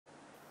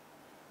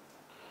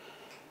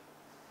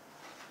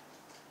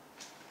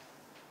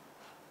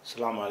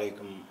السلام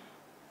عليكم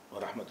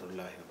ورحمة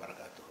الله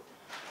وبركاته.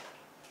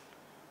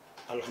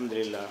 الحمد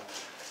لله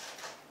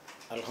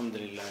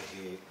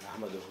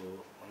نحمده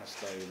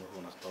ونستعينه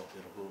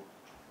ونستغفره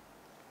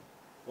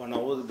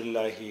ونعوذ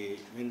بالله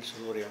من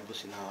شرور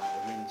أنفسنا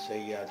ومن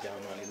سيئات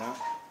أعمالنا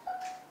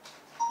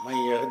من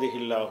يهده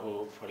الله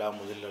فلا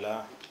مضل له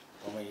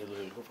ومن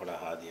يضلل فلا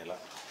هادي له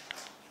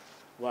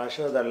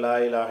وأشهد أن لا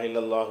إله إلا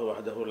الله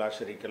وحده لا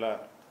شريك له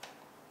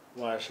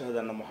وأشهد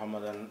أن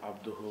محمدا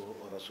عبده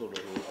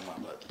ورسوله أما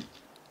بعد.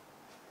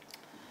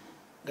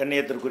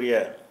 கண்ணியத்திற்குரிய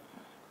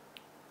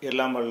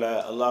எல்லாம் வல்ல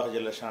அல்லாஹ்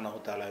ஜல்ல ஷானஹு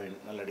தஆலாவின்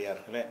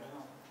நல்லடியார்களே,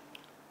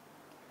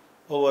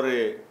 ஒவ்வொரு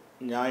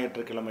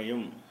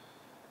ஞாயிற்றுக்கிழமையும்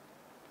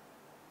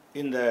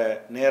இந்த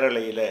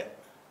நேரலையில்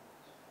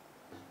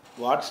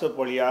வாட்ஸ்அப்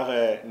வழியாக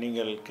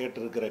நீங்கள்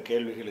கேட்டிருக்கிற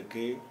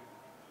கேள்விகளுக்கு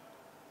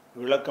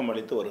விளக்கம்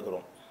அளித்து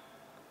வருகிறோம்.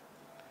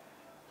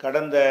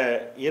 கடந்த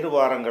 2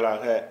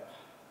 வாரங்களாக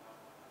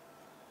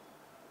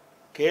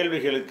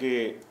கேள்விகளுக்கு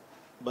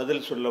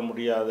பதில் சொல்ல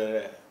முடியாத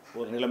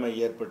ஒரு நிலைமை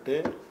ஏற்பட்டு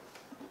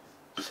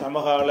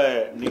சமகால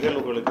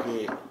நிகழ்வுகளுக்கு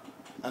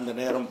அந்த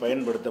நேரம்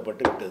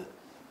பயன்படுத்தப்பட்டு விட்டது.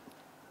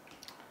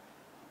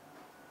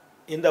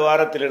 இந்த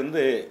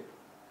வாரத்திலிருந்து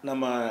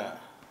நம்ம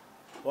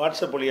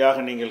வாட்ஸ்அப்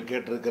வழியாக நீங்கள்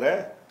கேட்டிருக்கிற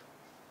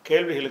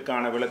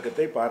கேள்விகளுக்கான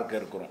விளக்கத்தை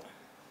பார்க்க இருக்கிறோம்.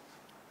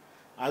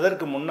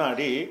 அதற்கு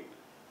முன்னாடி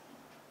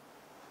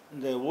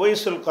இந்த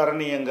ஓய்சுல்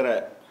கரணி என்கிற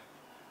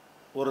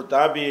ஒரு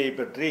தாபியை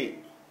பற்றி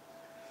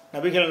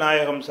நபிகள்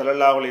நாயகம்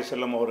ஸல்லல்லாஹு அலைஹி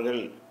வஸல்லம்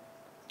அவர்கள்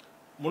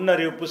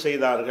முன்னறிவிப்பு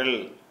செய்தார்கள்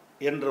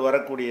என்று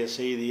வரக்கூடிய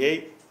செய்தியை,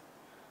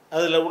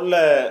 அதில் உள்ள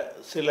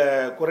சில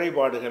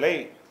குறைபாடுகளை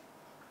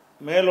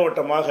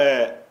மேலோட்டமாக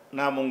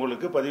நாம்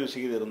உங்களுக்கு பதிவு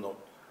செய்திருந்தோம்.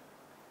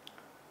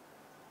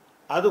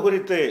 அது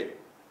குறித்து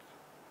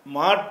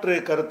மாற்று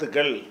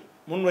கருத்துக்கள்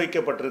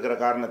முன்வைக்கப்பட்டிருக்கிற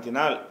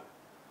காரணத்தினால்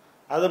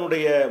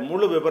அதனுடைய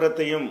முழு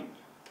விபரத்தையும்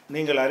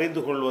நீங்கள்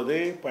அறிந்து கொள்வது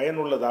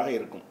பயனுள்ளதாக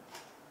இருக்கும்.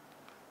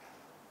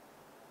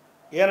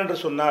 ஏனென்று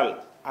சொன்னால்,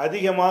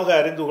 அதிகமாக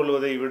அறிந்து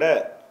கொள்வதை விட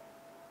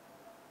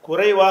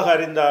குறைவாக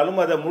அறிந்தாலும்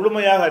அதை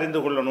முழுமையாக அறிந்து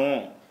கொள்ளணும்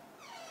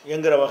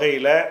என்கிற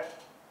வகையில்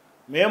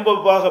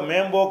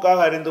மேம்போக்காக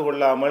அறிந்து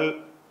கொள்ளாமல்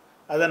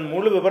அதன்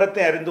முழு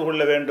விபரத்தை அறிந்து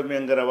கொள்ள வேண்டும்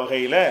என்கிற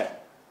வகையில்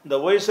இந்த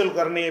ஓய்சுல்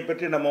கரணியை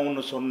பற்றி நம்ம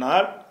ஒன்று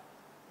சொன்னால்,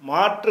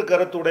 மாற்று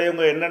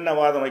கருத்துடையவங்க என்னென்ன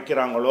வாதம்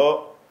வைக்கிறாங்களோ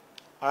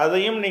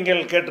அதையும்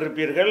நீங்கள்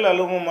கேட்டிருப்பீர்கள்,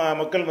 அல்லது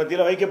மக்கள்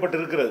மத்தியில்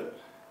வைக்கப்பட்டிருக்கிறது.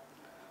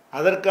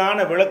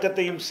 அதற்கான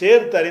விளக்கத்தையும்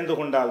சேர்த்து அறிந்து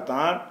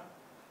கொண்டால்தான்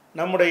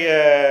நம்முடைய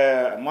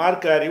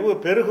மார்க்க அறிவு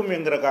பெருகும்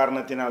என்கிற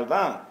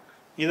காரணத்தினால்தான்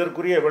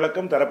இதற்குரிய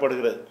விளக்கம்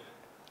தரப்படுகிறது.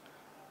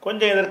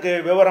 கொஞ்சம் இதற்கு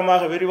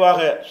விவரமாக விரிவாக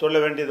சொல்ல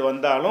வேண்டியது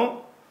வந்தாலும்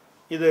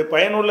இது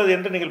பயனுள்ளது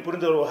என்று நீங்கள்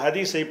புரிந்து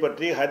ஹதீஸை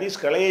பற்றி,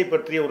 ஹதீஸ் கலையை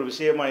பற்றிய ஒரு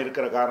விஷயமாக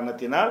இருக்கிற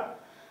காரணத்தினால்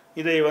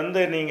இதை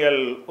நீங்கள்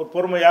ஒரு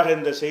பொறுமையாக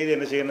இந்த செய்தி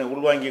என்ன செய்யணும்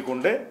உள்வாங்கி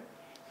கொண்டு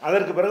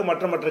அதற்கு பிறகு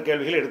மற்ற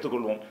கேள்விகளை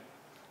எடுத்துக்கொள்வோம்.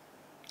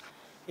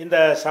 இந்த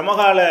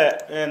சமகால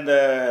இந்த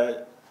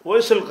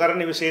ஓய்சுல்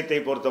கரணி விஷயத்தை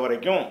பொறுத்த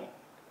வரைக்கும்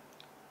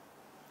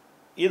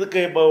இதுக்கு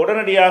இப்போ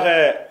உடனடியாக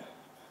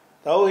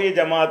தௌஹீத்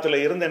ஜமாத்தில்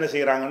இருந்து என்ன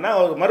செய்கிறாங்கன்னா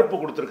ஒரு மறுப்பு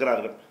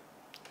கொடுத்துருக்கிறார்கள்.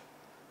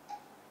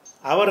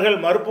 அவர்கள்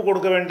மறுப்பு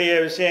கொடுக்க வேண்டிய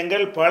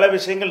விஷயங்கள், பல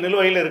விஷயங்கள்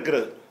நிலுவையில்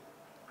இருக்கிறது.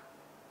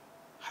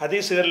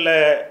 ஹதீஸுகளில்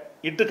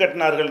இட்டு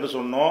கட்டினார்கள்னு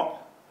சொன்னோம்,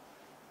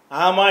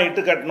 ஆமாம்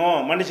இட்டு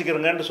கட்டணும்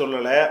மன்னிச்சுக்கிறங்கன்னு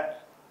சொல்லலை,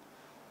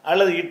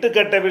 அல்லது இட்டு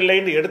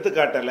கட்டவில்லைன்னு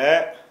எடுத்துக்காட்டலை,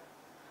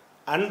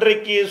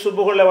 அன்றைக்கு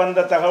சுபுகுல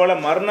வந்த தகவலை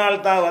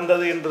மறுநாள் தான்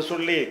வந்தது என்று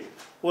சொல்லி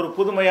ஒரு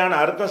புதுமையான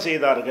அர்த்தம்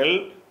செய்தார்கள்.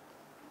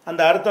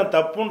 அந்த அர்த்தம்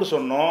தப்புன்னு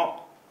சொன்னோம்.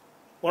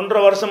 1.5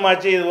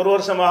 வருஷமாச்சு, இது 1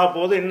 வருஷமாக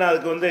போகுது, இன்னும்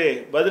அதுக்கு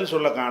பதில்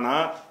சொல்ல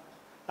காணோம்.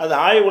 அது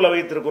ஆய்வுல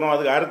வைத்திருக்கிறோம்,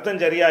 அதுக்கு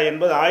அர்த்தம் சரியா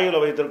என்பது ஆய்வுல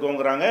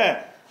வைத்திருக்கோங்கிறாங்க.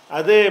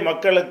 அது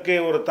மக்களுக்கு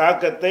ஒரு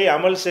தாக்கத்தை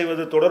அமல்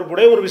செய்வது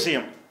தொடர்புடைய ஒரு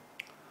விஷயம்.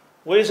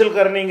 ஓய்சுல்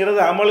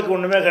கரணிங்கிறது அமலுக்கு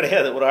ஒன்றுமே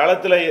கிடையாது. ஒரு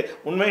காலத்தில்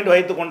உண்மைன்னு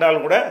வைத்து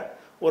கொண்டாலும் கூட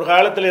ஒரு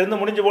காலத்தில்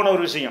இருந்து முடிஞ்சு போன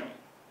ஒரு விஷயம்.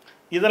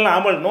 இதெல்லாம்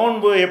அமல்,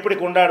 நோன்பு எப்படி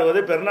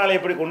கொண்டாடுவது, பெருநாளை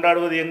எப்படி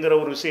கொண்டாடுவது என்கிற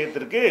ஒரு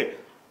விஷயத்திற்கு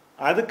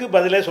அதுக்கு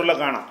பதிலே சொல்ல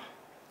காணோம்.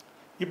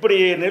 இப்படி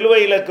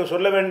நிலுவையில்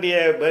சொல்ல வேண்டிய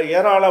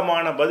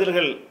ஏராளமான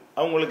பதில்கள்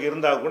அவங்களுக்கு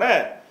இருந்தால் கூட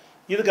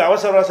இதுக்கு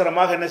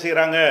அவசரமாக என்ன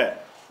செய்கிறாங்க,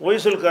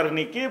 ஓய்சுல்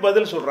கரணிக்கு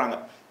பதில் சொல்கிறாங்க.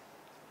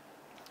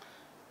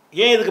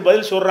 ஏன் இதுக்கு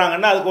பதில்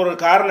சொல்கிறாங்கன்னா அதுக்கு ஒரு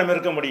காரணம்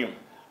இருக்க முடியும்.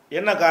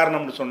 என்ன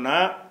காரணம்னு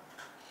சொன்னால்,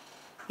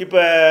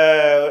 இப்போ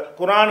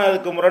குர்ஆன்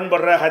அதுக்கு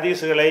முரண்படுற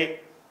ஹதீஸுகளை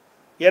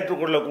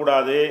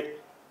ஏற்றுக்கொள்ளக்கூடாது,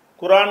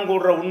 குர்ஆன்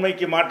கூடுற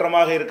உண்மைக்கு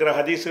மாற்றமாக இருக்கிற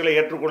ஹதீஸுகளை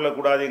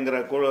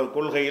ஏற்றுக்கொள்ளக்கூடாதுங்கிற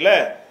கொள்கையில்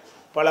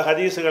பல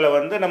ஹதீஸுகளை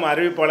நம்ம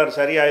அறிவிப்பாளர்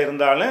சரியாக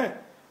இருந்தாலும்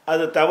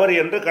அது தவறு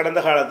என்று கடந்த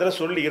காலத்தில்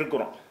சொல்லி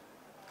இருக்கிறோம்.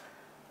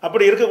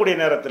 அப்படி இருக்கக்கூடிய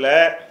நேரத்தில்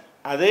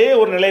அதே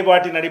ஒரு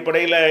நிலைப்பாட்டின்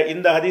அடிப்படையில்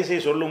இந்த ஹதீஸை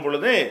சொல்லும்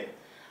பொழுது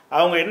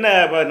அவங்க என்ன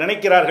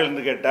நினைக்கிறார்கள்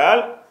என்று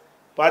கேட்டால்,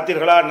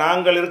 பார்த்தீர்களா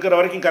நாங்கள் இருக்கிற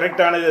வரைக்கும்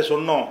கரெக்டானதை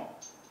சொன்னோம்,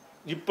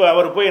 இப்போ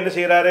அவர் போய் என்ன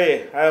செய்கிறாரு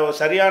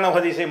சரியான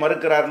ஹதீஸை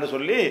மறுக்கிறார்னு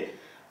சொல்லி,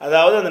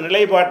 அதாவது அந்த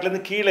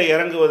நிலைப்பாட்டிலேருந்து கீழே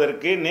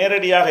இறங்குவதற்கு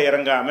நேரடியாக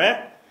இறங்காமல்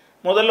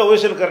முதல்ல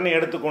ஓய்சுல் கரணி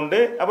எடுத்துக்கொண்டு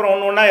அப்புறம்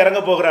ஒன்று ஒன்றா இறங்க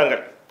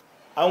போகிறார்கள்.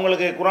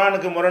 அவங்களுக்கு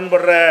குர்ஆனுக்கு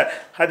முரண்படுற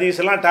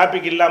ஹதீஸ்லாம்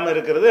டாபிக் இல்லாமல்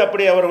இருக்கிறது.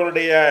 அப்படி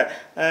அவர்களுடைய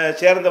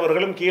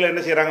சேர்ந்தவர்களும் கீழே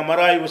என்ன செய்கிறாங்க,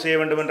 மறு ஆய்வு செய்ய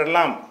வேண்டும்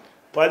என்றெல்லாம்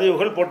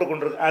பதிவுகள்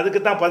போட்டுக்கொண்டிருக்கு. அதுக்கு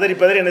தான் பதறி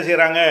பதறி என்ன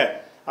செய்கிறாங்க,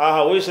 ஆஹா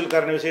ஒய்சுல்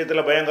கர்ணி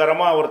விஷயத்தில்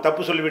பயங்கரமாக அவர்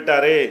தப்பு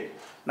சொல்லிவிட்டார்,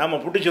 நம்ம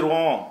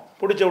பிடிச்சிருவோம்,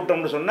 பிடிச்சி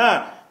விட்டோம்னு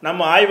சொன்னால்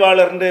நம்ம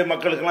ஆய்வாளர்னு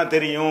மக்களுக்கெல்லாம்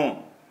தெரியும்,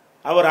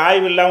 அவர்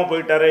ஆய்வு இல்லாமல்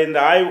போயிட்டார், இந்த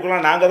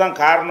ஆய்வுக்கெல்லாம் நாங்கள் தான்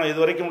காரணம்,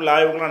 இது வரைக்கும் உள்ள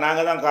ஆய்வுக்கெல்லாம்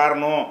நாங்கள் தான்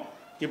காரணம்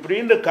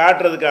இப்படின்னு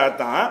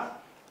காட்டுறதுக்காகத்தான்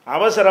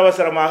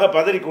அவசரமாக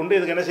பதறிக்கொண்டு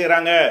இதுக்கு என்ன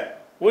செய்கிறாங்க,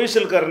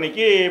 ஒய்சுல்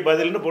கர்ணிக்கு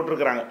பதில்னு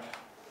போட்டிருக்கிறாங்க.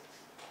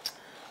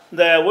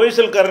 இந்த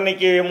ஒய்சுல்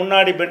கர்ணிக்கு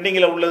முன்னாடி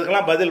பெண்டிங்கில்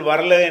உள்ளதுக்கெல்லாம் பதில்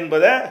வரல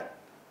என்பதை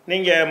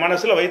நீங்கள்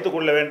மனசில்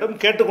வைத்துக்கொள்ள வேண்டும்,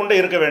 கேட்டுக்கொண்டே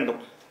இருக்க வேண்டும்.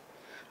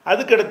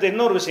 அதுக்கடுத்து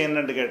இன்னொரு விஷயம்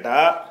என்னென்னு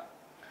கேட்டால்,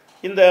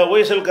 இந்த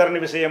ஒய்சுல் கர்ணி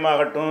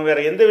விஷயமாகட்டும்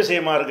வேறு எந்த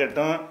விஷயமாக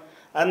இருக்கட்டும்,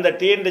 அந்த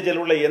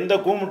டிஎன்டிஜியில் உள்ள எந்த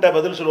கூமுட்டை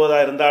பதில்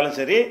சொல்வதாக இருந்தாலும்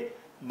சரி,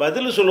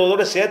 பதில்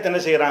சொல்வதோடு சேர்த்து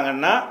என்ன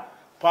செய்கிறாங்கன்னா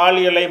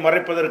பாலியலை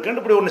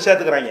மறைப்பதற்குன்னு இப்படி ஒன்று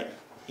சேர்த்துக்கிறாங்க.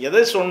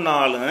 எதை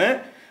சொன்னாலும்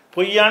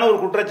பொய்யான ஒரு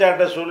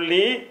குற்றச்சாட்டை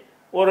சொல்லி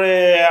ஒரு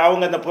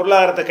அவங்க அந்த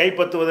பொருளாதாரத்தை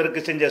கைப்பற்றுவதற்கு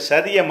செஞ்ச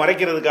சதியை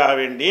மறைக்கிறதுக்காக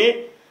வேண்டி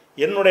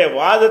என்னுடைய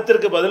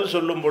வாதத்திற்கு பதில்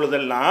சொல்லும்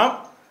பொழுதெல்லாம்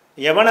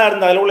எவனாக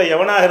இருந்தாலும் இல்லை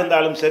எவனாக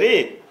இருந்தாலும் சரி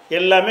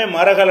எல்லாமே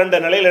மரகலண்ட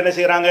நிலையில் என்ன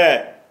செய்கிறாங்க,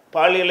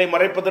 பாலியலை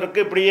மறைப்பதற்கு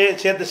இப்படியே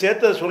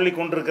சேர்த்து சொல்லி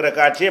கொண்டிருக்கிற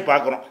காட்சியை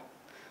பார்க்குறோம்.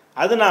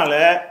 அதனால்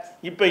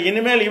இப்போ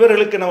இனிமேல்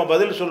இவர்களுக்கு நம்ம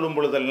பதில் சொல்லும்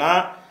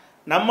பொழுதெல்லாம்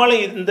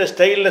நம்மளும் இந்த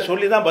ஸ்டைலில்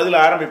சொல்லி தான்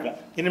பதில் ஆரம்பிப்போம்.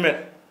 இனிமேல்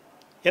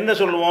என்ன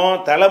சொல்லுவோம்,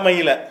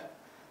 தலைமையில்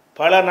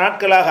பல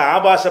நாட்களாக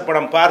ஆபாச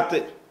படம் பார்த்து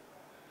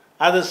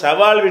அது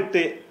சவால்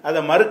விட்டு அதை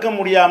மறுக்க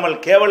முடியாமல்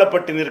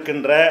கேவலப்பட்டு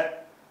நிற்கின்ற,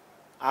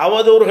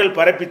 அவதூறுகள்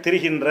பரப்பி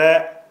திரிகின்ற,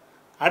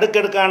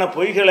 அடுக்கடுக்கான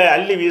பொய்களை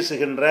அள்ளி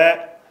வீசுகின்ற,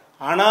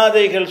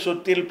 அனாதைகள்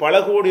சொத்தில்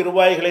பல கோடி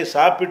ரூபாய்களை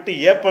சாப்பிட்டு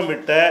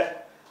ஏப்பமிட்ட,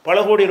 பல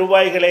கோடி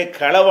ரூபாய்களை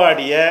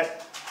களவாடிய,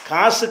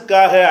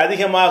 காசுக்காக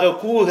அதிகமாக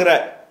கூவுகிற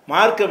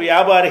மார்க்க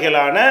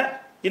வியாபாரிகளான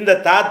இந்த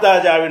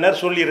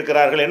தாத்தாஜாவினர்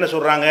சொல்லியிருக்கிறார்கள். என்ன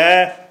சொல்கிறாங்க,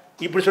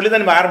 இப்படி சொல்லி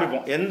தான் நம்ம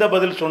ஆரம்பிப்போம். எந்த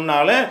பதில்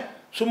சொன்னாலும்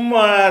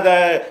சும்மா அதை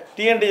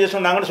டிஎன்டிஜி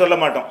சொன்னாங்கன்னு சொல்ல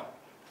மாட்டோம்,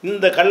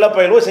 இந்த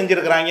கள்ளப்பயலோ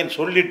செஞ்சுருக்கிறாங்கன்னு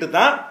சொல்லிட்டு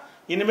தான்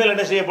இனிமேல்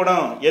என்ன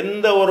செய்யப்படும்,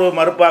 எந்த ஒரு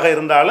மறுப்பாக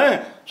இருந்தாலும்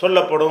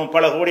சொல்லப்படும்.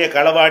 பல கோடிய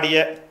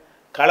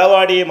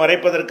களவாடியை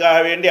மறைப்பதற்காக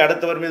வேண்டி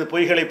அடுத்தவர் மீது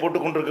பொய்களை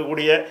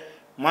போட்டுக்கொண்டிருக்கக்கூடிய,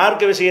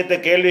 மார்க்க விஷயத்தை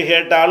கேள்வி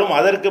கேட்டாலும்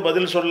அதற்கு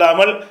பதில்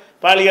சொல்லாமல்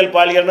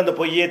பாலியல்னு அந்த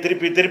பொய்யை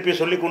திருப்பி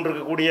சொல்லி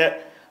கொண்டிருக்கக்கூடிய,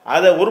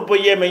 அதை ஒரு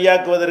பொய்யை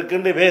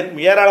மெய்யாக்குவதற்குன்னு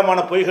ஏராளமான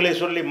பொய்களை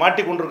சொல்லி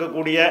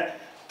மாட்டிக்கொண்டிருக்கக்கூடிய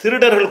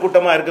திருடர்கள்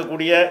கூட்டமாக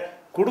இருக்கக்கூடிய,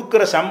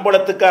 கொடுக்குற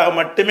சம்பளத்துக்காக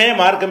மட்டுமே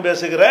மார்க்கம்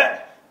பேசுகிற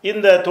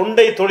இந்த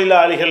தொண்டை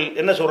தொழிலாளிகள்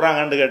என்ன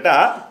சொல்கிறாங்கன்னு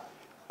கேட்டால்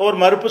ஒரு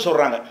மறுப்பு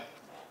சொல்கிறாங்க.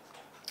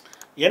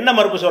 என்ன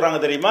மறுப்பு சொல்கிறாங்க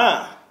தெரியுமா,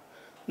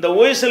 இந்த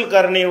ஒய்சுல்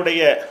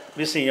கர்ணியுடைய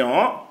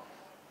விஷயம்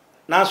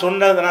நான்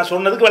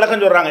சொன்னதுக்கு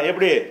விளக்கம் சொல்கிறாங்க.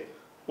 எப்படி,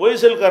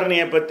 ஒய்சுல்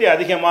கர்ணியை பற்றி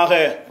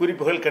அதிகமாக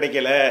குறிப்புகள்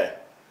கிடைக்கல,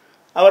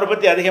 அவரை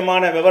பற்றி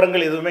அதிகமான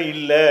விவரங்கள் எதுவுமே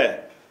இல்லை,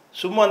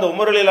 சும்மா அந்த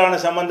உமரலிலான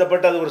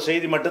சம்மந்தப்பட்ட அது ஒரு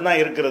செய்தி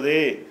மட்டும்தான் இருக்கிறது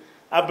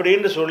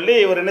அப்படின்னு சொல்லி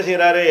இவர் என்ன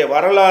செய்கிறாரு,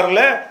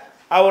 வரலாறில்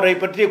அவரை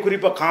பற்றிய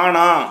குறிப்பை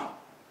காணாம்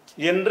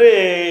என்று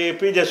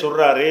பிஜே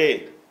சொல்கிறாரு.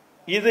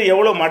 இது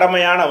எவ்வளோ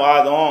மடமையான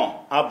வாதம்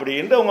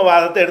அப்படின்ட்டு அவங்க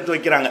வாதத்தை எடுத்து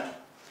வைக்கிறாங்க.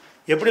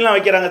 எப்படிலாம்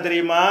வைக்கிறாங்க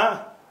தெரியுமா,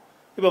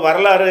 இப்போ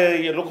வரலாறு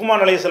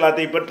லுக்மான்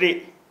அலைஹிஸ்ஸலாத்தை பற்றி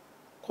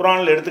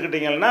குர்ஆனில்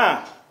எடுத்துக்கிட்டிங்கன்னா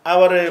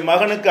அவர்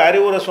மகனுக்கு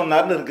அறிவுரை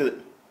சொன்னார்னு இருக்குது,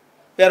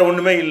 வேறு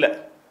ஒன்றுமே இல்லை.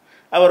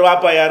 அவர்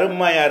வாப்பா யார்,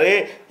 உம்மா யார்,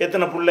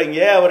 எத்தனை பிள்ளைங்க,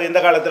 அவர் எந்த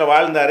காலத்தில்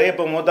வாழ்ந்தார்,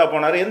 இப்போ மூத்தா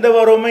போனார், எந்த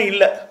விவரமுமே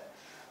இல்லை.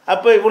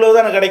 அப்போ இவ்வளோ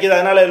தானே கிடைக்கிது,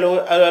 அதனால்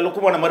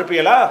லுக்குமான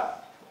மறுப்பியலா?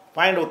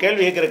 பாயிண்ட்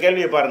கேள்வி கேட்குற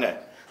கேள்வியை பாருங்கள்.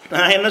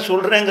 நான் என்ன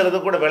சொல்கிறேங்கிறது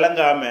கூட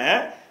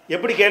விளங்காமல்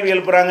எப்படி கேள்வி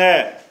எழுப்புகிறாங்க.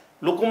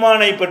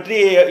 லுக்குமானை பற்றி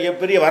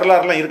பெரிய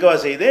வரலாறுலாம் இருக்கவா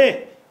செய்து,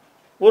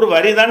 ஒரு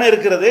வரி தானே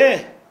இருக்கிறது,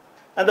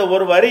 அந்த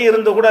ஒரு வரி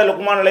இருந்து கூட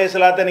லுக்மான்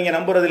அலைஹிஸ்ஸலாத்தை நீங்கள்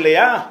நம்புறது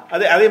இல்லையா,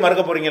 அதை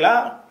மறக்க போகிறீங்களா?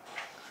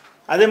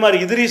 அதே மாதிரி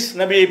இத்ரீஸ்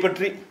நபியை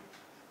பற்றி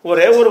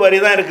ஒரே ஒரு வரி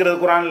தான் இருக்கிறது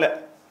குர்ஆனில்.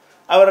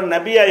 அவர்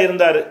நபியாக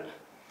இருந்தார்,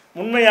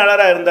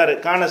 உண்மையாளராக இருந்தார்,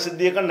 கான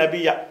சித்தியக்கன்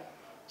நபியா,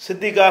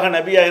 சித்திக்காக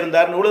நபியாக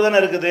இருந்தார், இவ்வளோ தானே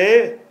இருக்குது.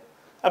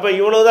 அப்போ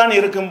இவ்வளோதான்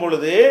இருக்கும்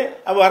பொழுது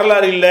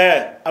வரலாறு இல்லை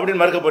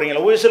அப்படின்னு மறுக்க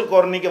போகிறீங்களா? ஒய்சுல்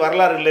கர்ணிக்கு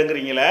வரலாறு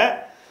இல்லைங்கிறீங்களே.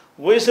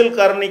 ஒய்சுல்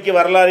கர்ணிக்கு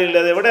வரலாறு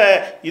இல்லதை விட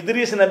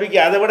இத்ரீஸ் நபிக்கு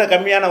அதை விட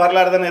கம்மியான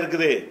வரலாறு தானே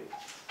இருக்குது.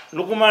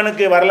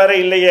 லுக்மானுக்கு வரலாறே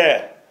இல்லையே.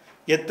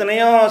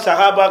 எத்தனையோ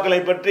சஹாபாக்களை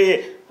பற்றி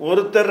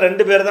ஒருத்தர்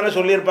 2 பேர் தானே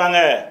சொல்லியிருப்பாங்க.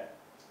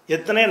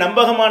 எத்தனையோ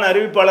நம்பகமான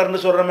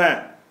அறிவிப்பாளர்னு சொல்கிறோமே,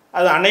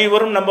 அது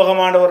அனைவரும்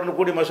நம்பகமானவர்னு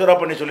கூடி மசூரா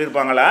பண்ணி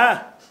சொல்லியிருப்பாங்களா?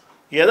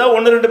 ஏதோ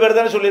 1-2 பேர்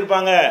தானே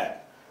சொல்லியிருப்பாங்க.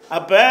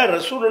 அப்போ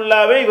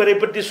ரசூலுல்லாவே இவரை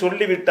பற்றி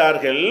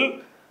சொல்லிவிட்டார்கள்.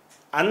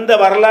 அந்த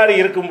வரலாறு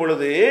இருக்கும்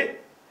பொழுது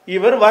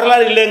இவர்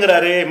வரலாறு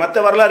இல்லைங்கிறாரு. மற்ற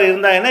வரலாறு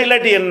இருந்தா என்ன,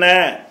 இல்லாட்டி என்ன?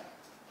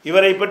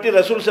 இவரை பற்றி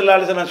ரசூல் ஸல்லல்லாஹு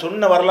அலைஹி வஸல்லம்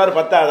சொன்ன வரலாறு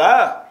பத்தாதா?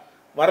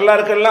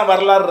 வரலாறுக்கெல்லாம்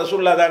வரலாறு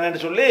ரசூல்லா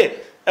தானேன்னு சொல்லி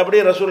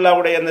அப்படியே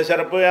ரசூல்லாவுடைய அந்த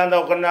சிறப்பு அந்த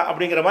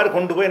அப்படிங்கிற மாதிரி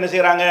கொண்டு போய் என்ன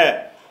செய்கிறாங்க,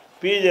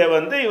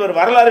 பிஜே இவர்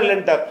வரலாறு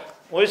இல்லைன்ட்டார்,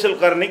 ஒய்சுல்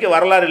கர்ணிக்கு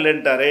வரலாறு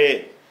இல்லைன்ட்டாரு.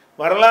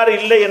 வரலாறு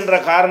இல்லை என்ற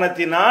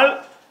காரணத்தினால்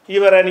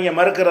இவரை நீங்கள்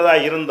மறுக்கிறதா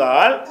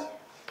இருந்தால்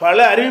பல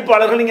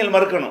அறிவிப்பாளர்கள் நீங்கள்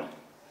மறுக்கணும்.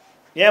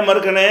 ஏன்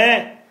மறுக்கணும்?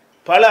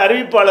 பல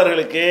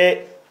அறிவிப்பாளர்களுக்கு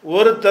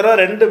ஒருத்தரோ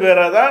 2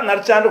 பேரை தான்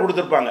நற்சான்று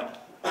கொடுத்துருப்பாங்க.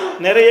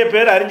 நிறைய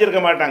பேர்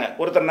அறிஞ்சிருக்க மாட்டாங்க.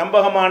 ஒருத்தர்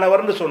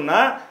நம்பகமானவர்னு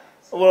சொன்னால்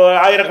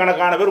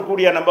ஆயிரக்கணக்கான பேர்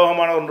கூடிய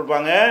நம்பகமானவர்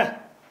இருப்பாங்க.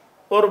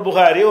 ஒரு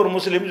புகாரி, ஒரு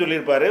முஸ்லீம்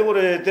சொல்லியிருப்பார்,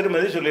 ஒரு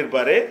திருமதி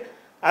சொல்லியிருப்பார்.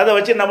 அதை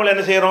வச்சு நம்மளை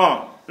என்ன செய்கிறோம்,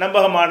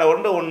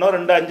 நம்பகமானவர்னு 1,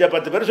 2, 5,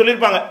 10 பேர்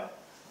சொல்லியிருப்பாங்க.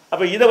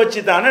 அப்போ இதை வச்சு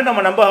தானே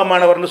நம்ம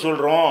நம்பகமானவர்னு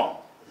சொல்கிறோம்.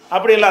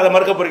 அப்படி இல்லை, அதை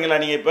மறுக்க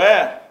போகிறீங்களா நீங்கள்? இப்போ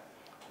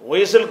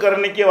ஒய்சல்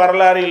கர்ணிக்கு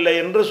வரலாறு இல்லை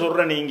என்று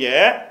சொல்கிற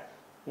நீங்கள்,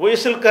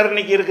 ஒய்சல்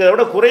கர்ணிக்கு இருக்கிறத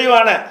விட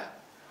குறைவான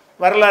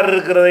வரலாறு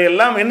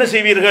இருக்கிறதையெல்லாம் என்ன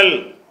செய்வீர்கள்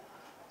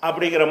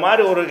அப்படிங்கிற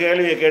மாதிரி ஒரு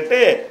கேள்வியை கேட்டு,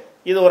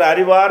 இது ஒரு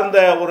அறிவார்ந்த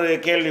ஒரு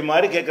கேள்வி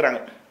மாதிரி கேட்குறாங்க.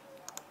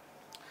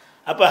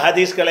 அப்போ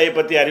ஹதீஸ் கலையை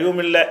பற்றி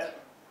அறிவும் இல்லை,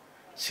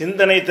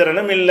 சிந்தனை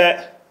திறனும் இல்லை.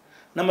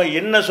 நம்ம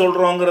என்ன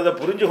சொல்கிறோங்கிறத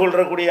புரிஞ்சு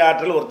கொள்றக்கூடிய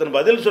ஆற்றல் ஒருத்தன்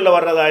பதில் சொல்ல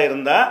வர்றதா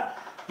இருந்தால்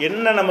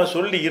என்ன நம்ம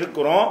சொல்லி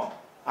இருக்கிறோம்,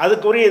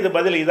 அதுக்குரிய இது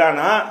பதில்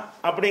இதானா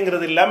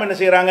அப்படிங்கிறது இல்லாமல் என்ன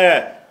செய்கிறாங்க,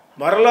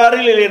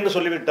 வரலாறில் இல்லை என்று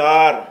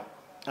சொல்லிவிட்டார்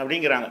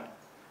அப்படிங்கிறாங்க.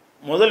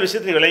 முதல்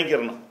விஷயத்தை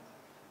விளங்கிக்கிறணும்.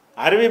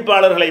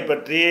 அறிவிப்பாளர்களை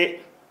பற்றி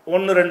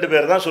 1, 2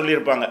 பேர் தான்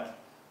சொல்லியிருப்பாங்க,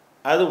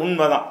 அது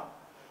உண்மைதான்.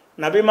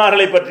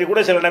 நபிமார்களை பற்றி கூட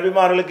சில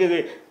நபிமார்களுக்கு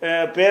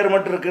பேர்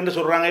மட்டும் இருக்குன்னு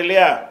சொல்கிறாங்க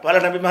இல்லையா, பல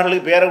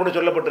நபிமார்களுக்கு பேரை கூட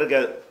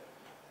சொல்லப்பட்டிருக்காது,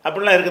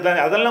 அப்படிலாம்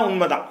இருக்குதாங்க, அதெல்லாம்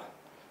உண்மை தான்.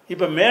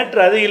 இப்போ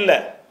மேட்ரு அது இல்லை.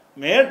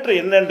 மேட்ரு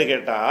என்னன்னு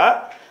கேட்டால்,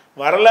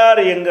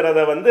 வரலாறு என்கிறத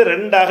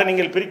 2ஆக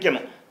நீங்கள்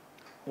பிரிக்கணும்.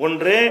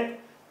 ஒன்று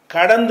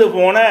கடந்து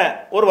போன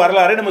ஒரு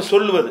வரலாறை நம்ம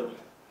சொல்லுவது,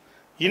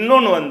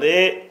 இன்னொன்று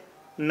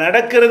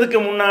நடக்கிறதுக்கு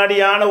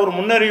முன்னாடியான ஒரு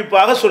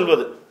முன்னறிவிப்பாக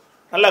சொல்வது.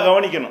 நல்லா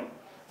கவனிக்கணும்.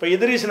 இப்போ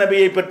இத்ரீஸ்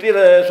நபியை பற்றி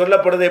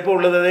சொல்லப்படுது எப்போ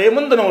உள்ளதே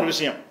முந்தின ஒரு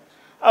விஷயம்.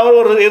 அவர்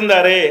ஒரு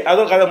இருந்தார்,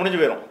 அதோ கதை முடிஞ்சு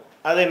போயிடும்.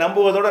 அதை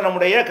நம்புவதோடு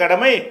நம்முடைய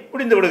கடமை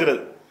முடிந்து விடுகிறது.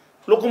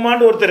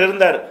 லுக்குமான்னு ஒருத்தர்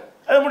இருந்தார்,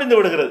 அது முடிந்து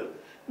விடுகிறது.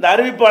 இந்த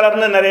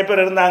அறிவிப்பாளர்னு நிறைய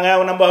பேர் இருந்தாங்க,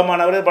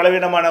 நம்பகமானவர்,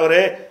 பலவீனமானவர்,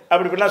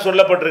 அப்படி இப்படிலாம்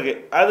சொல்லப்பட்டிருக்கு.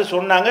 அது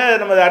சொன்னாங்க,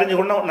 நம்ம அதை அறிஞ்சு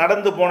கொண்டு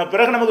நடந்து போன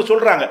பிறகு நமக்கு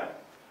சொல்கிறாங்க.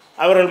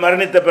 அவர்கள்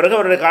மரணித்த பிறகு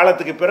அவருடைய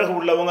காலத்துக்கு பிறகு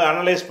உள்ளவங்க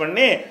அனலைஸ்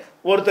பண்ணி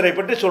ஒருத்தரை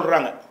பற்றி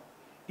சொல்கிறாங்க.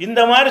 இந்த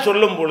மாதிரி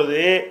சொல்லும் பொழுது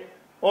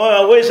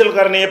ஒய்சல்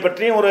கரணியை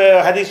பற்றியும் ஒரு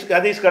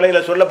ஹதீஸ்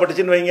கலையில்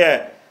சொல்லப்பட்டுச்சுன்னு வைங்க,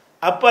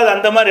 அப்போ அது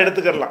அந்த மாதிரி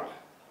எடுத்துக்கிடலாம்.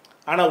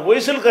 ஆனால்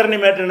ஒய்சல் கரணி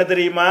மேட்ரு என்ன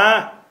தெரியுமா,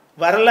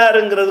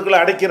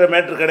 வரலாறுங்கிறதுக்குள்ளே அடைக்கிற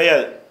மேட்ரு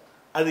கிடையாது.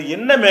 அது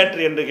என்ன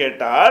மேட்ரு என்று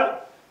கேட்டால்,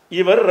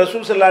 இவர்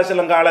ரசூல் ஸல்லல்லாஹு அலைஹி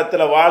வஸல்லம்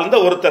காலத்தில் வாழ்ந்த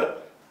ஒருத்தர்,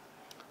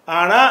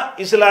 ஆனால்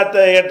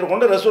இஸ்லாத்தை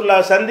ஏற்றுக்கொண்டு ரசூல்லா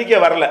சந்திக்க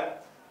வரல.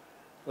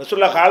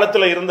 ரசூல்லா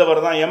காலத்தில்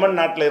இருந்தவர் தான், யமன்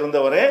நாட்டில்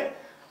இருந்தவர்.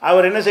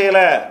 அவர் என்ன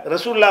செய்யலை,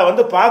 ரசூல்லா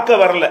பார்க்க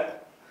வரல,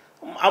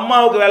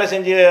 அம்மாவுக்கு வேலை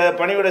செஞ்சு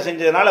பணிவிட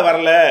செஞ்சதுனால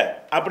வரல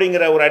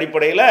அப்படிங்கிற ஒரு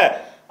அடிப்படையில்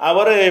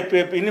அவர்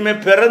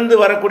இனிமேல் பிறந்து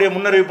வரக்கூடிய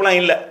முன்னறிவிப்புலாம்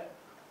இல்லை.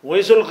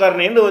 ஒய்சுல்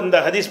கர்ணின்னு இந்த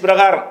ஹதீஸ்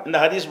பிரகாரம், இந்த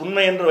ஹதீஸ்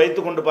உண்மை என்று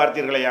வைத்து கொண்டு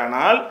பார்த்தீர்களே,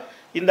 ஆனால்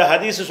இந்த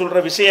ஹதீஸ்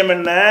சொல்கிற விஷயம்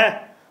என்ன,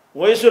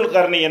 ஒய்சுல்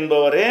கர்ணி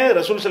என்பவர்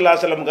ரசூல் ஸல்லல்லாஹு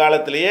அலைஹி வஸல்லம்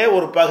காலத்திலேயே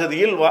ஒரு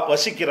பகுதியில்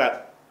வசிக்கிறார்.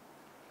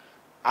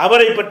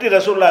 அவரை பற்றி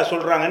ரசூல்லா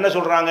சொல்கிறாங்க. என்ன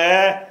சொல்கிறாங்க,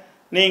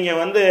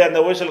 நீங்கள் அந்த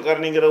ஒய்சுல்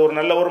கர்ணிங்கிற ஒரு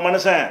நல்ல ஒரு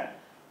மனுஷன்,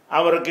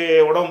 அவருக்கு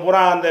உடம்பு பூரா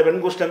அந்த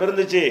வெண்குஷ்டம்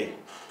இருந்துச்சு,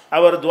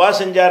 அவர் துவா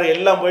செஞ்சார்,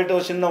 எல்லாம் போயிட்டு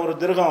ஒரு சின்ன ஒரு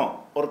திருகம்,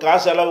 ஒரு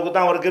காசு அளவுக்கு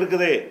தான் அவருக்கு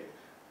இருக்குது,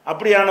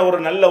 அப்படியான ஒரு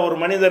நல்ல ஒரு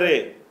மனிதர்.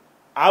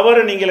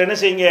 அவரை நீங்கள் என்ன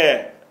செய்யுங்க,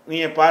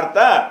 நீங்கள்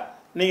பார்த்தா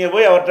நீங்கள்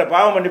போய் அவர்கிட்ட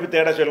பாவ மன்னிப்பு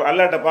தேட சொல்லுவோம்,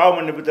 அல்லாட்ட பாவ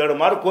மன்னிப்பு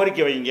தேடுமாறு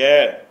கோரிக்கை வைங்க,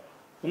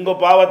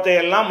 உங்கள் பாவத்தை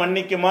எல்லாம்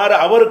மன்னிக்குமாறு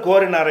அவர்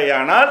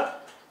கோரினாரையானால்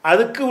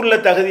அதுக்கு உள்ள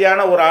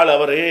தகுதியான ஒரு ஆள்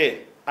அவர்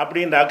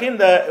அப்படின்றாக்கு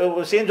இந்த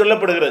விஷயம்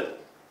சொல்லப்படுகிறது.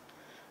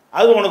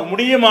 அது உனக்கு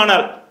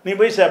முடியுமானால் நீ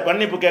போய்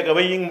மன்னிப்பு கேட்க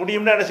வை.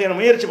 முடியும்னா என்ன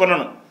செய்யணும், முயற்சி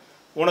பண்ணணும்.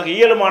 உனக்கு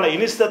இயலுமான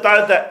இனிஸ்த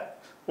தாழ்த்த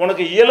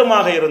உனக்கு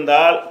இயலுமாக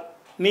இருந்தால்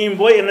நீ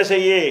போய் என்ன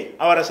செய்ய,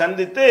 அவரை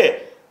சந்தித்து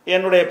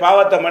என்னுடைய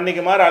பாவத்தை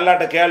மன்னிக்குமாறு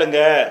அல்லாட்ட கேளுங்க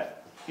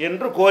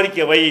என்று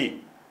கோரிக்கை வை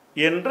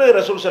என்று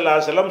ரசூல் ஸல்லல்லாஹு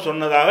அலைஹி வஸல்லம்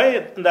சொன்னதாக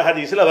இந்த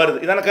ஹதீஸில் வருது.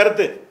 இதான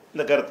கருத்து.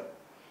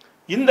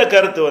 இந்த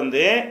கருத்து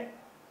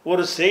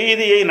ஒரு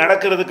செய்தியை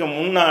நடக்கிறதுக்கு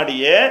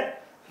முன்னாடியே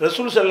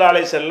ரசூல் ஸல்லல்லாஹு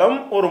அலைஹி வஸல்லம்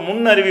ஒரு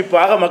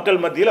முன்னறிவிப்பாக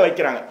மக்கள் மத்தியில்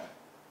வைக்கிறாங்க.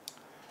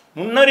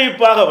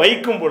 முன்னறிவிப்பாக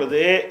வைக்கும்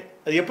பொழுது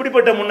அது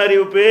எப்படிப்பட்ட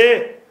முன்னறிவிப்பு,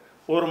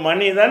 ஒரு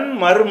மனிதன்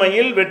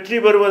மறுமையில் வெற்றி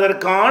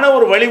பெறுவதற்கான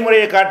ஒரு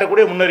வழிமுறையை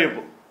காட்டக்கூடிய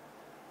முன்னறிவிப்பு.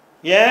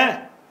 ஏன்,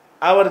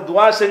 அவர்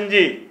துவா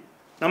செஞ்சு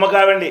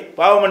நமக்காக வேண்டி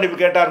பாவ மன்னிப்பு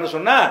கேட்டார்னு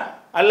சொன்னால்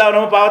அல்லாஹ்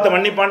நம்ம பாவத்தை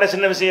மன்னிப்பாண்ட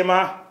சின்ன விஷயமா?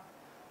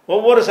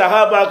 ஒவ்வொரு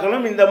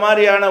சஹாபாக்களும் இந்த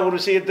மாதிரியான ஒரு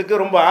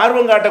விஷயத்துக்கு ரொம்ப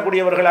ஆர்வம்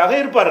காட்டக்கூடியவர்களாக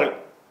இருப்பார்கள்.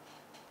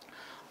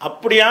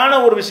 அப்படியான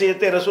ஒரு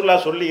விஷயத்தை ரசூல்லா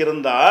சொல்லி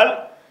இருந்தால்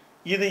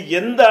இது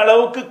எந்த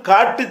அளவுக்கு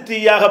காட்டு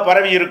தீயாக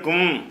பரவி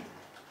இருக்கும்.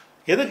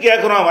 எது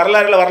கேட்குறோம்,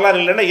 வரலாறு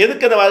இல்லைன்னா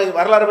எதுக்கு அந்த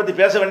வரலாறை பற்றி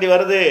பேச வேண்டி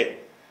வருது?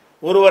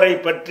 ஒருவரை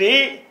பற்றி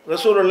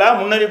ரசூலுல்லாஹ்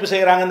முன்னறிவிப்பு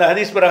செய்கிறாங்க இந்த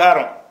ஹதீஸ்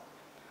பிரகாரம்.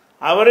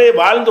 அவரே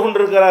வாழ்ந்து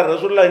கொண்டிருக்கிறார்,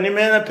 ரசூலுல்லாஹ்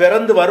இனிமேல்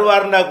பிறந்து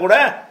வருவார்னா கூட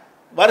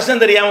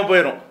வருஷம் தெரியாமல்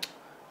போயிடும்.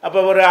 அப்போ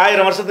ஒரு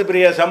 1000 வருஷத்துக்கு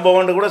பெரிய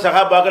சம்பவம்னு கூட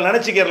சஹாபாக்கள்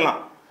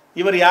நினச்சிக்கிறலாம்.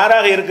 இவர்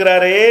யாராக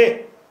இருக்கிறாரு,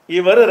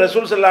 இவர்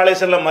ரசூல் ஸல்லல்லாஹு அலைஹி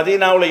வஸல்லம்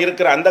மதீனாவில்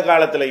இருக்கிற அந்த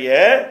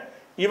காலத்திலேயே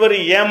இவர்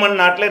ஏமன்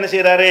நாட்டில் என்ன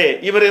செய்கிறாரு,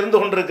 இவர் இருந்து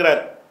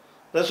கொண்டிருக்கிறார்.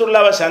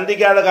 ரசூலுல்லாவை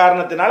சந்திக்காத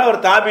காரணத்தினால அவர்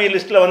தாபி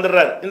லிஸ்ட்டில்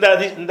வந்துடுறார்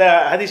இந்த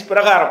ஹதீஸ்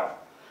பிரகாரம்.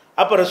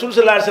 அப்போ ரசூல்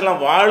ஸல்லல்லாஹு அலைஹி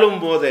வஸல்லம் வாழும்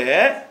போதே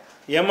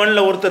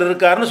யமனில் ஒருத்தர்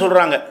இருக்காருன்னு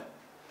சொல்கிறாங்க.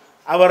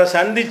 அவரை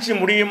சந்தித்து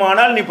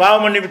முடியுமானால் நீ பாவ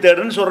மன்னிப்பு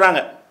தேடுன்னு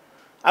சொல்கிறாங்க.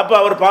 அப்போ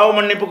அவர் பாவ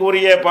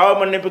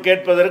மன்னிப்பு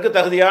கேட்பதற்கு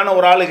தகுதியான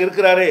ஒரு ஆளுக்கு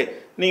இருக்கிறாரு,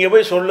 நீங்கள்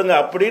போய்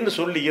சொல்லுங்கள் அப்படின்னு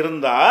சொல்லி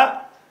இருந்தால்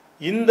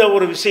இந்த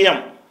ஒரு விஷயம்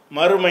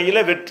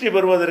மறுமையில் வெற்றி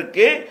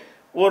பெறுவதற்கு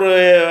ஒரு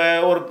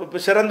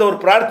சிறந்த ஒரு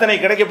பிரார்த்தனை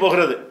கிடைக்கப்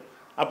போகிறது.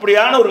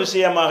 அப்படியான ஒரு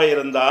விஷயமாக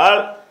இருந்தால்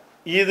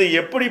இது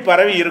எப்படி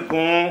பரவி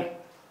இருக்கும்?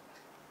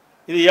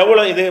 இது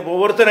எவ்வளோ, இது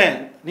ஒவ்வொருத்தரே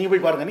நீங்கள்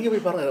போய்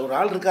பாருங்கள், ஒரு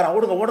ஆள் இருக்கார்,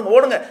 ஓடுங்க ஓடுங்க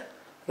ஓடுங்க,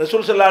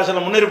 ரசூல் ஸல்லல்லாஹு அலைஹி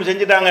வஸல்லம் முன்னறிவிப்பு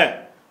செஞ்சுட்டாங்க,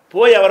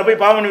 போய் அவரை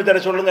போய் பாவ மன்னிப்பு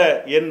தர சொல்லுங்கள்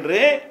என்று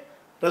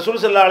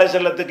ரசூல் ஸல்லல்லாஹு அலைஹி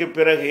வஸல்லத்துக்கு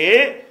பிறகு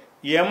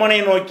யமனை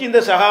நோக்கி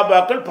இந்த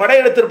சஹாபாக்கள்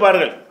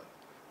படையெடுத்திருப்பார்கள்.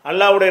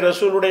 அல்லாஹ்வுடைய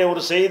ரசூலுடைய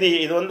ஒரு செய்தி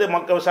இது வந்து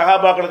மக்கள்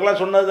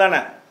சஹாபாக்களுக்கெல்லாம் சொன்னது தானே,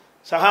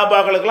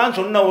 சஹாபாக்களுக்கெல்லாம்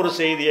சொன்ன ஒரு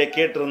செய்தியை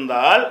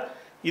கேட்டிருந்தால்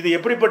இது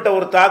எப்படிப்பட்ட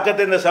ஒரு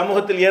தாக்கத்தை இந்த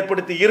சமூகத்தில்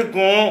ஏற்படுத்தி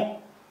இருக்கும்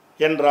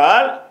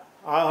என்றால்,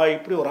 ஆஹா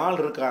இப்படி ஒரு ஆள்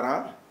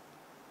இருக்காராம்,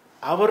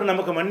 அவர்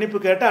நமக்கு மன்னிப்பு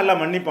கேட்டால்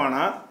அல்லாஹ்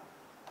மன்னிப்பானா,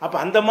 அப்போ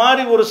அந்த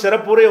மாதிரி ஒரு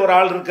சிறப்புடைய ஒரு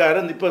ஆள் இருக்கார்,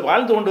 இப்போ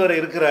வாழ்ந்து கொண்டு வர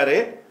இருக்கிறாரு,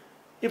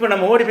 இப்போ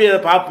நம்ம ஓடி போய்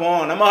அதை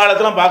பார்ப்போம், நம்ம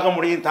காலத்திலாம் பார்க்க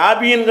முடியும்,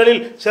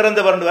 தாபியன்களில்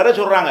சிறந்தவர்னு வேற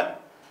சொல்கிறாங்க.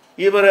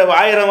 இவர்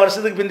 1000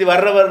 வருஷத்துக்கு பிந்தி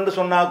வர்றவர்னு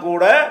சொன்னால்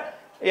கூட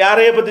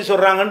யாரையை பற்றி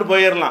சொல்கிறாங்கன்னு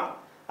போயிடலாம்.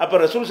 அப்போ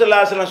ரசூல்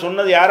ஸல்லல்லாஹு அலைஹி வஸல்லம்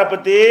சொன்னது யாரை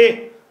பற்றி?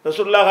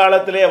 ரசூலுல்லாஹ்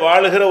காலத்திலே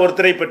வாழுகிற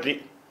ஒருத்தரை பற்றி.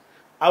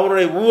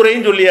 அவருடைய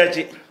ஊரையும்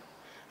சொல்லியாச்சு,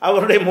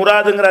 அவருடைய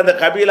முராதுங்கிற அந்த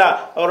கபீலா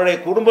அவருடைய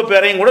குடும்ப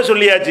பேரையும் கூட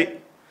சொல்லியாச்சு.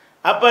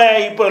 அப்போ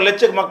இப்போ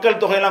லட்ச மக்கள்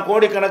தொகையெல்லாம்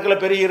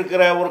கோடிக்கணக்கில் பெருகி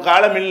இருக்கிற ஒரு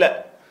காலம் இல்லை.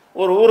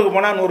 ஒரு ஊருக்கு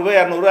போனால் 100 பேர்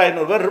 200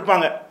 500 பேர்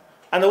இருப்பாங்க.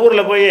 அந்த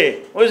ஊரில் போய்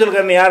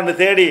ஒய்சல்கர்னி யாருன்னு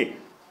தேடி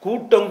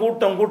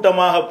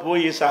கூட்டமாக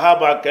போய்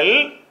சஹாபாக்கள்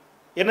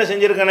என்ன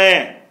செஞ்சிருக்கனே,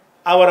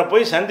 அவரை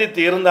போய்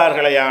சந்தித்து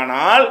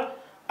இருந்தார்களேயானால்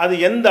அது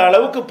எந்த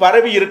அளவுக்கு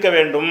பரவி இருக்க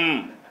வேண்டும்.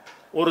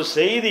 ஒரு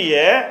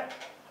செய்தியை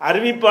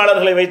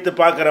அறிவிப்பாளர்களை வைத்து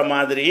பார்க்குற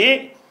மாதிரி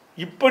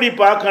இப்படி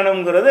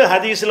பார்க்கணுங்கிறது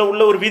ஹதீஸில்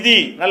உள்ள ஒரு விதி,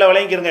 நல்லா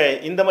விளங்கிக்கிறங்க.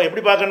 இந்த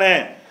எப்படி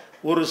பார்க்கணும்,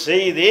 ஒரு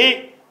செய்தி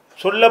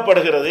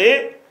சொல்லப்படுகிறது,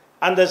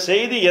 அந்த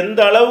செய்தி எந்த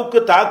அளவுக்கு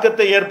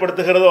தாக்கத்தை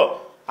ஏற்படுத்துகிறதோ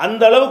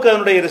அந்த அளவுக்கு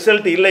அதனுடைய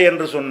ரிசல்ட் இல்லை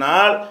என்று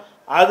சொன்னால்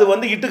அது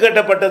வந்து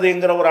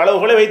இட்டுக்கட்டப்பட்டதுங்கிற ஒரு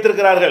அளவுகளை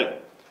வைத்திருக்கிறார்கள்.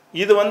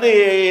 இது வந்து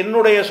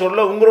என்னுடைய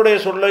சொல்ல உங்களுடைய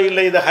சொல்ல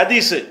இல்லை, இது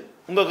ஹதீஸு.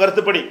 உங்கள்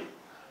கருத்துப்படி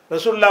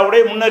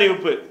ரசூலுல்லாஹ்வுடைய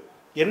முன்னறிவிப்பு.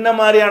 என்ன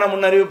மாதிரியான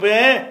முன்னறிவிப்பு?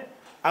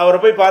 அவரை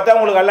போய் பார்த்தா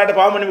உங்களுக்கு அல்லாஹ்ட்ட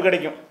பாவ மன்னிப்பு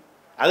கிடைக்கும்,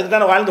 அதுக்கு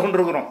தானே வாழ்ந்து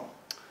கொண்டிருக்கிறோம்.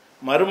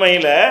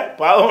 மறுமையில்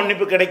பாவ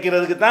மன்னிப்பு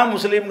கிடைக்கிறதுக்கு தான்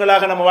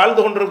முஸ்லீம்களாக நம்ம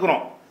வாழ்ந்து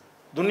கொண்டிருக்கிறோம்.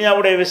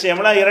 துன்யாவுடைய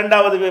விஷயம்லாம்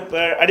இரண்டாவது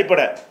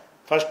அடிப்படை.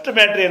 ஃபஸ்ட்டு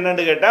மேட்ரு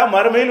என்னன்னு கேட்டால்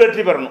மறுமையில்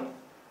வெற்றி பெறணும்.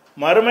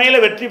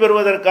 மறுமையில் வெற்றி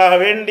பெறுவதற்காக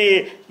வேண்டி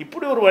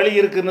இப்படி ஒரு வழி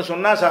இருக்குதுன்னு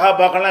சொன்னால்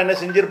சஹாபாக்கள்லாம் என்ன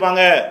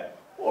செஞ்சுருப்பாங்க?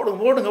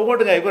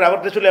 ஓடுங்க, இவர்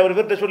அவர்கிட்ட சொல்லி, அவர்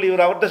இவர்கிட்ட சொல்லி,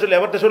 இவர்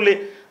அவர்கிட்ட சொல்லி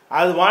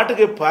அது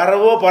வாட்டுக்கு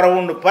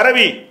பரவுன்னு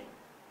பரவி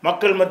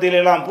மக்கள்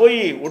மத்தியிலெல்லாம் போய்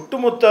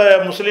ஒட்டுமொத்த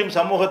முஸ்லீம்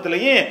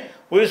சமூகத்திலையும்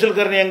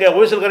ஒய்சல்கர்னி எங்கே,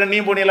 ஒய்சல்கர்னி நீ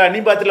போனீங்களா, நீ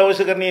பார்த்தில,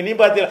 ஒய்சல்கர்னி நீ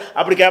பார்த்தில,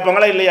 அப்படி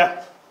கேட்பாங்களா இல்லையா?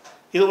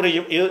 இது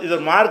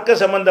ஒரு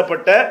மார்க்க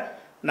சம்பந்தப்பட்ட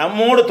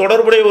நம்மோடு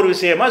தொடர்புடைய ஒரு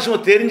விஷயமா, சும்மா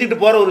தெரிஞ்சுட்டு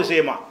போகிற ஒரு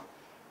விஷயமா,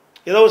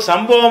 ஏதோ ஒரு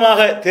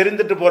சம்பவமாக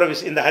தெரிந்துட்டு போகிற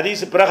விஷயம். இந்த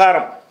ஹதீஸ்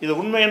பிரகாரம் இது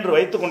உண்மை என்று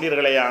வைத்துக்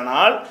கொண்டீர்களே,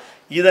 ஆனால்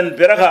இதன்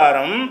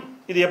பிரகாரம்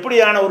இது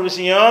எப்படியான ஒரு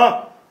விஷயம்?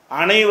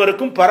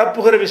 அனைவருக்கும்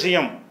பரப்புகிற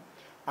விஷயம்,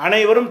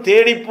 அனைவரும்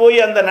தேடி போய்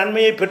அந்த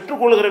நன்மையை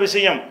பெற்றுக்கொள்கிற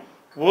விஷயம்.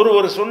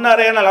 ஒரு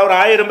சொன்னாரே, அவர்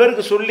 1000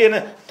 பேருக்கு சொல்லி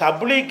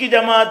தப்லீக்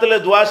ஜமாத்தில்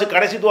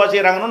கடைசி துவா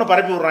செய்கிறாங்கன்னு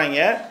பரப்பி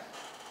விட்றாங்க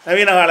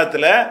நவீன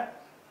காலத்தில்.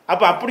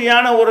 அப்போ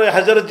அப்படியான ஒரு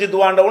ஹசரத்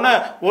துவாண்டவுன்னா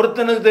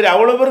ஒருத்தனுக்கு தெரியும்,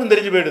 அவ்வளோ பேருக்கும்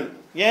தெரிஞ்சு போயிடுது.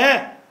 ஏன்?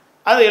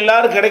 அது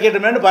எல்லாரும்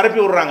கிடைக்கட்டுமேனு பரப்பி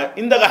விட்றாங்க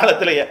இந்த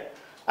காலத்திலேயே.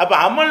 அப்போ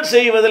அமல்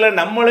செய்வதில்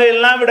நம்மளே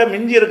எல்லாம் விட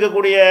மிஞ்சி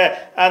இருக்கக்கூடிய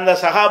அந்த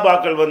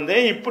சஹாபாக்கள் வந்து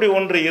இப்படி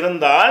ஒன்று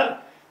இருந்தால்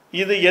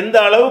இது எந்த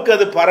அளவுக்கு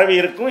அது பரவி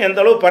இருக்கும், எந்த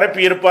அளவு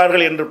பரப்பி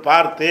இருப்பார்கள் என்று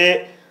பார்த்து,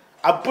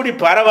 அப்படி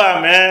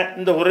பரவாமல்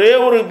இந்த ஒரே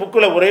ஒரு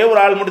புக்கில் ஒரே ஒரு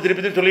ஆள் மட்டும்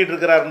திருப்பி சொல்லிட்டு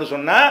இருக்கிறாருன்னு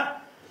சொன்னால்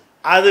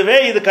அதுவே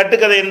இது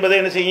கட்டுக்கதை என்பதை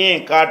என்ன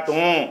செய்யும்,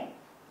 காட்டும்.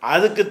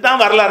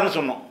 அதுக்குத்தான் வரலாறுன்னு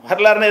சொன்னோம்.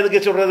 வரலாறுன்னு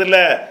எதுக்கு சொல்கிறது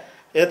இல்லை,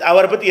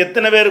 அவரை பற்றி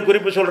எத்தனை பேர்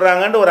குறிப்பு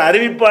சொல்கிறாங்கன்னு ஒரு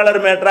அறிவிப்பாளர்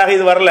மேட்டராக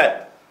இது வரல.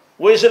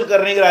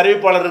 ஒய்சல்கர்னிங்கிற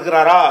அறிவிப்பாளர்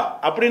இருக்கிறாரா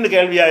அப்படின்னு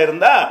கேள்வியாக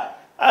இருந்தால்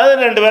அது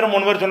 2 பேரும்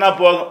 3 பேர் சொன்னால்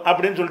போதும்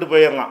அப்படின்னு சொல்லிட்டு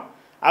போயிடலாம்.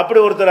 அப்படி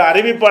ஒருத்தர்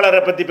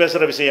அறிவிப்பாளரை பற்றி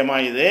பேசுகிற விஷயமா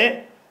இது?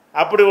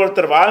 அப்படி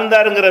ஒருத்தர்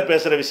வாழ்ந்தாருங்கிற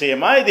பேசுகிற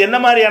விஷயமா இது? என்ன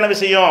மாதிரியான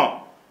விஷயம்?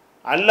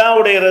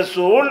 அல்லாஹ்வுடைய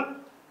ரசூல்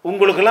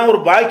உங்களுக்கெல்லாம்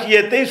ஒரு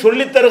பாக்கியத்தை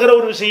சொல்லித் தருகிற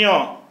ஒரு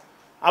விஷயம்.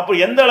 அப்போ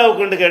எந்த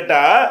அளவுக்குன்னு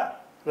கேட்டால்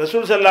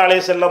ரசூல் ஸல்லல்லாஹு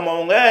அலைஹி வஸல்லம்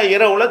அவங்க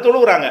இரவுல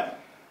தொழுகிறாங்க.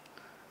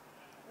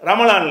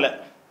 ரமலானில்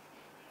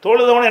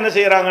தொழுதவனை என்ன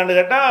செய்கிறாங்கன்னு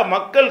கேட்டால்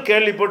மக்கள்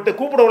கேள்விப்பட்டு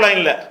கூப்பிடலாம்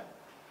இல்லை,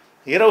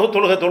 இரவு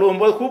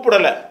தொழுகும்போது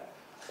கூப்பிடலை,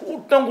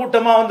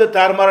 கூட்டமாக வந்து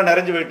தாறுமாறாக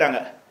நிறைஞ்சு போயிட்டாங்க.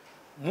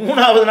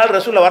 3வது நாள்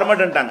ரசூலில்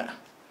வரமாட்டேன்ட்டாங்க.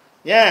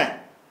 ஏன்?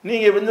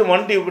 நீங்கள் வந்து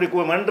வண்டி இப்படி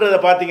மன்றதை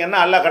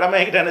பார்த்தீங்கன்னா எல்லாம்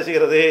கடமையாகிட்ட என்ன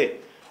செய்கிறது,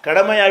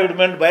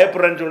 கடமையாகிவிடுமேன்னு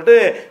பயப்படுறேன்னு சொல்லிட்டு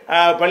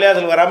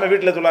பள்ளியாசல் வராமல்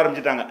வீட்டில் தொழ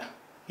ஆரம்பிச்சிட்டாங்க.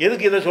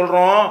 எதுக்கு இதை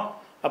சொல்கிறோம்?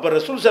 அப்போ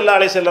ரசூல் ஸல்லல்லாஹு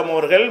அலைஹி வஸல்லம்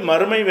அவர்கள்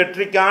மறுமை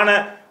வெற்றிக்கான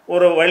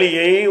ஒரு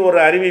வழியை, ஒரு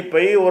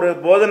அறிவிப்பை, ஒரு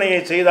போதனையை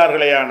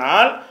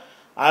செய்தார்களேயானால்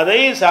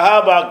அதை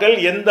சஹாபாக்கள்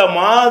எந்த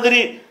மாதிரி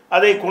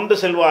அதை கொண்டு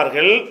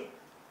செல்வார்கள்,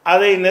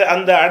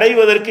 அந்த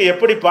அடைவதற்கு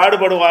எப்படி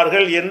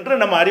பாடுபடுவார்கள் என்று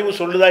நம்ம அறிவு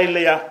சொல்லுதா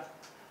இல்லையா?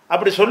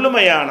 அப்படி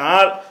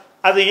சொல்லுமையானால்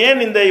அது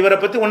ஏன் இந்த இவரை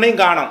பற்றி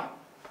ஒன்றையும் காணோம்?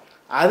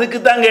 அதுக்கு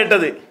தான்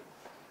கேட்டது.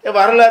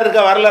 வரலாறு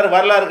இருக்கா?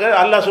 வரலாறு இருக்கா?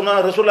 அல்லாஹ் சொன்னா,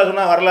 ரசூலுல்லாஹ்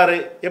சொன்னா வரலாறு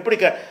எப்படி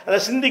அதை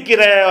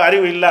சிந்திக்கிற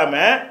அறிவு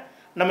இல்லாமல்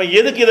நம்ம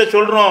எதுக்கு இதை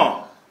சொல்கிறோம்?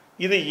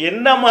 இது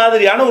என்ன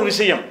மாதிரியான ஒரு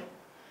விஷயம்?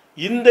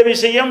 இந்த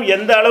விஷயம்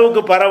எந்த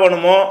அளவுக்கு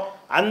பரவணுமோ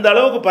அந்த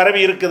அளவுக்கு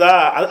பரவி இருக்குதா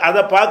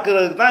அதை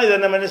பார்க்கறதுக்கு தான் இதை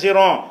நம்ம என்ன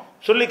செய்கிறோம்,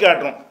 சொல்லி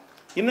காட்டுறோம்.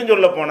 இன்னும்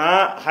சொல்ல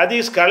போனால்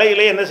ஹதீஸ்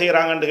கலையிலே என்ன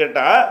செய்கிறாங்கன்னு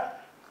கேட்டால்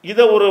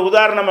இதை ஒரு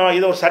உதாரணமாக,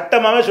 இதை ஒரு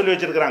சட்டமாகவே சொல்லி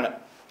வச்சுருக்கிறாங்க.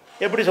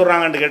 எப்படி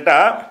சொல்கிறாங்கன்னு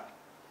கேட்டால்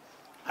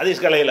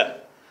ஹதீஸ் கலையில்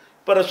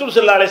இப்போ ரசூல்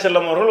ஸல்லல்லாஹு அலைஹி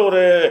வஸல்லம் அவர்கள்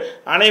ஒரு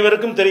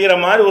அனைவருக்கும் தெரிகிற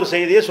மாதிரி ஒரு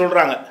செய்தியை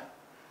சொல்கிறாங்க.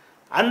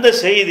 அந்த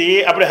செய்தி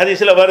அப்படி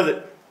ஹதீஸில் வருது.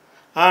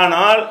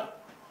 ஆனால்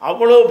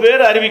அவ்வளோ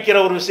பேர் அறிவிக்கிற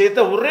ஒரு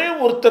விஷயத்தை ஒரே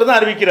ஒருத்தர் தான்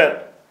அறிவிக்கிறார்.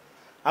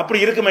 அப்படி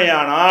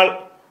இருக்குமையானால்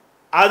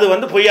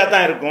அது பொய்யா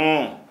தான்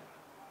இருக்கும்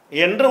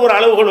என்று ஒரு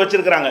அளவுகோல்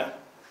வச்சுருக்கிறாங்க.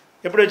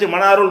 எப்படி வச்சு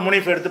மனாருல்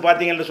முனிஃப் எடுத்து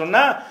பார்த்தீங்கன்னு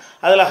சொன்னால்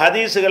அதில்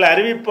ஹதீஸுகளை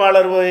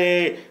அறிவிப்பாளர்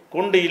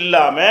கொண்டு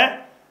இல்லாமல்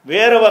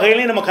வேறு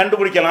வகையிலையும் நம்ம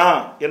கண்டுபிடிக்கலாம்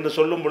என்று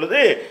சொல்லும் பொழுது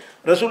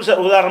ரசூல்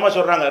உதாரணமாக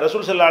சொல்கிறாங்க.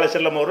 ரசூல் ஸல்லல்லாஹு அலைஹி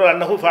வஸல்லம் அவர்கள்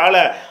அன்னஹு ஃபஅல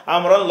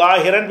அம்ரன்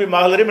லாஹிரன் பி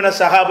மஹ்லரி மின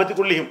ஸஹாபத்தி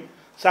குல்லிஹிம்,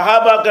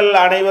 சஹாபாக்கள்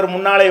அனைவர்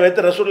முன்னாலே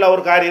வைத்து ரசூலுல்லாஹ்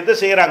ஒரு காரியத்தை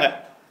செய்கிறாங்க.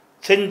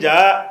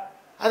 செஞ்சால்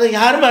அதை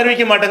யாரும்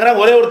அறிவிக்க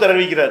மாட்டேங்கிறாங்க, ஒரே ஒருத்தர்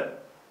அறிவிக்கிறார்.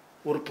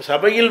 ஒரு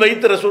சபையில்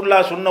வைத்து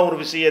ரசூலுல்லாஹ் சொன்ன ஒரு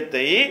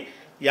விஷயத்தை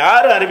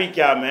யாரும்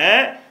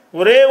அறிவிக்காமல்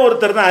ஒரே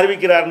ஒருத்தர் தான்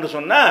அறிவிக்கிறார்னு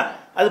சொன்னால்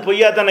அது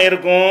பொய்யா தானே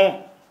இருக்கும்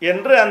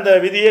என்று அந்த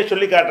விதியை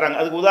சொல்லி காட்டுறாங்க.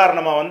 அதுக்கு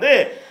உதாரணமாக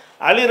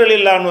அலி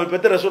ரலியல்லாஹு அன்ஹு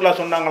பற்றி ரசூலுல்லாஹ்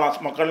சொன்னாங்களாம்.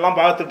 மக்கள்லாம்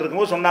பார்த்துட்டு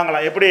இருக்கும்போது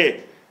சொன்னாங்களாம், எப்படி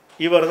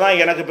இவர் தான்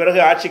எனக்கு பிறகு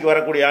ஆட்சிக்கு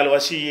வரக்கூடிய ஆள்,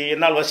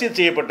 என்னால் வசீத்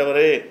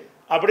செய்யப்பட்டவர்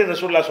அப்படின்னு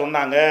ரசூலுல்லாஹ்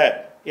சொன்னாங்க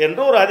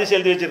என்று ஒரு ஹதீஸ்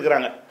எழுதி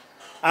வச்சிருக்கிறாங்க.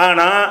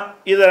 ஆனால்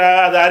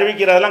அதை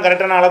அறிவிக்கிறதெல்லாம்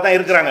கரெக்டான ஆளாக தான்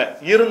இருக்கிறாங்க.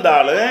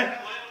 இருந்தாலும்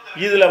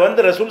இதில்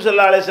ரசூல்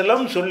ஸல்லல்லாஹு அலைஹி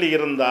வஸல்லம் சொல்லி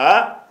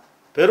இருந்தால்,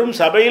 பெரும்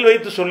சபையில்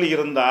வைத்து சொல்லி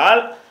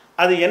இருந்தால்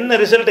அது என்ன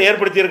ரிசல்ட்டை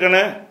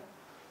ஏற்படுத்தியிருக்கணும்?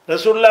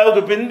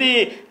 ரசூலுல்லாஹ்வுக்கு பிந்தி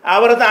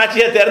அவரை தான்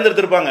ஆட்சியாக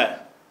தேர்ந்தெடுத்திருப்பாங்க.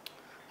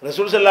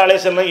 ரசூல் ஸல்லல்லாஹு அலைஹி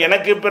வஸல்லம்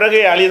எனக்கு பிறகு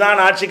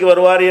அலிதான் ஆட்சிக்கு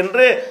வருவார்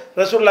என்று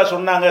ரசூலுல்லாஹ்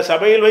சொன்னாங்க,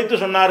 சபையில் வைத்து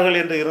சொன்னார்கள்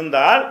என்று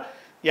இருந்தால்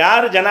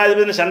யார்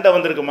ஜனாதிபதினு சண்டை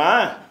வந்திருக்குமா?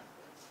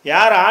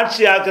 யார்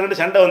ஆட்சி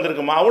ஆக்குறன்னு சண்டை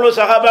வந்திருக்குமா? அவ்வளோ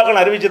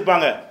சஹாபாக்கள்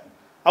அறிவிச்சிருப்பாங்க.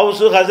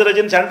 ஹவுசு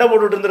ஹஸ்ரஜின்னு சண்டை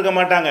போட்டுட்டு இருந்திருக்க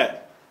மாட்டாங்க.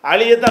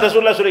 அலியை தான்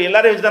ரசூலுல்லாஹ் சொல்லி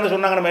எல்லாரையும் வச்சு தானே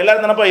சொன்னாங்க, நம்ம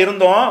எல்லாரும் தானப்பா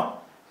இருந்தோம்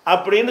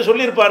அப்படின்னு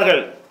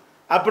சொல்லியிருப்பார்கள்.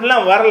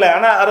 அப்படிலாம் வரல.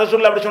 ஆனால்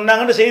ரசூலுல்லாஹ் அப்படி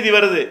சொன்னாங்கன்னு செய்தி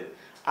வருது.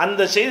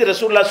 அந்த செய்தி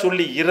ரசூலுல்லாஹ்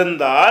சொல்லி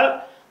இருந்தால்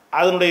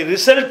அதனுடைய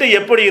ரிசல்ட்டு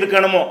எப்படி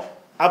இருக்கணுமோ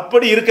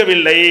அப்படி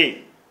இருக்கவில்லை.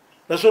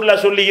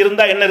 ரசூலுல்லாஹ் சொல்லி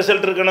இருந்தால் என்ன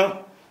ரிசல்ட் இருக்கணும்?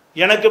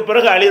 எனக்கு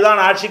பிறகு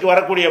அலிதான் ஆட்சிக்கு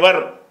வரக்கூடியவர்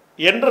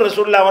என்று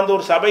ரசூலுல்லாஹ்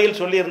ஒரு சபையில்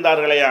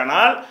சொல்லியிருந்தார்களே.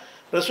 ஆனால்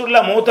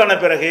ரசூலுல்லாஹ் மூத்தான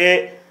பிறகு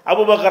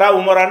அபூபக்கரா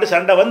உமராண்டு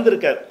சண்டை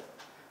வந்திருக்காது,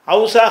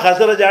 ஹவுசா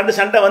ஹஸ்ரஜாண்டு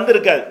சண்டை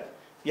வந்திருக்காது,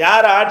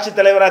 யார் ஆட்சி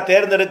தலைவராக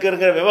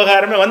தேர்ந்தெடுக்கிற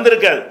விவகாரமே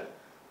வந்திருக்காது.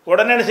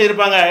 உடனே என்ன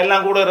செய்திருப்பாங்க,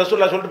 எல்லாம் கூட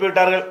ரசூலுல்லாஹ் சொல்லிட்டு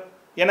போயிட்டார்கள்,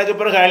 எனக்கு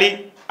பிறகு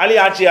அலி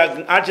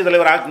ஆட்சி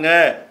தலைவர் ஆக்குங்க.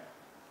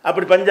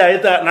 அப்படி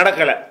பஞ்சாயத்து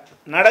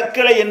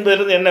நடக்கலை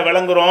என்பதிலிருந்து என்ன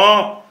விளங்குறோம்?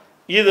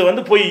 இது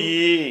பொய்.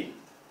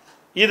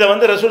 இதை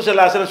ரசூல்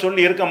ஸல்லல்லாஹு அலைஹி வஸல்லம்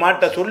சொல்லி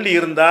இருக்க சொல்லி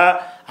இருந்தால்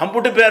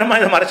அம்புட்டு பேருமா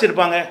இதை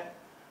மறைச்சிருப்பாங்க?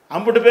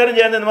 அம்புட்டு பேரும்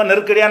சேர்ந்து இந்த மாதிரி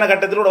நெருக்கடியான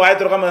கட்டத்தில் கூட வாய்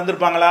திறக்காமல்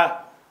இருந்திருப்பாங்களா?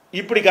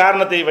 இப்படி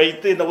காரணத்தை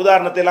வைத்து இந்த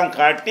உதாரணத்தை எல்லாம்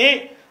காட்டி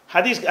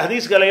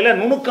ஹதீஸ் கலையில்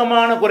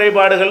நுணுக்கமான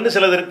குறைபாடுகள்னு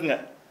சிலது இருக்குங்க.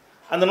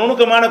 அந்த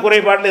நுணுக்கமான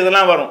குறைபாட்டில்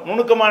இதெல்லாம் வரும்.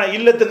 நுணுக்கமான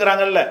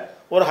இல்லத்துங்கிறாங்கல்ல,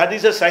 ஒரு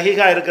ஹதீஸை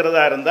சஹீஹா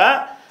இருக்கிறதா இருந்தால்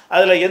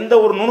அதில் எந்த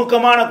ஒரு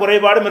நுணுக்கமான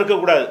குறைபாடும்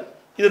இருக்கக்கூடாது.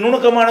 இது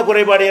நுணுக்கமான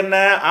குறைபாடு என்ன?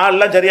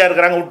 ஆள்லாம் சரியாக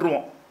இருக்கிறாங்க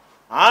விட்டுருவோம்.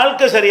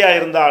 ஆள்க சரியாக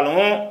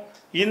இருந்தாலும்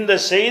இந்த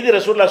செய்தி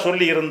ரசூலுல்லாஹ்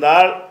சொல்லி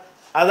இருந்தால்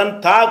அதன்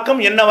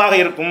தாக்கம் என்னவாக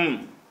இருக்கும்?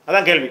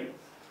 அதான் கேள்வி.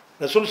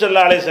 ரசூல்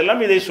ஸல்லல்லாஹு அலைஹி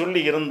வஸல்லம் இதை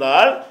சொல்லி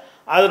இருந்தால்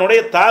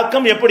அதனுடைய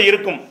தாக்கம் எப்படி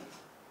இருக்கும்?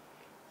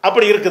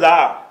 அப்படி இருக்குதா?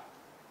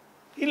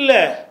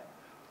 இல்லை,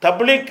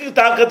 தப்லீக்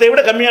தாக்கத்தை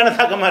விட கம்மியான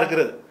தாக்கமாக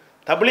இருக்கிறது.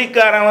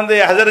 தப்லீக்காரன்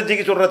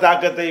ஹஸரஜிக்கு சொல்கிற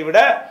தாக்கத்தை விட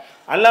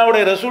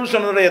அல்லாஹ்வுடைய ரசூல்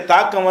சொன்னதுடைய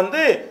தாக்கம்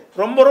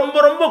ரொம்ப ரொம்ப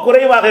ரொம்ப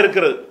குறைவாக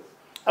இருக்கிறது.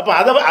 அப்போ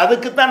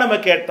அதுக்கு தான் நம்ம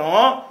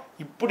கேட்டோம்,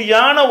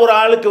 இப்படியான ஒரு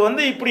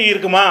ஆளுக்கு இப்படி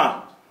இருக்குமா?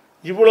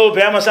 இவ்வளோ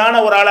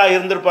ஃபேமஸான ஒரு ஆளாக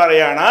இருந்திருப்பாரே.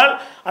 ஆனால்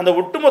அந்த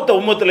ஒட்டுமொத்த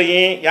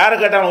உம்மத்துலையும் யாரை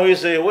கேட்டாலும்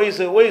ஒய்சு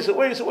ஒய்சு ஒய்சு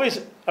ஒய்சு ஒய்சு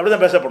அப்படி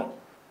தான் பேசப்படும்.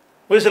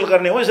 ஒய்சல்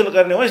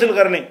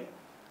கர்ணி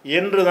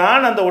என்று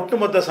தான் அந்த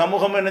ஒட்டுமொத்த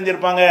சமூகம்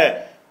நினைஞ்சிருப்பாங்க,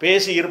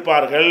 பேசி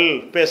இருப்பார்கள்.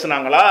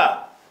 பேசுனாங்களா?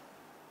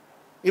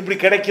 இப்படி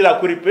கிடைக்குதா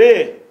குறிப்பு?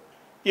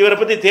 இவரை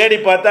பற்றி தேடி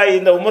பார்த்தா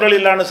இந்த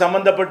உமரலில்லான்னு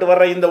சம்மந்தப்பட்டு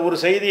வர்ற இந்த ஒரு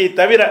செய்தியை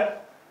தவிர,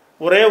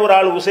 ஒரே ஒரு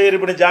ஆள் உசைர்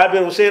இப்னு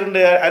ஜாபிர்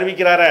உசைர்னு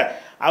அறிவிக்கிறார,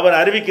 அவர்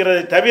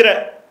அறிவிக்கிறதை தவிர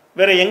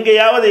வேற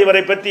எங்கேயாவது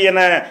இவரை பற்றி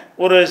என்ன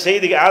ஒரு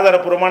செய்தி,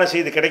 ஆதாரபூர்வமான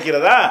செய்தி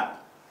கிடைக்கிறதா?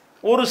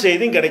 ஒரு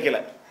செய்தியும் கிடைக்கல.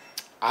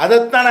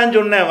 அதைத்தான் நான்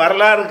சொன்னேன்.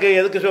 வரலாறுக்கு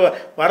எதுக்கு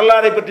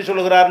வரலாறை பற்றி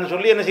சொல்லுகிறாருன்னு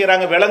சொல்லி என்ன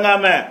செய்கிறாங்க,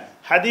 விளங்காமல்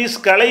ஹதீஸ்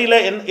கலையில்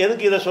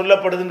எதுக்கு இதை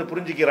சொல்லப்படுதுன்னு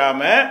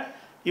புரிஞ்சிக்கிறாம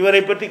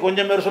இவரை பற்றி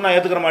கொஞ்சம் பேர் சொன்னால்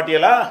ஏற்றுக்கிற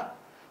மாட்டீங்களா,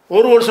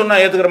 ஒருவர்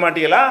சொன்னால் ஏற்றுக்கிற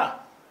மாட்டீங்களா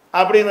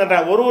அப்படின்னு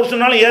கேட்டாங்க. ஒருவர்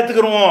சொன்னாலும்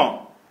ஏற்றுக்கிறோம்,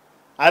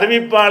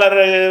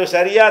 அறிவிப்பாளர்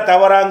சரியா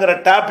தவறாங்கிற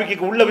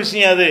டாப்பிக்கு உள்ள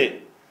விஷயம் அது.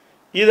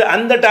 இது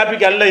அந்த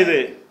டாபிக் அல்ல. இது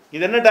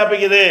என்ன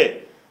டாபிக்?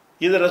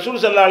 இது ரசூல்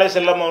ஸல்லல்லாஹு அலைஹி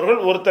வஸல்லம் அவர்கள்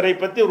ஒருத்தரை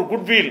பற்றி ஒரு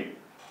குட்வில்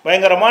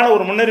பயங்கரமான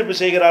ஒரு முன்னறிவிப்பு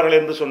செய்கிறார்கள்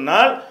என்று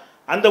சொன்னால்,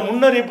 அந்த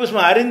முன்னறிவிப்பு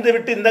சும்மா அறிந்து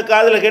விட்டு இந்த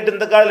காதில் கேட்டு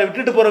இந்த காதில்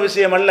விட்டுட்டு போகிற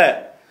விஷயம் அல்ல.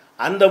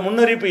 அந்த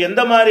முன்னறிவிப்பு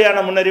எந்த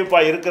மாதிரியான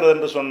முன்னறிவிப்பாக இருக்கிறது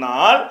என்று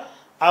சொன்னால்,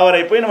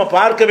 அவரை போய் நம்ம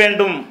பார்க்க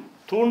வேண்டும்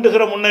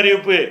தூண்டுகிற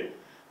முன்னறிவிப்பு,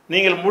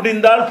 நீங்கள்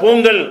முடிந்தால்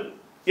போங்கள்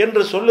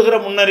என்று சொல்லுகிற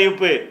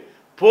முன்னறிவிப்பு.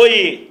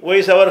 போய்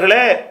ஒய்ஸ்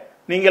அவர்களே,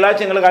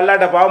 நீங்களாச்சும் எங்களுக்கு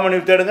அல்லாட்ட பாவ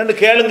மன்னிப்பு தேடுங்கன்னு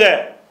கேளுங்க.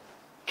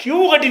 கியூ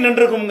கட்டி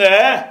நின்றுருக்குங்க.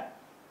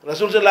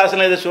 ரசூல் ஸல்லல்லாஹு அலைஹி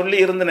வஸல்லம் இதை சொல்லி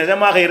இருந்து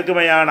நிஜமாக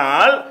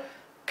இருக்குமையானால்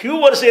கியூ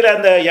வரிசையில்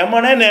அந்த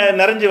யமனே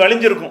நிறைஞ்சு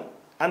வழிஞ்சிருக்கும்,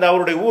 அந்த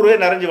அவருடைய ஊரே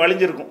நிறைஞ்சு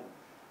வழிஞ்சிருக்கும்.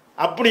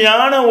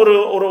 அப்படியான ஒரு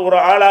ஒரு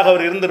ஆளாக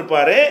அவர்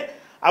இருந்திருப்பார்.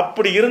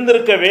 அப்படி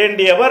இருந்திருக்க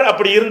வேண்டியவர்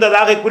அப்படி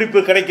இருந்ததாக குறிப்பு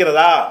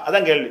கிடைக்கிறதா?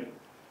 அதான் கேள்வி.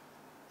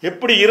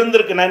 எப்படி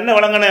இருந்திருக்கு? நான் என்ன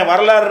வழங்கினேன்?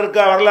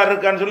 வரலாறு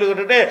இருக்கான்னு சொல்லி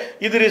விட்டுட்டு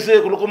இத்ரிஸ்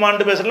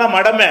லுக்மான்ட்டு பேசலாம்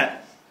மடமை.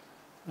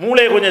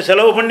 மூளையை கொஞ்சம்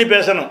செலவு பண்ணி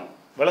பேசணும்,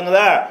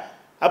 விளங்குதா?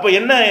 அப்போ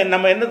என்ன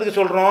நம்ம என்னத்துக்கு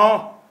சொல்கிறோம்?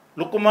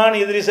 லுக்மான்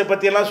இத்ரிஸை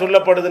பற்றியெல்லாம்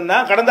சொல்லப்படுதுன்னா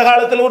கடந்த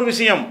காலத்தில் ஒரு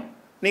விஷயம்,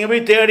 நீங்கள்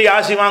போய் தேடி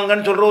ஆசி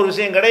வாங்கன்னு சொல்கிற ஒரு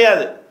விஷயம்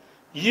கிடையாது.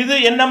 இது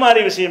என்ன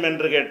மாதிரி விஷயம்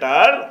என்று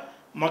கேட்டால்,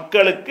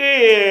 மக்களுக்கு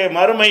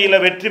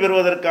மறுமையில் வெற்றி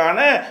பெறுவதற்கான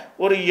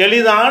ஒரு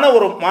எளிதான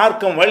ஒரு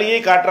மார்க்கம் வழியை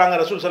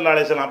காட்டுறாங்க ரசூல் ஸல்லல்லாஹு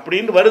அலைஹி வஸல்லம்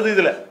அப்படின்னு வருது.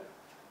 இதில்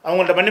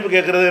அவங்கள்ட்ட மன்னிப்பு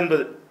கேட்குறது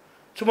என்பது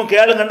சும்மா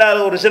கேளுங்கண்டா,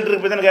 அது ஒரு ரிசல்ட்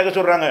இருக்கு தான் கேட்க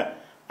சொல்கிறாங்க.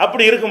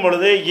 அப்படி இருக்கும்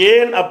பொழுது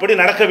ஏன் அப்படி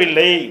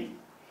நடக்கவில்லை?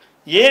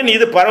 ஏன்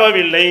இது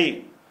பரவவில்லை?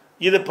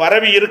 இது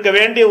பரவி இருக்க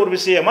வேண்டிய ஒரு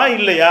விஷயமா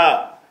இல்லையா?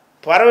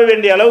 பரவ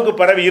வேண்டிய அளவுக்கு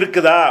பரவி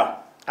இருக்குதா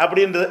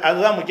அப்படின்றது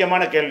அதுதான்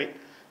முக்கியமான கேள்வி.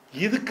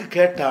 இதுக்கு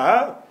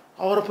கேட்டால்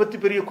அவரை பற்றி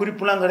பெரிய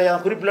குறிப்புலாம்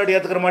கிடையாது, குறிப்பில்லாட்டி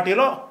ஏற்றுக்கிற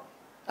மாட்டீங்களோ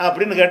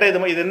அப்படின்னு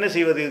கேட்டால் இது என்ன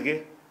செய்வது?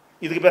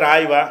 இதுக்கு பேர்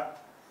ஆய்வா?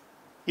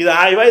 இது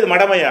ஆய்வா? இது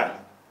மடமையா?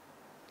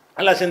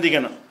 நல்லா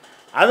சிந்திக்கணும்.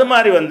 அது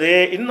மாதிரி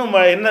இன்னும்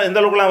என்ன இந்த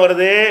அளவுக்குலாம்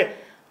வருது,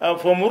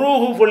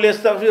 முருகு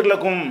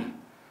பொல்லியஸ்தஃபீர்லக்கும்,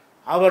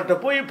 அவர்கிட்ட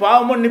போய் பாவ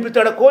மன்னிப்பு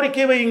தேட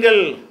கோரிக்கை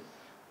வையுங்கள்.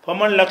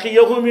 பமன்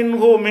லக்கியகு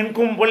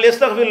மின்கும்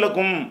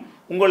பொல்லியஸ்தஃபீர்லக்கும்,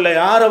 உங்களில்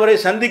யார் அவரை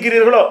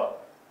சந்திக்கிறீர்களோ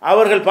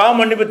அவர்கள் பாவ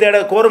மன்னிப்பு தேட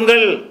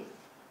கோருங்கள்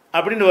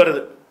அப்படின்னு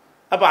வருது.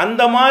 அப்போ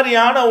அந்த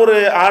மாதிரியான ஒரு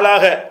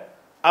ஆளாக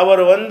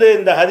அவர்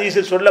இந்த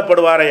ஹதீஸில்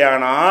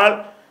சொல்லப்படுவாரையானால்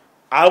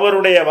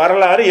அவருடைய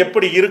வரலாறு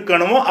எப்படி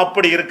இருக்கணுமோ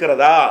அப்படி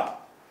இருக்கிறதா?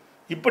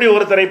 இப்படி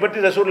ஒருத்தரை பற்றி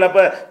ரசூல்லா,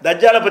 இப்போ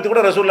தஜ்ஜாலை பற்றி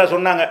கூட ரசூல்லா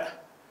சொன்னாங்க,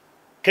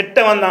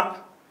 கெட்டவன் தான்,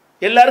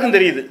 எல்லாருக்கும்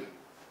தெரியுது.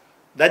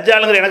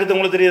 தஜ்ஜாலுங்கிற எனக்கு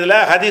உங்களுக்கு தெரியுதுல்ல.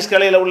 ஹதீஸ்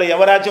கலையில் உள்ள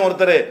எவராச்சும்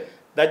ஒருத்தர்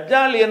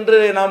தஜ்ஜால் என்று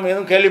நாம்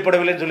எதுவும்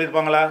கேள்விப்படவில்லைன்னு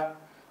சொல்லியிருப்பாங்களா?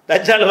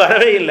 தஜ்ஜால்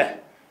வரவே இல்லை,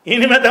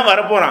 இனிமேல் தான்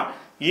வரப்போகிறான்.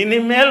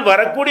 இனிமேல்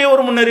வரக்கூடிய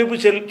ஒரு முன்னறிவிப்பு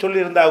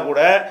சொல்லியிருந்தா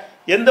கூட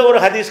எந்த ஒரு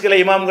ஹதீஸ் கலை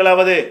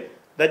இமாம்களாவது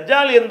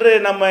தஜ்ஜால் என்று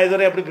நம்ம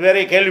இதுவரை அப்படி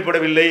வேறே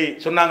கேள்விப்படவில்லை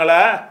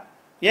சொன்னாங்களா?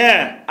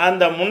 ஏன்?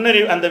 அந்த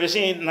அந்த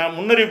விஷயம்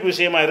முன்னறிவிப்பு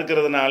விஷயமா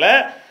இருக்கிறதுனால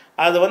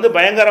அது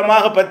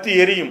பயங்கரமாக பற்றி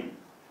எரியும்.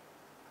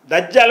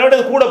 தஜ்ஜாலோட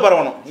இது கூட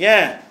பரவணும்.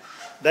 ஏன்?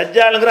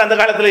 தஜ்ஜாலுங்கிற அந்த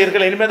காலத்தில்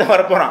இருக்கல, இனிமேல் தான்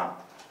வரப்போகிறான்.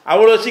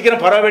 அவ்வளோ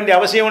சீக்கிரம் பரவ வேண்டிய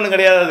அவசியம் ஒன்றும்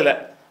கிடையாது. அதில்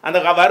அந்த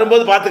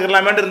வரும்போது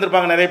பார்த்துக்கலாமேன்ட்டு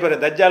இருந்திருப்பாங்க நிறைய பேர்.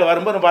 தஜ்ஜால்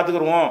வரும்போது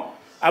பார்த்துக்குருவோம்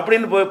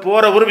அப்படின்னு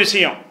போகிற ஒரு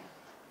விஷயம்,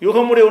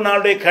 யுகமுடிவு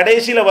நாளுடைய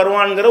கடைசியில்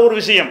வருவான்ங்கிற ஒரு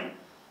விஷயம்.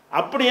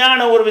 அப்படியான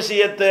ஒரு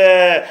விஷயத்தை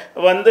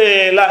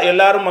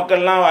எல்லாரும்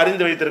மக்கள்லாம்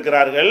அறிந்து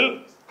வைத்திருக்கிறார்கள்,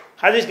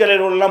 ஹதீஸ்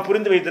கலைஞர்கள்லாம்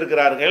புரிந்து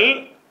வைத்திருக்கிறார்கள்.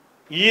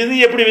 இது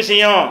எப்படி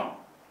விஷயம்?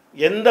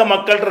 எந்த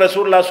மக்கள்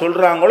ரசூல்லா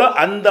சொல்கிறாங்களோ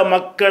அந்த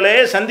மக்களே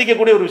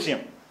சந்திக்கக்கூடிய ஒரு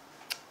விஷயம்.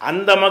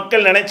 அந்த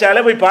மக்கள்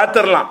நினைச்சாலே போய்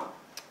பார்த்துடலாம்.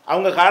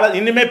 அவங்க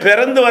இனிமேல்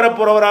பிறந்து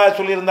வரப்போகிறவராக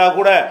சொல்லியிருந்தா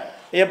கூட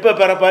எப்போ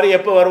பிறப்பார்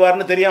எப்போ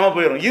வருவார்னு தெரியாமல்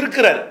போயிடும்.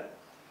 இருக்கிறார்,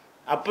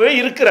 அப்போவே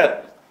இருக்கிறார்.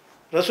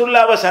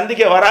 ரசூல்லாவை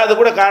சந்திக்க வராது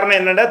கூட காரணம்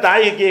என்னென்னா,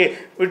 தாய்க்கு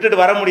விட்டுட்டு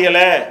வர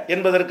முடியலை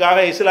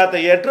என்பதற்காக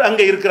இஸ்லாத்தை ஏற்று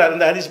அங்கே இருக்கிறார்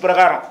இந்த ஹதீஸ்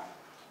பிரகாரம்.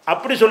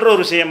 அப்படி சொல்கிற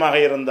ஒரு விஷயமாக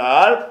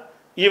இருந்தால்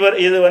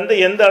இது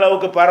எந்த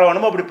அளவுக்கு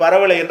பரவணும், அப்படி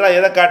பரவலை என்றால்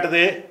எதை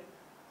காட்டுது?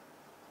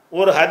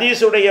 ஒரு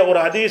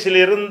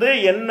ஹதீஸிலிருந்து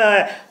என்ன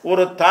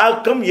ஒரு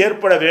தாக்கம்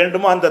ஏற்பட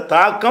வேண்டுமோ அந்த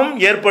தாக்கம்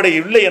ஏற்பட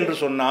இல்லை என்று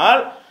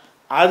சொன்னால்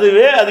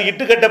அதுவே அது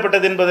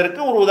இட்டுக்கட்டப்பட்டது என்பதற்கு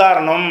ஒரு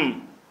உதாரணம்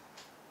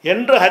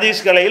என்று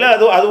ஹதீஸ் கலையில்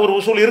அது ஒரு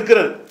உசூல்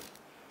இருக்கிறது.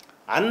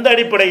 அந்த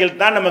அடிப்படையில்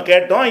தான் நம்ம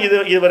கேட்டோம்.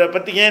 இவரை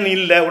பற்றி ஏன்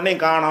இல்லை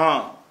உன்னையும் காணோம்,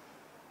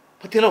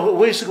 பற்றியெல்லாம்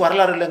வயசுக்கு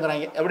வரலாறு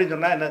இல்லைங்கிறாங்க அப்படின்னு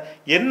சொன்னால்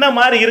என்ன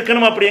மாதிரி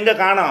இருக்கணும், அப்படி எங்கே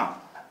காணோம்?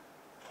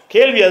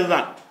 கேள்வி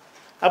அதுதான்.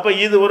 அப்போ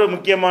இது ஒரு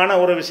முக்கியமான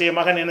ஒரு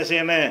விஷயமாக என்ன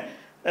செய்யணும்,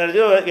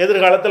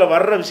 எதிர்காலத்தில்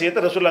வர்ற விஷயத்தை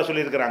ரசூல்லா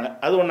சொல்லியிருக்கிறாங்க.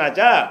 அது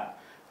ஒன்றாச்சா.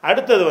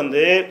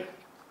 அடுத்தது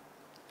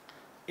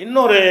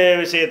இன்னொரு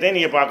விஷயத்தை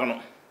நீங்கள்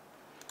பார்க்கணும்.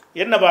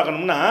 என்ன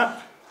பார்க்கணும்னா,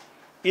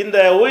 இந்த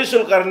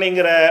உய்சுல்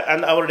கர்ணிங்கிற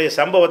அவருடைய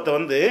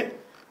சம்பவத்தை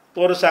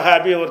ஒரு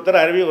சஹாபி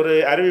ஒருத்தர் ஒரு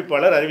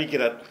அறிவிப்பாளர்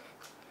அறிவிக்கிறார்.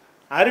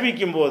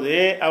 அறிவிக்கும்போது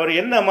அவர்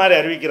என்ன மாதிரி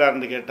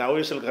அறிவிக்கிறார்னு கேட்டால்,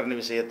 உய்சுல் கர்ணி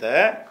விஷயத்தை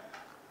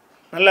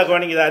நல்லா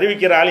கவனிங்க. இதை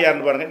அறிவிக்கிற ஆள்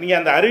யாருன்னு பாருங்கள். நீங்கள்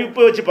அந்த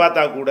அறிவிப்பை வச்சு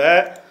பார்த்தா கூட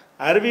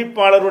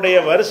அறிவிப்பாளருடைய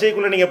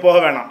வரிசைக்குள்ளே நீங்கள் போக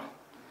வேணாம்.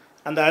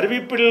 அந்த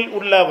அறிவிப்பில்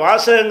உள்ள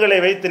வாசகங்களை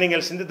வைத்து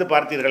நீங்கள் சிந்தித்து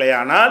பார்த்தீர்களே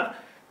ஆனால்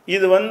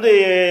இது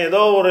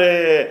ஏதோ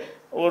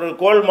ஒரு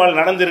கோல்மால்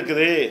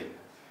நடந்திருக்குது,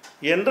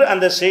 என்று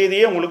அந்த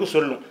செய்தியை உங்களுக்கு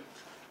சொல்லும்.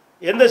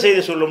 எந்த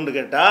செய்தி சொல்லும்னு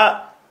கேட்டால்,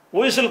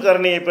 உய்சுல்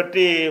கர்ணியை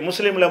பற்றி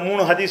முஸ்லீமில்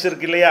 3 ஹதீஸ்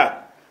இருக்கு இல்லையா,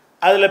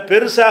 அதில்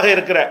பெருசாக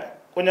இருக்கிற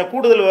கொஞ்சம்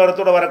கூடுதல்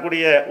விவரத்தோடு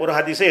வரக்கூடிய ஒரு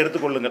ஹதீஸை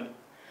எடுத்துக்கொள்ளுங்கள்.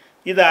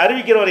 இதை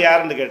அறிவிக்கிறவர்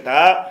யாருன்னு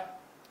கேட்டால்,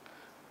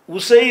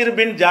 உசைர்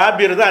பின்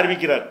ஜாபிர் தான்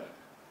அறிவிக்கிறார்.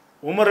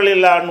 உமர்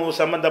ரலியல்லாஹு அன்ஹு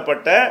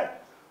சம்பந்தப்பட்ட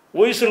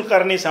உய்சுல்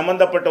கர்ணி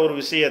சம்பந்தப்பட்ட ஒரு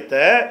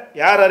விஷயத்தை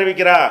யார்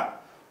அறிவிக்கிறா?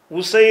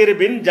 உசைர்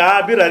பின்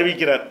ஜாபிர்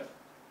அறிவிக்கிறார்.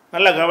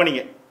 நல்லா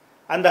கவனிங்க,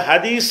 அந்த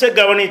ஹதீஸை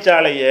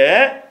கவனிச்சாலேயே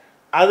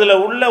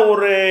அதில் உள்ள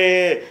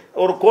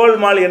ஒரு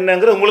கோல்மால்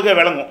என்னங்கிறது உங்களுக்கு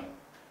விளங்கும்.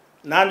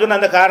 நான் சொன்ன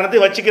அந்த காரணத்தை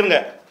வச்சுக்கிறங்க,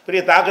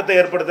 பெரிய தாக்கத்தை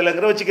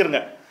ஏற்படுத்தலைங்கிற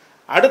வச்சுக்கிறங்க.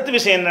 அடுத்த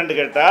விஷயம் என்னன்னு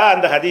கேட்டால்,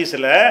 அந்த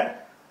ஹதீஸில்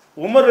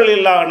உமர்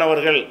ரலியல்லாஹு அன்ஹு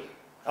அவர்கள்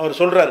அவர்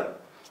சொல்கிறார்,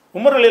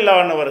 உமர்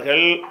ரலியல்லாஹு அன்ஹு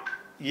அவர்கள்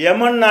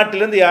யமன்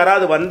நாட்டிலேருந்து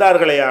யாராவது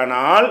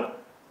வந்தார்களேயானால்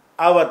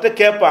அவர்கிட்ட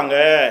கேட்பாங்க.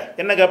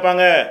 என்ன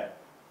கேட்பாங்க?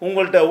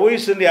 உங்கள்கிட்ட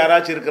உய்சுன்னு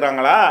யாராச்சும்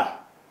இருக்கிறாங்களா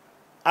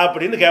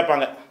அப்படின்னு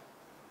கேட்பாங்க.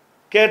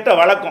 கேட்ட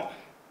வழக்கம்.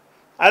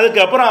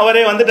 அதுக்கப்புறம்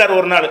அவரே வந்துட்டார்.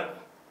 ஒரு நாள்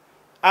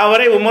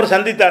அவரை உமர்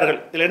சந்தித்தார்கள்.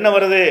 இதில் என்ன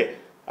வருது?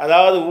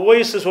 அதாவது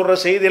உவைஸ் சொல்கிற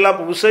செய்தியெல்லாம்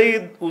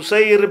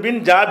உசைர்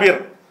பின் ஜாபிர்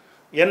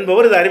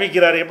என்பவர் இதை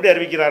அறிவிக்கிறார். எப்படி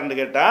அறிவிக்கிறார்னு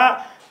கேட்டால்,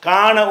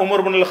 கான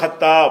உமர் பின்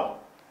ஹத்தாப்,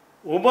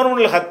 உமர்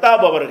பின்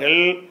ஹத்தாப் அவர்கள்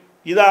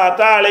இதா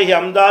அத்தா அலைஹி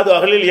அம்தாது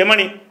அகலில்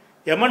யமனி,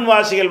 யமன்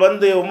வாசிகள்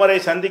வந்து உமரை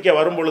சந்திக்க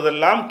வரும்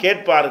பொழுதெல்லாம்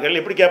கேட்பார்கள்.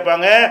 எப்படி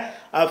கேட்பாங்க?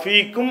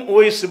 அஃபீக்கும்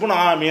உவைஸ் பின்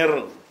ஆமீர்,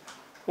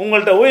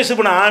 உங்கள்கிட்ட உவைஸ்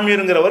பின்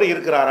ஆமீருங்கிறவர்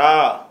இருக்கிறாரா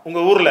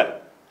உங்கள் ஊரில்,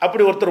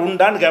 அப்படி ஒருத்தர்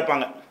உண்டான்னு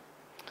கேட்பாங்க.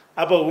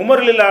 அப்போ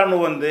உமர் ரலியல்லாஹு அன்ஹு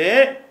வந்து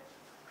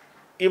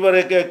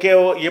இவருக்கு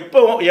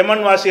எப்போ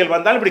யமன் வாசிகள்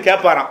வந்தாலும் இப்படி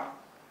கேட்பாராம்.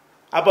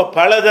 அப்போ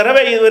பல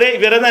தடவை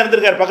இவரே தான்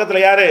இருந்திருக்கார்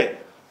பக்கத்தில். யார்?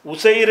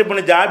 உசைர்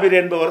பின் ஜாபிர்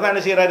என்பவர் தான்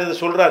என்ன செய்கிறார், இதை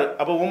சொல்கிறாரு.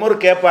 அப்போ உமர்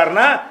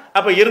கேட்பார்னா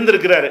அப்போ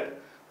இருந்திருக்கிறாரு.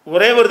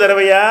 ஒரே ஒரு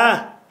தடவையா?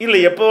 இல்லை,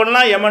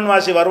 எப்போவெல்லாம் யமன்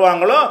வாசி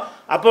வருவாங்களோ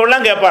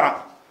அப்போவெல்லாம் கேட்பாராம்.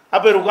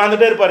 அப்போ இவர்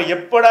உட்காந்துட்டே இருப்பார்.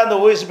 எப்படா அந்த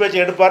ஓய்ஸ்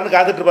பேச்சை எடுப்பார்னு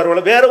காத்துட்டு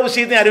இருப்பார். வேற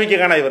விஷயத்தையும் அறிவிக்க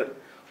காணா இவர்.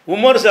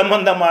 உமர்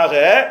சம்பந்தமாக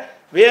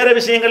வேறு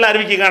விஷயங்கள்லாம்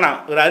அறிவிக்க காணாம்.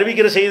 இவர்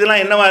அறிவிக்கிற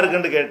செய்திலாம் என்னவா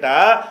இருக்குன்னு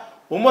கேட்டால்,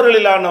 உமர்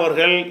ரலியல்லாஹு அன்ஹு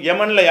அவர்கள்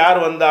யமனில் யார்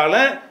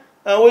வந்தாலும்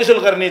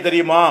உய்சுல் கர்ணி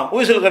தெரியுமா,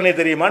 உய்சுல் கர்ணி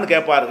தெரியுமான்னு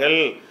கேட்பார்கள்.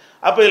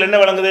 அப்போ இதில் என்ன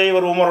விளங்குது?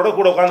 இவர் உமரோட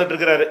கூட உட்காந்துட்டு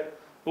இருக்கிறாரு.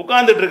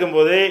 உட்காந்துட்டு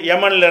இருக்கும்போது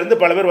யமன்லேருந்து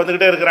பல பேர்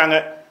வந்துக்கிட்டே இருக்கிறாங்க.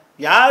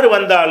 யார்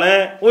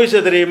வந்தாலும் உய்சு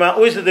தெரியுமா,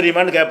 உய்சு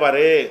தெரியுமான்னு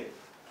கேட்பாரு.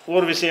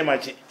 ஒரு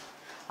விஷயமாச்சு.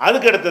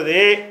 அதுக்கு அடுத்தது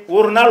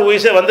ஒரு நாள்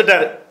உய்சே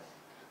வந்துட்டார்.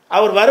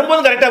 அவர்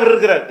வரும்போது கரெக்டாக அவர்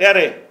இருக்கிறார்.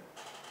 யார்?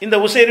 இந்த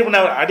உசைர் இப்னு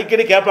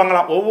அடிக்கடி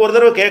கேட்பாங்களாம். ஒவ்வொரு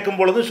தடவை கேட்கும்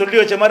பொழுதும் சொல்லி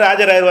வச்ச மாதிரி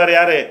ஆஜராயிருவார்.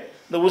 யார்?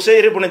 இந்த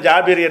உசைர் இப்னு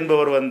ஜாபிர்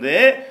என்பவர் வந்து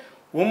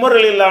உமர்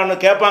ரலியல்லாஹு அன்ஹு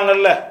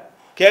கேட்பாங்கல்ல,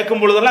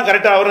 கேட்கும் பொழுதெல்லாம்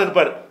கரெக்டாக அவரும்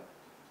இருப்பார்.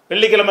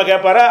 வெள்ளிக்கிழமை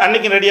கேட்பாரா,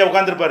 அன்னைக்கு ரெடியாக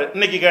உட்காந்துருப்பார்.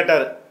 இன்னைக்கு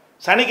கேட்டார்.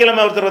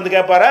 சனிக்கிழமை ஒருத்தர் வந்து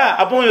கேட்பாரா,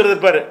 அப்பவும் இவர்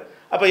இருப்பார்.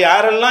 அப்போ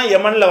யாரெல்லாம்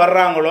யமனில்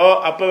வர்றாங்களோ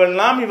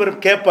அப்போவெல்லாம் இவர்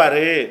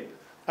கேட்பார்.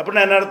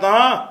 அப்படின்னா என்ன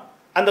அர்த்தம்?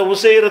 அந்த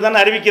உசைர் தானே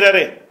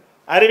அறிவிக்கிறாரு.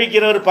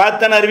 அறிவிக்கிறவர்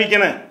பார்த்து தானே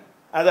அறிவிக்கணும்.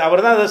 அது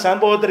அவர் தான் அந்த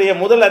சம்பவத்துடைய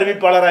முதல்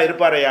அறிவிப்பாளராக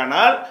இருப்பாரே.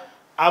 ஆனால்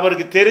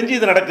அவருக்கு தெரிஞ்சு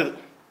இது நடக்குது.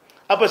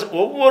 அப்போ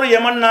ஒவ்வொரு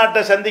யமன்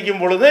நாட்டை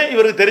சந்திக்கும் பொழுது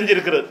இவருக்கு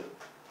தெரிஞ்சிருக்கிறது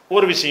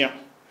ஒரு விஷயம்.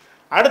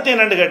 அடுத்து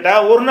என்னென்னு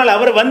கேட்டால், ஒரு நாள்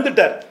அவர்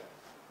வந்துட்டார்.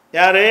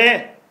 யார்?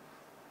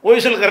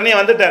 உய்சுல் கர்ணியை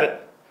வந்துட்டார்.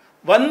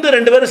 வந்து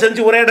 2 பேரும்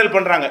செஞ்சு உரையாடல்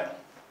பண்ணுறாங்க.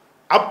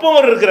 அப்போ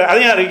அவர் இருக்கிறார்.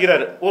 அதையும்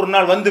அறிவிக்கிறார். ஒரு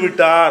நாள் வந்து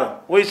விட்டார்,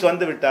 உய்ஸ்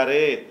வந்து விட்டார்.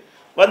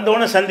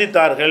 வந்தோன்னு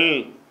சந்தித்தார்கள்.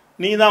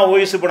 நீ தான்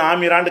உய்ஸ் இப்னு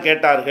ஆமீரான்னு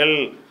கேட்டார்கள்.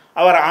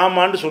 அவர்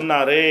ஆமான்னு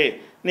சொன்னார்.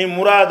 நீ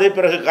முராது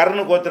பிறகு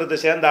கர்ணு கோத்திரத்தை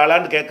சேர்ந்த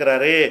ஆளான்னு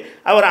கேட்குறாரு.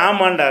 அவர்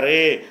ஆமாண்டாரு.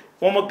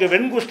 உமக்கு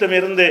வெண்குஷ்டம்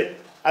இருந்து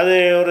அது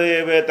ஒரு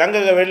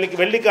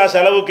வெள்ளிக்காசு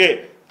அளவுக்கு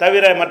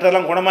தவிர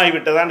மற்றெல்லாம் குணமாகி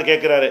விட்டதான்னு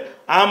கேட்குறாரு.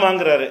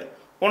 ஆமாங்கிறாரு.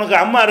 உனக்கு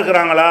அம்மா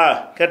இருக்கிறாங்களா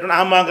கேட்டோன்னு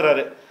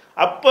ஆமாங்கிறாரு.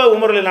 அப்போ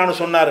உமர் ரலியல்லாஹு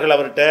அன்ஹு சொன்னார்கள்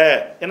அவர்கிட்ட.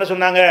 என்ன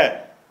சொன்னாங்க?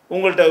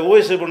 உங்கள்கிட்ட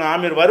உவைஸ் இப்னு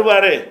ஆமீர்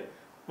வருவார்.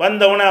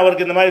 வந்தவுடனே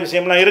அவருக்கு இந்த மாதிரி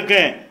விஷயம்லாம்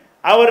இருக்கு.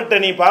 அவர்கிட்ட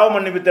நீ பாவ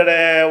மன்னிப்பு தேட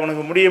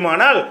உனக்கு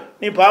முடியுமானால்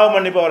நீ பாவ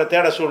மன்னிப்பு அவரை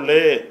தேட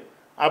சொல்லு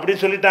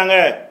அப்படின்னு சொல்லிட்டாங்க.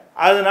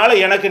 அதனால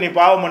எனக்கு நீ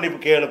பாவ மன்னிப்பு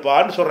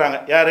கேளுப்பான்னு சொல்கிறாங்க.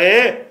 யார்?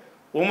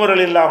 உமர்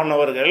ரலியல்லாஹு அன்ஹு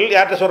அவர்கள்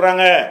யார்கிட்ட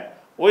சொல்கிறாங்க?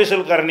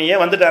 உய்சுல் கர்ணியே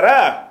வந்துட்டாரா,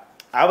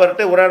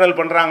 அவர்கிட்ட உரையாடல்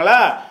பண்ணுறாங்களா.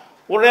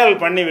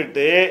 உரையாடல்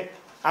பண்ணிவிட்டு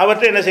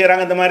அவர்கிட்ட என்ன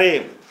செய்கிறாங்க? இந்த மாதிரி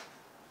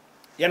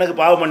எனக்கு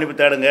பாவ மன்னிப்பு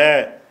தேடுங்க.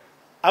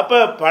 அப்போ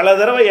பல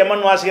தடவை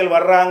யமன் வாசிகள்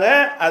வர்றாங்க.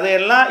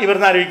 அதையெல்லாம்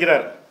இவர் தான்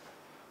அறிவிக்கிறார்.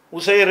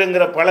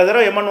 உசைருங்கிற பல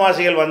தடவை யமன்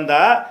வாசிகள்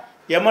வந்தால்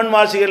யமன்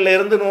வாசிகளில்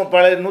இருந்து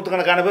பல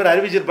நூற்றுக்கணக்கான பேர்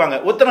அறிவிச்சிருப்பாங்க.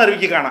 ஒத்தனை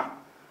அறிவிக்க காணாம்.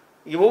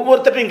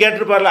 ஒவ்வொருத்தையும்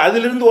கேட்டிருப்பார்ல,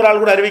 அதிலிருந்து ஒரு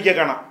ஆள் கூட அறிவிக்க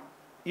காணாம்.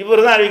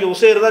 இவர் தான் அறிவிக்க.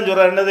 உசைர் தான்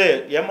சொல்கிறார். என்னது?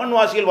 யமன்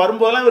வாசிகள்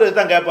வரும்போதெல்லாம் இவர்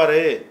தான்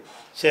கேட்பார்.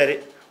 சரி,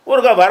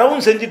 ஒருக்கா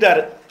வரவும்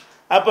செஞ்சிட்டார்.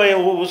 அப்போ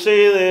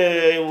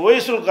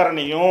உய்சுல்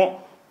கர்ணியும்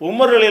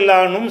உமர்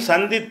ரலியல்லாஹு அன்ஹு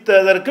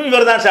சந்தித்ததற்கும்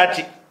இவர் தான்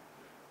சாட்சி.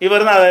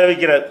 இவர் தான் அதை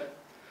அறிவிக்கிறார்.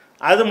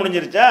 அது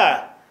முடிஞ்சிருச்சா?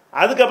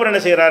 அதுக்கப்புறம்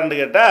என்ன செய்கிறாருன்னு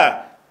கேட்டால்,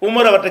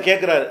 உமர் அவர்கிட்ட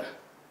கேட்குறாரு,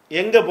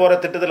 எங்கே போகிற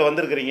திட்டத்தில்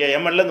வந்திருக்கிறீங்க?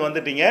 யமன்லேருந்து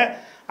வந்துட்டீங்க,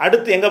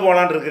 அடுத்து எங்கே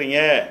போகலான்னு இருக்கிறீங்க?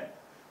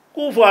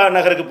 கூஃபா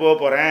நகருக்கு போக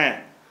போகிறேன்.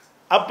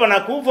 அப்போ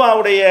நான்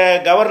கூஃபாவுடைய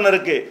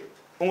கவர்னருக்கு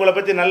உங்களை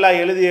பற்றி நல்லா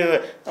எழுதி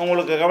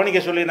உங்களுக்கு கவனிக்க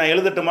சொல்லி நான்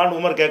எழுதட்டுமான்னு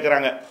உமர்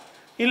கேட்குறாங்க.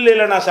 இல்லை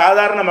இல்லை நான்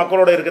சாதாரண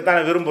மக்களோட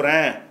இருக்கத்தான்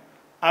விரும்புகிறேன்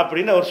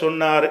அப்படின்னு அவர்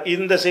சொன்னார்.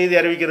 இந்த செய்தி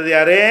அறிவிக்கிறது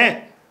யார்?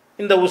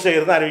 இந்த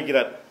உசைர் தான்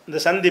அறிவிக்கிறார். இந்த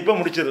சந்திப்பை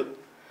முடிச்சிரு.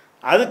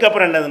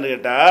 அதுக்கப்புறம் என்னதுன்னு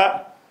கேட்டால்,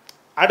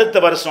 அடுத்த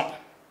வருஷம்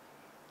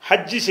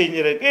ஹஜ்ஜி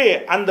செஞ்சதுக்கு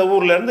அந்த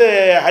ஊர்லேருந்து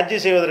ஹஜ்ஜி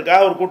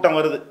செய்வதற்காக ஒரு கூட்டம்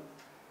வருது.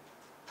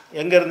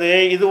 எங்கேருந்து?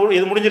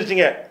 இது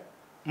முடிஞ்சிருச்சுங்க.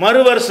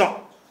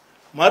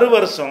 மறு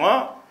வருஷம்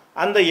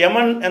அந்த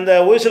யமன் அந்த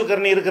உய்சுல்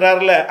கர்னி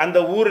இருக்கிறார்ல, அந்த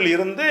ஊரில்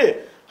இருந்து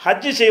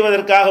ஹஜ்ஜி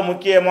செய்வதற்காக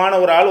முக்கியமான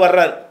ஒரு ஆள்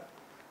வர்றார்.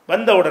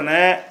 வந்த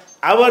உடனே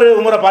அவர்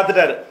உமரை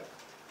பார்த்துட்டாரு.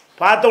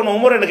 பார்த்த உடனே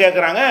உமர் என்ன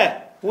கேட்குறாங்க,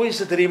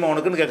 உய்சு தெரியுமா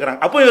உனக்குன்னு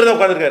கேட்குறாங்க. அப்போ இவர் தான்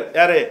உட்காந்துருக்காரு.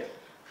 யார்?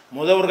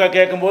 முதவருக்கா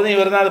கேட்கும்போதும்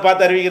இவர் தான் அதை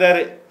பார்த்து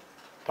அறிவிக்கிறாரு.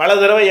 பல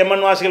தடவை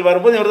யமன் வாசிகள்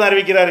வரும்போது இவர் தான்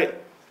அறிவிக்கிறாரு.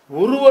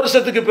 ஒரு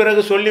வருஷத்துக்கு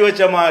பிறகு சொல்லி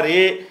வச்ச மாதிரி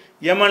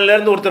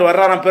யமன்லேருந்து ஒருத்தர்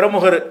வர்றாராம்,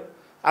 பிரமுகர்.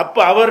 அப்போ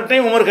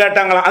அவர்கிட்டையும் உமர்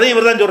கேட்டாங்களாம். அதையும்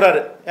இவர் தான்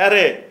சொல்கிறாரு.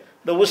 யார்?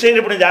 இந்த உசைர்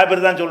இப்னு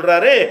ஜாபிர் தான்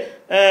சொல்கிறாரு.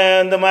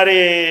 இந்த மாதிரி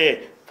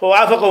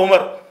வாஃபக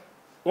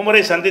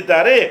உமரை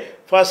சந்தித்தார்.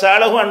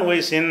 ஃபஸாலஹு அன்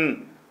உய்ஸின்,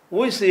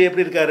 உய்ஸ்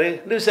எப்படி இருக்காரு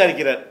என்று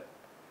விசாரிக்கிறார்.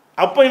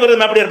 அப்போ இவர்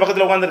அப்படியார்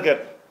பக்கத்தில்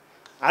உட்காந்துருக்கார்.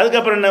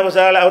 அதுக்கப்புறம் என்ன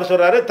அவர்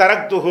சொல்கிறாரு,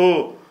 தரக்துஹு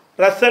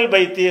ரசல்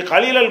பைத்தி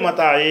கலீலல்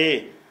மதாயி,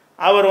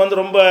 அவர்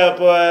ரொம்ப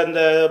இப்போ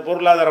இந்த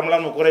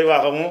பொருளாதாரம்லாம்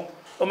குறைவாகவும்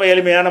ரொம்ப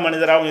எளிமையான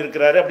மனிதராகவும்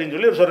இருக்கிறாரு அப்படின்னு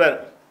சொல்லி அவர் சொல்கிறார்.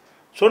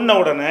 சொன்ன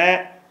உடனே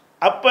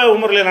அப்போ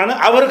உமரில்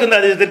நான் அவருக்கு இந்த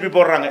அதை திருப்பி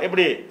போடுறாங்க.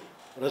 எப்படி?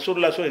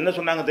 ரசூலுல்லாஹ் என்ன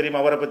சொன்னாங்க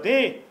தெரியுமா அவரை பற்றி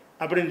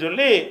அப்படின்னு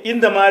சொல்லி,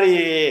 இந்த மாதிரி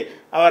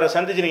அவரை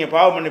சந்தித்து நீங்கள்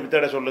பாவ மன்னிப்பு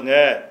தேட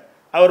சொல்லுங்கள்,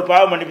 அவர்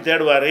பாவ மன்னிப்பு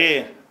தேடுவார்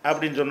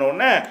அப்படின்னு சொன்ன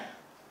உடனே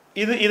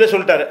இதை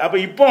சொல்லிட்டாரு. அப்போ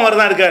இப்போ அவர்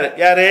தான் இருக்கார்.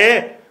 யார்?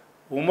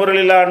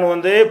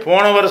 உமருல்லான்னு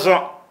போன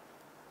வருஷம்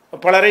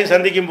பலரையும்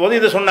சந்திக்கும் போது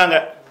இதை சொன்னாங்க.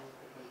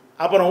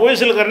 அப்புறம்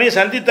உய்சுல் கர்னியை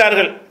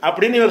சந்தித்தார்கள்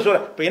அப்படின்னு இவர்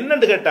சொல்கிறார். இப்போ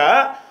என்னன்னு கேட்டால்,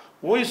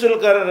 உய்சுல்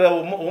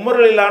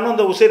உமருல்லான்னு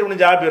இந்த உசைர்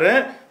இப்னு ஜாபிர்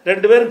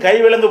ரெண்டு பேரும் கை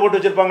விலங்கு போட்டு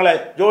வச்சுருப்பாங்களே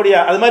ஜோடியா,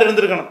 அது மாதிரி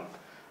இருந்திருக்கணும்.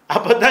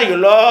 அப்போ தான்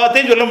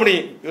எல்லாத்தையும் சொல்ல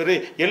முடியும். இவர்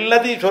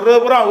எல்லாத்தையும் சொல்கிறது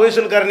பூரா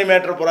உய்சுல் கர்னி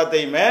மேட்ரு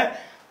புறாத்தையுமே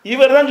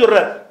இவர் தான்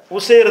சொல்கிறார்,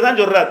 உசைர் தான்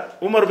சொல்கிறார்,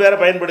 உமர் பேரை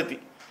பயன்படுத்தி.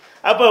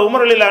 அப்போ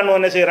உமருல்லான்னு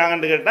என்ன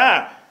செய்கிறாங்கன்னு கேட்டால்,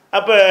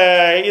 அப்போ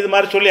இது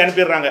மாதிரி சொல்லி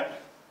அனுப்பிடுறாங்க.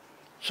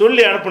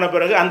 சொல்லி அனுப்பின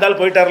பிறகு அந்த ஆள்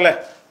போயிட்டார்ல,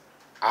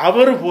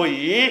 அவர் போய்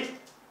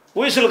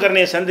உய்சுல்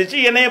கர்னியை சந்தித்து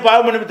என்னைய பாவ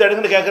மன்னிப்பு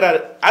தேடுங்கன்னு கேட்குறாரு.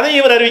 அதையும்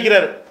இவர்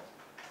அறிவிக்கிறார்.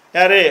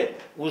 யார்?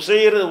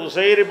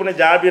 உசைர் இப்னு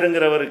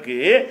ஜாபிருங்கிறவருக்கு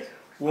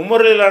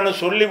உமருல்லான்னு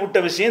சொல்லிவிட்ட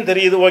விஷயம்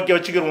தெரியுது, ஓகே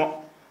வச்சுக்கிடுவோம்.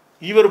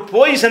 இவர்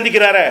போய்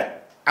சந்திக்கிறாரே,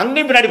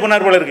 அங்கேயும் பின்னாடி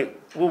போனார் போல இருக்கு.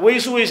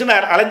 உய்சுன்னு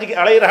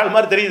அலையிற ஆள்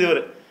மாதிரி தெரியுது.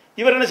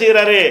 இவர் என்ன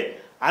செய்கிறாரு,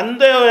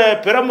 அந்த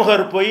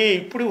பிரமுகர் போய்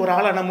இப்படி ஒரு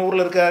ஆளை நம்ம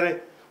ஊரில் இருக்காரு,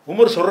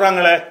 உமர்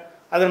சொல்கிறாங்களே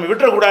அதை நம்ம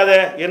விட்டுறக்கூடாது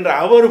என்று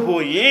அவர்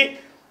போய்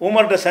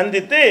உமர்கிட்ட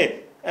சந்தித்து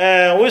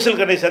உய்சுல்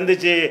கர்னியை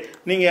சந்தித்து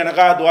நீங்கள்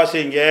எனக்காக துவா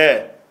செய்யுங்க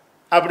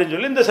அப்படின்னு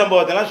சொல்லி இந்த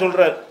சம்பவத்தெல்லாம்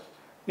சொல்கிறார்.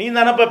 நீ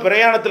தானே இப்போ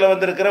பிரயாணத்தில்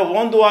வந்திருக்கிற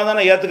ஓந்துவா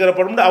தானே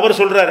ஏற்றுக்கிறப்படும்னு அவர்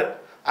சொல்கிறாரு.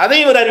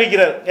 அதையும் இவர்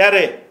அறிவிக்கிறார்.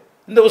 யார்?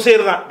 இந்த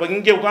உசைர் தான். இப்போ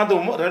இங்கே உட்காந்து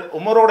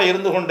உமரோட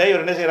இருந்து கொண்டே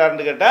இவர் என்ன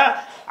செய்கிறாருன்னு கேட்டால்,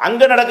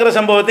 அங்கே நடக்கிற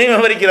சம்பவத்தையும்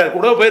விவரிக்கிறார்.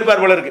 கூட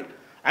போயிருப்பார் போல இருக்கு.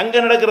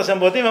 அங்கே நடக்கிற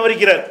சம்பவத்தையும்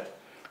விவரிக்கிறார்.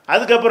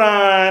 அதுக்கப்புறம்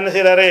என்ன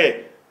செய்கிறாரு,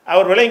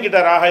 அவர்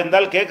விளங்கிட்டார். ஆக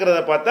இருந்தால்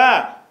கேட்குறத பார்த்தா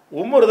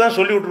உமர் தான்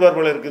சொல்லி விட்டுருவார்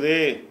போல இருக்குது.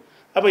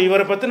 அப்போ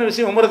இவரை பற்றின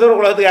விஷயம் உமரை தவிர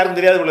உலகத்துக்கு யாருக்கும்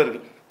தெரியாது போல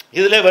இருக்குது.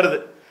 இதிலே வருது.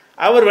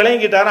 அவர்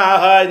விளங்கிட்டாரா,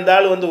 ஆஹா இந்த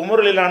ஆள்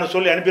உமருல்லான்னு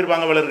சொல்லி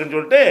அனுப்பியிருப்பாங்க போல இருக்குன்னு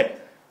சொல்லிட்டு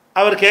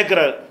அவர்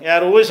கேட்குறாரு.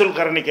 யார்? உய்சுல்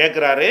கர்னி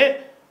கேட்குறாரு.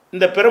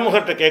 இந்த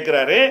பிரமுகர்கிட்ட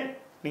கேட்குறாரு,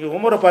 நீங்கள்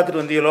உமரை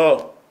பார்த்துட்டு வந்தீங்களோ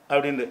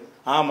அப்படின்னு.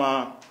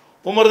 ஆமாம்.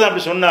 உமர் தான்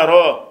அப்படி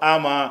சொன்னாரோ?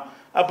 ஆமாம்.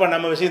 அப்போ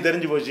நம்ம விஷயம்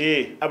தெரிஞ்சு போச்சு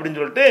அப்படின்னு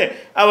சொல்லிட்டு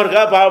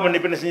அவருக்காக பாவ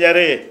மன்னிப்பு என்ன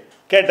செஞ்சார்,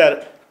 கேட்டார்.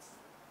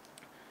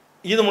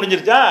 இது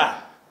முடிஞ்சிருச்சா?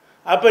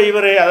 அப்போ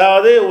இவர்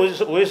அதாவது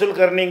உய்சுல்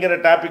கர்னிங்கிற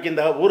டாபிக்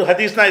இந்த ஒரு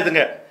ஹதீஸ் தான்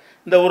இதுங்க.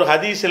 இந்த ஒரு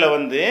ஹதீஸில்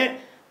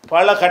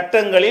பல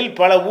கட்டங்களில்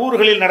பல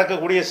ஊர்களில்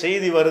நடக்கக்கூடிய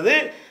செய்தி வருது.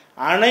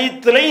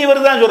 அனைத்துலையும்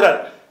இவர் தான் சொல்கிறார்.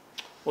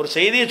 ஒரு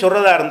செய்தியை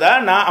சொல்கிறதா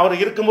இருந்தால் நான் அவர்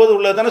இருக்கும்போது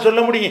உள்ளது தானே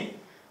சொல்ல முடியும்.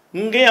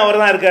 இங்கேயும்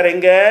அவர் தான் இருக்கார்.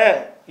 இங்கே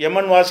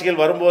யமன்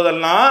வாசிகள்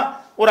வரும்போதெல்லாம்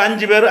ஒரு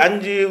 5 பேர்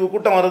 5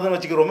 கூட்டம் வருதுன்னு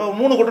வச்சுக்கிறோமே,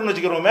 3 கூட்டம்னு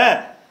வச்சுக்கிறோமே,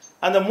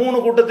 அந்த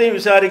 3 கூட்டத்தையும்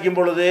விசாரிக்கும்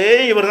பொழுது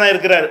இவர் தான்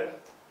இருக்கிறார்.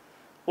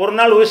 ஒரு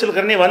நாள் உய்சுல்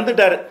கர்னி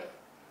வந்துட்டார்.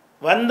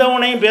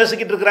 வந்தவனையும்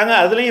பேசிக்கிட்டு இருக்கிறாங்க,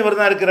 அதுலேயும் இவர்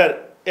தான் இருக்கிறார்.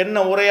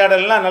 என்ன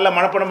உரையாடலாம் நல்லா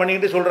மனப்படம்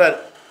பண்ணிக்கிட்டு சொல்கிறார்.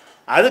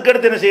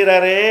 அதுக்கடுத்து என்ன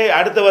செய்கிறாரு,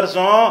 அடுத்த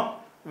வருஷம்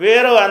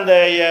வேறு அந்த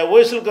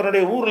உய்சுல்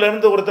கர்னியுடைய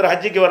ஊர்லேருந்து ஒருத்தர்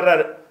ஹஜ்ஜிக்கு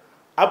வர்றாரு.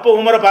 அப்போ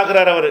உமரை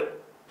பார்க்குறாரு. அவர்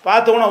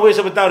பார்த்தவொன்னே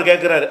உய்ஸை பற்றி தான் அவர்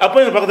கேட்குறாரு. அப்போ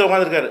இவர் பக்கத்தில்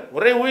உட்காந்துருக்காரு.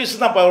 ஒரே உய்ஸ்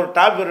தான்.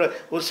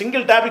 ஒரு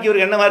சிங்கிள் டாபிக்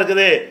இவருக்கு என்னவா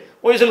இருக்குது,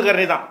 உய்சுல்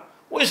கர்னி தான்.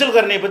 உய்சுல்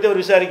கர்னியை பற்றி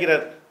அவர்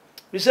விசாரிக்கிறார்.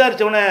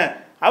 விசாரித்தவொடனே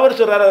அவர்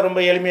சொல்கிறார், அவர்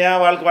ரொம்ப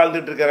எளிமையாக வாழ்க்கை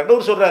வாழ்ந்துட்டு இருக்காரு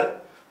அவர் சொல்கிறார்.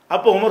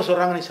 அப்போ உமர்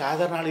சொல்கிறாங்க, நீ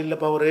சாதாரண ஆள்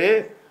இல்லைப்பா,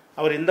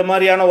 அவர் இந்த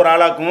மாதிரியான ஒரு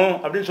ஆளாக்கும்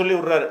அப்படின்னு சொல்லி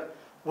விட்றாரு.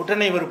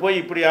 உடனே இவர் போய்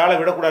இப்படி ஆளை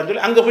விடக்கூடாதுன்னு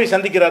சொல்லி அங்கே போய்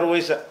சந்திக்கிறார்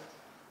உய்ஸை.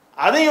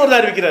 அதையும் இவர்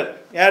தான் அறிவிக்கிறார்.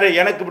 யார்?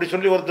 எனக்கு இப்படி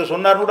சொல்லி ஒருத்தர்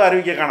சொன்னார்னு கூட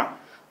அறிவிக்க காணாம்.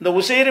 இந்த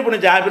உசைர் இப்னு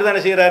ஜாபிர் தான்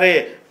என்ன செய்கிறாரு,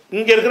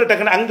 இங்கே இருக்கிற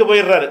டக்குன்னு அங்கே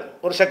போயிடுறாரு.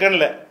 ஒரு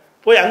செகண்டில்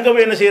போய் அங்கே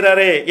போய் என்ன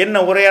செய்கிறாரு,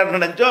 என்ன உரையாட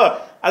நினைச்சோ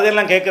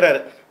அதெல்லாம் கேட்குறாரு.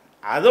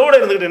 அதோடு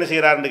இருந்துக்கிட்டு என்ன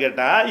செய்கிறாருன்னு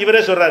கேட்டால்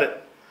இவரே சொல்கிறாரு,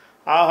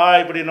 ஆஹா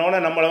இப்படின்னோடனே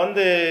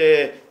நம்மளை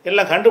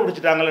எல்லாம்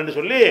கண்டுபிடிச்சிட்டாங்களேன்னு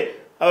சொல்லி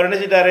அவர் என்ன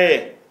செய்தார்,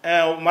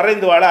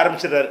 மறைந்து வாழ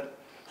ஆரம்பிச்சிடுறாரு.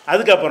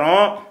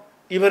 அதுக்கப்புறம்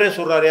இவரே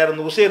சொல்கிறார், யார்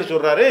இந்த உசைர்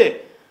சொல்கிறாரு,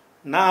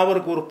 நான்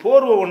அவருக்கு ஒரு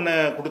போர்வை ஒன்று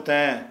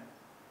கொடுத்தேன்,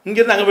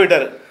 இங்கேருந்து அங்கே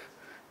போயிட்டார்.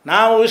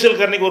 நான் உசைல்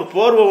கர்ணிக்கு ஒரு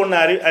போர்வை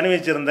ஒன்று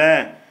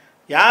அணிவிச்சிருந்தேன்.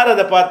 யார்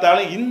அதை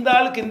பார்த்தாலும் இந்த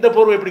ஆளுக்கு இந்த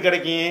போர்வை எப்படி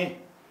கிடைக்கும்,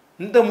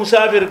 இந்த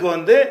முசாஃபிருக்கு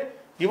வந்து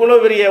இவ்வளோ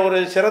பெரிய ஒரு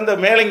சிறந்த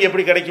மேலங்கி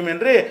எப்படி கிடைக்கும்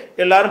என்று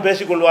எல்லாரும்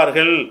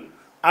பேசிக்கொள்வார்கள்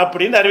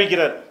அப்படின்னு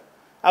அறிவிக்கிறார்.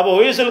 அப்போ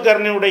உசைல்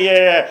கர்ணியுடைய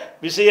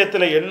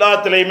விஷயத்தில்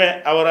எல்லாத்துலேயுமே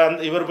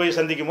இவர் போய்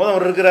சந்திக்கும் போது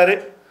அவர் இருக்கிறாரு,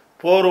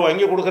 போர்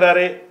வாங்கி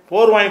கொடுக்குறாரு.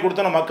 போர் வாங்கி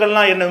கொடுத்தோன்னா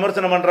மக்கள்லாம் என்ன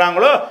விமர்சனம்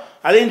பண்ணுறாங்களோ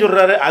அதையும்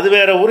சொல்கிறாரு. அது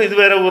வேறு ஊர், இது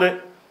வேறு ஊர்.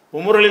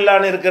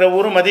 உமருலில்லான்னு இருக்கிற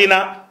ஊர் மதீனா,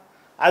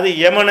 அது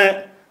யமனு.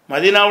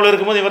 மதீனாவில்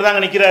இருக்கும்போது இவர்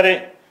தாங்க நிற்கிறாரு.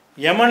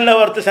 யமனில்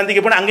ஒருத்தர் சந்திக்க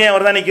போனால் அங்கேயும்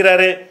அவர் தான்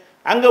நிற்கிறாரு.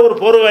 அங்கே ஒரு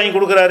போர் வாங்கி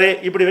கொடுக்குறாரு.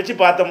 இப்படி வச்சு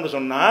பார்த்தோம்னு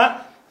சொன்னால்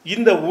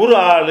இந்த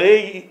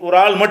ஒரு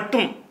ஆள்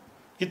மட்டும்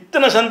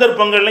இத்தனை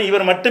சந்தர்ப்பங்கள்ல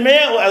இவர் மட்டுமே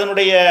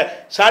அதனுடைய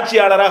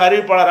சாட்சியாளராக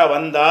அறிவிப்பாளராக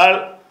வந்தால்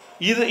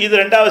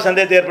இது ரெண்டாவது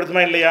சந்தேகத்தை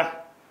ஏற்படுத்துமா இல்லையா?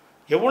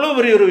 எவ்வளோ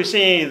பெரிய ஒரு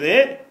விஷயம் இது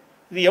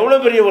எவ்வளோ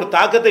பெரிய ஒரு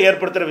தாக்கத்தை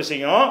ஏற்படுத்துகிற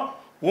விஷயம்.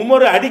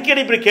 உமர்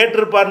அடிக்கடி இப்படி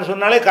கேட்டிருப்பார்னு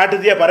சொன்னாலே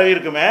காட்டுதியாக பரவி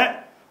இருக்குமே.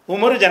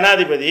 உமர்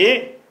ஜனாதிபதி,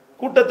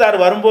 கூட்டத்தார்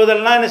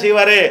வரும்போதெல்லாம் என்ன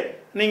செய்வார்,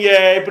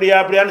 நீங்கள் இப்படியா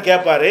அப்படியான்னு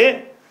கேட்பார்.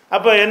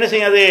 அப்போ என்ன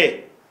செய்யாது,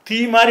 தீ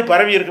மாதிரி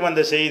பரவி இருக்கும்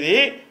அந்த செய்தி.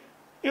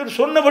 இவர்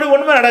சொன்னபடி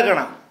ஒன்றுமே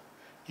நடக்கணும்,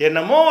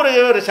 என்னமோ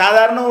ஒரு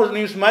சாதாரண ஒரு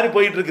நியூஸ் மாதிரி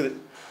போயிட்டுருக்குது.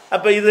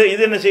 அப்போ இது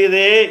என்ன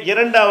செய்யுது,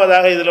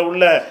 இரண்டாவதாக இதில்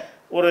உள்ள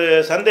ஒரு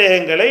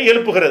சந்தேகங்களை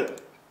எழுப்புகிறது.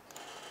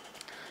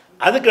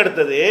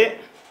 அதுக்கடுத்தது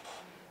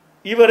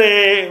இவர்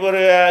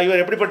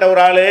எப்படிப்பட்ட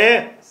ஒரு ஆள்,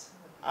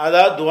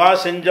 அதாவது துவா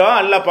செஞ்சோம்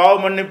அல்ல பாவ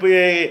மன்னிப்பு,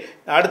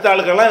 அடுத்த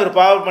ஆளுக்கெல்லாம் இவர்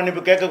பாவ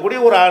மன்னிப்பு கேட்கக்கூடிய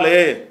ஒரு ஆள்,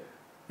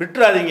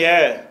 விட்டுறாதீங்க,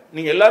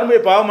 நீங்கள் எல்லாருமே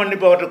பாவ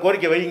மன்னிப்பு அவற்றை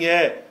கோரிக்கை வைங்க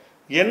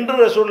என்று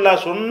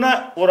ரசூலுல்லாஹ் சொன்ன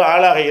ஒரு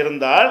ஆளாக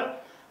இருந்தால்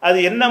அது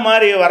என்ன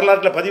மாதிரி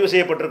வரலாற்றில் பதிவு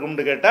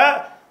செய்யப்பட்டிருக்கும்னு கேட்டால்,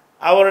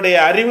 அவருடைய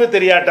அறிவு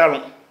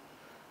தெரியாட்டாலும்,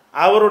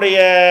 அவருடைய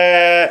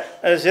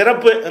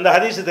சிறப்பு இந்த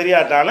ஹதீஸ்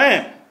தெரியாட்டாலும்,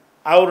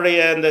 அவருடைய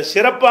இந்த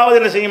சிறப்பாவது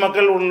என்ன செய்யும்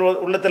மக்கள்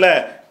உள்ளத்தில்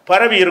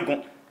பரவி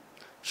இருக்கும்.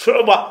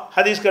 ஷோபா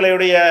ஹதீஸ்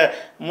கலையுடைய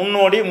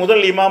முன்னோடி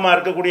முதல் இமாமாக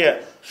இருக்கக்கூடிய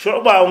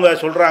ஷோபா அவங்க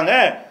சொல்கிறாங்க,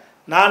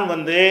 நான்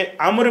வந்து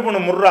அம்ர்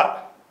இப்னு முர்ரா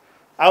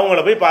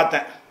அவங்கள போய்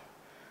பார்த்தேன்.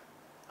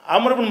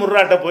 அம்ர் இப்னு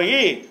முர்ராட்ட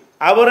போய்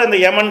அவர் அந்த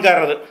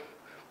யமன்காரர்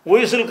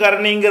உய்சுல்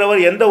கர்ணிங்கிறவர்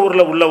எந்த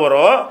ஊரில்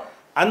உள்ளவரோ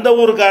அந்த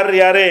ஊருக்காரர்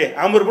யார்,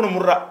 அம்ர் இப்னு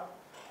முர்ரா.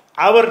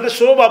 அவர்கிட்ட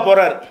ஷோபா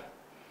போகிறார்.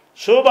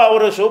 ஷோபா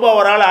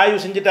ஒரு ஆள் ஆய்வு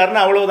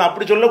செஞ்சுட்டாருன்னு அவ்வளவுதான்.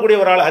 அப்படி சொல்லக்கூடிய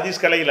ஒரு ஆள்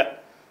ஹதீஸ் கலையில்,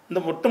 இந்த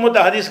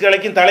ஒட்டுமொத்த ஹதீஸ்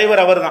கலைக்கும்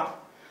தலைவர் அவர் தான்.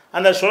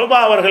 அந்த ஷோபா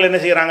அவர்கள் என்ன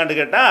செய்கிறாங்கன்னு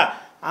கேட்டால்,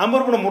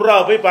 அம்ர் இப்னு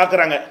முர்ராவை போய்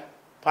பார்க்குறாங்க.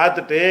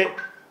 பார்த்துட்டு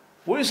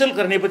உய்சுல்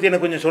கர்ணியை பற்றி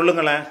எனக்கு கொஞ்சம்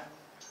சொல்லுங்களேன்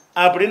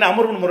அப்படின்னு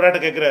அம்ர் இப்னு முர்ராட்ட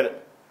கேட்குறாரு.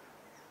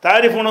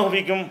 தாரிஃபுனஹு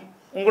ஃபீக்கும்,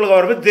 உங்களுக்கு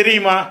அவரை பற்றி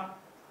தெரியுமா?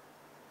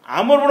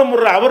 அம்ர் இப்னு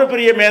முர்ரா அவர்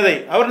பெரிய மேதை,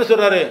 அவர் என்ன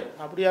சொல்கிறாரு,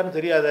 அப்படி யாரும்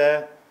தெரியாத,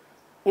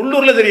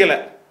 உள்ளூரில் தெரியலை,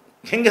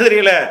 எங்கே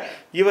தெரியல,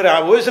 இவர்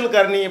உய்சுல்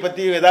கர்ணியை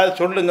பற்றி ஏதாவது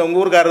சொல்லுங்கள்,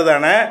 உங்கள் ஊருக்காரர்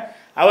தானே,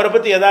 அவரை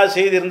பற்றி ஏதாவது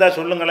செய்தி இருந்தால்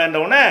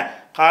சொல்லுங்களேன்றவுடனே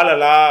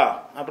காலலா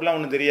அப்படிலாம்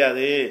ஒன்றும்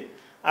தெரியாது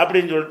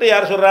அப்படின்னு சொல்லிட்டு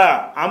யார் சொல்கிறா,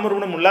 அம்ர்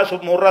இப்னு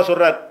முர்ரா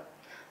சொல்கிறார்.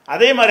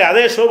 அதே மாதிரி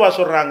அதே ஷோபா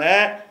சொல்கிறாங்க,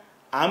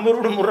 அம்ர்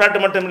இப்னு முர்ராட்டு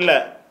மட்டும் இல்லை,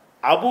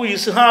 அபு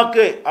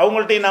இஸ்ஹாக்கு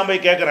அவங்கள்ட்டையும் நான்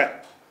போய் கேட்குறேன்,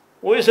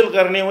 உய்சுல்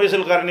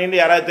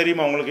கர்ணின்னு யாராவது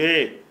தெரியுமா உங்களுக்கு?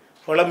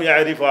 ஃபலம்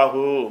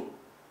யாரிஃபாஹு,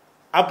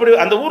 அப்படி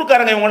அந்த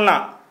ஊருக்காரங்க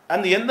இவங்கெல்லாம்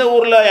அந்த எந்த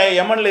ஊரில்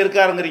யமனில்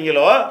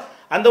இருக்காருங்கிறீங்களோ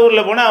அந்த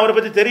ஊரில் போனால் அவரை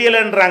பற்றி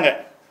தெரியலைன்றாங்க.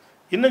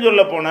 இன்னும்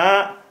சொல்ல போனால்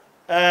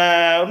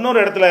இன்னொரு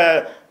இடத்துல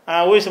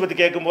ஓய்ஸை பற்றி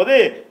கேட்கும்போது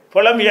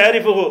ஃபலம்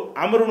யாரிஃபுஹு,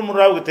 அம்ர் இப்னு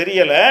முர்ராவுக்கு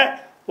தெரியலை,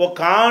 ஓ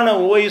கான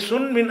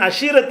ஓய்சுன் மின்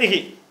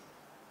அஷீரத்திஹி,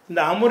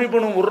 இந்த அம்ர்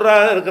இப்னு முர்ரா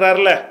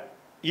இருக்கிறார்ல,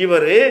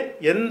 இவர்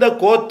எந்த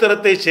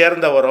கோத்திரத்தை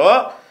சேர்ந்தவரோ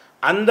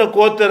அந்த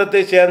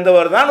கோத்திரத்தை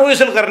சேர்ந்தவர் தான்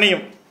உய்சுல்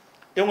கர்ணியும்.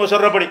 இவங்க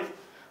சொல்கிறபடி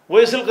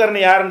உய்சுல் கர்ணி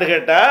யாருன்னு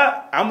கேட்டால்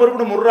அம்ர்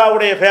இப்னு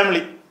முர்ராவுடைய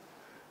ஃபேமிலி,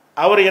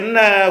 அவர் என்ன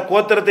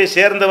கோத்திரத்தை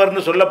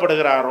சேர்ந்தவர்னு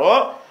சொல்லப்படுகிறாரோ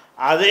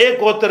அதே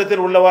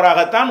கோத்திரத்தில்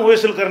உள்ளவராகத்தான்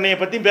உய்சுல் கர்ணியை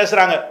பற்றி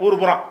பேசுகிறாங்க ஊர்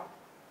புறம்.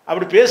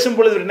 அப்படி பேசும்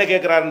பொழுது என்ன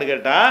கேட்குறாருன்னு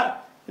கேட்டால்,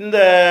 இந்த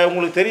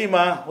உங்களுக்கு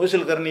தெரியுமா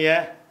உய்சுல் கர்ணியை?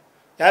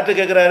 யார்கிட்ட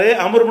கேட்குறாரு?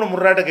 அம்ர் இப்னு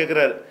முர்ராட்ட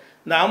கேட்குறாரு.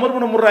 இந்த அம்ர்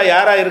இப்னு முர்ரா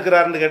யாராக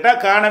இருக்கிறாருன்னு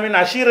கேட்டால் கானமின்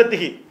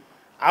அஷீரத்திஹி,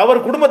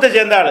 அவர் குடும்பத்தை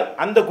சேர்ந்த ஆள்,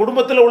 அந்த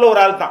குடும்பத்தில் உள்ள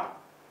ஒரு ஆள் தான்.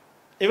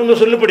 இவங்க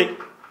சொல்லுபடி,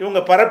 இவங்க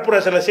பரப்புற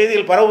சில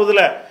செய்திகள்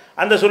பரவுதில்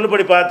அந்த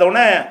சொல்லுபடி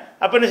பார்த்தோன்னே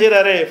அப்போ என்ன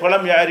செய்கிறாரு,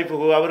 ஃபலம்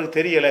யாரிஃபுஹு, அவருக்கு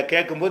தெரியலை,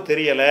 கேட்கும்போது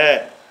தெரியலை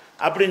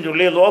அப்படின்னு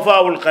சொல்லி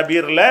லோஃபாவுல்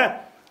கபீரில்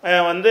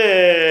வந்து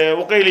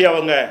உக்கைலி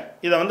அவங்க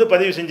இதை வந்து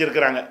பதிவு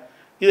செஞ்சுருக்கிறாங்க.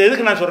 இதை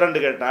எதுக்கு நான்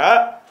சொல்கிறேன்னு கேட்டால்,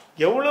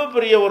 எவ்வளோ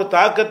பெரிய ஒரு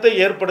தாக்கத்தை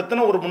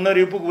ஏற்படுத்தின ஒரு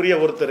முன்னறிவிப்புக்கு உரிய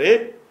ஒருத்தர்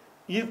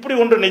இப்படி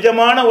ஒன்று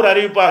நிஜமான ஒரு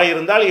அறிவிப்பாக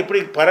இருந்தால் எப்படி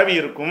பரவி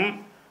இருக்கும்?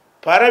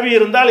 பரவி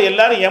இருந்தால்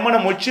எல்லாரும் யமனை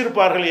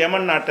மொச்சிருப்பார்கள்.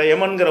 யமன் நாட்டை,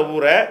 யமன்கிற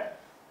ஊரை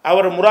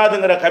அவர்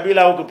முராதுங்கிற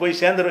கபீலாவுக்கு போய்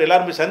சேர்ந்து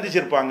எல்லாரும் போய்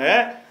சந்திச்சிருப்பாங்க.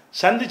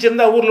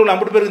 சந்திச்சிருந்தா ஊரில் உள்ள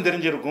 50 பேருக்கும்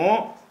தெரிஞ்சிருக்கும்.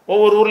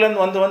 ஒவ்வொரு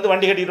ஊர்லேருந்து வந்து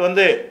வண்டி கட்டிட்டு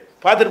வந்து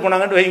பார்த்துட்டு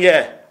போனாங்கன்னு வைங்க,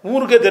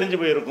 ஊருக்கே தெரிஞ்சு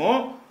போயிருக்கும்.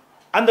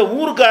 அந்த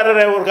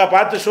ஊருக்காரரை ஒருக்கா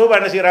பார்த்து ஷோபா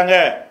என்ன செய்கிறாங்க,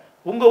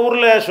 உங்கள்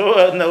ஊரில்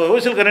இந்த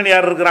உய்சுல் கர்ணி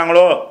யார்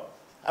இருக்கிறாங்களோ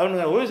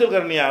அவனுங்க, உய்சுல்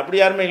கர்ணியா அப்படி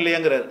யாருமே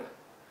இல்லையங்கிறார்.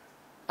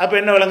 அப்போ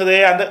என்ன விளங்குது,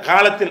 அந்த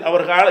காலத்தில்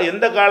அவர்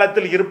எந்த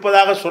காலத்தில்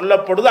இருப்பதாக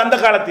சொல்லப்படுது, அந்த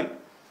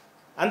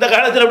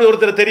காலத்தில் அப்படி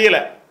ஒருத்தர்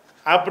தெரியலை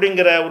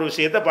அப்படிங்கிற ஒரு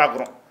விஷயத்தை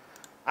பார்க்குறோம்.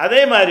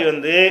 அதே மாதிரி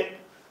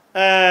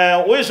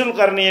ஒய்சுல்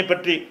கர்ணியை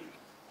பற்றி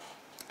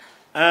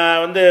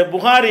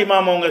புகாரி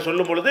இமாம் அவங்க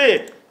சொல்லும் பொழுது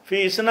ஃபி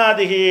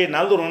இஸ்னாதிஹி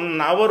நதுருன்,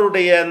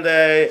 அவருடைய அந்த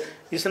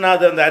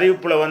இஸ்னாது அந்த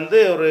அறிவிப்பில்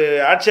ஒரு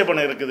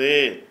ஆட்சேபனை இருக்குது,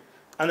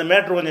 அந்த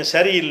மேட்ரு கொஞ்சம்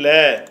சரியில்லை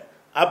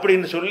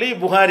அப்படின்னு சொல்லி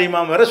புகாரி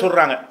இமாம் வேறு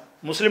சொல்கிறாங்க.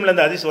 முஸ்லீமில்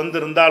அந்த ஹதீஸ்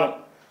இருந்தாலும்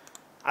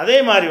அதே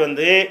மாதிரி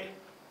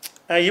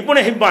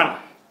இப்னு ஹிப்பான்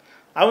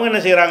அவங்க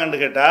என்ன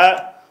செய்கிறாங்கன்னு கேட்டால்,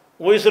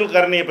 ஒய்சுல்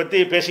கர்ணியை பற்றி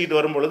பேசிக்கிட்டு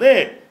வரும் பொழுது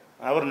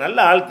அவர் நல்ல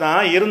ஆள்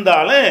தான்,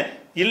 இருந்தாலும்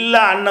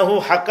இல்லா அன்னஹு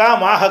ஹக்கா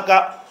மா ஹக்கா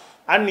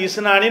அன்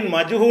இஸ்னானின்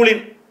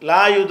மஜ்ஹூலின்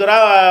லா யுத்ரா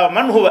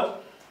மன்ஹுவ,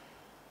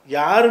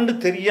 யாருன்னு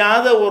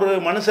தெரியாத ஒரு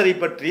மனுஷரை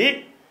பற்றி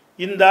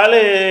இந்த ஆள்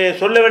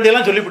சொல்ல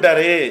வேண்டியெல்லாம்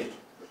சொல்லிவிட்டாரு.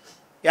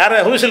 யார்?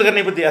 ஒய்சுல்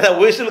கர்ணியை பற்றி. அதான்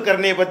ஒய்சுல்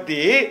கர்ணியை பற்றி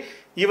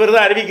இவர்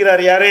தான்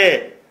அறிவிக்கிறார். யார்?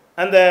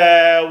 அந்த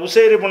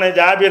உசைர் இப்னு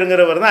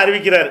ஜாபிருங்கிறவர் தான்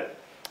அறிவிக்கிறார்.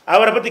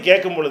 அவரை பற்றி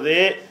கேட்கும் பொழுது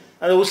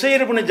அந்த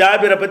உசைர் இப்னு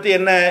ஜாபிரை பற்றி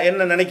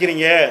என்ன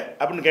நினைக்கிறீங்க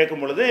அப்படின்னு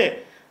கேட்கும் பொழுது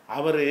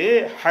அவர்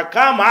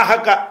ஹக்கா மா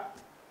ஹக்கா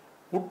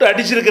விட்டு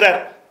அடிச்சிருக்கிறார்.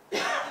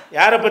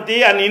 யாரை பற்றி?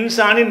 அன்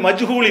இன்சானின்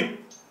மஜ்ஹூலின்,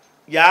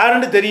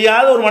 யாருன்னு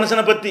தெரியாத ஒரு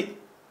மனுஷனை பற்றி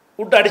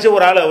விட்டு அடித்த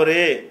ஒரு ஆள் அவர்.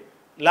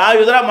 லா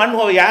யுத்ரா மன்,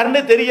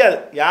 யாருன்னு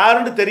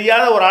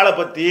தெரியாத ஒரு ஆளை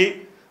பற்றி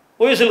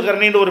ஒய்சுல்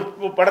கர்ணின்னு ஒரு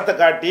படத்தை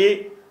காட்டி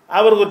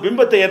அவருக்கு ஒரு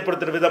பிம்பத்தை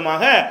ஏற்படுத்துகிற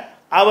விதமாக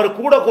அவர்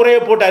கூட குறைய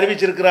போட்டு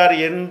அறிவிச்சிருக்கிறார்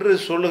என்று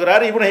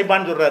சொல்லுகிறார் இப்னு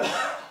ஹிப்பான் சொல்கிறார்.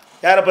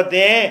 யாரை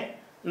பற்றி?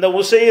 இந்த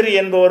உசைர்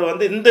என்பவர்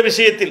இந்த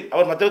விஷயத்தில்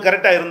அவர் மற்றவர்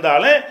கரெக்டாக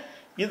இருந்தாலும்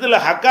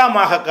இதில் ஹக்கா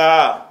மாஹக்கா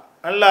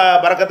நல்லா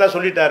பரக்கத்தாக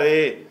சொல்லிட்டாரு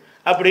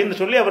அப்படின்னு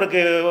சொல்லி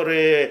அவருக்கு ஒரு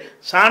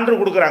சான்று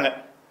கொடுக்குறாங்க.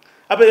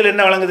 அப்போ இதில்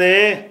என்ன வழங்குது?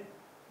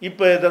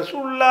 இப்போ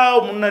ரசூலுல்லாஹ்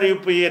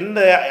முன்னறிவிப்பு எந்த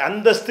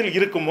அந்தஸ்தில்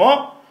இருக்குமோ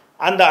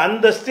அந்த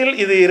அந்தஸ்தில்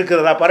இது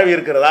இருக்கிறதா, பரவி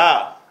இருக்கிறதா,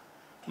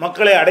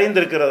 மக்களை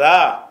அடைந்திருக்கிறதா?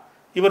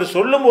 இவர்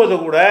சொல்லும்போது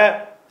கூட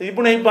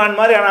இப்னு ஹிப்பான்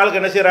மாதிரி ஆனாலுக்கு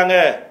என்ன செய்கிறாங்க,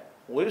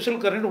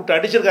 ஒய்சுல் கர்ணி விட்டு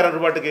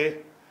அடிச்சிருக்காரு பாட்டுக்கு.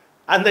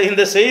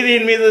 இந்த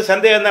செய்தியின் மீது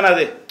சந்தேகம் தானே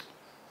அது.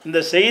 இந்த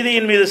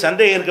செய்தியின் மீது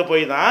சந்தேகம் இருக்க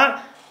போய் தான்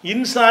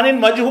இன்சானின்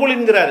மஜ்ஹூல்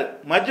என்கிறார்.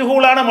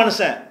 மஜ்ஹூலான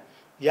மனுஷன்,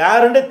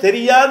 யாருன்னு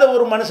தெரியாத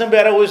ஒரு மனுஷன்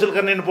பேரை ஒய்சுல்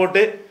கர்ணின்னு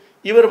போட்டு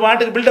இவர்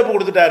பாட்டுக்கு பில்டப்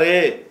கொடுத்துட்டாரு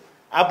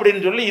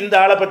அப்படின்னு சொல்லி இந்த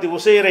ஆளை பற்றி,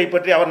 உசைரை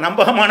பற்றி அவர்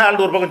நம்பகமான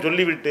ஆள் ஒரு பக்கம்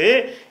சொல்லிவிட்டு,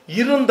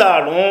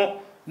 இருந்தாலும்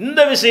இந்த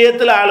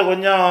விஷயத்தில் ஆள்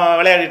கொஞ்சம்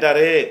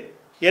விளையாடிட்டாரு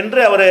என்று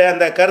அவர்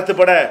அந்த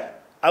கருத்துப்பட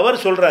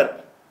அவர் சொல்கிறார்.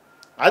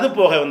 அது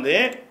போக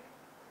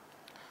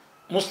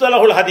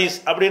முஸ்தலஹுல் ஹதீஸ்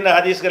அப்படின்ற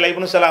ஹதீஸ்கள்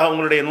இப்னு ஸலாஹ்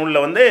அவங்களுடைய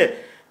நூலில்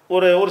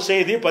ஒரு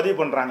செய்தியை பதிவு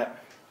பண்ணுறாங்க.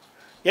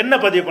 என்ன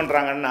பதிவு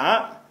பண்ணுறாங்கன்னா,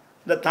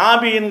 இந்த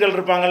தாபியின்கள்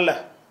இருப்பாங்கள்ல,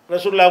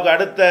 ரசூலுல்லாஹ்வுக்கு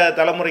அடுத்த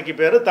தலைமுறைக்கு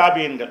பேர்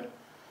தாபியின்கள்.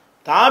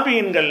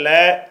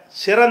 தாபியின்களில்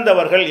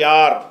சிறந்தவர்கள்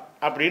யார்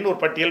அப்படின்னு ஒரு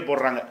பட்டியல்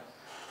போடுறாங்க.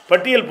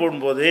 பட்டியல்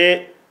போடும்போது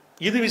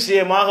இது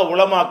விஷயமாக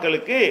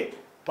உலமாக்களுக்கு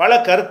பல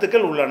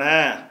கருத்துக்கள் உள்ளன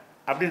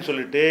அப்படின்னு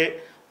சொல்லிட்டு,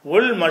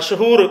 ஒல்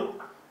மஷ்ஹூர்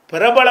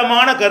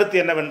பிரபலமான கருத்து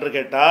என்னவென்று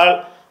கேட்டால்,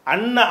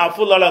 அன்ன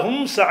அஃதுலஹும்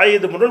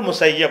சயீத் இப்னுல்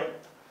முஸையப்,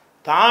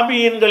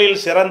 தாபியின்களில்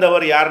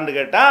சிறந்தவர் யாருன்னு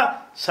கேட்டால்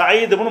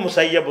சயீத் இப்னு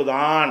முஸையப்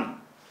தான்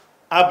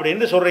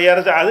அப்படின்னு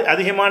சொல்கிற.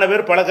 அதிகமான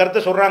பேர் பல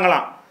கருத்தை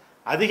சொல்கிறாங்களாம்.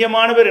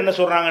 அதிகமான பேர் என்ன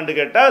சொல்கிறாங்கன்னு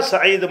கேட்டால்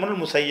சயீத்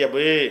இப்னுல் முஸையப்.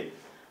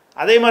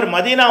 அதே மாதிரி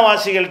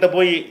மதீனாவாசிகள்கிட்ட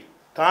போய்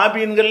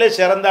தாபியின்களில்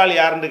சிறந்தால்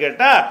யாருன்னு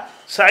கேட்டால்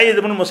சயீத்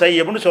இப்னு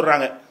முஸையப்னு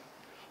சொல்கிறாங்க.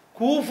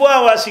 கூஃபா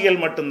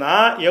வாசிகள்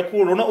மட்டும்தான்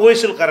யக்கூலுன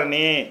ஒய்சுல்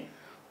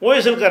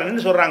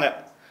கர்ணின்னு சொல்கிறாங்க.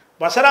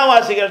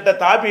 பசராவாசிகள்கிட்ட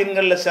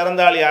தாபியின்களில்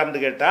சிறந்தால்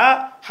யாருன்னு கேட்டால்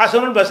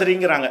ஹசனுல்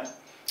பஸ்ரிங்கிறாங்க.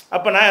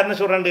 அப்போ நான் என்ன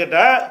சொல்கிறேன்னு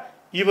கேட்டால்,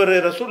 இவர்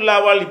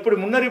ரசூலுல்லாஹ்வால் இப்படி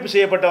முன்னறிவிப்பு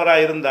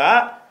செய்யப்பட்டவராக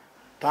இருந்தால்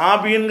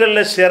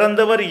தாபியின்களில்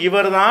சிறந்தவர்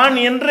இவர் தான்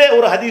என்றே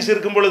ஒரு ஹதீஸ்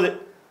இருக்கும் பொழுது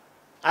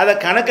அதை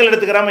கணக்கில்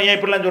எடுத்துக்கிறாம ஏன்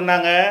இப்படிலாம்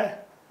சொன்னாங்க?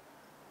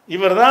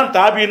 இவர் தான்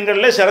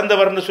தாபியின்களில்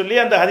சிறந்தவர்னு சொல்லி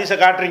அந்த ஹதீஸை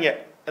காட்டுறீங்க.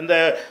 அந்த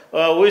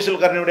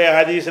ஒய்சுல் கர்ணியுடைய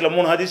ஹதீஸில்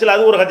 3 ஹதீஸில்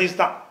அது ஒரு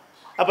ஹதீஸ் தான்.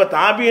 அப்போ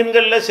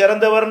தாபியின்களில்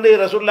சிறந்தவர்னு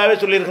ரசூலுல்லாஹ்வே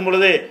சொல்லியிருக்கும்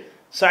பொழுது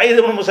சயீத்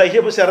இப்னு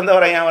முஸையப்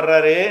சிறந்தவர் ஏன்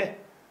வர்றாரு?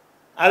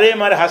 அதே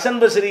மாதிரி ஹசன்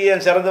பஸ்ரி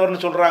ஏன்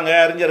சிறந்தவர்னு சொல்கிறாங்க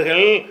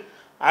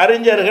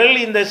அறிஞர்கள்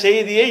இந்த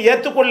செய்தியை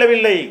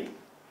ஏற்றுக்கொள்ளவில்லை.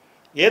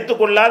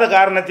 ஏற்றுக்கொள்ளாத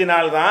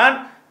காரணத்தினால்தான்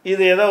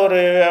இது ஏதோ ஒரு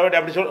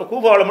அப்படி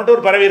கூஃபாவில் மட்டும்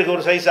ஒரு பரவி இருக்கு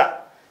ஒரு சைஸா.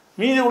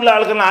 மீதி உள்ள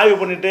ஆட்கள்லாம் ஆய்வு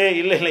பண்ணிவிட்டு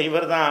இல்லை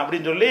இவர் தான்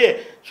அப்படின்னு சொல்லி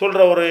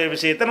சொல்கிற ஒரு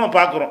விஷயத்தை நம்ம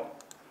பார்க்குறோம்.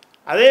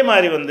 அதே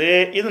மாதிரி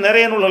இது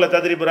நிறைய நூல்களில்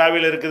தத்ரீப்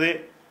ராவியில் இருக்குது,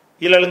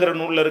 இலலுங்கிற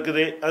நூலில்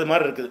இருக்குது, அது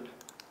மாதிரி இருக்குது.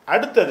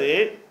 அடுத்தது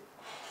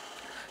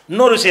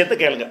இன்னொரு விஷயத்தை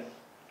கேளுங்க.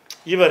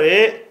 இவர்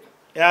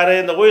யார்?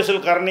 இந்த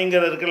ஒய்சுல்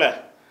கர்ணிங்கிற இருக்குல்ல,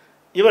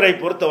 இவரை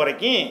பொறுத்த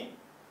வரைக்கும்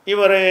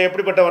இவர்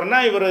எப்படிப்பட்டவர்னா,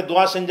 இவர்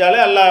துவா செஞ்சாலே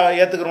அல்லாஹ்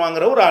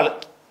ஏற்றுக்குருவாங்கிற ஒரு ஆள்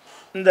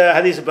இந்த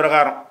ஹதீஸ்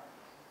பிரகாரம்.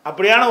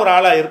 அப்படியான ஒரு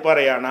ஆளாக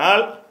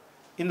இருப்பாரையானால்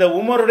இந்த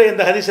உமருடைய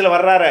இந்த ஹதீஸில்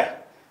வர்றார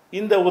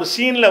இந்த ஒரு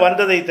சீனில்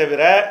வந்ததை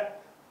தவிர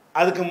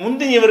அதுக்கு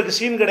முந்தைய இவருக்கு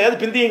சீன் கிடையாது,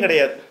 பிந்தியும்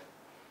கிடையாது.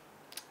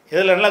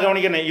 இதில் நல்லா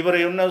கவனிக்கணும். இவர்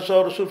இன்னும்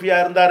ஒரு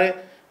சூஃபியாக இருந்தார்,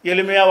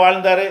 எளிமையாக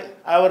வாழ்ந்தார்,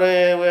 அவர்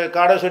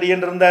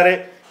காடசொடியன் இருந்தார்,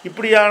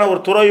 இப்படியான ஒரு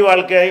துறவி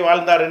வாழ்க்கை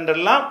வாழ்ந்தார்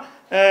என்றெல்லாம்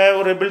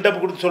ஒரு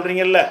பில்டப் கொடுத்து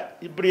சொல்கிறீங்கல்ல,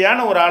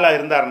 இப்படியான ஒரு ஆளாக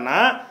இருந்தாருன்னா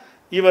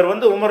இவர்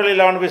வந்து உமர்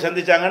ரலியல்லாஹு அன்ஹு போய்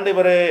சந்திச்சாங்கன்னு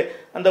இவர்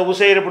அந்த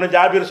உசைர் இப்னு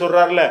ஜாபிர்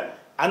சொல்கிறார்ல,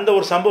 அந்த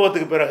ஒரு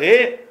சம்பவத்துக்கு பிறகு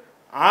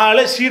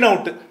ஆளை சீன்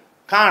அவுட்டு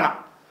காணாம்.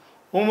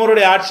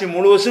 உமருடைய ஆட்சி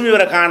முழுவதும்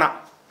இவரை காணாம்,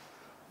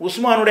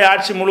 உஸ்மானுடைய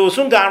ஆட்சி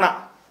முழுவதும் காணாம்.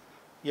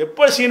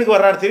 எப்போ சீனுக்கு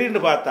வர்றாரு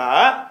திடீர்னு பார்த்தா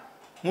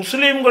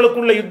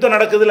முஸ்லீம்களுக்குள்ள யுத்தம்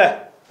நடக்குதுல்ல,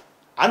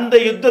 அந்த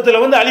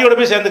யுத்தத்தில் வந்து அலியோட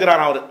போய்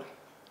சேர்ந்துக்கிறாராம் அவர்.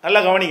 நல்லா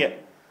கவனிங்க.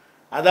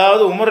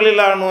 அதாவது உமர்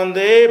ரலியல்லாஹு அன்ஹு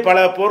வந்து பல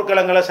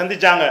போர்க்களங்களை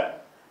சந்தித்தாங்க,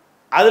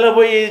 அதில்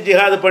போய்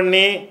ஜிஹாது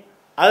பண்ணி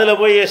அதில்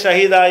போய்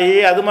ஷஹீதாகி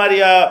அது மாதிரி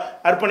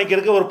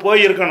அர்ப்பணிக்கிறதுக்கு ஒரு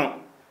போயிருக்கணும்.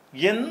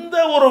 எந்த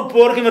ஒரு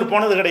போருக்கும் இவர்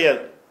போனது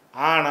கிடையாது.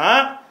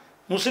 ஆனால்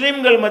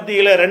முஸ்லீம்கள்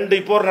மத்தியில் 2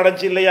 போர்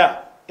நடந்துச்சு இல்லையா?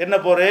 என்ன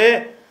போர்?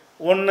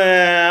 ஒன்று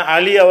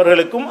அலி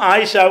அவர்களுக்கும்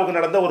ஆயிஷாவுக்கும்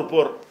நடந்த ஒரு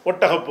போர்,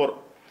 ஒட்டகப் போர்.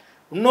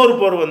 இன்னொரு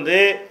போர் வந்து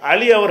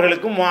அலி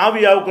அவர்களுக்கும்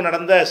முஆவியாவுக்கும்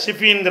நடந்த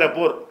சிஃபீன்கிற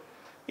போர்.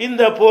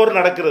 இந்த போர்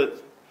நடக்கிறது.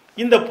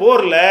 இந்த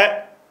போரில்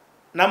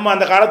நம்ம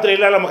அந்த காலத்தில்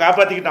இல்லை, நம்ம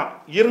காப்பாற்றிக்கிட்டோம்.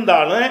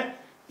 இருந்தாலும்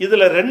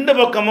இதில் 2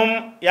 பக்கமும்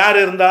யார்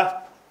இருந்தா?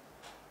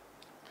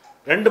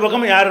 2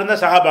 பக்கமும் யார்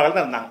இருந்தால்? சஹாபாக்கள்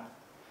தான் இருந்தாங்க.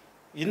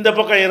 இந்த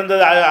பக்கம்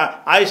இருந்தது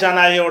ஆயிஷா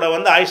நாயியோட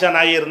வந்து ஆயிஷா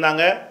நாயி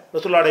இருந்தாங்க,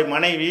 ரசூலுல்லாஹ்வுடைய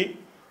மனைவி,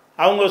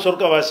 அவங்க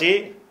சொர்க்கவாசி.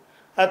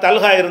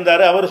 தல்ஹா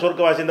இருந்தார், அவர்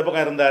சொர்க்கவாசி, இந்த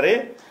பக்கம் இருந்தார்.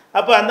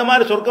 அப்போ அந்த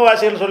மாதிரி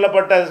சொர்க்கவாசிகள்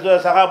சொல்லப்பட்ட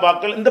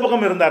சஹாபாக்கள் இந்த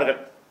பக்கம் இருந்தார்கள்,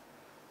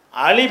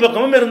 அலி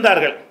பக்கமும்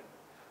இருந்தார்கள்.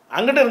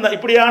 அங்கிட்ட இருந்தால்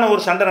இப்படியான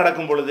ஒரு சண்டை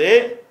நடக்கும் பொழுது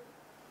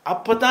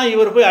அப்போ தான்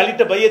இவர் போய்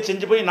அலிட்ட பையத்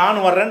செஞ்சு போய்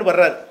நானும் வர்றேன்னு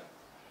வர்றார்.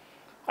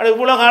 அது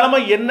இவ்வளோ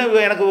காலமாக என்ன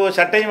எனக்கு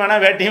சட்டையும்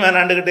வேணாம் வேட்டையும்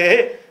வேணாண்டுக்கிட்டு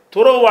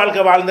துறவு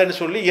வாழ்க்கை வாழ்ந்தேன்னு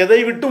சொல்லி எதை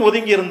விட்டும்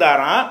ஒதுங்கி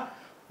இருந்தாராம்.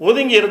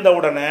 ஒதுங்கி இருந்த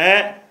உடனே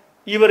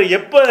இவர்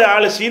எப்போ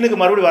ஆள் சீனுக்கு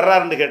மறுபடியும்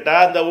வர்றாருன்னு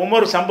கேட்டால் அந்த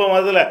உமர் சம்பவம்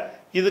அதில்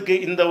இதுக்கு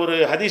இந்த ஒரு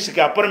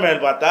ஹதீஸுக்கு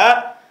அப்புறமேல் பார்த்தா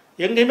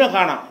எங்கேயுமே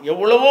காணோம்.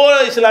 எவ்வளவோ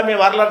இஸ்லாமிய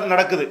வரலாறு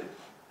நடக்குது,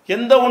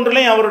 எந்த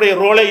ஒன்றுலையும் அவருடைய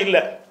ரோலே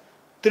இல்லை.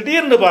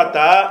 திடீர்னு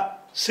பார்த்தா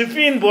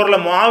சிஃபீன்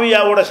போரில்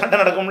முஆவியாவோட சண்டை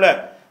நடக்கும்ல,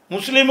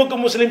 முஸ்லீமுக்கு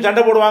முஸ்லீம்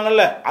சண்டை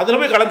போடுவாங்கல்ல, அதில்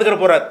போய் கலந்துக்கிற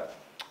போகிறார்.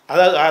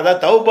 அதாவது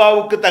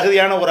தௌபாவுக்கு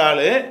தகுதியான ஒரு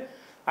ஆள்,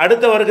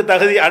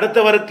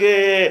 அடுத்தவருக்கு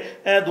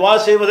துவா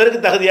செய்வதற்கு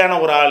தகுதியான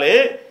ஒரு ஆள்.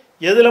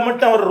 எதில்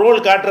மட்டும் அவர் ரோல்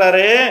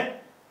காட்டுறாரு?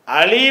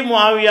 அலி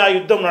முஆவியா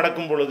யுத்தம்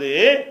நடக்கும் பொழுது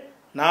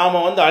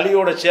நாம் வந்து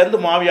அலியோட சேர்ந்து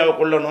முஆவியாவை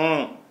கொல்லணும்,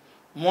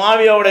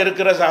 முஆவியாவோட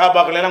இருக்கிற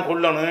சஹாபாக்களெல்லாம்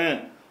கொல்லணும்,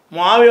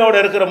 முஆவியாவோட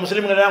இருக்கிற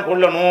முஸ்லீம்களெல்லாம்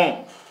கொல்லணும்.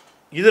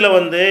 இதில்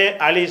வந்து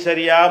அலி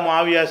சரியா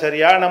முஆவியா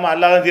சரியா நம்ம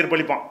அல்லாஹ் தான்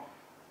தீர்ப்பளிப்பான்.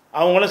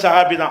 அவங்களும்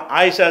சஹாபி தான்.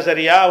 ஆயிஷா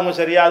சரியா அவங்க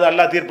சரியா அது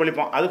அல்லாஹ்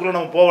தீர்ப்பளிப்பான், அதுக்குள்ளே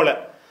நம்ம போகலை.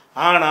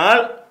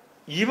 ஆனால்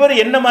இவர்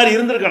என்ன மாதிரி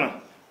இருந்திருக்கணும்?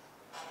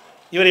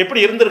 இவர்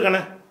எப்படி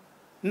இருந்திருக்கணும்?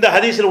 இந்த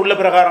ஹதீஸில் உள்ள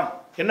பிரகாரம்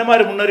என்ன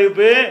மாதிரி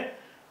முன்னறிவிப்பு?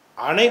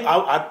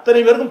 அத்தனை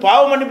பேருக்கும்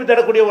பாவ மன்னிப்பு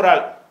தரக்கூடிய ஒரு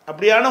ஆள்,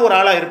 அப்படியான ஒரு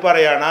ஆளாக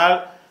இருப்பாரையானால்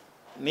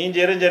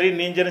நீஞ்சரும் சரி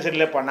நீஞ்சரும்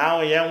சரியில்லைப்பா,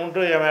 நான் என்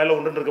உண்டு என் வேலை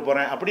உண்டுன்னு இருக்க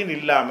போகிறேன் அப்படின்னு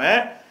இல்லாமல்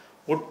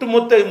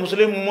ஒட்டுமொத்த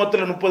முஸ்லீம்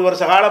உம்மத்தில் 30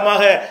 வருஷ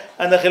காலமாக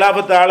அந்த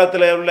ஹிலாபத்து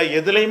ஆழத்தில் உள்ள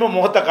எதுலேயுமே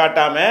முகத்தை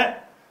காட்டாமல்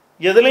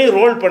எதுலேயும்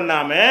ரோல்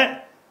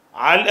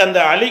பண்ணாமல் அந்த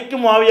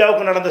அலிக்கும்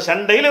முஆவியாவுக்கும் நடந்த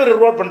சண்டையில்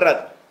இவர் ரோல்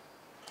பண்ணுறார்.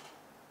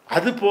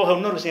 அது போக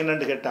இன்னொரு விஷயம்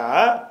என்னன்னு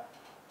கேட்டால்,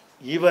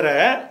 இவரை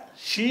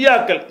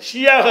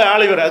ஷியாக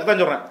ஆள் இவர்,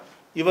 அதுதான் சொல்கிறேன்.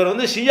 இவர்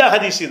வந்து ஷியா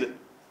ஹதீஸ், இது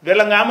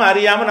விளங்காமல்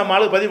அறியாமல் நம்ம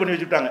ஆளுக்கு பதிவு பண்ணி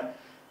வச்சுட்டாங்க.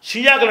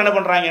 ஷியாக்கள் என்ன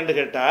பண்ணுறாங்கன்னு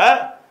கேட்டால்,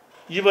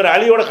 இவர்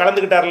அலியோட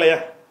கலந்துக்கிட்டார் இல்லையா,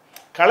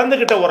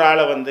 கலந்துக்கிட்ட ஒரு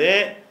ஆளை வந்து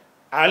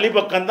அலி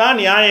பக்கம்தான்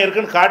நியாயம்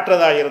இருக்குன்னு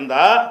காட்டுறதா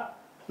இருந்தால்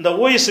இந்த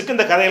ஓய்ஸுக்கு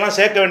இந்த கதையெல்லாம்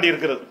சேர்க்க வேண்டி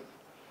இருக்கிறது.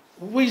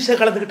 ஓய்ஸை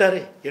கலந்துக்கிட்டாரு,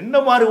 என்ன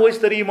மாதிரி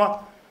ஓய்ஸ் தெரியுமா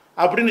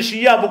அப்படின்னு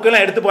ஷியா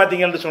புக்கெல்லாம் எடுத்து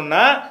பார்த்தீங்கன்னு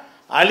சொன்னால்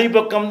அலி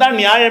பக்கம்தான்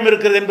நியாயம்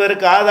இருக்கிறது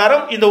என்பதற்கு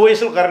ஆதாரம் இந்த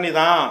ஓய்சுல் கர்ணி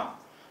தான்.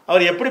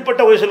 அவர்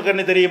எப்படிப்பட்ட ஓய்சுல்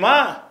கர்ணி தெரியுமா?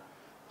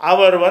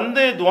 அவர்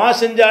வந்து துவா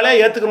செஞ்சாலே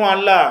ஏற்றுக்குருவான்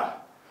அல்லாஹ்,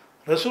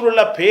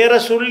 ரசூலுல்லாஹ் பேரை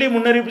சொல்லி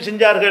முன்னறிவிப்பு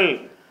செஞ்சார்கள்.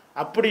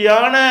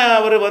 அப்படியான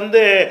அவர்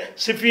வந்து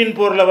சிஃபீன்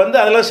போரில் வந்து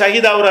அதெல்லாம்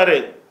ஷஹீதாகிறாரு.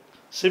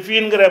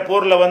 சிஃபீன்கிற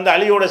போரில் வந்து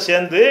அலியோடு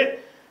சேர்ந்து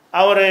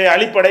அவர்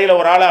அலிப்படையில்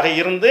ஒரு ஆளாக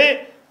இருந்து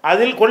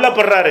அதில்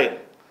கொல்லப்படுறாரு.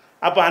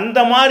 அப்போ அந்த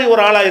மாதிரி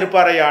ஒரு ஆளாக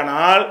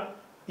இருப்பாரையானால்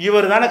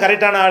இவர் தானே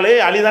கரெக்டான ஆள்,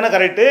 அலி தானே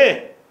கரெக்டு,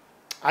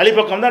 அலி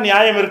பக்கம் தான்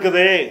நியாயம்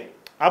இருக்குது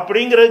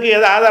அப்படிங்கிறதுக்கு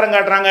எதை ஆதாரம்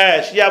காட்டுறாங்க?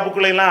 ஷியா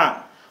புக்கிலாம்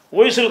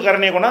ஓய்சுல்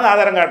கரணியை கொண்டாந்து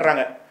ஆதாரம்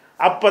காட்டுறாங்க.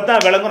 அப்போ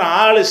தான் விளங்குற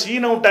ஆள்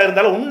சீன விட்டா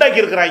இருந்தாலும்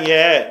உண்டாக்கி இருக்கிறாங்க.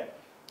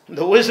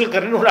 இந்த ஓய்சுல்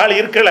கரணின்னு ஒரு ஆள்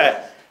இருக்கலை,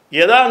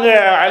 ஏதோ அங்கே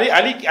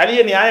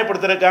அலியை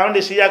நியாயப்படுத்துறதுக்காக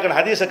வேண்டி ஷியாக்கள்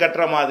ஹதீஸை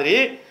கட்டுற மாதிரி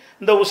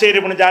இந்த உசைர்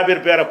இப்னு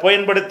ஜாபிர் பேரை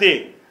பயன்படுத்தி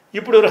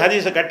இப்படி ஒரு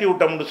ஹதீஸை கட்டி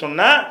விட்டோம்னு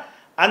சொன்னால்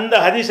அந்த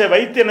ஹதீஸை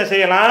வைத்து என்ன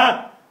செய்யலாம்?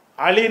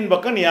 அலியின்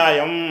பக்கம்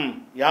நியாயம்,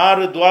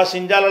 யார் துவா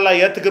செஞ்சாலெல்லாம்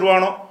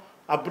ஏற்றுக்கிடுவானோ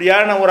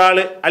அப்படியான ஒரு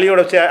ஆள்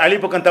அலியோட அலி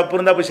பக்கம் தப்பு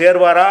இருந்தால் போய்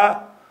சேருவாரா?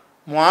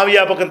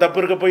 முஆவியா பக்கம் தப்பு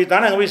இருக்க போய்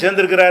தானே அங்கே போய்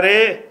சேர்ந்துருக்கிறாரு.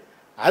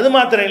 அது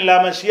மாத்திரம்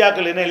இல்லாமல்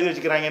ஷியாக்கள் என்ன எழுதி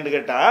வச்சுக்கிறாங்கன்னு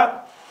கேட்டால்,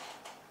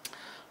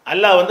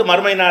 அல்லாஹ் வந்து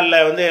மறுமை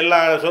நாளில் வந்து எல்லா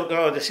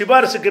சொர்க்கம்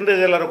சிபாரிசுக்குன்று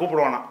எல்லாரும்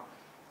கூப்பிடுவானா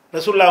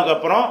ரசூலுல்லாவுக்கு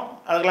அப்புறம்.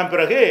 அதுக்கெல்லாம்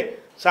பிறகு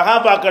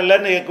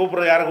சஹாபாக்கள்லன்னு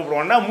கூப்பிட்றது யாரை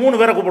கூப்பிடுவான்னா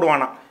 3 பேரை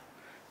கூப்பிடுவானா.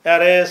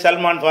 யார்?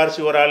 சல்மான்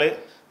ஃபாரிசி ஒரு ஆள்,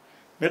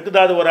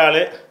 மிக்தாது ஒரு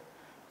ஆள்,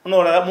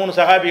 இன்னொரு 3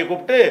 சஹாபியை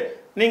கூப்பிட்டு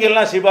நீங்கள்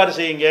எல்லாம் சிபாரிசு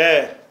செய்யுங்க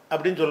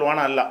அப்படின்னு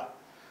சொல்லுவானா அல்லாஹ்.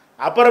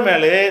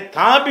 அப்புறமேலு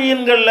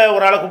தாபியன்களில்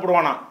ஒரு ஆளை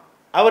கூப்பிடுவானா.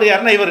 அவர்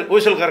யாருன்னா இவர்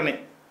ஒய்சுல் கர்ணி.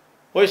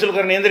 ஒய்சுல்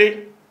கர்ணி எந்திரி,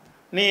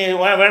 நீ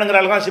வேணுங்கிற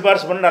ஆளுதான்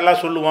சிபாரிசு பண்ணி நல்லா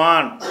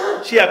சொல்லுவான்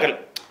ஷியாக்கள்.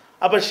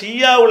 அப்போ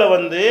ஷியாவில்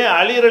வந்து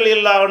அலி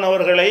ரலியல்லாஹு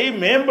அவர்களை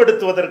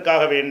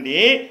மேம்படுத்துவதற்காக வேண்டி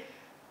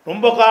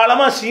ரொம்ப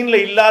காலமாக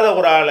சீனில் இல்லாத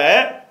ஒரு ஆளை,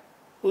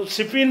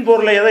 சிஃபின்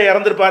போரில் ஏதோ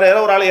இறந்துருப்பார், ஏதோ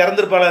ஒரு ஆள்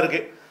இறந்துருப்பாளா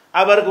இருக்குது,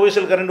 அவருக்கு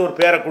ஒய்சுல் கர்ணின்னு ஒரு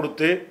பேரை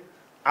கொடுத்து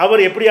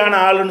அவர் எப்படியான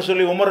ஆளுன்னு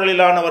சொல்லி உமர்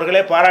ரலியல்லாஹு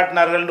அவர்களே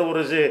பாராட்டினார்கள்னு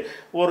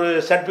ஒரு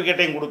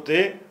சர்டிஃபிகேட்டையும் கொடுத்து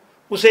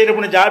உசைர்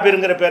இப்னு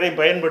ஜாபிருங்கிற பேரையும்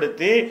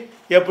பயன்படுத்தி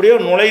எப்படியோ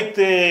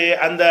நுழைத்து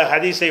அந்த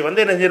ஹதீஸை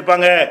வந்து என்ன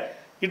செஞ்சிருப்பாங்க,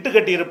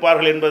 இட்டுக்கட்டி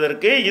இருப்பார்கள்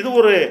என்பதற்கு இது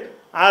ஒரு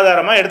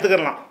ஆதாரமாக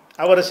எடுத்துக்கலாம்.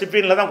 அவர்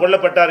சிஃபினில் தான்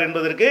கொல்லப்பட்டார்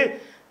என்பதற்கு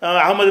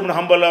அஹமது இப்னு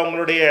ஹம்பல்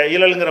அவங்களுடைய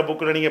இலலுங்கிற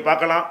புக்கில் நீங்கள்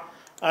பார்க்கலாம்.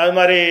 அது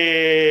மாதிரி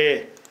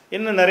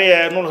இன்னும் நிறைய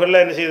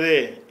நூல்களில் என்ன செய்யுது,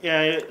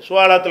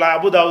 சுவாலாத்தில்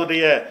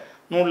அபுதாவுடைய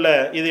நூலில்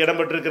இது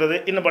இடம்பெற்றிருக்கிறது,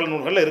 இன்னும் பல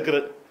நூல்களில் இருக்குது.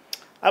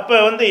 அப்போ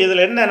வந்து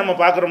இதில் என்ன நம்ம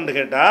பார்க்குறோம்னு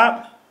கேட்டால்,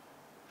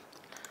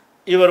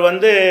 இவர்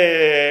வந்து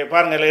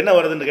பாருங்கள் என்ன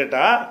வருதுன்னு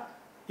கேட்டால்,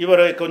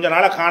 இவர் கொஞ்ச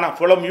நாளாக காணாம்.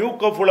 ஃபுலம்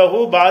யூக்க ஃபுலஹு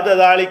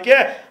பாததாலிக்க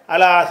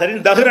அலா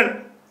சரின் தஹ்ரன்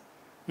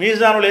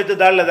மீசானுல்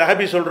ஏத்துதாலில்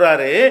தஹபி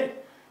சொல்கிறாரு.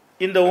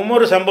 இந்த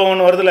உமர்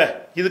சம்பவம்னு வருதுல,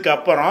 இதுக்கு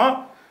அப்புறம்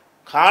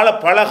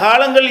பல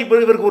காலங்கள் இப்போ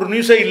இவருக்கு ஒரு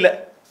நியூஸே இல்லை,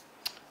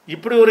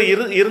 இப்படி ஒரு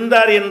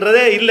இருந்தார்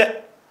என்றதே இல்லை,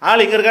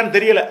 ஆள் எங்கே இருக்கான்னு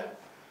தெரியலை.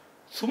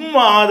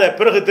 சும்மா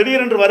பிறகு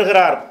திடீரென்று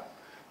வருகிறார்.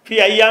 ஃபி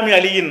ஐயாமி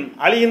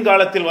அலியின்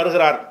காலத்தில்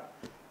வருகிறார்.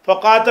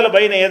 ஃபகாத்தல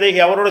பைன எதைகி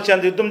அவரோடு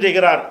சேர்ந்து யுத்தம்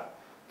செய்கிறார்.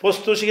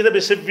 பொஸ்துஷித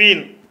பி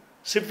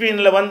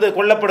சிஃபீனில் வந்து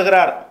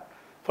கொல்லப்படுகிறார்.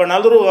 இப்போ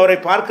நதுரு அவரை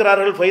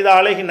பார்க்கிறார்கள். ஃபைதா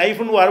அலைஹி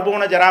நைஃபுன்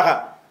அறுபவன ஜராகா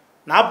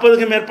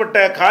 40க்கும் மேற்பட்ட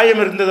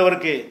காயம் இருந்தது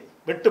அவருக்கு,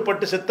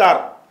 வெட்டுப்பட்டு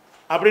செத்தார்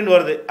அப்படின்னு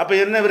வருது. அப்போ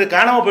என்ன, இவர்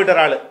காணாமல்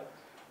போயிட்டார் ஆள்.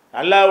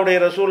 அல்லாஹ்வுடைய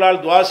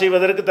ரசூலால் துவா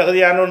செய்வதற்கு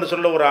தகுதியானவன்னு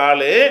சொல்ல ஒரு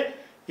ஆள்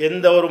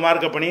எந்த ஒரு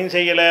மார்க்க பணியும்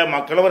செய்யலை,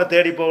 மக்களும் அவரை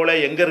தேடி போகலை,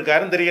 எங்கே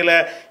இருக்காருன்னு தெரியலை.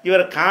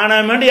 இவர்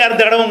காணாமேண்டு யாரும்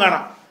தேடவும்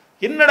காணாம்.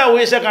 என்னடா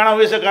வயசை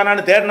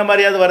காணான்னு தேடின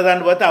மாதிரியாவது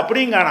வருதான்னு பார்த்தா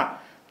அப்படியும் காணாம்.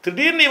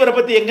 திடீர்னு இவரை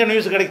பற்றி எங்கே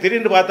நியூஸ் கிடைக்கும்,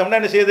 திடீர்னு பார்த்தோம்னா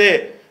என்ன செய்யுது,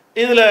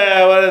 இதில்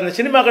இந்த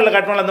சினிமாக்களில்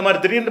காட்டுவாங்க அந்த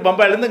மாதிரி, திடீர்னு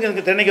பம்பாயிலேருந்து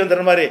இங்கே தென்னைக்கு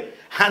வந்துடுற மாதிரி,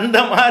 அந்த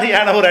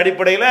மாதிரியான ஒரு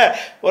அடிப்படையில்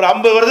ஒரு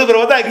 50 வருஷத்துக்கு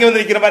பிறகு தான் இங்கே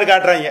வந்து நிற்கிற மாதிரி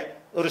காட்டுறாங்க.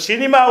 ஒரு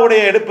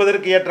சினிமாவுடைய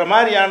எடுப்பதற்கு ஏற்ற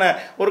மாதிரியான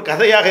ஒரு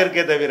கதையாக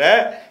இருக்கே தவிர,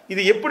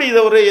 இது எப்படி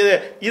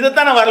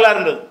இதைத்தான்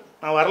வரலாறுன்றது.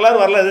 நான்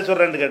வரலாறு எது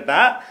சொல்கிறேன்னு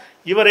கேட்டால்,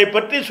 இவரை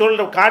பற்றி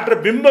காட்டுற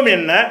பிம்பம்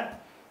என்ன,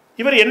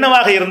 இவர்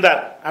என்னவாக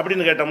இருந்தார்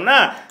அப்படின்னு கேட்டோம்னா,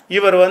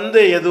 இவர் வந்து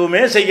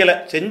எதுவுமே செய்யலை.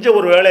 செஞ்ச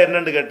ஒரு வேலை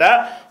என்னன்னு கேட்டால்,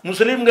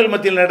 முஸ்லீம்கள்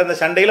மத்தியில் நடந்த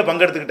சண்டையில்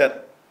பங்கெடுத்துக்கிட்டார்,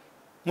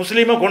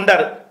 முஸ்லீமை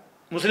கொண்டார்,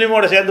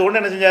 முஸ்லீமோட சேர்ந்து கொண்டு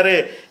என்ன செஞ்சார்,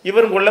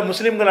 இவரும்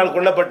முஸ்லீம்களால்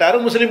கொல்லப்பட்டார்,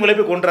 முஸ்லீம்களை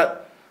போய் கொன்றார்,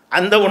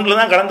 அந்த ஒன்றில்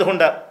தான் கலந்து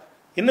கொண்டார்.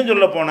 இன்னும்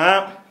சொல்ல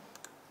போனால்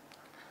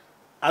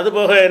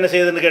அதுபோக என்ன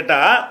செய்யுதுன்னு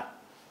கேட்டால்,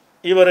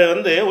 இவர்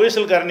வந்து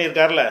ஒய்சுல் கர்ணி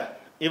இருக்கார்ல,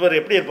 இவர்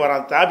எப்படி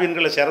இருப்பாராம்,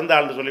 தாபீன்களை சிறந்த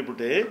ஆள்னு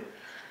சொல்லிவிட்டு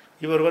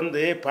இவர்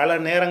வந்து பல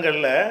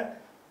நேரங்களில்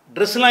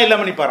ட்ரெஸ்லாம்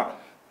இல்லாமல் நிற்பாராம்.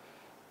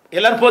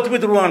 எல்லோரும் போத்து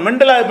போய் திருவாங்க,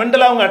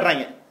 மெண்டலாகவும்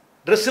காட்டுறாங்க.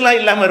 ட்ரெஸ்லாம்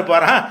இல்லாமல்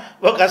இருப்பாராம்.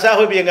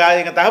 கசாஹோபி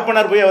எங்கள்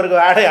தகப்பனார் போய் அவருக்கு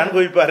ஆடை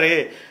அனுபவிப்பார்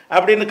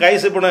அப்படின்னு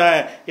கைசுபுன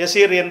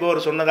யசீர்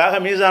என்பவர் சொன்னதாக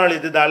மீசானுல்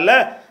இத்திதாலில்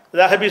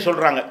தஹபி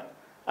சொல்கிறாங்க.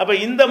 அப்போ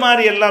இந்த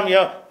மாதிரி எல்லாம்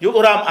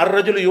யுவராம்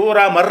அர்ரஜுல்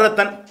யுவரா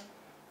மர்ரத்தன்,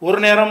 ஒரு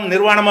நேரம்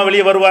நிர்வாணமாக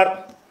வெளியே வருவார்.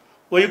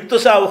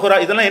 யுக்துசா உஹுரா,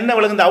 இதெல்லாம் என்ன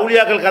விளங்குது,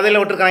 அவுளியாக்கள் கதையில்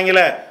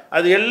விட்டுருக்காங்களே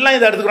அது எல்லாம்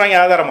இதை எடுத்துக்கிறாங்க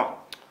ஆதாரமாக.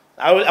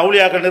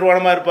 அவுளியாக்கள்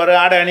நிர்வாணமாக இருப்பார்,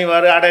 ஆடை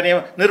அணிவார்,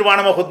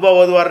 நிர்வாணமாக ஹுத்பா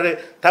ஓதுவார்,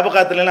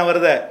 தபக்காத்துலாம்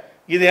வருது.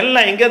 இது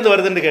எல்லாம் எங்கேருந்து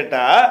வருதுன்னு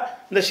கேட்டால்,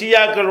 இந்த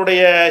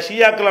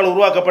ஷியாக்களால்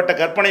உருவாக்கப்பட்ட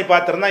கற்பனை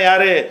பாத்திரம் தான்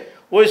யார்,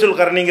 ஒய்சுல்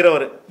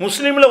கர்ணிங்கிறவர்.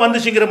 முஸ்லீமில்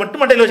வந்துச்சுங்கிற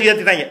மட்டும் மட்டையில் வச்சு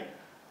ஏற்றிட்டாங்க.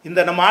 இந்த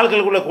நம்ம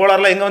ஆட்களுக்குள்ள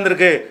கோளாறுலாம் எங்கே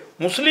வந்திருக்கு,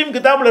 முஸ்லீம்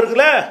கிதாபில்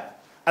இருக்குல்ல,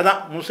 அதான்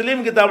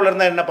முஸ்லீம் கிதாபில்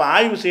இருந்தால் என்னப்பா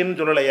ஆய்வு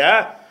செய்யணும்னு சொல்லலையா.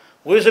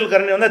 ஒய்சுல்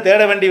கர்ணி வந்தால்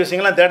தேட வேண்டிய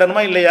விஷயங்கள்லாம்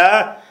தேடணுமா இல்லையா.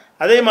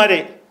 அதே மாதிரி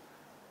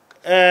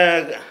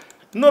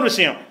இன்னொரு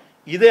விஷயம்,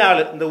 இதே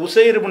ஆள் இந்த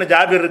உசைர் இப்னு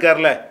ஜாபிர்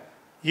இருக்கார்ல,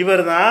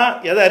 இவர் தான்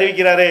எதை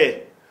அறிவிக்கிறாரு,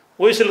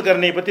 ஒய்சுல்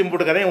கர்ணியை பற்றி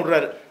போட்டு கதையும்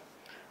விடுறாரு.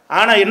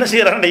 ஆனால் என்ன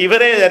செய்கிறாருன்னா,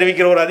 இவரே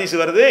அறிவிக்கிற ஒரு ஹதீஸ்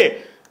வருது,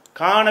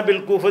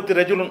 கானபில் கூஃபத்து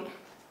ரஜுலுன்,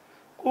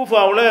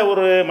 கூஃபாவில்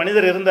ஒரு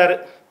மனிதர் இருந்தார்,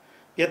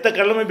 எத்த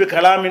கல்லமும் பி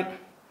கலாமின்,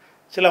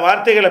 சில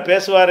வார்த்தைகளை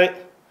பேசுவார்,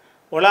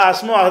 ஒலா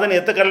அஸ்மோ அகதன்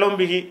எத்த கல்லவும்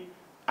பிகி,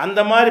 அந்த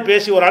மாதிரி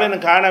பேசி ஒரு ஆள்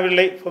எனக்கு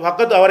காணவில்லை.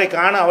 பக்கத்து அவரை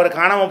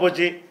காணாமல்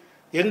போச்சு,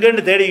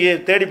 எங்கேன்னு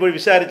தேடி போய்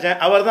விசாரித்தேன்,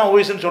 அவர் தான்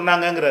ஓய்ஸுன்னு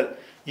சொன்னாங்கங்கிறார்.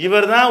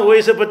 இவர் தான்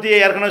ஓய்ஸை பற்றி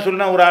ஏற்கனவே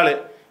சொன்ன ஒரு ஆள்.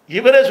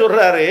 இவரே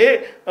சொல்கிறாரு,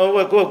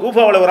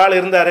 கூஃபாவில் ஒரு ஆள்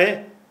இருந்தார்,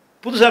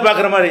 புதுசாக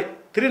பார்க்குற மாதிரி,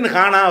 திடீர்னு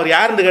காணா, அவர்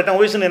யாருன்னு கேட்டேன்,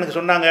 ஓய்ஸுன்னு எனக்கு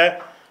சொன்னாங்க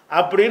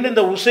அப்படின்னு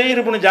இந்த உசைர்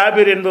இப்னு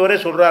ஜாபிர் என்பவரே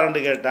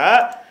சொல்கிறாருன்னு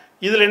கேட்டால்,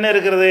 இதில் என்ன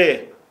இருக்கிறது,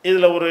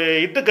 இதில் ஒரு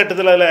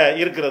இட்டுக்கட்டுதலில்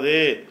இருக்கிறது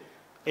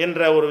என்ற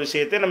ஒரு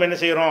விஷயத்தை நம்ம என்ன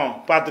செய்கிறோம்,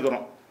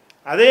 பார்த்துக்கிறோம்.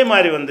 அதே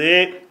மாதிரி வந்து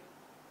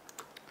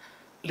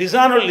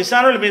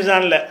லிசானுல்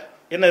மீசானில்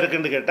என்ன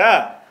இருக்குன்னு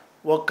கேட்டால்,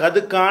 ஓ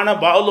கதுக்கான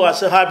பாலு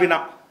அசஹாபினா,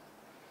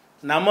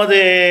 நமது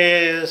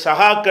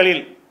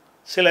சகாக்களில்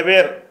சில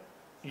பேர்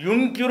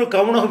யுன்கிரு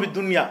கவுனஹு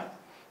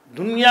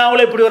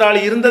துன்யாவில் இப்படி ஒரு ஆள்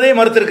இருந்ததே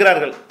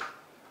மறுத்திருக்கிறார்கள்.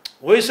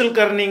 ஒய்சுல்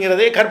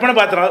கர்ணிங்கிறதே கற்பனை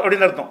பாத்திரம்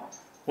அப்படின்னு அர்த்தம்.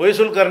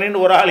 ஒய்சுல்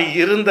கர்ணின்னு ஒரு ஆள்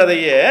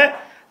இருந்ததையே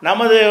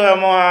நமது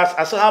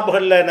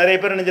அஸ்ஹாபுகளில் நிறைய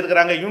பேர்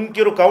நினைச்சிருக்கிறாங்க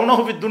யுன்கிரு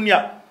கவுனஹு ஃபி துன்யா,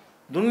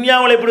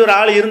 துன்யாவில் இப்படி ஒரு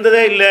ஆள்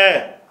இருந்ததே இல்லை,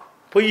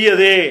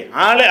 பொய்யது,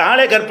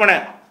 ஆளே கற்பனை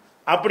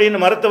அப்படின்னு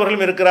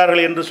மறுத்தவர்களும்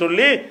இருக்கிறார்கள் என்று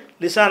சொல்லி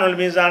லிசானுல்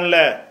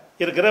மீசானில்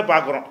இருக்கிற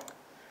பார்க்குறோம்.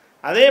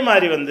 அதே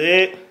மாதிரி வந்து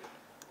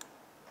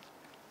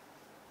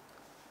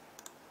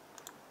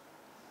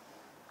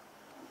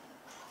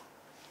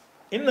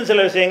இன்னும்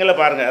சில விஷயங்களை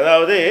பாருங்கள்.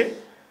 அதாவது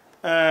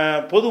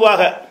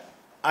பொதுவாக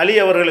அலி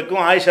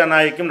அவர்களுக்கும் ஆயிஷா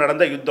நாய்க்கும்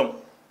நடந்த யுத்தம்,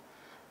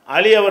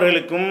 அலி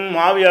அவர்களுக்கும்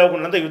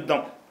மாவியாவுக்கும் நடந்த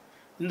யுத்தம்,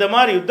 இந்த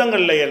மாதிரி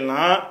யுத்தங்கள்ல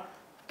எல்லாம்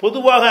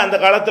பொதுவாக அந்த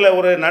காலத்தில்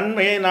ஒரு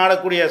நன்மையை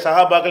நாடக்கூடிய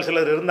சஹாபாக்கள்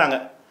சிலர் இருந்தாங்க.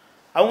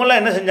 அவங்களாம்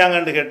என்ன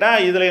செஞ்சாங்கன்னு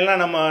கேட்டால், இதில்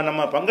எல்லாம்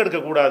நம்ம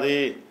பங்கெடுக்கக்கூடாது,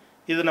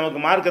 இது நமக்கு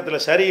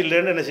மார்க்கத்தில்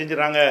சரியில்லைன்னு என்ன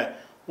செஞ்சுறாங்க,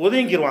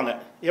 ஒதுங்கிடுவாங்க.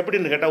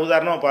 எப்படின்னு கேட்டால்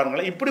உதாரணமாக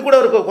பாருங்களேன், இப்படி கூட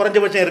ஒரு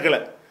குறைஞ்சபட்சம் இருக்கலை.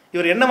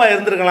 இவர் என்னவா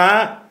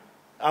இருந்திருக்கலாம்,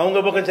 அவங்க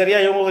பக்கம் சரியா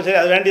இவங்க பக்கம்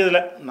சரியா, அது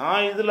வேண்டியதில்லை,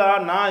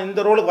 நான் இந்த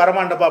ரோலுக்கு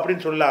வரமாட்டப்பா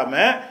அப்படின்னு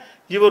சொல்லாமல்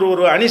இவர்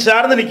ஒரு அணி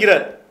சார்ந்து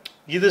நிற்கிறார்.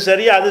 இது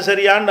சரியா அது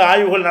சரியான்னு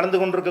ஆய்வுகள் நடந்து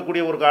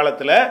கொண்டிருக்கக்கூடிய ஒரு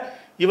காலத்தில்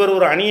இவர்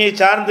ஒரு அணியை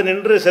சார்ந்து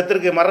நின்று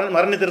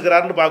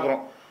மரணித்திருக்கிறார்னு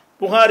பார்க்குறோம்.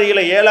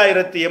 புகாரியில்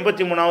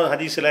 7083வது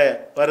ஹதீஸில்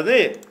வருது.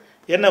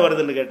 என்ன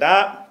வருதுன்னு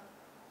கேட்டால்,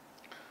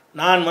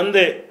 நான்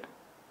வந்து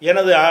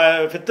எனது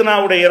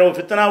ஃபித்னாவுடைய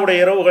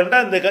இரவுகள்னா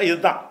இந்த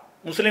இதுதான்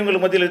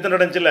முஸ்லீம்களுக்கு மத்தியில் யுத்தம்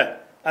நடந்துச்சுல்ல,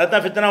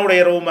 அதுதான் ஃபித்னாவுடைய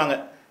இரவும்பாங்க.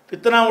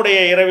 ஃபித்னாவுடைய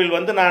இரவில்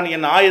வந்து நான்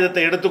என்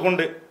ஆயுதத்தை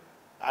எடுத்துக்கொண்டு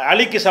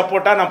அலிக்கு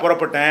சப்போர்ட்டாக நான்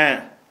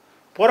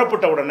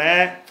புறப்பட்ட உடனே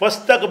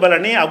ஃபஸ்தக்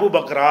பலனி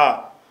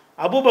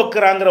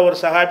அபுபக்ராங்கிற ஒரு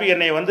சஹாபி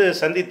என்னை வந்து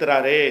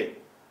சந்திக்கிறாரு,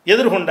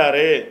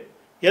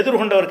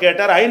 எதிர்கொண்டவர்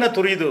கேட்டார், ஐன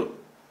துரிது,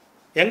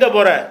 எங்கே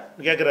போகிற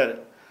கேட்குறாரு.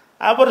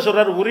 அப்புறம்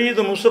சொல்கிறார்,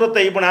 உரீது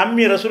நுஸ்ரத்தை இப்போ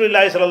அம்மி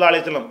ரசூலுல்லாஹி ஸல்லல்லாஹு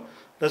அலைஹி வஸல்லம்,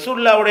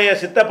 ரசூலுல்லாஹ்வுடைய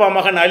சித்தப்பா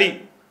மகன் அலி,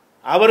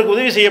 அவருக்கு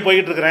உதவி செய்ய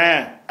போய்கிட்டு இருக்கிறேன்.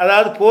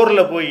 அதாவது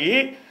போரில் போய்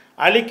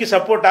அலிக்கு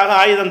சப்போர்ட்டாக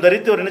ஆயுதம்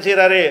தரித்து அவர் என்ன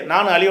செய்கிறாரு,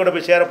 நானும் அலியோட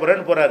போய் சேர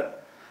போகிறேன்னு போகிறார்.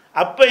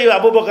 அப்போ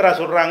அபூபக்கரா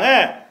சொல்கிறாங்க,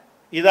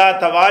 இதா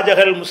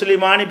தவாஜகல்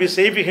முஸ்லிமானி பி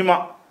செய்பிஹிமா,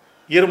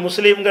 இரு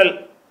முஸ்லீம்கள்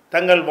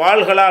தங்கள்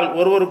வாள்களால்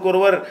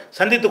ஒருவருக்கொருவர்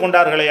சந்தித்து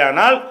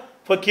கொண்டார்களேயானால்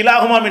இப்போ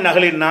கிலாகுமா மின்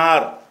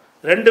அகலினார்,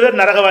 2 பேர்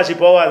நரகவாசி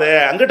போவாத,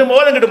 அங்கிட்டும்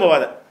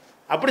போவாத.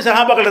 அப்படி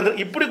சஹாபாக்கள் இருந்து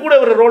இப்படி கூட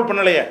ஒரு ரோல்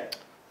பண்ணலையே.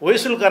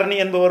 ஒய்சுல் கர்ணி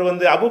என்பவர்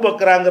வந்து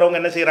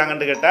அபூபக்கராங்கிறவங்க என்ன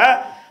செய்கிறாங்கன்னு கேட்டால்,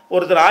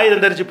 ஒருத்தர்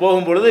ஆயுதம் தரித்து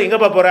போகும்பொழுது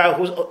எங்கேப்பா போகிறேன்,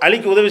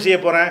 அலிக்கு உதவி செய்ய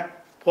போகிறேன்,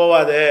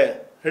 போவாத,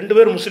 2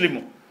 பேர்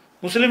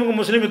முஸ்லீமுக்கு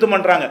முஸ்லீம் யுத்தம்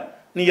பண்ணுறாங்க,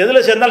 நீ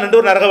எதில் சேர்ந்தாலும் 2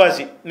 பேர்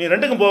நரகவாசி, நீ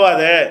 2க்கும்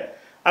போவாத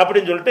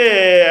அப்படின்னு சொல்லிட்டு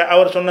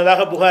அவர்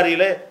சொன்னதாக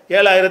புகாரியில்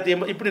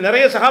 7080 இப்படி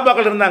நிறைய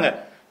சஹாபாக்கள் இருந்தாங்க.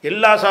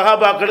 எல்லா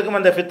சஹாபாக்களுக்கும்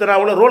அந்த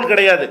ஃபித்னாவில் ரோல்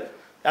கிடையாது,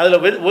 அதில்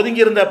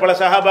ஒதுங்கி இருந்த பல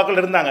சஹாபாக்கள்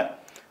இருந்தாங்க.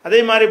 அதே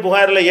மாதிரி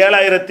புகாரில்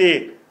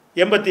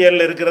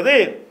 7087 இருக்கிறது.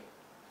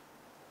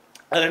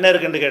 அது என்ன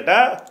இருக்குன்னு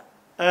கேட்டால்,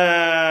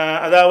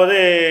 அதாவது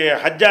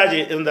ஹஜ்ஜாஜ்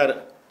இருந்தார்.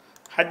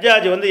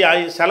 ஹஜ்ஜாஜ் வந்து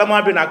சலமா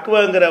பின்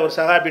அக்வாங்கிற ஒரு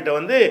சஹாபிட்ட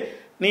வந்து,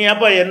 நீ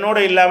அப்போ என்னோட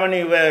இல்லாமல் நீ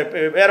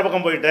வேறு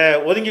பக்கம் போயிட்ட,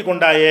 ஒதுங்கி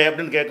கொண்டாயே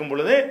அப்படின்னு கேட்கும்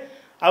பொழுது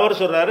அவர்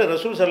சொல்கிறாரு,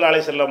 ரசூல் ஸல்லல்லாஹு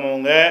அலைஹி வஸல்லம்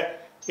அவங்க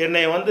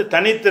என்னை வந்து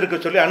தனித்திருக்க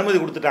சொல்லி அனுமதி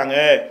கொடுத்துட்டாங்க,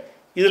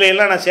 இதில்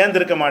எல்லாம் நான்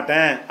சேர்ந்திருக்க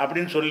மாட்டேன்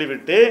அப்படின்னு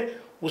சொல்லிவிட்டு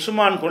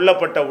உஸ்மான்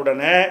கொல்லப்பட்ட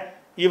உடனே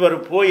இவர்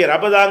போய்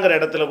ரபதாங்கிற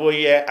இடத்துல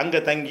போய் அங்கே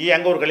தங்கி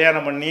அங்கே ஒரு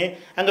கல்யாணம் பண்ணி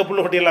அங்கே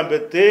புள்ளுக்குட்டியெல்லாம்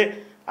பெற்று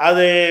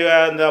அது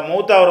அந்த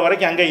மௌத்தாவர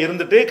வரைக்கும் அங்கே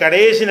இருந்துட்டு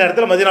கடைசி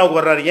நேரத்தில் மதீனாவுக்கு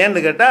வர்றாரு.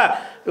 ஏன்னு கேட்டால்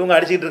இவங்க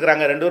அடிச்சுட்டு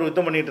இருக்கிறாங்க, 2 பேரும்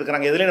யுத்தம் பண்ணிகிட்டு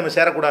இருக்கிறாங்க, எதுலேயும் நம்ம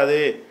சேரக்கூடாது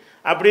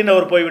அப்படின்னு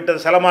அவர் போய்விட்டது.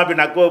 சலமா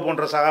பின் அக்வா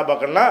போன்ற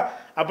சஹாபாக்கள்லாம்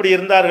அப்படி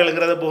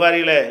இருந்தார்கள்ங்கிறத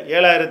புகாரியில்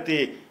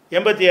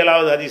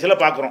 7087வது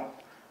ஹதீஸில் பார்க்குறோம்.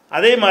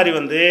 அதே மாதிரி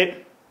வந்து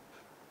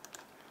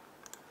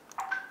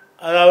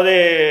அதாவது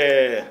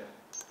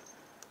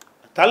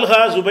தல்ஹா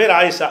ஜுபைர்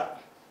ஆயிஷா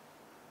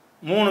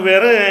 3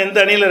 பேரும் இந்த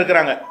அணியில்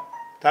இருக்கிறாங்க.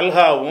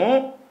 தல்ஹாவும்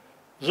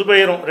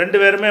ஜுபைரும் 2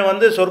 பேருமே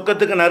வந்து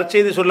சொர்க்கத்துக்கு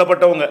நற்செய்தி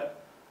சொல்லப்பட்டவங்க.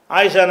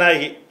 ஆயிஷா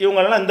நாயகி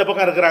இவங்கெல்லாம் இந்த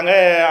பக்கம் இருக்கிறாங்க,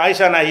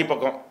 ஆயிஷா நாயகி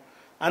பக்கம்,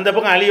 அந்த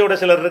பக்கம் அலியோட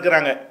சிலர்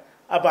இருக்கிறாங்க.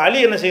 அப்போ அலி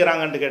என்ன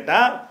செய்கிறாங்கன்னு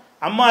கேட்டால்,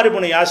 அம்மார்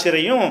இப்னு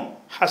யாசிரையும்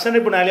ஹசன்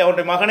இப்னு அலி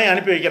அவருடைய மகனை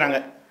அனுப்பி வைக்கிறாங்க.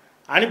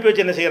 அனுப்பி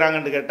வச்சு என்ன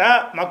செய்கிறாங்கன்னு கேட்டால்,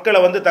 மக்களை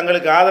வந்து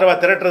தங்களுக்கு ஆதரவாக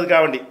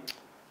திரட்டுறதுக்காக வேண்டி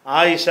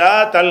ஆயிஷா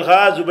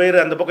தல்ஹா ஜுபைர்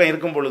அந்த பக்கம்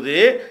இருக்கும் பொழுது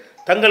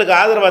தங்களுக்கு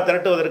ஆதரவாக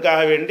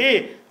திரட்டுவதற்காக வேண்டி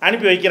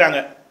அனுப்பி வைக்கிறாங்க.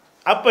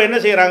 அப்போ என்ன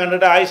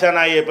செய்கிறாங்கன்னுட்டு ஆயிஷா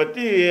நாயை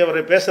பற்றி அவர்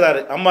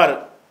பேசுகிறாரு. அம்மார்,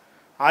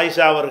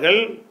 ஆயிஷா அவர்கள்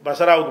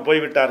பசராவுக்கு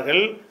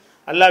போய்விட்டார்கள்,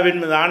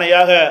 அல்லாஹ்வின் மீது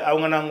ஆணையாக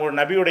அவங்க நாங்கள்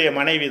நபியுடைய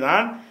மனைவி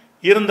தான்,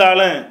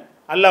 இருந்தாலும்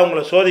அல்லாஹ்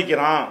உங்களை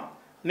சோதிக்கிறான்,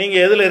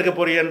 நீங்கள் எதில் இருக்க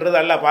போறீங்கன்றது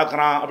அல்லாஹ்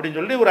பார்க்குறான் அப்படின்னு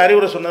சொல்லி ஒரு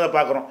அறிவுரை சொன்னதை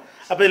பார்க்குறோம்.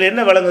 அப்போ இதில்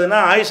என்ன விளங்குதுன்னா,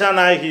 ஆயிஷா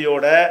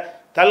நாயகியோட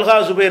தல்ஹா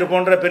சுபைர்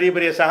போன்ற பெரிய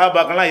பெரிய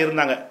சஹாபாக்கள்லாம்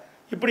இருந்தாங்க.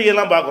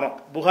 இப்படியெல்லாம் பார்க்குறோம்.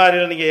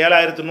 புகாரில் நீங்கள்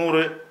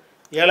 7100,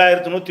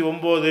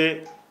 7109,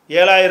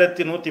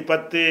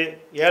 7110,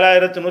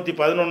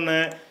 7111,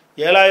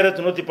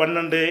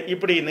 7112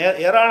 இப்படி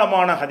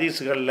ஏராளமான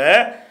ஹதீஸுகளில்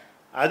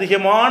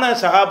அதிகமான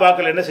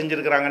சஹாபாக்கள் என்ன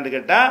செஞ்சுருக்கிறாங்கன்னு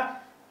கேட்டால்,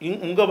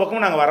 உங்கள்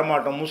பக்கமும் நாங்கள்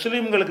வரமாட்டோம்,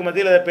 முஸ்லீம்களுக்கு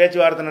மத்தியில்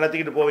பேச்சுவார்த்தை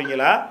நடத்திக்கிட்டு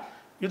போவீங்களா,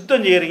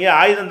 யுத்தம் செய்கிறீங்க,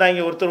 ஆயுதம்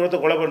தாங்கி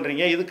ஒருத்தர் கொலை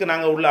பண்ணுறீங்க, இதுக்கு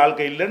நாங்கள் உள்ள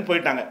ஆட்கள் இல்லைன்னு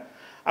போயிட்டாங்க.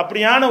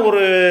 அப்படியான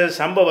ஒரு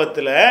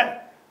சம்பவத்தில்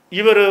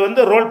இவர்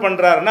வந்து ரோல்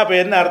பண்ணுறாருன்னா அப்போ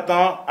என்ன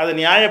அர்த்தம்? அதை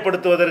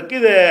நியாயப்படுத்துவதற்கு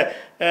இதை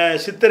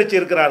சித்தரித்து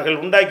இருக்கிறார்கள்,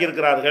 உண்டாக்கி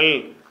இருக்கிறார்கள்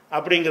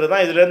அப்படிங்கிறது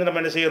தான் இதிலேருந்து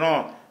நம்ம என்ன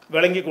செய்கிறோம்,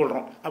 விளங்கி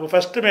கொள்கிறோம். அப்போ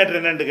ஃபஸ்ட்டு மேட்ரு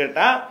என்னென்னு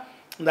கேட்டால்,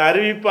 இந்த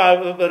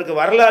அறிவிப்பாளருக்கு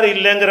வரலாறு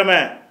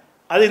இல்லைங்கிறவன்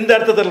அது இந்த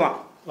அர்த்தத்தில் தான்.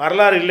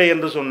 வரலாறு இல்லை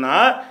என்று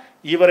சொன்னால்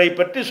இவரை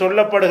பற்றி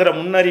சொல்லப்படுகிற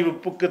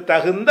முன்னறிவிப்புக்கு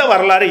தகுந்த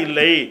வரலாறு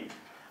இல்லை,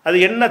 அது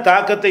என்ன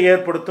தாக்கத்தை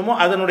ஏற்படுத்துமோ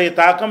அதனுடைய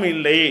தாக்கம்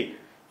இல்லை.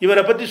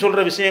 இவரை பற்றி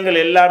சொல்கிற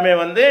விஷயங்கள் எல்லாமே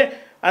வந்து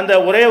அந்த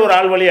ஒரே ஒரு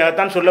ஆள்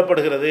வழியாகத்தான்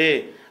சொல்லப்படுகிறது.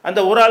 அந்த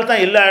ஒரு ஆள்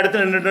தான் எல்லா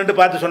இடத்துலையும் நின்று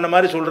பார்த்து சொன்ன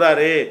மாதிரி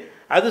சொல்கிறாரு,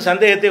 அது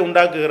சந்தேகத்தை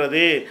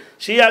உண்டாக்குகிறது.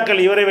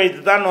 ஷியாக்கள் இவரை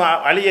வைத்து தான்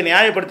அலியை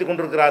நியாயப்படுத்தி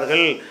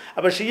கொண்டிருக்கிறார்கள்.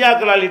 அப்போ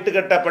ஷியாக்களால்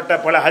இட்டுக்கட்டப்பட்ட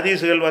பல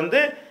ஹதீஸுகள் வந்து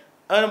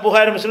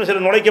புகாரி முஸ்லிம்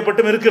சில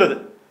நுழைக்கப்பட்டும் இருக்கிறது,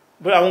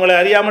 அவங்களை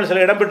அறியாமல்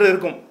சில இடம்பெற்று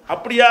இருக்கும்.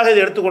 அப்படியாக இதை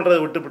எடுத்துக்கொள்றதை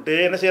விட்டுவிட்டு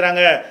என்ன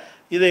செய்கிறாங்க,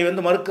 இதை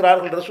வந்து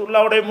மறுக்கிறார்கள்,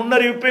 ரசூலுல்லாஹ்வுடைய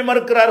முன்னறிவிப்பை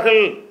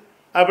மறுக்கிறார்கள்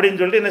அப்படின்னு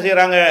சொல்லிட்டு என்ன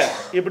செய்கிறாங்க,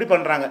 இப்படி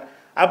பண்ணுறாங்க.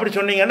 அப்படி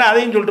சொன்னீங்கன்னா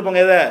அதையும் சொல்லிட்டு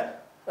போங்க, எதை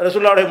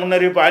ரசூலுல்லாஹ்வுடைய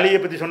முன்னறிவிப்பு அலியை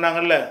பற்றி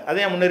சொன்னாங்கல்ல,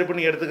 அதையும் முன்னறிவிப்பு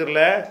நீங்கள்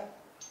எடுத்துக்கிறல,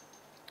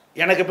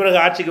 எனக்கு பிறகு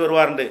ஆட்சிக்கு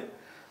வருவார்ண்டு.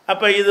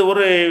 அப்போ இது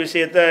ஒரு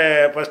விஷயத்தை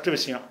ஃபஸ்ட்டு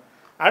விஷயம்.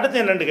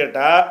 அடுத்து என்னென்னு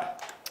கேட்டால்,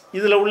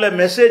 இதில் உள்ள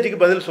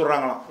மெசேஜுக்கு பதில்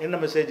சொல்கிறாங்களாம். என்ன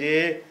மெசேஜ்?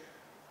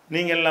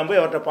 நீங்கள் எல்லாம்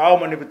போய் அவர்கிட்ட பாவ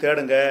மன்னிப்பு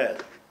தேடுங்க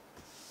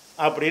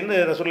அப்படின்னு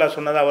ரசூலுல்லாஹ்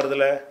சொன்னதாக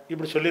வருதில்ல,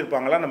 இப்படி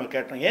சொல்லியிருப்பாங்களா? நம்ம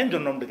கேட்டோம். ஏன்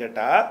சொன்னோம்னு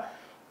கேட்டால்,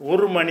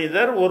 ஒரு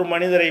மனிதர் ஒரு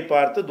மனிதரை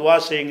பார்த்து துவா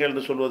செய்யுங்கள்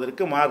என்று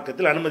சொல்வதற்கு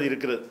மார்க்கத்தில் அனுமதி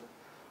இருக்கிறது.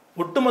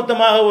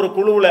 ஒட்டுமொத்தமாக ஒரு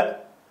குழுவில்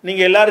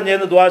நீங்கள் எல்லாரும்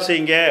சேர்ந்து துவா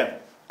செய்யுங்க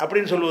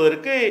அப்படின்னு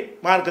சொல்வதற்கு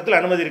மார்க்கத்தில்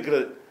அனுமதி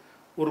இருக்கிறது.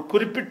 ஒரு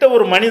குறிப்பிட்ட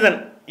ஒரு மனிதன்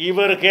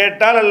இவர்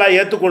கேட்டால் அல்லாஹ்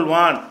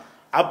ஏற்றுக்கொள்வான்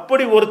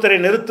அப்படி ஒருத்தரை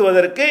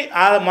நிறுத்துவதற்கு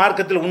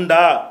மார்க்கத்தில்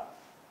உண்டா?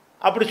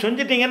 அப்படி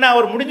செஞ்சிட்டிங்கன்னா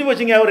அவர் முடிஞ்சு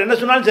போச்சுங்க, அவர் என்ன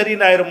சொன்னாலும்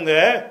சரின்னு ஆயிருமுங்க.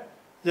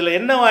 இதில்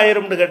என்ன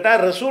ஆயிரும்னு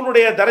கேட்டால்,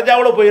 ரசூலுடைய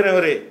தரஜாவில்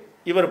போயிடும்.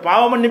 இவர்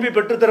பாவ மன்னிப்பை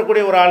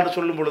பெற்றுத்தரக்கூடிய ஒரு ஆள்னு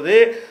சொல்லும் பொழுது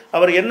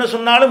அவர் என்ன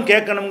சொன்னாலும்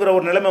கேட்கணுங்கிற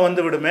ஒரு நிலைமை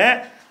வந்து விடுமே.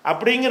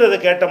 அப்படிங்கிறத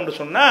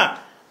கேட்டோம்னு சொன்னால்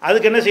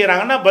அதுக்கு என்ன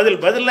செய்கிறாங்கன்னா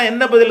பதில்லாம்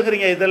என்ன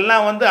பதிலுங்கிறீங்க?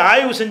 இதெல்லாம் வந்து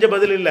ஆய்வு செஞ்ச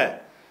பதில் இல்லை.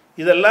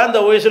 இதெல்லாம் இந்த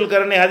ஒய்சுல்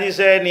கரணி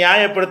ஹதீஸை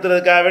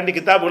நியாயப்படுத்துறதுக்காக வேண்டி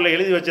கிதாபுகளில்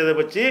எழுதி வச்சதை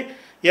வச்சு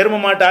எரும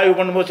மாட்டு ஆய்வு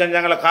பண்ணும்போது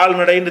செஞ்சாங்களா,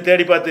 கால்நடைன்னு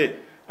தேடி பார்த்து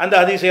அந்த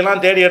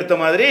ஹதீஸையெல்லாம் தேடி எடுத்த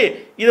மாதிரி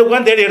இதை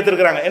உட்காந்து தேடி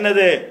எடுத்துருக்குறாங்க.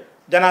 என்னது,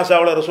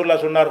 ஜனாசாவில்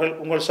ரசூலுல்லாஹ் சொன்னார்கள்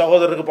உங்கள்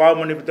சகோதரருக்கு பாவ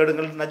மன்னிப்பு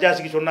தேடுங்கள்,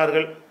 நஜாசிக்கு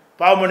சொன்னார்கள்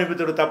பாவ மன்னிப்பு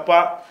தேடு தப்பா?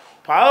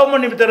 பாவ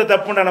மன்னிப்பு தேட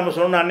தப்புண்டா நம்ம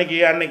சொன்னோம்.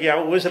 அன்னைக்கு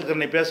ஒய்சுல்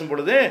கரணி பேசும்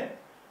பொழுது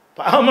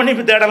பாவ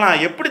மன்னிப்பு தேடலாம்,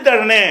 எப்படி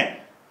தேடனே,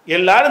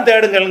 எல்லாரும்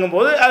தேடுங்கள்ங்கும்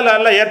போது அதில்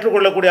எல்லாம்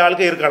ஏற்றுக்கொள்ளக்கூடிய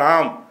ஆளுக்கு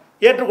இருக்கலாம்,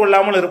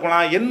 ஏற்றுக்கொள்ளாமல்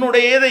இருக்கலாம்.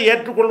 என்னுடைய இதை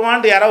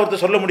ஏற்றுக்கொள்வான்ட்டு யாராவது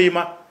ஒருத்தர் சொல்ல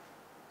முடியுமா?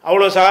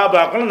 அவ்வளோ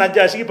சஹாபாக்களும்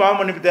நஜ்ஜாசிக்கு பாவ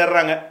மன்னிப்பு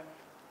தேடுறாங்க.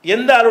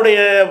 எந்த ஆளுடைய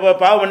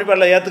பாவ மன்னிப்பு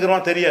எல்லாம்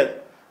ஏற்றுக்கிறோம் தெரியாது.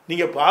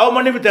 நீங்கள் பாவ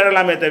மன்னிப்பு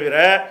தேடலாமே தவிர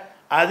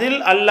அதில்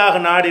அல்லாஹ்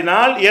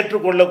நாடினால்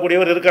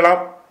ஏற்றுக்கொள்ளக்கூடியவர்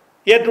இருக்கலாம்,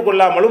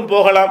 ஏற்றுக்கொள்ளாமலும்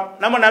போகலாம்.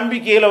 நம்ம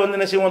நம்பிக்கையில் வந்து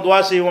என்ன செய்வோம், துவா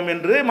செய்வோம்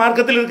என்று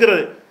மார்க்கத்தில்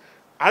இருக்கிறது.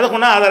 அதை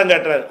கொண்டா ஆதாரம்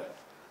காட்டுறாரு.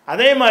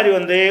 அதே மாதிரி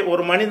வந்து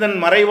ஒரு மனிதன்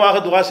மறைவாக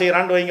துவா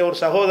செய்கிறான்னு வைங்க, ஒரு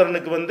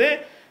சகோதரனுக்கு வந்து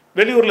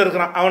வெளியூரில்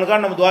இருக்கிறான்,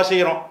 அவனுக்காக நம்ம துவா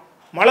செய்கிறோம்,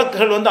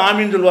 மலக்குகள் வந்து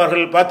ஆமீன்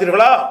சொல்வார்கள்,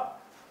 பார்த்தீர்களா?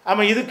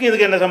 ஆமாம்,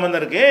 இதுக்கு என்ன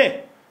சம்பந்தம் இருக்குது?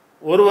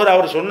 ஒருவர்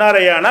அவர்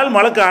சொன்னாரையானால்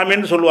மலக்கு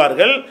ஆமீன்னு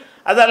சொல்வார்கள்.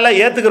 அதெல்லாம்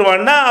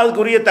ஏற்றுக்குருவான்னா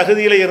அதுக்குரிய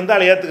தகுதியில்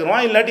இருந்தால்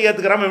ஏற்றுக்குருவான், இல்லாட்டி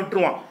ஏற்றுக்கிறாமல்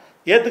விட்டுருவான்.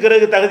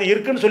 ஏற்றுக்கிறதுக்கு தகுதி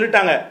இருக்குன்னு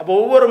சொல்லிட்டாங்க. அப்போ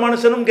ஒவ்வொரு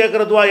மனுஷனும்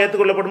கேட்குற துவா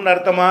ஏற்றுக்கொள்ளப்படும்னு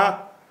அர்த்தமா?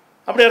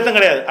 அப்படி அர்த்தம்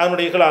கிடையாது.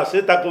 அதனுடைய இஹ்லாஸ்,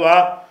 தக்வா,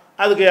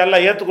 அதுக்கு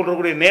எல்லாம்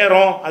ஏற்றுக்கொள்ளக்கூடிய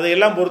நேரம்,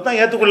 அதையெல்லாம் பொறுத்தான்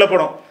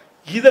ஏற்றுக்கொள்ளப்படும்.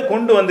 இதை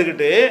கொண்டு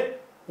வந்துக்கிட்டு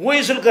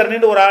ஒய்சுல்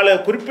கர்ணின்னு ஒரு ஆளை,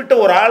 குறிப்பிட்ட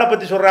ஒரு ஆளை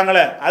பற்றி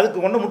சொல்கிறாங்களே, அதுக்கு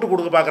கொண்டு முட்டு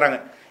கொடுக்க பார்க்குறாங்க.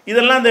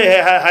 இதெல்லாம் இந்த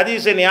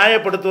ஹதீஸை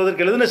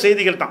நியாயப்படுத்துவதற்கு எழுதின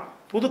செய்திகள் தான்,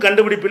 புது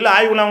கண்டுபிடிப்பு இல்லை,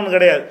 ஆய்வுலாம் ஒன்றும்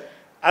கிடையாது.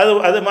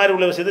 அது மாதிரி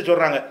உள்ள விஷயத்தை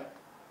சொல்கிறாங்க.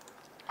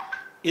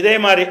 இதே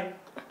மாதிரி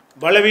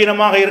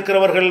பலவீனமாக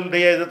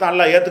இருக்கிறவர்களுடைய இதை தான்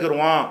எல்லாம்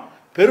ஏற்றுக்குருவான்,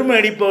 பெருமை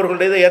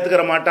அடிப்பவர்களுடைய இதை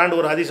ஏற்றுக்கிற மாட்டான்னு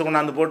ஒரு ஹதீஸை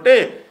கொண்டாந்து போட்டு,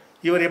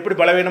 இவர் எப்படி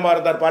பலவீனமாக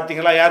இருந்தார்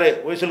பார்த்தீங்களா? யார்?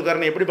 ஒய்சுல்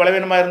கர்ணி எப்படி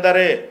பலவீனமாக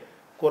இருந்தார்?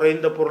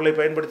 குறைந்த பொருளை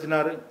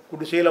பயன்படுத்தினார்,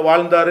 குடிசையில்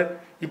வாழ்ந்தார்,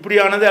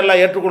 இப்படியானது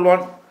எல்லாம்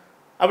ஏற்றுக்கொள்வான்.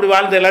 அப்படி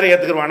வாழ்ந்த எல்லாரும்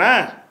ஏற்றுக்குருவானா?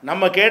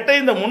 நம்ம கேட்ட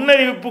இந்த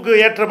முன்னறிவிப்புக்கு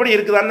ஏற்றபடி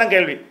இருக்குதான்னு தான்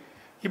கேள்வி.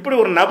 இப்படி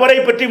ஒரு நபரை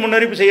பற்றி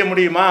முன்னறிவிப்பு செய்ய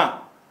முடியுமா?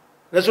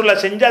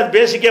 ரசூலுல்லாஹ் செஞ்சால் அது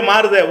பேசிக்கே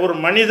மாறுத. ஒரு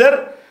மனிதர்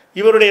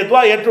இவருடைய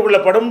துவா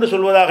ஏற்றுக்கொள்ளப்படும்னு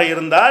சொல்வதாக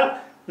இருந்தால்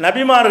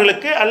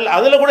நபிமார்களுக்கு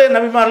அதில் கூட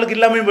நபிமார்களுக்கு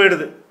இல்லாமல்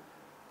போயிடுது.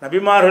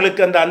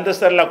 நபிமார்களுக்கு அந்த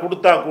அந்தஸ்தெல்லாம்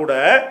கொடுத்தா கூட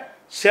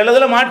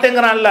சிலதில்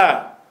மாட்டேங்கிறான்ல.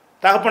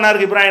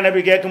 தகப்பனாருக்கு இப்ராஹிம்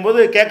நபி கேட்கும்போது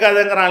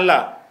கேட்காதேங்கிறான்ல.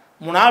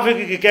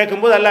 முனாஃபிக்கு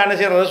கேட்கும்போது அல்லாஹ் என்ன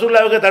செய்யறான்,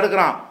 ரசூலுல்லாஹ்வுக்கு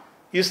தடுக்கிறான்.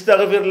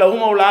 இஸ்தக்ஃபிர்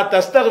லஹும் அவ் லா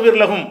தஸ்தக்ஃபிர்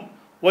லஹும்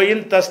வ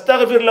இன்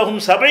தஸ்தக்ஃபிர் லஹும்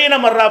 70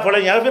 மர்ரா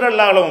ஃபலன் யக்ஃபிர்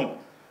அல்லாஹ் லஹும்.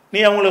 நீ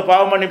அவங்களுக்கு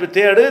பாவ மன்னிப்பு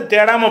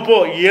தேடாமல் போ,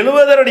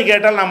 70 தடவை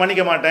கேட்டால் நான்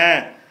மன்னிக்க மாட்டேன்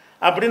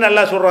அப்படின்னு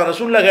அல்லாஹ் சொல்கிறான்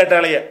ரசூலுல்லாஹ்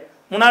கேட்டாலேயே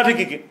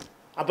முனாஃபிக்கு.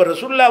 அப்போ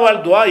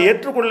ரசூலுல்லாஹ்வால் துவா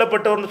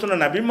ஏற்றுக்கொள்ளப்பட்டவர்னு சொன்ன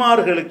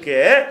நபிமார்களுக்கு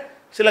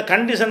சில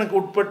கண்டிஷனுக்கு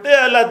உட்பட்டு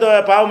அல்லாஹ்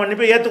பாவ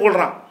மன்னிப்பை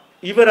ஏற்றுக்கொள்கிறான்.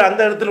 இவர்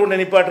அந்த இடத்துல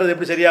ஒன்று நிப்பாட்டுறது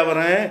எப்படி சரியாக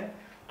வரும்?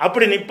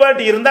 அப்படி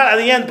நிப்பாட்டி இருந்தால்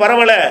அது ஏன்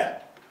பரவலை,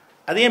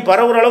 அது ஏன்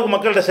பரவுற அளவுக்கு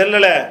மக்கள்கிட்ட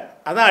செல்லலை?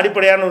 அதான்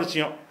அடிப்படையான ஒரு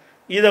விஷயம்.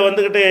 இதை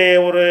வந்துக்கிட்டு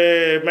ஒரு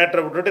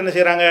மேட்டரை விட்டுட்டு என்ன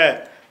செய்கிறாங்க,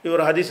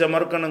 இவர் ஹதீஸை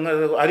மறுக்கணுங்க,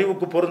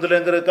 அறிவுக்கு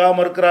பொருந்தலைங்கிறதுக்காக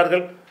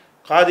மறுக்கிறார்கள்.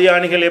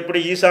 காதியானிகள் எப்படி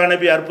ஈசா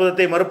நபி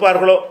அற்புதத்தை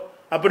மறுப்பார்களோ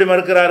அப்படி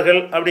மறுக்கிறார்கள்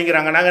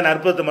அப்படிங்கிறாங்க. நாங்கள் என்ன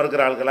அற்புதத்தை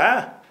மறுக்கிறார்களா?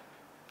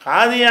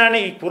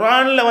 காதியானி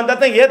குரானில்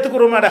வந்தால் தான்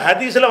ஏற்றுக்குருவோம்,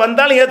 ஹதீஸில்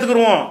வந்தாலும்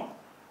ஏற்றுக்குருவோம்.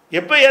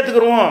 எப்போ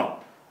ஏற்றுக்குருவோம்?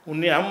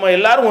 நம்ம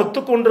எல்லாரும்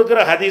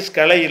ஒத்துக்கொண்டிருக்கிற ஹதீஸ்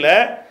கலையில்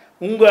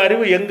உங்கள்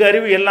அறிவு எங்கள்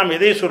அறிவு எல்லாம்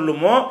எதை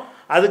சொல்லுமோ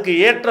அதுக்கு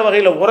ஏற்ற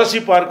வகையில் உரசி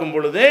பார்க்கும்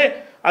பொழுது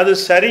அது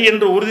சரி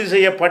என்று உறுதி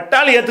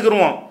செய்யப்பட்டால்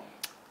ஏற்றுக்குருவோம்.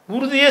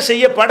 உறுதியே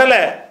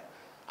செய்யப்படலை,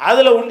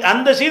 அதில்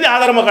அந்த செய்தி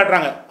ஆதாரமாக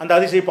காட்டுறாங்க. அந்த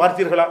ஹதீஸை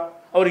பார்த்தீர்களா?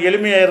 அவர்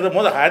எளிமையாக இருந்த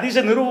போது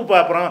ஹதீஸை நிரூபிப்பா,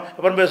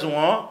 அப்புறம்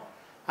பேசுவோம்.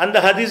 அந்த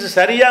ஹதீஸ்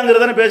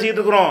சரியாங்கிறதானே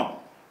பேசிக்கிட்டு இருக்கிறோம்.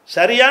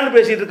 சரியான்னு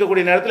பேசிகிட்டு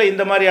இருக்கக்கூடிய நேரத்தில்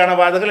இந்த மாதிரியான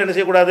வாதங்கள் என்ன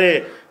செய்யக்கூடாது,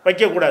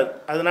 வைக்கக்கூடாது.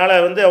 அதனால்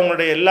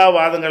அவங்களுடைய எல்லா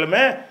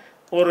வாதங்களுமே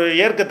ஒரு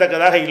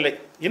ஏற்கத்தக்கதாக இல்லை.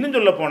 இன்னும்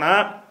சொல்ல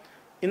போனால்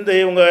இந்த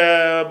இவங்க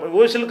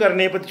ஓய்சுல்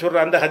கரணியை பற்றி சொல்கிற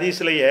அந்த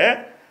ஹதீஸ்லேயே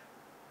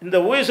இந்த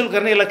ஓய்சுல்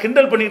கரணி எல்லாம்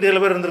கிண்டல் பண்ணிக்கிட்டு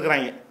சில பேர்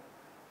இருந்திருக்கிறாங்க.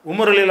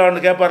 உமர்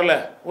அலிலான்னு கேட்பார்ல,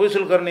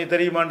 ஓய்சுல் கரணி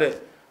தெரியுமாண்டு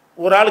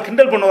ஒரு ஆள்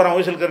கிண்டல் பண்ண வரான்,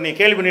 ஓய்சுல் கரணியை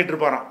கேள்வி பண்ணிகிட்டு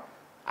இருப்பாரான்.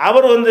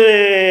 அவர்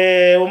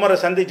உமரை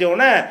சந்தித்த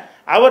உடனே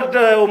அவர்கிட்ட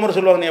உமர்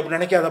சொல்லுவாங்க, நீ அப்படி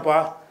நினைக்காதப்பா.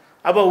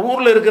 அப்போ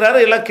ஊரில் இருக்கிறாரு,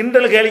 எல்லாம்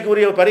கிண்டல்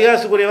கேலிக்குரிய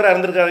பரிகாசுக்குரியவராக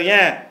இருந்திருக்காரு.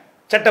 ஏன்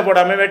சட்டை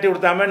போடாமல் வேட்டி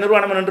கொடுத்தாமல்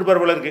நிர்வாணமாக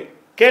நின்றுப்பார் போல இருக்குது,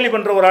 கேலி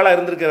பண்ணுற ஒரு ஆளாக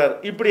இருந்திருக்கிறார்.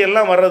 இப்படி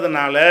எல்லாம்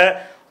வர்றதுனால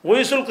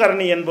ஒய்சுல்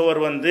கர்ணி என்பவர்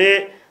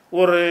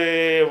ஒரு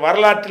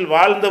வரலாற்றில்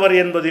வாழ்ந்தவர்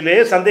என்பதிலே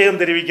சந்தேகம்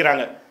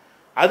தெரிவிக்கிறாங்க.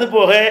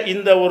 அதுபோக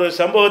இந்த ஒரு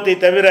சம்பவத்தை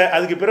தவிர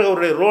அதுக்கு பிறகு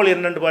அவருடைய ரோல்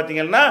என்னன்னு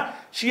பார்த்தீங்கன்னா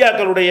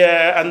ஷியாக்களுடைய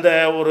அந்த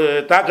ஒரு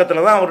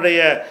தாக்கத்தில் தான் அவருடைய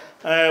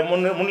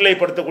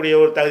முன்னிலைப்படுத்தக்கூடிய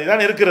ஒரு தகுதி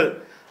தான் இருக்கிறது.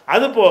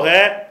 அதுபோக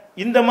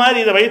இந்த மாதிரி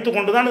இதை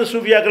வைத்துக்கொண்டு தான் இந்த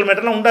சூஃபியாக்கள்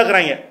மேட்டெல்லாம்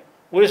உண்டாக்குறாங்க.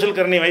 ஒய்சுல்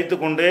கர்ணி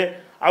வைத்துக்கொண்டு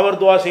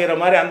அவர் துவா செய்கிற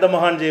மாதிரி அந்த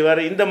மகான்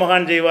செய்வார், இந்த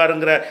மகான்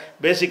செய்வாருங்கிற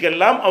பேசிக்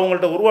எல்லாம்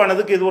அவங்கள்ட்ட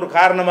உருவானதுக்கு இது ஒரு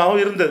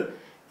காரணமாகவும் இருந்தது.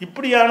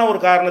 இப்படியான ஒரு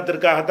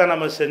காரணத்திற்காகத்தான்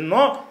நம்ம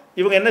சென்னோம்.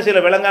 இவங்க என்ன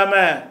செய்யல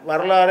விளங்காமல்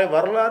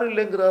வரலாறு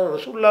இல்லைங்கிற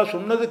ரசூலுல்லாஹ்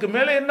சொன்னதுக்கு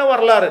மேலே என்ன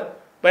வரலாறு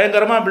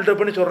பயங்கரமாக பில்டப்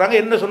பண்ணி சொல்கிறாங்க,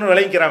 என்ன சொன்ன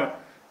விளங்கிக்கிறாங்க.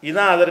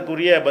 இதுதான்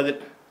அதற்குரிய பதில்.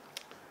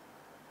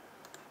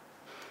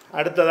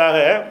 அடுத்ததாக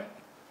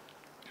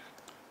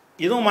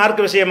இதுவும்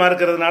மார்க் விஷயமாக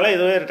இருக்கிறதுனால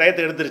இதுவே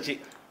டயத்தை எடுத்துருச்சு.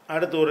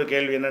 அடுத்து ஒரு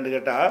கேள்வி என்னென்னு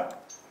கேட்டால்,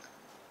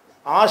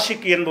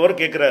 ஆஷிக் என்பவர்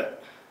கேட்குறார்.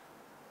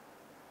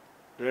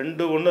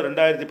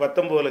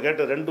 2/1/2019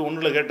 கேட்டது,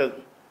 2/1 கேட்டது.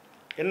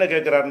 என்ன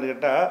கேட்குறாருன்னு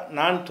கேட்டால்,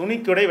 நான்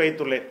துணிக்கடை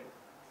வைத்துள்ளேன்.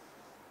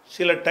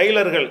 சில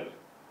டைலர்கள்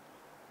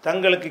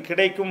தங்களுக்கு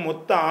கிடைக்கும்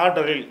மொத்த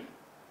ஆர்டரில்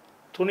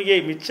துணியை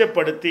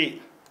மிச்சப்படுத்தி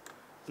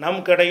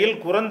நம் கடையில்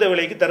குறைந்த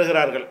விலைக்கு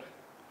தருகிறார்கள்.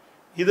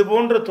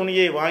 இதுபோன்ற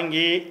துணியை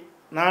வாங்கி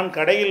நான்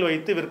கடையில்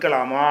வைத்து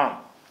விற்கலாமா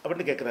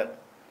அப்படின்னு கேட்குறார்.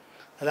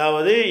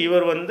 அதாவது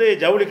இவர்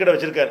ஜவுளி கடை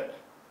வச்சுருக்கார்.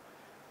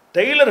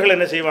 டெய்லர்கள்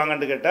என்ன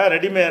செய்வாங்கன்னு கேட்டால்,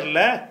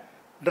 ரெடிமேடில்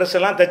ட்ரெஸ்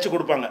எல்லாம் தைச்சி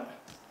கொடுப்பாங்க.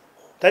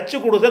 தைச்சி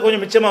கொடுத்தா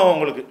கொஞ்சம் மிச்சமாகும்.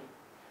 அவங்களுக்கு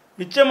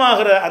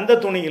மிச்சமாகிற அந்த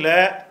துணியில்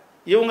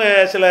இவங்க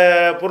சில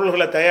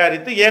பொருள்களை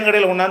தயாரித்து என்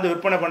கடையில் கொண்டாந்து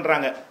விற்பனை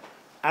பண்ணுறாங்க.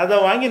 அதை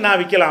வாங்கி நான்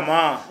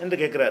விற்கலாமா என்று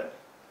கேட்குறார்.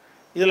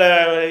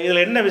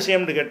 இதில் என்ன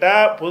விஷயம்னு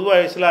கேட்டால்,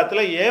 பொதுவாக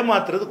இஸ்லாத்தில்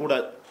ஏமாற்றுறது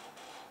கூடாது.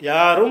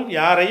 யாரும்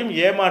யாரையும்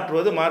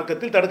ஏமாற்றுவது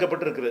மார்க்கத்தில்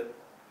தடுக்கப்பட்டிருக்குது.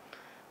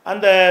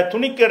 அந்த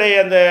துணிக்கடை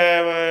அந்த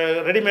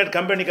ரெடிமேட்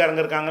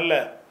கம்பெனிக்காரங்க இருக்காங்கல்ல,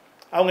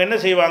 அவங்க என்ன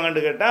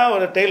செய்வாங்கன்னு கேட்டால்,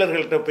 ஒரு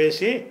டெய்லர்கள்ட்ட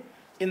பேசி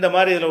இந்த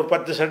மாதிரி இதில் ஒரு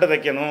 10 சட்டை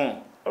தைக்கணும்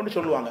அப்படின்னு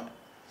சொல்லுவாங்க.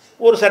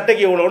 ஒரு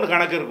சட்டைக்கு இவ்வளோன்னு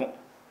கணக்கு இருக்கும்.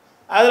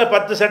 அதில்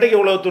 10 சட்டைக்கு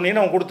இவ்வளோ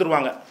துணின்னு அவங்க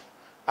கொடுத்துருவாங்க.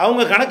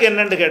 அவங்க கணக்கு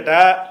என்னன்னு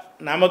கேட்டால்,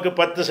 நமக்கு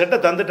 10 சட்டை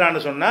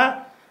தந்துட்டான்னு சொன்னால்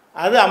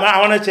அது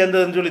அவனை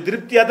சேர்ந்ததுன்னு சொல்லி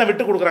திருப்தியாக தான்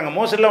விட்டு கொடுக்குறாங்க.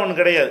 மோசடிலாம் ஒன்றும்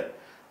கிடையாது.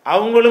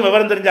 அவங்களும்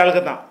விவரம் தெரிஞ்ச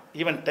ஆளுக்கு தான்.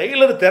 ஈவன்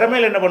டெய்லர்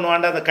திறமையில் என்ன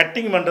பண்ணுவான்டா, அந்த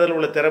கட்டிங் பண்ணுறதுல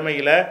உள்ள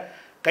திறமையில்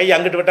கை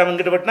அங்கிட்டு வெட்டாமல்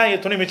இங்கிட்டு வெட்டினா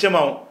துணி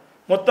மிச்சமாகும்.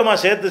 மொத்தமாக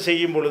சேர்த்து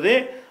செய்யும் பொழுது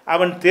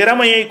அவன்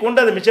திறமையை கொண்டு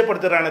அதை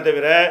மிச்சப்படுத்துகிறானே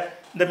தவிர,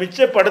 இந்த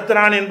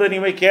மிச்சப்படுத்துகிறான் என்பது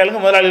நீங்கள் கேளுங்க,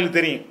 முதலாளிகளுக்கு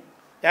தெரியும்.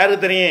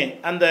 யாருக்கு தெரியும்?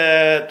 அந்த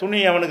துணி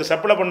அவனுக்கு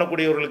சப்ளை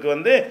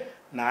பண்ணக்கூடியவர்களுக்கு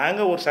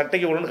நாங்கள் ஒரு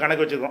சட்டைக்கு ஒன்று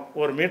கணக்கு வச்சுருக்கோம்.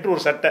 1 மீட்ரு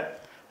ஒரு சட்டை,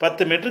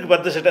 10 மீட்டருக்கு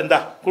 10 சட்டை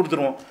இருந்தால்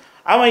கொடுத்துருவோம்.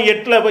 அவன்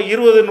 8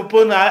 20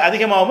 30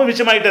 அதிகமாகவும்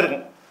மிச்சமாகிட்டே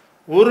இருக்கும்.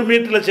 1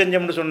 மீட்டரில்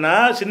செஞ்சோம்னு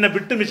சொன்னால் சின்ன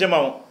பிட்டு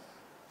மிச்சமாகும்.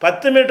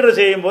 10 மீட்டர்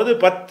செய்யும்போது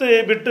 10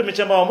 பிட்டு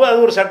மிச்சமாகும்போது அது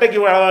ஒரு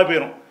சட்டைக்கு அளவாக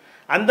போயிடும்.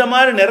 அந்த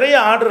மாதிரி நிறைய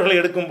ஆர்டர்களை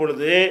எடுக்கும்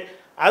பொழுது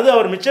அது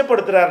அவர்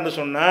மிச்சப்படுத்துகிறாருன்னு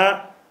சொன்னால்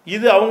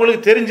இது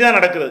அவங்களுக்கு தெரிஞ்சு தான்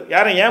நடக்குது.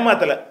 யாரும்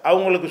ஏமாத்தலை.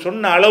 அவங்களுக்கு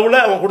சொன்ன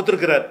அளவில் அவன்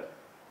கொடுத்துருக்கிறார்.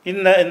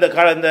 இந்த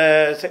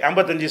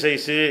 55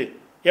 சைஸு,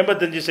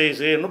 85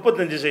 சைஸு,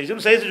 35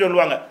 சைஸுன்னு சைஸு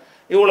சொல்லுவாங்க.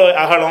 இவ்வளோ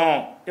அகலம்,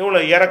 இவ்வளோ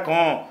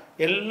இறக்கம்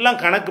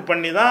எல்லாம் கணக்கு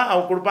பண்ணி தான்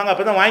அவங்க கொடுப்பாங்க.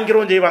 அப்போ தான்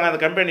வாங்கிக்கிறவும் செய்வாங்க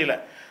அந்த கம்பெனியில்.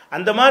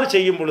 அந்த மாதிரி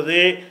செய்யும் பொழுது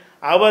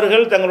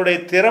அவர்கள் தங்களுடைய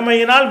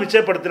திறமையினால்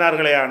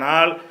மிச்சப்படுத்தினார்களே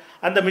ஆனால்,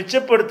 அந்த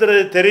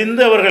மிச்சப்படுத்துறது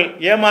தெரிந்து அவர்கள்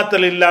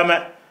ஏமாத்தல்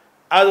இல்லாமல்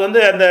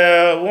அது அந்த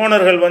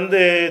ஓனர்கள்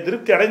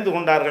திருப்தி அடைந்து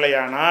கொண்டார்களே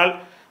ஆனால்,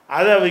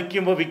 அதை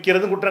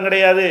விற்கிறதும் குற்றம்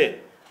கிடையாது,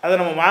 அதை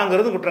நம்ம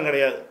வாங்குறதும் குற்றம்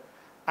கிடையாது.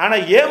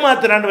 ஆனால்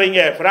ஏமாத்துறான்னு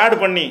வைங்க, ஃப்ராடு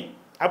பண்ணி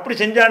அப்படி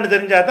செஞ்சான்னு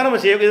தெரிஞ்சால் தான் நம்ம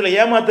செய்ய. இதில்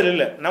ஏமாத்தல்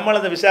இல்லை. நம்மளை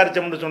அதை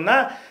விசாரித்தோம்னு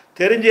சொன்னால்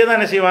தெரிஞ்சே தான்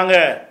என்ன செய்வாங்க,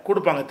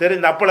 கொடுப்பாங்க.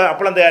 தெரிஞ்ச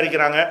அப்பளம்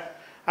தயாரிக்கிறாங்க.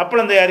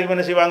 அப்பளம் தயாரிக்கும்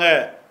என்ன செய்வாங்க,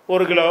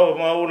 1 கிலோ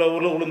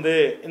உளுந்து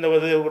இந்த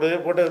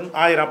போட்டு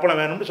 1000 அப்பளம்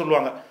வேணும்னு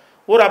சொல்லுவாங்க.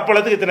 ஒரு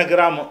அப்பளத்துக்கு இத்தனை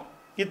கிராம்,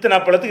 இத்தனை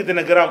அப்பளத்துக்கு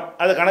இத்தனை கிராம்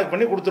அதை கணக்கு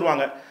பண்ணி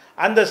கொடுத்துருவாங்க.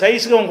 அந்த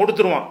சைஸுக்கு அவன்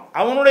கொடுத்துருவான்.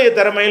 அவனுடைய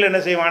திறமையில் என்ன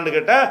செய்வான்னு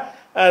கேட்டால்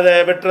அதை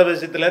வெட்டுற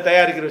விஷயத்தில்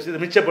தயாரிக்கிற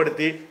விஷயத்தை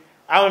மிச்சப்படுத்தி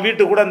அவன்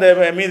வீட்டுக்கு கூட அந்த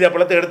மீதி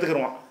அப்பளத்தை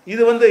எடுத்துக்கிடுவான்.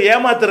 இது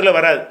ஏமாத்துறதுல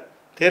வராது,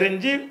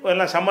 தெரிஞ்சு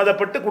எல்லாம்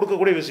சம்மதப்பட்டு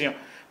கொடுக்கக்கூடிய விஷயம்.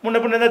 முன்ன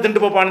பின்ன தான் திண்டு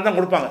போப்பான்னு தான்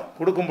கொடுப்பாங்க.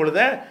 கொடுக்கும்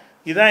பொழுது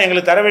இதுதான்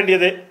எங்களுக்கு தர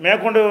வேண்டியது,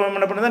 மேற்கொண்டு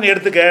முன்ன பின்ன தான் நீ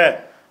எடுத்துக்க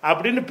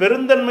அப்படின்னு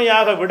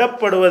பெருந்தன்மையாக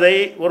விடப்படுவதை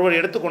ஒருவர்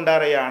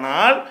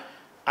எடுத்துக்கொண்டாரையானால்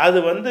அது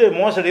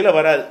மோசடியில்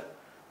வராது.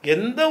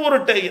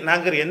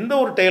 நாங்கள் எந்த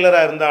ஒரு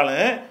டெய்லராக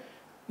இருந்தாலும்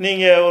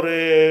நீங்கள் ஒரு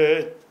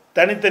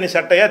தனித்தனி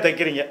சட்டையாக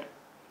தைக்கிறீங்க.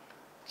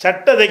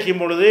 சட்டை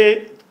தைக்கும் பொழுது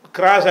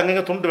கிராஸ்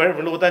அங்கங்கே துண்டு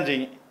விழுவு தான்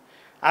செய்யும்.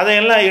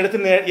 அதையெல்லாம் எடுத்து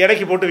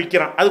இறக்கி போட்டு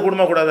விற்கிறான். அது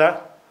கொடுமா கூடாதா?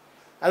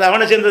 அது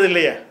அவனை சேர்ந்தது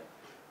இல்லையா?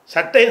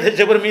 சட்டையை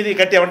தைச்ச பிறகு மீதி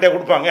கட்டி அவன்கிட்ட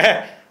கொடுப்பாங்க.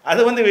 அது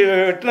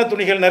வெட்டின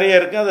துணிகள் நிறைய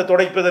இருக்குது, அதை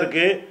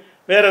துடைப்பதற்கு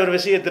வேற ஒரு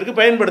விஷயத்திற்கு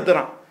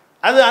பயன்படுத்துகிறான்.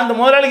 அது அந்த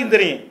முதலாளிக்கும்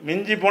தெரியும்.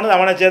 மிஞ்சி போனது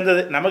அவனை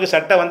சேர்ந்தது. நமக்கு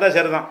சட்டை வந்தால்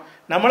சரி தான்.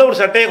 நம்மளும் ஒரு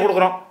சட்டையை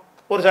கொடுக்குறோம்.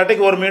 ஒரு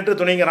சட்டைக்கு 1 மீட்ரு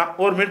துணிங்கிறான்,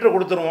 1 மீட்ரு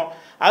கொடுத்துருவோம்.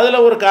 அதில்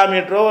ஒரு 1/4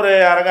 மீட்டரோ ஒரு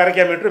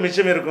அரைக்கா மீட்டரு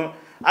மிச்சம் இருக்கும்.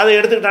 அதை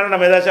எடுத்துக்கிட்டாலும்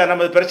நம்ம ஏதாச்சும்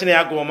நம்ம பிரச்சனை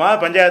ஆக்குவோமா,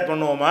 பஞ்சாயத்து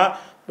பண்ணுவோமா,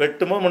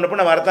 வெட்டுமோ முன்னப்போ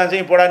நம்ம வரத்தான்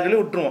செய்யும் போடான்னு சொல்லி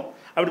விட்டுருவோம்.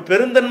 அப்படி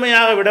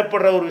பெருந்தன்மையாக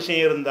விடப்படுற ஒரு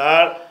விஷயம்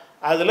இருந்தால்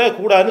அதில்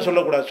கூடாதுன்னு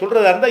சொல்லக்கூடாது.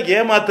 சொல்கிறதா இருந்தால்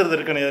ஏமாத்துறது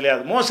இருக்கணும்,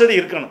 எதுலையாவது மோசடி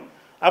இருக்கணும்.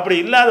 அப்படி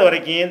இல்லாத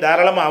வரைக்கும்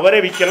தாராளமாக அவரே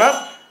விற்கலாம்,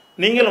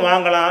 நீங்களும்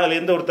வாங்கலாம், அதில்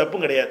எந்த ஒரு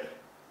தப்பும் கிடையாது.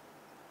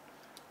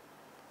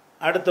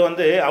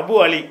 அடுத்து அபு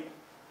அலி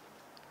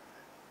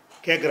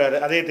கேட்குறாரு,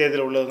 அதே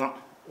தேதியில் உள்ளது தான்,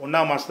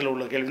 1ஆம் மாதத்தில்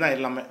உள்ள கேள்வி தான்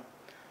எல்லாமே.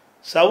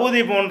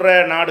 சவுதி போன்ற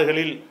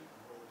நாடுகளில்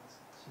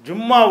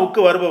ஜும்மாவுக்கு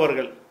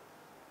வருபவர்கள்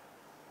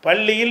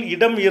பள்ளியில்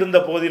இடம் இருந்த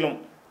போதிலும்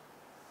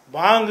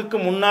பாங்குக்கு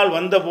முன்னால்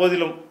வந்த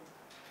போதிலும்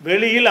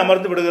வெளியில்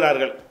அமர்ந்து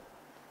விடுகிறார்கள்.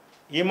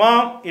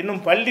 இமாம்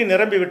இன்னும் பள்ளி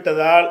நிரம்பி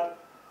விட்டதால்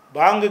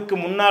பாங்குக்கு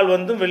முன்னால்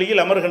வந்தும்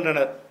வெளியில்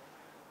அமர்கின்றனர்.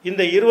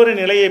 இந்த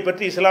இருவரின் நிலையை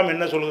பற்றி இஸ்லாம்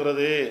என்ன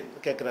சொல்கிறது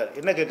கேட்குறார்.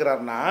 என்ன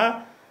கேட்குறாருன்னா,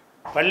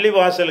 பள்ளி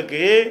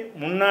வாசலுக்கு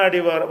முன்னாடி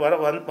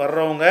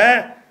வர்றவங்க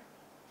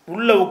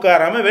உள்ளே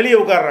உட்காராமல் வெளியே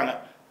உட்கார்றாங்க.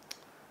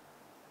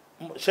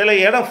 சில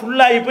இடம்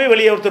ஃபுல்லாகி போய்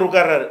வெளியே ஒருத்தர்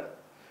உட்கார்றாரு.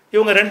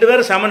 இவங்க 2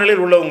 பேரும்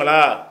சமநிலையில்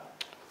உள்ளவங்களா?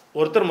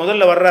 ஒருத்தர்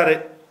முதல்ல வர்றாரு,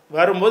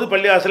 வரும்போது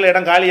பள்ளிவாசலில்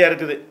இடம் காலியாக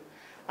இருக்குது.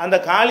 அந்த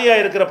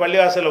காலியாக இருக்கிற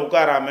பள்ளிவாசலில்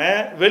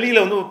உட்காராமல் வெளியில்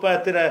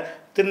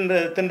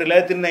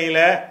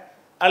திண்ணையில்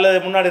அல்லது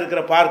முன்னாடி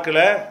இருக்கிற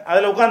பார்க்கில்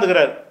அதில்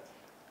உட்காந்துக்கிறாரு.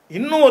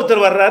 இன்னும்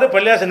ஒருத்தர் வர்றாரு,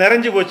 பள்ளிவாசல்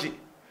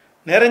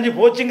நிறைஞ்சு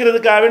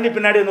போச்சுங்கிறதுக்காக வேண்டி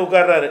பின்னாடி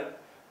உட்கார்றாரு.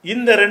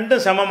 இந்த 2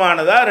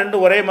 சமமானதா, 2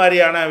 ஒரே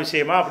மாதிரியான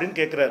விஷயமா அப்படின்னு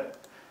கேட்குறாரு.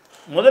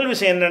 முதல்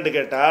விஷயம் என்னன்னு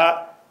கேட்டால்,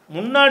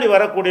 முன்னாடி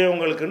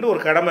வரக்கூடியவங்களுக்குன்னு ஒரு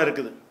கடமை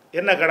இருக்குது.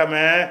 என்ன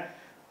கடமை?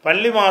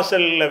 பள்ளி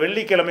வாசலில்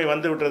வெள்ளிக்கிழமை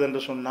வந்து விட்டது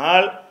என்று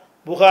சொன்னால்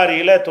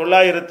புகாரியில்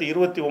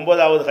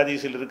 929வது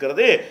ஹதீஸில்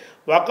இருக்கிறது,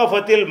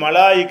 வக்கஃபத்தில்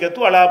மலாயிக்கத்து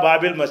அலா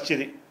பாபில்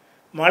மஸ்ஜிதி,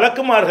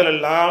 மலக்குமார்கள்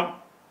எல்லாம்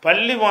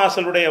பள்ளி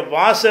வாசலுடைய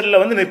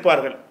வாசலில்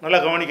நிற்பார்கள். நல்லா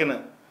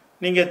கவனிக்கணும்.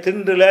 நீங்கள்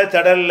திண்டில்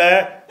தடலில்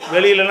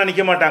வெளியிலலாம்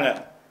நிற்க மாட்டாங்க.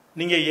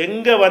 நீங்கள்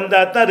எங்கே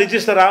வந்தால் தான்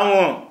ரிஜிஸ்டர்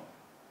ஆகும்.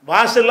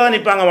 வாசல்லாம்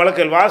நிற்பாங்க.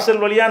 வழக்கல்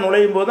வாசல் வழியாக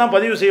நுழையும் போது தான்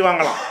பதிவு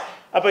செய்வாங்களாம்.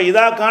 அப்போ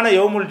இதாக்கான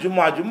யௌமுல்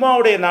ஜும்மா,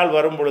 ஜும்மாவுடைய நாள்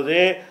வரும் பொழுது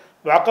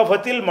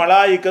வக்கஃபத்தில்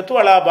மலாயிக்கத்து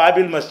அலா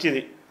பாபில்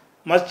மஸ்ஜிதி,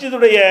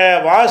 மஸ்ஜிதுடைய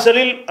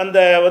வாசலில்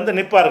அந்த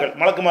நிற்பார்கள்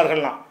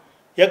மலக்குமார்கள்லாம்.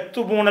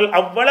 யக்துபூனல்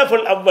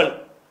அவ்வளஃபல் அவ்வல்,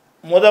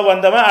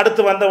 வந்தவன்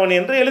அடுத்து வந்தவன்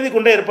என்று எழுதி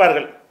கொண்டே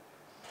இருப்பார்கள்.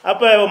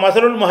 அப்போ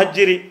மசலுல்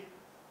முஹஜ்ஜிரி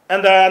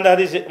அந்த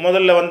ஹதீஸ்,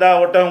 முதல்ல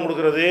வந்தால் ஒட்டகம்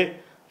கொடுக்குறது,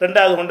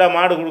 2வது கொண்டா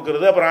மாடு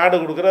கொடுக்குறது, அப்புறம் ஆடு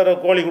கொடுக்குறது,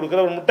 கோழி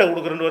கொடுக்குறது, ஒரு முட்டை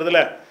கொடுக்குறன்னு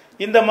வருதுல்ல,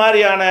 இந்த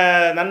மாதிரியான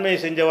நன்மை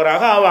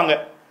செஞ்சவராக ஆவாங்க.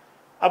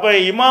 அப்போ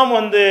இமாம்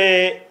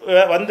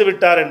வந்து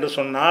விட்டார் என்று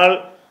சொன்னால்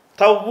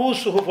தவ்வு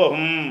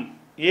சுகுஃபஹும்,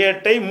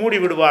 ஏட்டை மூடி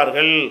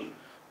விடுவார்கள்.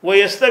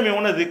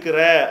 எஸ்தமியூன திக்கிற,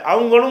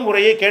 அவங்களும்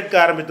உரையை கேட்க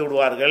ஆரம்பித்து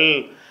விடுவார்கள்.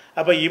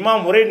 அப்போ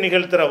இமாம் உரை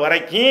நிகழ்த்துற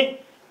வரைக்கும்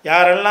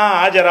யாரெல்லாம்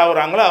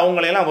ஆஜராகிறாங்களோ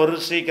அவங்களையெல்லாம்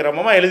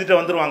சீக்கிரமாக எழுதிட்டு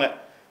வந்துடுவாங்க.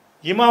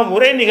 இமாம்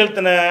உரை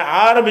நிகழ்த்தின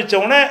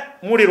ஆரம்பித்தவுடனே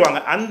மூடிடுவாங்க.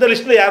 அந்த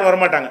லிஸ்ட்டில் யாரும்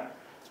வரமாட்டாங்க.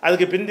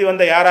 அதுக்கு பிந்தி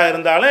வந்த யாராக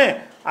இருந்தாலும்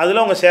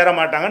அதில் அவங்க சேர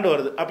மாட்டாங்கன்னு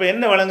வருது. அப்போ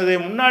என்ன வழங்குது?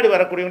 முன்னாடி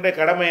வரக்கூடியவங்களுடைய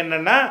கடமை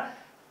என்னென்னா,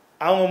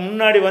 அவங்க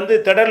முன்னாடி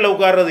திடலில்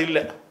உட்கார்றது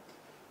இல்லை,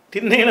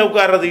 திண்ணையில்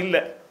உட்கார்றது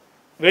இல்லை,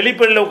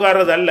 வெளிப்பள்ளியில்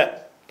உட்கார்றது அல்ல,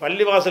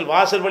 பள்ளிவாசல்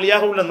வாசல்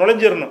வழியாக உள்ள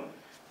நுழைஞ்சிடணும்.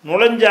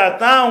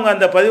 நுழைஞ்சாதான் அவங்க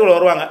அந்த பதிவில்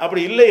வருவாங்க.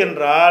 அப்படி இல்லை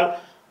என்றால்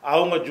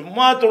அவங்க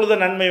ஜும்மா தொழுத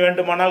நன்மை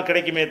வேண்டுமானால்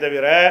கிடைக்குமே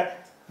தவிர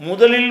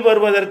முதலில்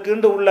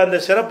வருவதற்குண்டு உள்ள அந்த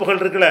சிறப்புகள்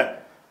இருக்குல்ல,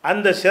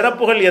 அந்த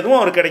சிறப்புகள் எதுவும்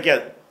அவர்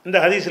கிடைக்காது. இந்த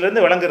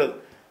ஹதீஸ்லேருந்து விளங்குறது.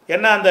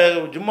 ஏன்னா அந்த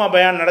ஜும்மா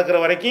பயான் நடக்கிற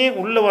வரைக்கும்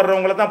உள்ளே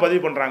வர்றவங்கள தான்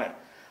பதிவு பண்ணுறாங்க.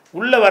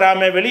 உள்ளே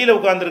வராமல் வெளியில்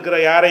உட்காந்துருக்கிற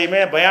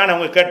யாரையுமே பயான்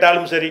அவங்க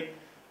கேட்டாலும் சரி,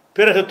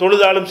 பிறகு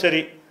தொழுதாலும்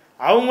சரி,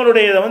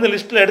 அவங்களுடைய இதை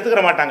லிஸ்ட்டில்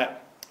எடுத்துக்கிற மாட்டாங்க.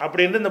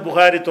 அப்படின்னு இந்த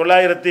புகாரி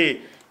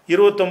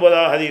 929வது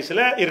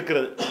ஹதீஸில்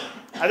இருக்கிறது.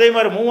 அதே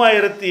மாதிரி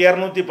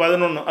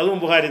 3211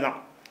 அதுவும் புகாரி தான்.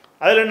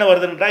 அதில் என்ன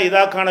வருதுன்றா,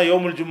 இதாக்கான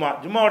யோமுல் ஜும்மா,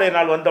 ஜும்மாவுடைய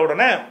நாள் வந்த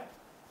உடனே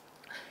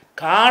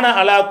கான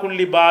அலா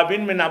குல்லி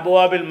பாபின் மின்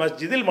அபுவாபில்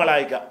மஸ்ஜிதில்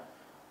மலாய்க்கா,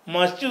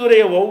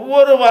 மஸ்ஜிதுடைய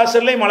ஒவ்வொரு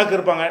வாசல்லையும் மலக்கு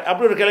இருப்பாங்க.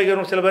 அப்படி ஒரு கிளைக்கு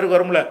வரும். சில பேருக்கு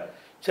வரும்ல,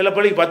 சில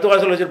பள்ளிக்கு 10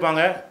 வாசல்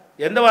வச்சுருப்பாங்க.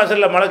 எந்த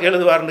வாசலில் மலக்கு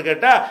எழுதுவார்னு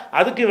கேட்டால்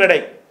அதுக்கு விடை.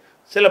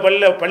 சில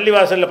பள்ளி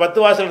வாசலில் 10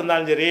 வாசல்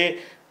இருந்தாலும் சரி,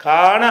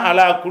 கான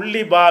அலா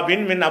குல்லி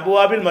பாபின் மின்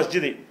அபுவாபில்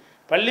மஸ்ஜிதி,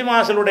 பள்ளி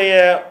வாசலுடைய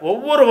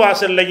ஒவ்வொரு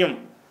வாசல்லையும்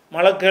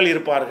மலக்குகள்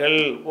இருப்பார்கள்,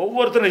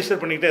 ஒவ்வொருத்தரும்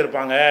ரிஜிஸ்டர் பண்ணிக்கிட்டே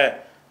இருப்பாங்க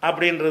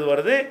அப்படின்றது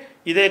வருது.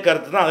 இதே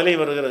கருத்து தான்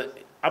அதுலேயும் வருகிறது.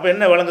 அப்போ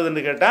என்ன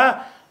விளங்குதுன்னு கேட்டால்,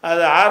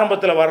 அது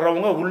ஆரம்பத்தில்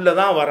வர்றவங்க உள்ளே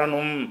தான்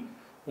வரணும்,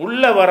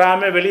 உள்ளே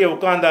வராமல் வெளியே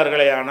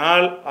உட்கார்ந்தார்களே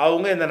ஆனால்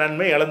அவங்க இந்த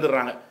நன்மை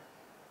இழந்துடுறாங்க.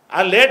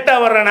 அது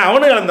லேட்டாக வர்றானே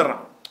அவனும்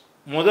இழந்துடுறான்.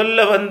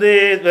 முதல்ல வந்து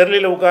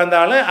வெறுளியில்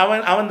உட்கார்ந்தாலும்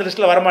அவன் இந்த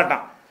லிஸ்ட்டில்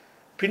வரமாட்டான்.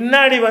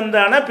 பின்னாடி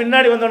வந்தானா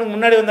பின்னாடி வந்தவனுக்கு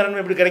முன்னாடி வந்த நன்மை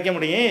எப்படி கிடைக்க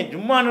முடியும்?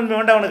 ஜும்மா நன்மை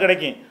வேண்டாம் அவனுக்கு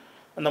கிடைக்கும்.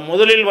 அந்த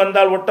முதலில்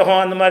வந்தால்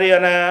ஒட்டகம் அந்த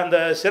மாதிரியான அந்த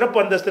சிறப்பு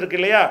அந்தஸ்து இருக்கு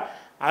இல்லையா,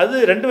 அது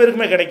ரெண்டு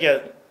பேருக்குமே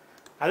கிடைக்காது.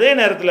 அதே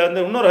நேரத்தில்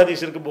வந்து இன்னொரு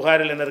ஹதீஸ் இருக்குது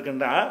புகாரில், என்ன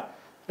இருக்குன்னா,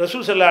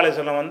 ரசூல் ஸல்லல்லாஹு அலைஹி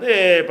வஸல்லம் வந்து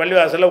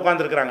பள்ளிவாசலில்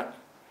உட்காந்துருக்குறாங்க.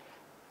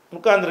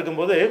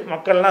 உட்காந்துருக்கும்போது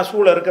மக்கள்லாம்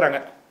சூழ இருக்கிறாங்க.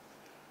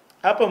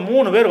 அப்போ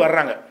 3 பேர்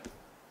வர்றாங்க.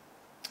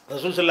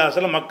 ரசூல் ஸல்லல்லாஹு அலைஹி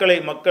வஸல்லம்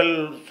மக்கள்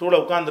சூழ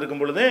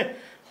உட்காந்துருக்கும் பொழுது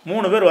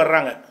 3 பேர்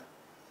வர்றாங்க.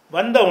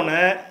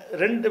 வந்தவுடனே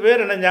 2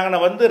 பேர் என்ன செஞ்சாங்கன்னா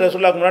வந்து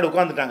ரசூலுல்லாஹ்க்கு முன்னாடி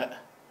உட்காந்துட்டாங்க.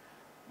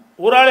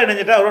 ஒரு ஆள்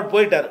நினைஞ்சிட்டா அவரோட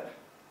போயிட்டார்.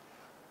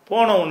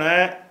 போனவுடனே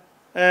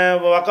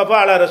வக்கஃபா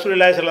அலா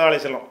ரசூலுல்லாஹி ஸல்லல்லாஹு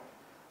அலைஹி வஸல்லம்.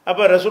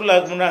 அப்போ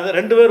ரசூலுல்லாஹ்க்கு முன்னாடி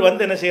 2 பேர்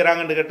வந்து என்ன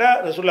செய்கிறாங்கன்னு கேட்டால்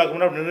ரசூலுல்லாஹ்க்கு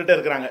முன்னாடி நின்றுட்டே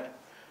இருக்கிறாங்க.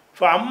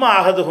 இப்போ அம்மா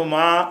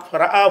அஹதுஹுமா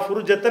ஃபரா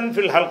ஃபுர்ஜத்தன்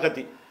ஃபில்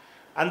ஹல்கத்தி,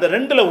 அந்த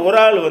 2ல் ஒரு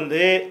ஆள்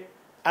வந்து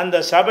அந்த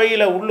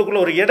சபையில்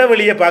உள்ளுக்குள்ளே ஒரு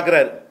இடைவெளியை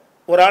பார்க்குறாரு.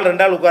 ஒரு ஆள்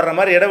 2 ஆள் உட்கார்ற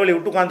மாதிரி இடைவெளி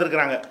விட்டு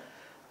உட்காந்துருக்குறாங்க.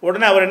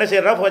 உடனே அவர் என்ன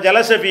செய்கிறார்,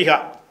 ஜலசபீகா,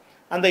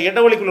 அந்த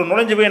இடைவெளிக்குள்ளே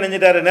நுழைஞ்சு போய்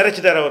நினைஞ்சிட்டார்,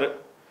 நிறைச்சிட்டார் அவர்.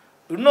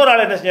 இன்னொரு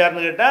ஆள் என்ன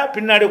செஞ்சாருன்னு கேட்டால்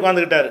பின்னாடி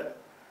உட்காந்துக்கிட்டார்.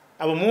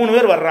 அப்போ 3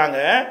 பேர் வர்றாங்க.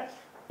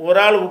 ஒரு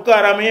ஆள்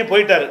உட்காராமையே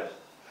போயிட்டார்.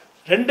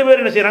 2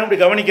 பேர் என்ன செய்கிறாங்க,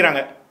 இப்படி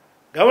கவனிக்கிறாங்க.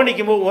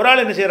 கவனிக்கும்போது ஒரு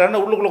ஆள் என்ன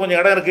செய்கிறாருன்னா, உள்ளுக்குள்ளே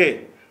கொஞ்சம் இடம் இருக்குது,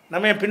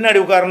 நம்ம ஏன் பின்னாடி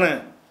உட்காரணும்,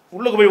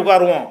 உள்ளுக்கு போய்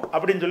உட்காருவோம்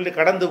அப்படின்னு சொல்லி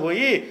கடந்து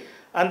போய்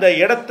அந்த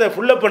இடத்த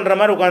ஃபுல்லப் பண்ணுற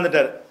மாதிரி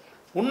உட்காந்துட்டார்.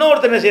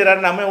 இன்னொருத்தர் என்ன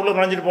செய்கிறாரு, நம்ம உள்ளே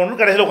நுழைஞ்சிட்டு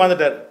போகணும்னு கடைசியில்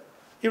உட்காந்துட்டார்.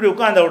 இப்படி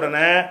உட்கார்ந்த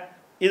உடனே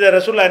இதை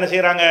ரசூலுல்லாஹ் என்ன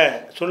செய்கிறாங்க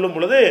சொல்லும்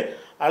பொழுது,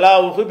 அலா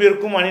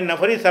உஹுபிற்கும் அனி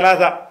நஃபரி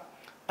சலாசா,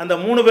 அந்த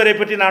 3 பேரை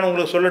பற்றி நான்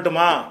உங்களுக்கு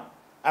சொல்லட்டுமா,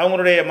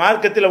 அவங்களுடைய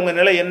மார்க்கத்தில் அவங்க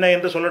நிலை என்ன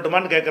என்று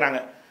சொல்லட்டுமான்னு கேட்குறாங்க.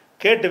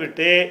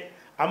 கேட்டுவிட்டு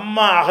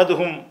அம்மா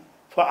அஹதுஹும்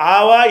ஃப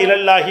ஆவா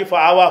இலல்லாஹி ஃப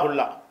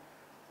ஆவாஹுல்லா,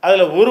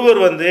 அதில் ஒருவர்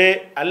வந்து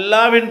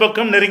அல்லாவின்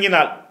பக்கம்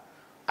நெருங்கினாள்,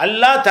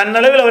 அல்லாஹ்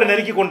தன்னளவில் அவரை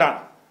நெருக்கி கொண்டான்.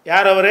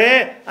 யார் அவரே,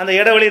 அந்த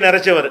இடைவெளி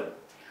நிறைச்சவர்.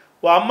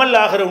 அம்மல்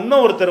ஆகிற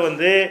இன்னொருத்தர்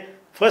வந்து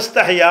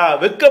ஃபஸ்தஹையா,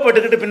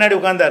 வெக்கப்பட்டுக்கிட்டு பின்னாடி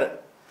உட்கார்ந்தார்.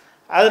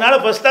 அதனால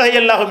ஃபஸ்தஹை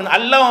அல்லாஹும்,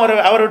 அல்லாஹ்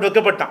அவரை விட்டு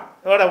வெக்கப்பட்டான்,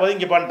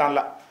 ஒதுங்கி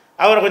பண்ணிட்டான்ல,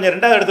 அவரை கொஞ்சம்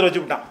 2வது இடத்துல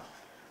வச்சு விட்டான்.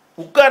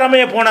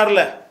 உட்காராமையே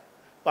போனார்ல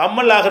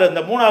அம்மல் ஆகிற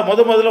இந்த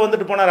 3 முதல்ல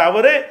வந்துட்டு போனார்.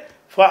 அவர்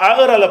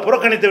ஃபஅரல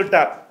புறக்கணித்து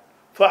விட்டார்.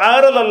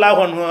 ஃபஅரல்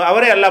அல்லாஹு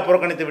அவரே அல்லாஹ்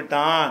புறக்கணித்து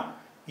விட்டான்.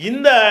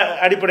 இந்த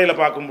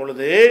அடிப்படையில் பார்க்கும்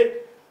பொழுது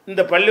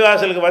இந்த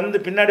பள்ளிவாசலுக்கு வந்து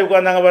பின்னாடி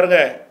உட்கார்ந்தாங்க பாருங்க,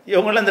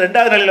 இவங்களாம் இந்த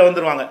 2வது நிலையில்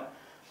வந்துடுவாங்க.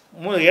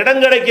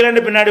 இடம்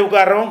கிடைக்கலன்னு பின்னாடி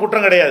உட்கார்றவங்க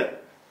குற்றம் கிடையாது.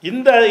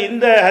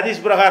 இந்த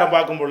ஹதீஸ் பிரகாரம்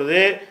பார்க்கும் பொழுது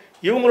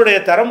இவங்களுடைய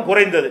தரம்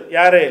குறைந்தது.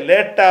 யார்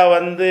லேட்டாக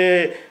வந்து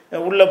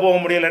உள்ளே போக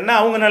முடியலைன்னா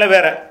அவங்க நிலை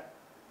வேறு.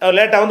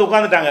 லேட்டாக வந்து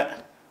உட்காந்துட்டாங்க.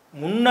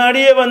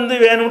 முன்னாடியே வந்து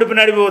வேணும்னு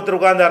பின்னாடி போய் ஒருத்தர்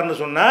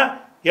உட்கார்ந்தாருன்னு சொன்னால்,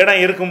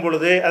 இடம் இருக்கும்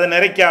பொழுது அதை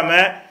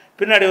நிறைக்காமல்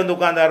பின்னாடி வந்து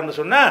உட்கார்ந்தாருன்னு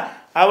சொன்னால்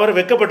அவர்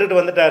வெக்கப்பட்டுட்டு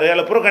வந்துட்டார்,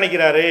 அதில்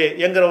புறக்கணிக்கிறாரு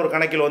என்கிற ஒரு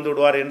கணக்கில் வந்து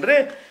விடுவார் என்று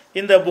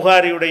இந்த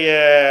புகாரியுடைய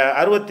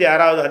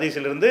 66வது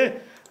ஹதீஸிலிருந்து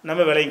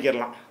நம்ம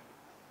விளங்கிக்கலாம்.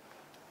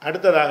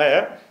 அடுத்ததாக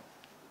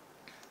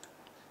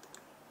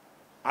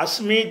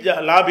அஸ்மி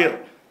லாபிர்,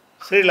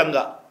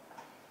 ஸ்ரீலங்கா,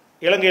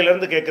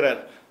 இலங்கையிலேருந்து கேட்குறார்.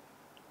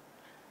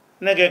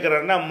 என்ன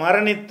கேட்குறாருன்னா,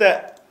 மரணித்த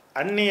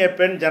அந்நிய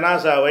பெண்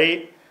ஜனாசாவை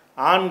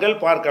ஆண்கள்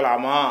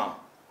பார்க்கலாமா,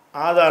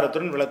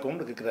 ஆதாரத்துடன்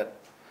விளக்கம்னு கேட்குறார்.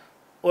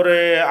 ஒரு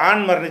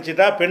ஆண்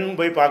மரணிச்சிட்டா பெண்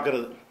போய்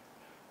பார்க்கறது,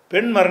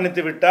 பெண்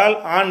மரணித்து விட்டால்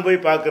ஆண்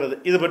போய் பார்க்கறது,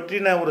 இது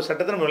பற்றின ஒரு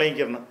சட்டத்தை நம்ம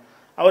விளங்கிக்கிறணும்.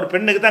 அவர்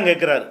பெண்ணுக்கு தான்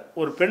கேட்குறாரு.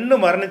 ஒரு பெண்ணு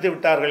மரணித்து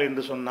விட்டார்கள்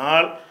என்று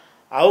சொன்னால்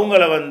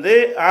அவங்கள வந்து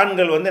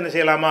ஆண்கள் வந்து என்ன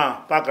செய்யலாமா,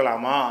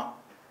 பார்க்கலாமா.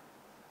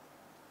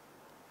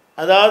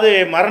 அதாவது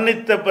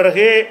மரணித்த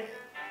பிறகு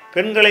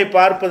பெண்களை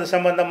பார்ப்பது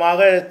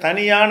சம்பந்தமாக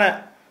தனியான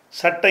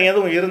சட்டம்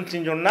எதுவும்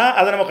இருந்துச்சுன்னு சொன்னால்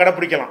அதை நம்ம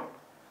கடைப்பிடிக்கலாம்.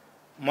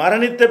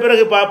 மரணித்த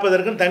பிறகு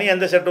பார்ப்பதற்குன்னு தனி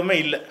எந்த சட்டமுமே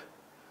இல்லை.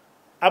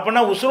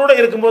 அப்படின்னா உசுரோடு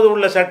இருக்கும்போது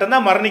உள்ள சட்டம்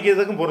தான்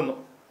மரணிக்கிறதுக்கும்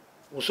பொருந்தும்.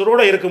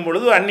 உசுரோடு இருக்கும்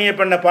பொழுது அந்நிய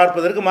பெண்ணை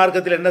பார்ப்பதற்கு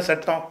மார்க்கத்தில் என்ன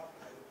சட்டம்?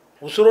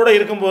 உசுரோடு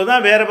இருக்கும்போது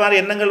தான் வேறு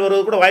மாதிரி எண்ணங்கள்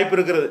வருவது கூட வாய்ப்பு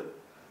இருக்கிறது.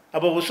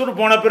 அப்போ உசுறு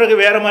போன பிறகு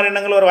வேறு மாதிரி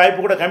எண்ணங்கள் வர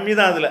வாய்ப்பு கூட கம்மி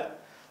தான் அதில்.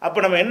 அப்போ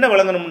நம்ம என்ன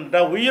விளங்கணும்ன்றா,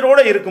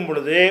 உயிரோடு இருக்கும்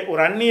பொழுது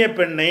ஒரு அந்நிய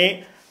பெண்ணை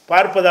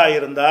பார்ப்பதாக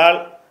இருந்தால்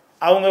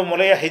அவங்க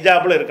முறையாக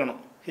ஹிஜாபில் இருக்கணும்.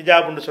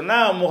 ஹிஜாப்னு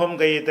சொன்னால் முகம்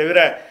கையை தவிர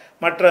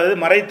மற்றது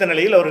மறைத்த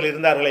நிலையில் அவர்கள்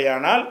இருந்தார்களே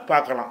ஆனால்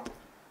பார்க்கலாம்.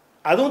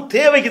 அதுவும்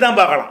தேவைக்கு தான்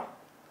பார்க்கலாம்.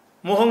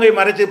 முகங்கை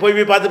மறைச்சி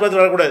போய்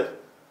பார்த்து வரக்கூடாது.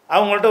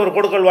 அவங்கள்ட்ட ஒரு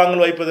கொடுக்கல்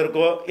வாங்கல்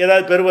வைப்பதற்கோ,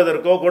 ஏதாவது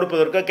பெறுவதற்கோ,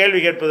 கொடுப்பதற்கோ, கேள்வி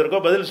கேட்பதற்கோ,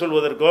 பதில்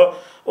சொல்வதற்கோ,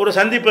 ஒரு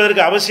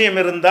சந்திப்பதற்கு அவசியம்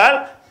இருந்தால்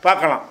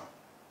பார்க்கலாம்.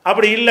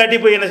 அப்படி இல்லாட்டி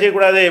போய் என்ன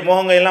செய்யக்கூடாது,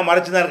 முகங்கையெல்லாம்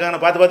மறைச்சி தான் இருக்காங்க,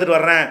 நான் பார்த்துட்டு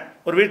வர்றேன்,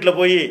 ஒரு வீட்டில்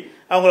போய்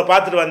அவங்கள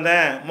பார்த்துட்டு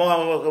வந்தேன்,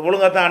 முகம்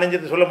ஒழுங்காக தான்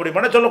அணிஞ்சது சொல்ல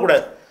முடியுமானா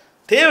சொல்லக்கூடாது.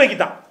 தேவைக்கு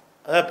தான்.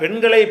 அதாவது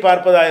பெண்களை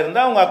பார்ப்பதாக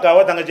இருந்தால் அவங்க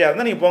அக்காவோ தங்கச்சியாக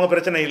இருந்தால் நீங்கள் போங்க,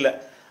 பிரச்சனை இல்லை.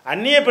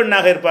 அந்நிய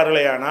பெண்ணாக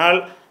இருப்பார்களே ஆனால்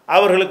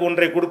அவர்களுக்கு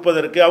ஒன்றை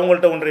கொடுப்பதற்கு,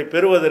 அவங்கள்ட்ட ஒன்றை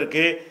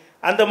பெறுவதற்கு,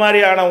 அந்த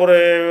மாதிரியான ஒரு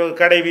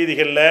கடை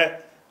வீதிகளில்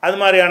அது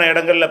மாதிரியான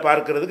இடங்களில்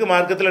பார்க்கறதுக்கு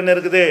மார்க்கத்தில் என்ன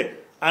இருக்குது,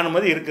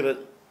 அனுமதி இருக்குது.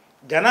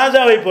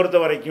 ஜனாசாவை பொறுத்த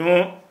வரைக்கும்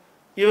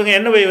இவங்க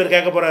என்ன போய் இவர்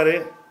கேட்க போகிறாரு,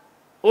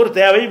 ஒரு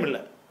தேவையும்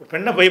இல்லை.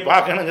 பெண்ணை போய்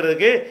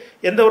பார்க்கணுங்கிறதுக்கு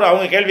எந்த ஒரு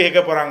அவங்க கேள்வி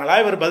கேட்க போகிறாங்களா,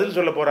 இவர் பதில்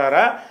சொல்ல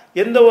போகிறாரா,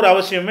 எந்த ஒரு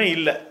அவசியமே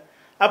இல்லை.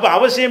 அப்போ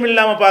அவசியம்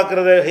இல்லாமல்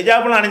பார்க்குறது,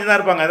 ஹிஜாப்லாம் அணிஞ்சு தான்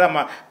இருப்பாங்க. அதான்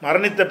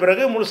மரணித்த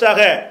பிறகு முழுசாக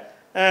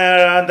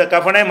அந்த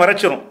கஃபனை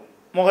மறைச்சிரும்,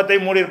 முகத்தை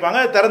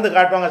மூடியிருப்பாங்க, திறந்து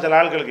காட்டுவாங்க சில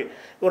ஆட்களுக்கு.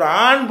 ஒரு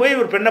ஆண் போய்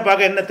ஒரு பெண்ணை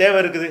பார்க்க என்ன தேவை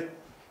இருக்குது,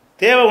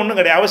 தேவை ஒன்றும்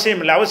கிடையாது,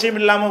 அவசியம் இல்லை. அவசியம்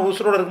இல்லாமல்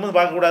உசுரோடு இருக்கும்போது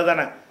பார்க்கக்கூடாது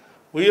தானே,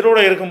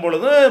 உயிரோடு இருக்கும்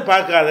பொழுது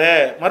பார்க்காத,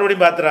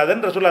 மறுபடியும்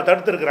பார்த்துறாதுன்ற சொல்ல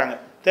தடுத்துருக்குறாங்க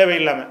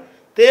தேவையில்லாமல்.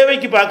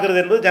 தேவைக்கு பார்க்குறது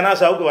என்பது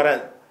ஜனாசாவுக்கு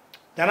வராது.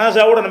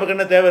 ஜனாசாவோட நமக்கு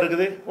என்ன தேவை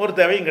இருக்குது, ஒரு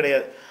தேவையும்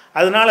கிடையாது.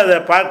 அதனால் அதை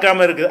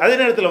பார்க்காம இருக்குது. அதே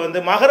நேரத்தில் வந்து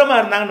மகரமாக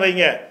இருந்தாங்கன்னு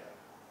வைங்க,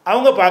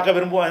 அவங்க பார்க்க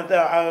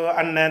விரும்புவாங்க.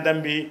 அண்ணன்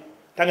தம்பி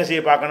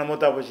தங்கச்சியை பார்க்கணும்,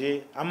 மூத்தா பூச்சி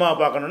அம்மாவை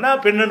பார்க்கணுன்னா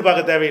பெண்ணுன்னு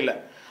பார்க்க தேவையில்லை.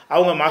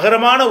 அவங்க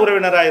மகரமான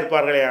உறவினராக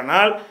இருப்பார்களே.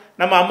 ஆனால்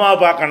நம்ம அம்மாவை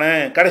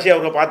பார்க்கணும், கடைசி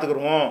அவரை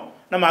பார்த்துக்குருவோம்,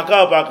 நம்ம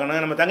அக்காவை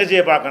பார்க்கணும், நம்ம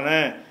தங்கச்சியை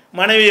பார்க்கணும்,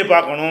 மனைவியை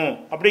பார்க்கணும்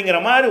அப்படிங்கிற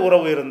மாதிரி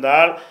உறவு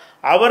இருந்தால்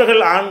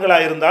அவர்கள்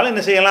ஆண்களாக இருந்தாலும்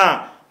என்ன செய்யலாம்,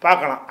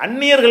 பார்க்கலாம்.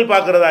 அந்நியர்கள்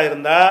பார்க்குறதா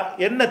இருந்தால்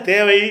என்ன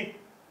தேவை,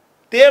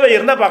 தேவை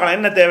இருந்தால் பார்க்கலாம்.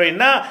 என்ன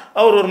தேவைன்னா,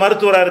 அவர் ஒரு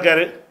மருத்துவராக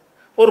இருக்கார்,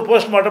 ஒரு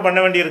போஸ்ட்மார்ட்டம் பண்ண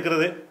வேண்டி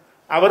இருக்கிறது,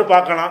 அவர்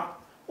பார்க்கலாம்.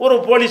 ஒரு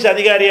போலீஸ்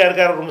அதிகாரியாக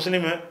இருக்கார், ஒரு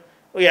முஸ்லீமு,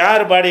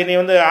 யார் பாடி நீ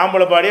வந்து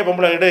ஆம்பளை பாடியா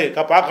பொம்பளை எடு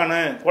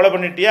பார்க்கணும், கொலை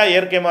பண்ணிட்டியா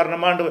இயற்கை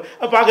மரணமான்னு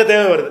பார்க்க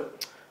தேவை வருது.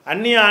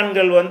 அந்நிய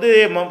ஆண்கள் வந்து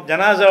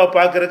ஜனாசாவை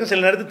பார்க்குறதுக்கு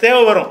சில நேரத்துக்கு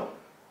தேவை வரும்.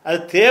 அது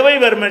தேவை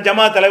வரும்.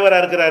 ஜமா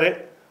தலைவராக இருக்கிறாரு,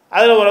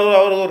 அதில்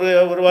அவர்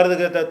ஒரு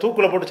வருதுக்கு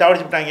தூக்கில் போட்டு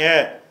சாவடிச்சுட்டாங்க,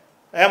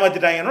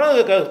 ஏமாற்றிட்டாங்கன்னா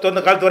தொந்த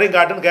காலத்து வரையும்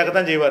காட்டுன்னு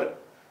கேட்கத்தான் செய்வார்.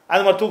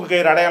 அது மாதிரி தூக்கு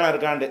கயிறு அடையாளம்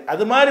இருக்காண்டு.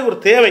 அது மாதிரி ஒரு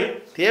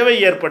தேவை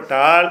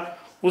ஏற்பட்டால்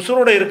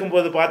உசுரோடு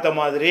இருக்கும்போது பார்த்த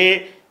மாதிரி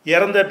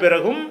இறந்த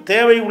பிறகும்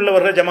தேவை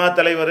உள்ளவர்கள், ஜமாத்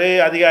தலைவர்,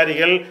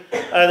 அதிகாரிகள்,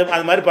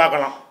 அது மாதிரி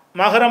பார்க்கலாம்.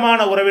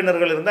 மகரமான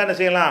உறவினர்கள் இருந்தால் என்ன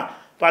செய்யலாம்,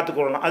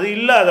 பார்த்துக்கொள்ளலாம். அது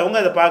இல்லாதவங்க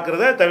அதை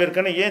பார்க்குறத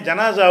தவிர்க்கணும். ஏன்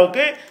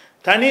ஜனாசாவுக்கு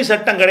தனி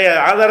சட்டம் கிடையாது.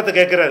 ஆதாரத்தை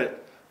கேட்குறாரு.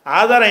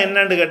 ஆதாரம்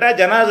என்னன்னு கேட்டால்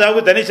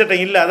ஜனாசாவுக்கு தனி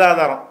சட்டம் இல்லை, அது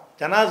ஆதாரம்.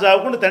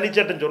 ஜனாசாவுக்குன்னு தனி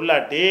சட்டம்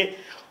சொல்லாட்டி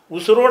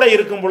உசுரோடு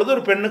இருக்கும் பொழுது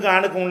ஒரு பெண்ணுக்கும்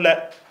ஆணுக்கும் உள்ள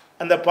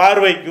அந்த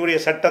பார்வைக்குரிய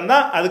சட்டம்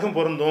தான் அதுக்கும்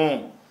பொருந்தும்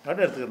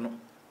அப்படின்னு எடுத்துக்கணும்.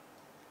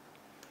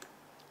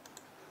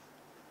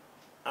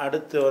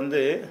 அடுத்து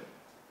வந்து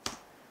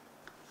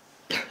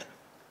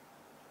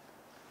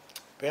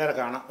பேரை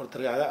காணோம்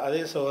ஒருத்தருக்கு,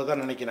 அதே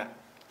சோதான் நினைக்கிறேன்.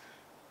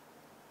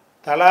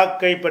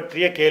 தலாக்கை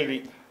பற்றிய கேள்வி.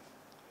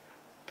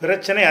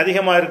 பிரச்சனை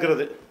அதிகமாக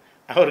இருக்கிறது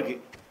அவருக்கு.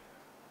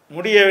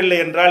 முடியவில்லை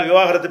என்றால்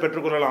விவாகரத்து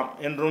பெற்றுக்கொள்ளலாம்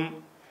என்றும்,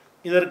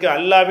 இதற்கு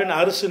அல்லாவின்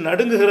அரசு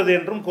நடுங்குகிறது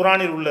என்றும்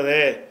குரானில்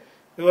உள்ளதே,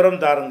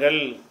 விவரம்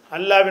தாருங்கள்.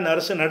 அல்லாவின்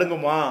அரசு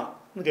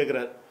நடுங்குமான்னு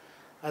கேட்குறாரு.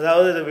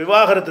 அதாவது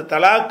விவாகரத்து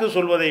தலாக்கு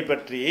சொல்வதை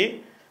பற்றி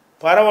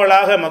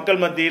பரவலாக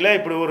மக்கள் மத்தியில்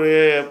இப்படி ஒரு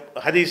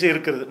ஹதீஸ்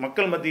இருக்கிறது.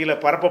 மக்கள்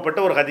மத்தியில்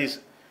பரப்பப்பட்ட ஒரு ஹதீஸ்.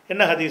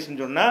 என்ன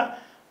ஹதீஸ்ன்னு சொன்னால்,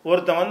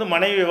 ஒருத்தன் வந்து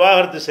மனைவி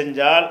விவாகரத்து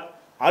செஞ்சால்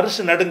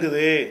அரசு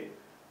நடுங்குது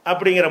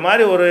அப்படிங்கிற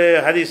மாதிரி ஒரு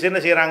ஹதீஸ் என்ன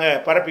செய்கிறாங்க,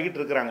 பரப்பிக்கிட்டு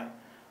இருக்கிறாங்க.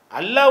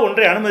 அல்லாஹ்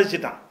ஒன்றை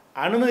அனுமதிச்சிட்டான்.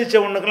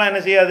 அனுமதித்த ஒன்றுக்கெல்லாம்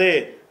என்ன செய்யாது,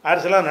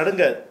 அரசெல்லாம்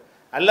நடுங்காது.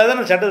 அல்லா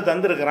தான் சட்டத்தை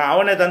தந்துருக்கிறான்.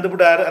 அவனே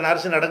தந்துவிட்டு அந்த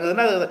அரசு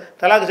நடக்குதுன்னா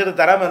தலாக்கு சட்டத்தை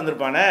தராமல்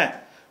இருந்திருப்பானே.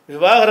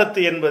 விவாகரத்து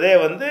என்பதே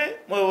வந்து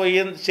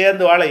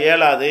சேர்ந்து வாழ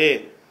இயலாது,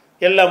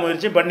 எல்லா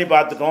முயற்சியும் பண்ணி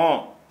பார்த்துட்டோம்,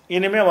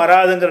 இனிமேல்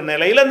வராதுங்கிற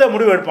நிலையில் அந்த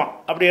முடிவு எடுப்பான்.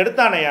 அப்படி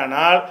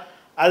எடுத்தானேயானால்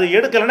அது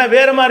எடுக்கலைன்னா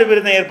வேறு மாதிரி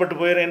விருதம் ஏற்பட்டு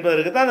போயிடும்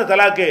என்பதற்கு தான் அந்த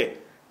தலாக்கு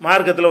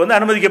மார்க்கத்தில் வந்து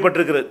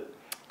அனுமதிக்கப்பட்டிருக்கிறது.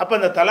 அப்போ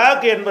அந்த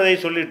தலாக்கு என்பதை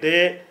சொல்லிவிட்டு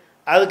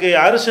அதுக்கு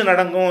அரசு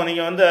நடக்கும்,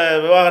 நீங்கள் வந்து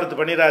விவாகரத்து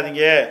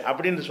பண்ணிடாதீங்க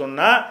அப்படின்னு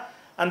சொன்னால்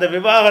அந்த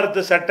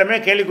விவாகரத்து சட்டமே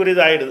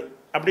கேள்விக்குரியது ஆகிடுது.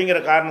 அப்படிங்கிற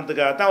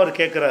காரணத்துக்காகத்தான் அவர்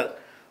கேட்குறாரு.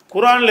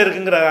 குரானில்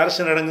இருக்குங்கிற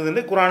அரசு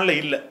நடுங்குதுன்னு குரானில்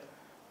இல்லை.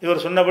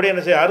 இவர் சொன்னபடி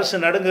என்ன செய்ய, அரசு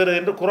நடுங்குகிறது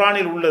என்று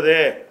குரானில் உள்ளது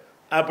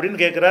அப்படின்னு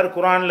கேட்குறாரு.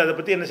 குரானில் அதை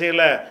பற்றி என்ன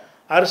செய்யலை,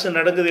 அரசு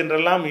நடுங்குது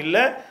என்றெல்லாம்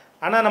இல்லை.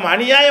 ஆனால் நம்ம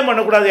அநியாயம்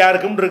பண்ணக்கூடாது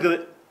யாருக்கும் இருக்குது.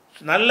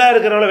 நல்லா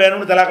இருக்கிறவள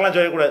வேணும்னு தலாக்கெலாம்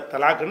சொல்லக்கூடாது.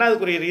 தலாக்குன்னா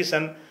அதுக்குரிய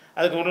ரீசன்,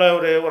 அதுக்கு உள்ள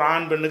ஒரு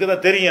ஆண் பெண்ணுக்கு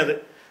தான் தெரியும். அது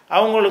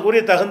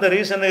அவங்களுக்குரிய தகுந்த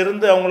ரீசன்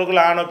இருந்து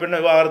அவங்களுக்குள்ள ஆணோ பெண்ணை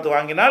விவாகரத்து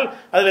வாங்கினால்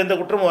அதில் எந்த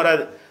குற்றமும்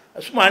வராது.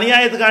 சும்மா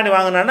அநியாயத்துக்காண்டி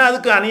வாங்கினான்னா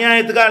அதுக்கு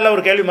அநியாயத்துக்காக இல்லை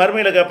ஒரு கேள்வி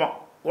மறுமையில் கேட்பான்.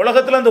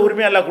 உலகத்தில் அந்த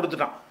உரிமையை எல்லாம்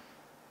கொடுத்துட்டான்.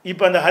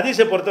 இப்போ அந்த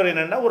ஹதீஸை பொறுத்தவரை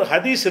என்னென்னா, ஒரு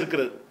ஹதீஸ்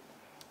இருக்கிறது.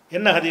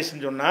 என்ன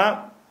ஹதீஸ்ன்னு சொன்னால்,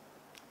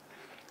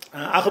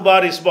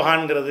 அஹ்பார்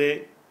இஸ்பஹான்ங்கிறது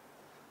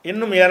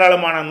இன்னும்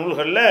ஏராளமான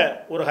நூல்களில்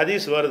ஒரு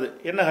ஹதீஸ் வருது.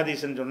 என்ன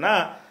ஹதீஸ்ன்னு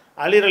சொன்னால்,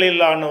 அலி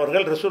ரலியல்லாஹு அன்ஹு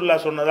அவர்கள்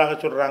ரசூலுல்லாஹ் சொன்னதாக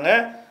சொல்கிறாங்க,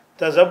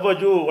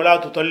 தஸவ்வஜு வலா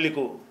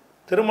துதல்லிகு,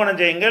 திருமணம்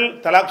செய்யுங்கள்,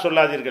 தலாக்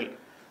சொல்லாதீர்கள்.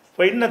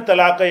 இப்போ இன்ன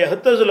தலாக்கை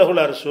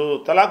யஹ்தஸுலஹுல் அரசு,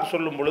 தலாக்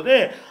சொல்லும் பொழுது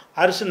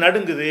அரசு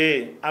நடுங்குது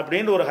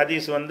அப்படின்னு ஒரு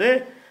ஹதீஸ் வந்து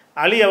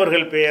அலி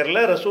அவர்கள் பெயரில்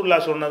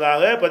ரசூலுல்லாஹ்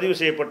சொன்னதாக பதிவு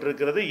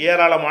செய்யப்பட்டிருக்கிறது.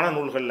 ஏராளமான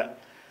நூல்களில்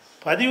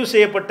பதிவு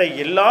செய்யப்பட்ட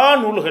எல்லா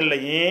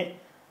நூல்கள்லையும்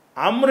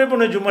அம்ர்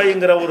இப்னு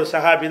ஜுமைங்கிற ஒரு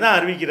சஹாபி தான்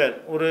அறிவிக்கிறார்,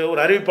 ஒரு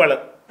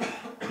அறிவிப்பாளர்.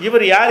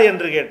 இவர் யார்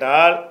என்று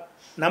கேட்டால்,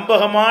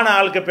 நம்பகமான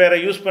ஆளுக்கு பேரை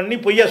யூஸ் பண்ணி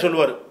பொய்யா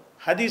சொல்லுவார்.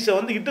 ஹதீஸை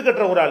வந்து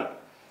இட்டுக்கட்டுற ஒரு ஆள்.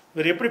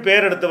 இவர் எப்படி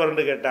பெயர்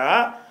எடுத்தவர்னு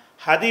கேட்டால்,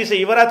 ஹதீஸை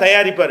இவராக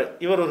தயாரிப்பார்.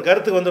 இவர் ஒரு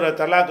கருத்துக்கு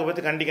வந்துடுவார், தலாக்கை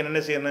பற்றி கண்டிக்கணும்,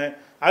 என்ன செய்யணும்,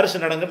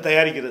 அரசு நடங்குன்னு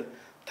தயாரிக்கிறது.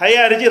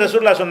 தயாரித்து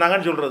ரசூலுல்லாஹ்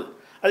சொன்னாங்கன்னு சொல்கிறது.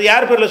 அது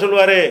யார் பேரில்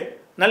சொல்லுவார்?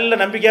 நல்ல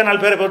நம்பிக்கையான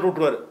 4 பேரை போட்டு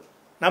விட்டுருவார்.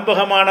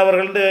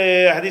 நம்பகமானவர்கள்னு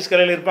ஹதீஸ்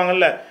கலையில்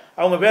இருப்பாங்கள்ல,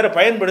 அவங்க பேரை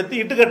பயன்படுத்தி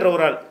இட்டுக்கட்டுற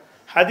ஒரு ஆள்.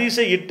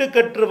 ஹதீஸை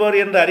இட்டுக்கற்றுவர்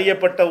என்று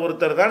அறியப்பட்ட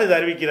ஒருத்தர் தான் இது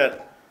அறிவிக்கிறார்.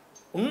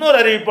 இன்னொரு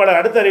அறிவிப்பாளர்,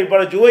 அடுத்த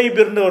அறிவிப்பாளர்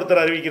ஜுவைபிர்னு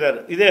ஒருத்தர் அறிவிக்கிறார்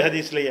இதே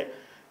ஹதீஸ்லேயே.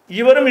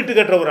 இவரும்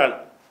இட்டுக்கட்டுற ஒரு ஆள்.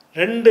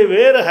 2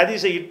 பேர்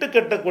ஹதீஸை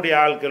இட்டுக்கட்டக்கூடிய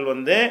ஆட்கள்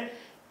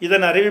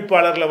இதன்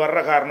அறிவிப்பாளரில் வர்ற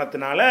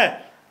காரணத்தினால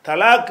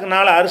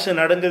தலாக்குனால் அரசு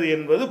நடுங்குது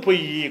என்பது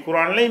பொய்.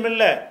 குர்ஆன்லையும்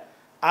இல்லை,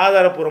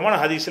 ஆதாரபூர்வமான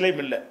ஹதீஸ்லையும்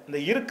இல்லை. இந்த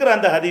இருக்கிற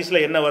அந்த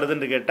ஹதீஸில் என்ன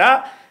வருதுன்னு கேட்டால்,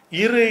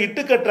 2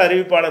 இட்டுக்கற்ற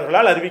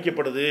அறிவிப்பாளர்களால்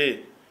அறிவிக்கப்படுது.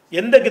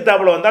 எந்த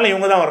கித்தாபில் வந்தாலும்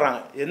இவங்க தான்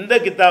வர்றாங்க. எந்த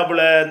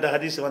கித்தாபில் இந்த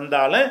ஹதீஸ்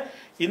வந்தாலும்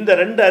இந்த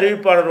 2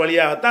 அறிவிப்பாளர்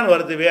வழியாகத்தான்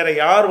வருது, வேறு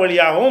யார்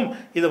வழியாகவும்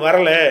இது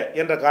வரலை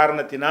என்ற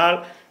காரணத்தினால்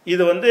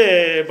இது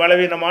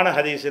பலவீனமான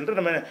ஹதீஸ் என்று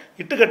நம்ம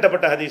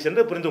இட்டுக்கட்டப்பட்ட ஹதீஸ்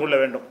என்று புரிந்து கொள்ள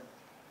வேண்டும்.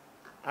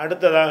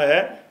 அடுத்ததாக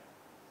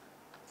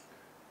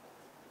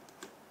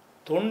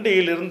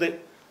தொண்டியிலிருந்து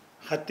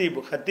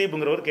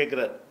ஹத்தீபுங்கிறவர்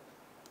கேட்குறார்,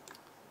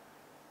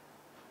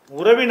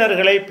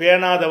 உறவினர்களை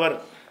பேணாதவர்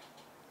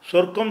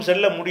சொர்க்கம்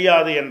செல்ல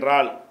முடியாது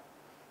என்றால்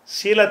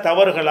சில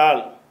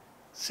தவறுகளால்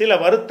சில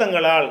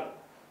வருத்தங்களால்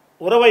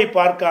உறவை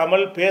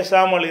பார்க்காமல்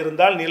பேசாமல்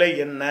இருந்தால் நிலை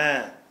என்ன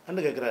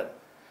என்று கேட்குறார்.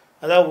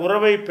 அதாவது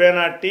உறவை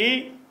பேணாட்டி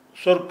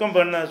சொர்க்கம்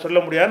சொல்ல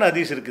முடியாதுன்னு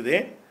ஹதீஸ் இருக்குது.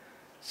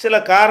 சில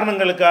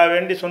காரணங்களுக்காக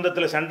வேண்டி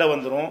சொந்தத்தில் சண்டை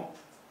வந்துடும்,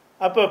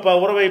 அப்போ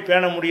உறவை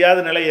பேண முடியாத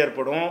நிலை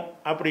ஏற்படும்.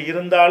 அப்படி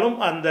இருந்தாலும்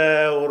அந்த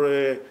ஒரு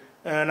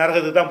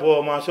நரகத்துக்கு தான்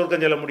போவோமா,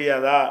 சொர்க்கம் செல்ல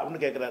முடியாதா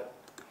அப்படின்னு கேட்குறாரு.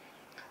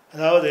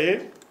 அதாவது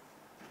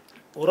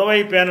உறவை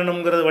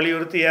பேணணுங்கிறது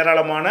வலியுறுத்தி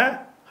ஏராளமான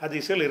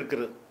ஹதீஸ்கள்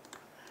இருக்கிறது.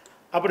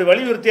 அப்படி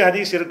வலியுறுத்தி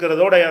ஹதீஸ்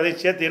இருக்கிறதோட அதை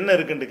சேர்த்து என்ன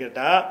இருக்குன்னு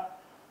கேட்டால்,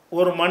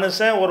 ஒரு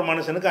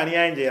மனுஷனுக்கு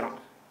அநியாயம் செய்கிறான்.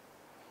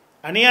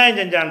 அநியாயம்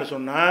செஞ்சான்னு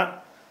சொன்னால்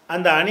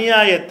அந்த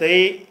அநியாயத்தை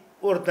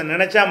ஒருத்தன்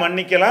நினச்சா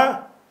மன்னிக்கலாம்,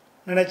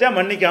 நினச்சா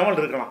மன்னிக்காமல்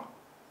இருக்கலாம்.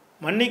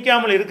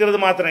 மன்னிக்காமல் இருக்கிறது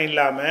மாத்திரம்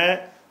இல்லாமல்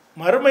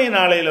மறுமை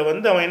நாளையில்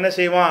அவன் என்ன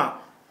செய்வான்,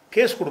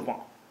 கேஸ்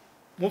கொடுப்பான்.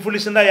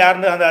 முஃப்லிஸ்னா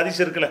யாருன்னு அந்த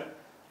ஹதீஸ் இருக்குல்ல,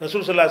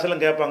 ரசூல் ஸல்லல்லாஹு அலைஹி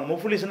வஸல்லம் கேட்பாங்க,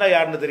 முஃப்லிஸ்னா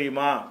யாருன்னு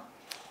தெரியுமா?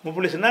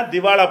 முஃப்லிஸ்னா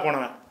திவாலா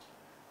போனவன்.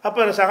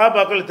 அப்போ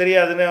சஹாபாக்கள்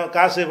தெரியாதுன்னு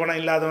காசு பணம்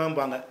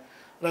இல்லாதவன்பாங்க.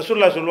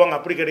 ரசூலுல்லாஹ் சொல்லுவாங்க,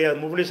 அப்படி கிடையாது.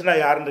 முஃப்லிஸ்னா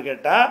யாருன்னு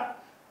கேட்டால்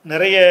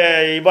நிறைய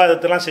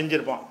இபாதத்தெல்லாம்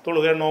செஞ்சுருப்பான்,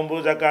 தொழுகை நோன்பு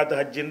ஜக்காத்து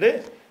ஹஜ்ஜுன்னு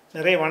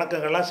நிறைய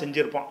வணக்கங்கள்லாம்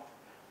செஞ்சுருப்பான்.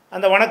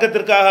 அந்த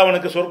வணக்கத்திற்காக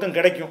அவனுக்கு சொர்க்கம்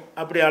கிடைக்கும்.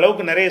 அப்படி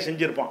அளவுக்கு நிறைய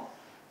செஞ்சுருப்பான்.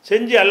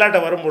 செஞ்சு அல்லாட்ட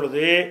வரும்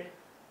பொழுது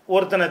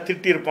ஒருத்தனை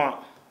திட்டியிருப்பான்,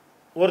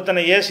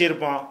 ஒருத்தனை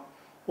ஏசியிருப்பான்,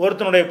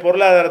 ஒருத்தனுடைய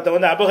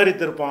பொருளாதாரத்தை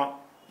அபகரித்திருப்பான்.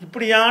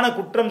 இப்படியான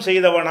குற்றம்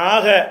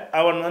செய்தவனாக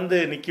அவன்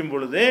நிற்கும்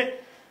பொழுது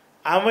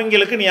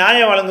அவங்களுக்கு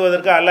நியாயம்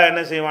வழங்குவதற்கு அல்லாஹ்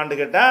என்ன செய்வான்னு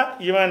கேட்டால்,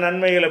 இவன்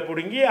நன்மைகளை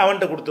பிடுங்கி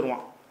அவன்கிட்ட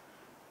கொடுத்துருவான்.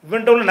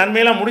 இவன்கிட்ட உள்ள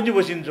நன்மையெல்லாம் முடிஞ்சு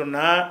போச்சுன்னு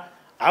சொன்னால்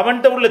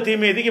அவன்கிட்ட உள்ள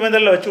தீமையதுக்கு இவன்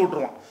தள்ள வச்சு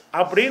விட்ருவான்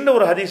அப்படின்னு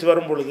ஒரு ஹதீஸ்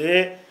வரும் பொழுது,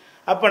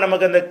 அப்போ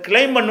நமக்கு அந்த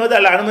கிளைம் பண்ணுவது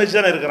அல்ல அனுமதிச்சு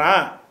தானே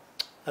இருக்கிறான்.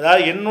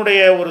 அதாவது என்னுடைய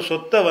ஒரு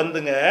சொத்தை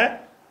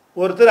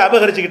ஒருத்தர்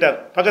அபகரிச்சுக்கிட்டார்,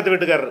 பக்கத்து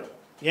வீட்டுக்காரர்.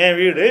 என்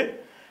வீடு,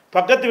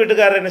 பக்கத்து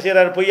வீட்டுக்காரர் என்ன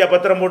செய்கிறார், பொய்யா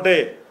பத்திரம் போட்டு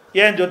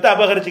என் சொத்தை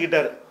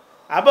அபகரிச்சுக்கிட்டார்.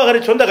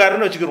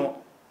 சொந்தக்காரர்னு வச்சுக்கிடுவோம்.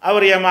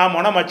 அவர் என்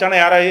மாமனோ மச்சானோ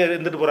யாராவது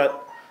இருந்துட்டு போகிறார்.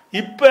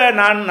 இப்போ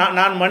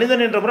நான்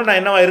மனிதன் என்ற முறை நான்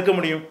என்னவா இருக்க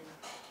முடியும்?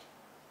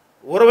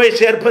 உறவை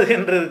சேர்ப்பது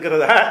என்று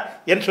இருக்கிறதா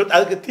என் சொத்து?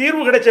 அதுக்கு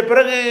தீர்வு கிடைச்ச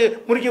பிறகு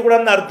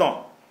முறிக்கக்கூடாதுன்னு அர்த்தம்.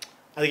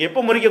 அதுக்கு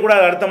எப்போ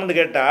முறிக்கக்கூடாது அர்த்தம்னு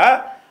கேட்டால்,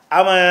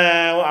 அவன்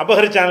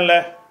அபகரிச்சான்ல,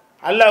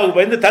 அல்லாஹ்வுக்கு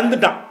பயந்து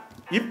தந்துட்டான்,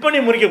 இப்போ நீ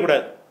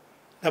முறிக்கக்கூடாது.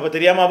 அப்போ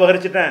தெரியாமல்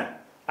அபகரிச்சிட்டேன்,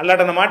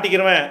 அல்லாட்ட நான்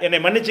மாட்டிக்கிறவன், என்னை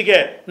மன்னிச்சிக்க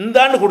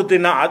இந்தாண்டு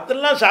கொடுத்துன்னா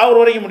அதெல்லாம் சாவுற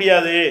வரைக்கும்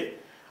முடியாது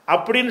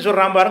அப்படின்னு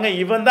சொல்கிறான் பாருங்க.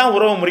 இவன் தான்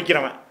உறவை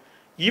முறிக்கிறவன்.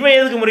 இவன்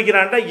எதுக்கு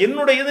முறிக்கிறான்டா,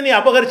 என்னுடைய இது நீ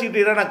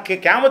அபகரிச்சுக்கிட்டீரா, நான்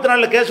கியாமத்து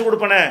நாளில்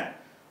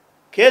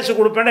கேஸு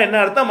கொடுப்பேன்னா என்ன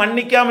அர்த்தம்?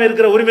 மன்னிக்காமல்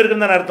இருக்கிற உரிமை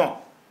இருக்குன்னு தானே அர்த்தம்.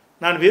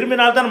 நான்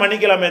விரும்பினால் தான்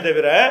மன்னிக்கலாமே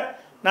தவிர,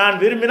 நான்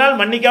விரும்பினால்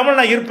மன்னிக்காமல்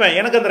நான் இருப்பேன்,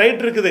 எனக்கு அந்த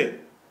ரைட் இருக்குது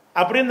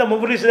அப்படின்னு இந்த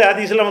முஃப்லிஸ்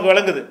ஹதீஸில் நமக்கு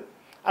விளங்குது.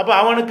 அப்போ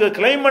அவனுக்கு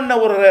கிளைம் பண்ண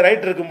ஒரு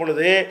ரைட் இருக்கும்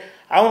பொழுது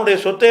அவனுடைய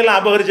சொத்தையெல்லாம்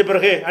அபகரித்த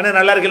பிறகு ஆனால்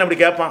நல்லா இருக்குன்னு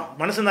அப்படி கேட்பான்.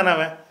 மனுஷன் தானே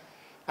அவன்,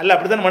 அல்ல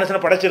அப்படி தான்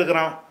மனுஷனை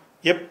படைச்சிருக்கிறான்.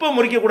 எப்போ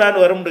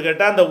முறிக்கக்கூடாதுன்னு வரும்னு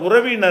கேட்டால், அந்த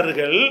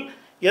உறவினர்கள்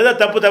எதை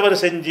தவறு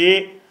செஞ்சு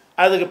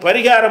அதுக்கு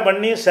பரிகாரம்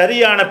பண்ணி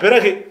சரியான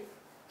பிறகு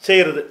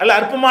செய்கிறது. அல்ல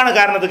அற்பமான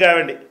காரணத்துக்காக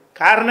வேண்டி,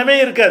 காரணமே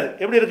இருக்காது.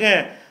 எப்படி இருக்கு,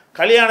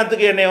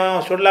 கல்யாணத்துக்கு என்னை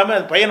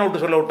சொல்லாமல் பையனை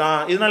விட்டு சொல்ல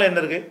விட்டான், இதனால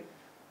என்ன இருக்குது,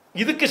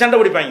 இதுக்கு சண்டை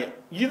பிடிப்பாங்க.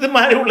 இது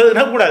மாதிரி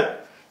உள்ளதுன்னா கூடாது.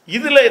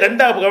 இதில்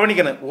ரெண்டாவது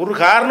கவனிக்கணும், ஒரு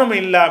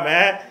காரணமும்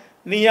இல்லாமல்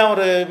நீ ஏன்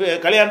ஒரு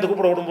கல்யாணத்துக்கு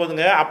கூப்பிட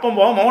விடும்போதுங்க அப்பம்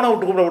போவோம் மௌனை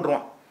விட்டு கூப்பிட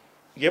விட்டுருவான்.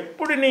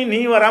 எப்படி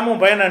நீ வராமல்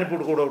உன் பையனை அனுப்பி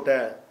விட்டு கூப்பிட விட்ட,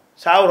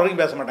 சாவுற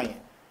வரைக்கும் பேச மாட்டாங்க.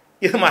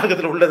 இது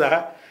மார்க்கத்தில் உள்ளதா?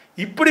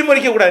 இப்படி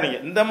முறிக்கக்கூடாது.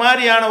 நீங்கள் இந்த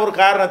மாதிரியான ஒரு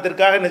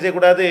காரணத்திற்காக என்ன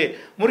செய்யக்கூடாது,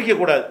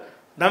 முறிக்கக்கூடாது.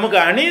 நமக்கு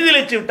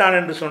அநீதிழைச்சு விட்டான்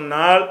என்று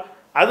சொன்னால்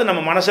அது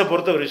நம்ம மனசை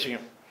பொறுத்த ஒரு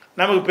விஷயம்.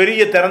 நமக்கு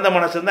பெரிய திறந்த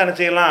மனசு இருந்தால் என்ன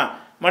செய்யலாம்,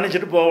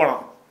 மன்னிச்சுட்டு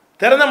போகலாம்.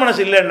 திறந்த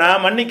மனசு இல்லைன்னா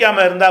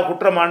மன்னிக்காமல் இருந்தால்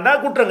குற்றமாண்டா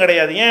குற்றம்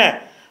கிடையாது. ஏன்,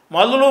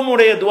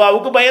 மதுலூமுடைய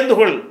துவாவுக்கு பயந்து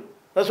கொள்.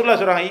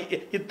 ரசூலுல்லாஹ்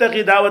சொல்கிறாங்க,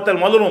 இத்தகி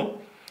தாவத்தல் மதுலூம்,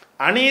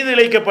 அநீதி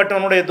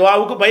இழைக்கப்பட்டவனுடைய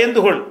துவாவுக்கு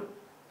பயந்து கொள்.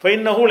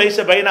 ஃபைன்னஹு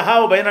லைஸ பைனஹா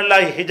வ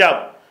பைனல்லாஹி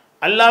ஹிஜாப்,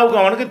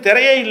 அல்லாஹ்வுக்கு அவனுக்கு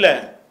திரையே இல்லை.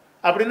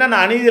 அப்படின்னா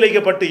நான் அநீதி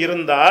இழைக்கப்பட்டு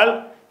இருந்தால்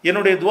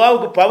என்னுடைய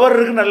துவாவுக்கு பவர்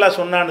இருக்குன்னு நல்லா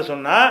சொன்னான்னு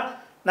சொன்னால்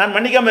நான்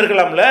மன்னிக்காமல்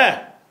இருக்கலாம்ல.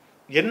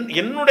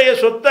 என்னுடைய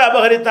சொத்தை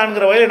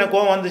அபகரித்தான்ங்கிற வகையில் எனக்கு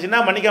கோவம் வந்துச்சுன்னா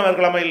மன்னிக்காமல்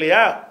இருக்கலாமா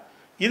இல்லையா?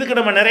 இதுக்கு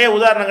நம்ம நிறைய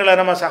உதாரணங்களை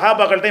நம்ம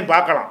சஹாபாக்கள்கிட்டையும்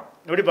பார்க்கலாம்.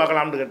 எப்படி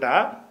பார்க்கலாம்னு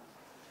கேட்டால்,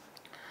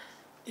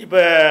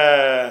 இப்போ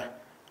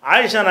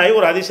ஆயிஷா நாயகி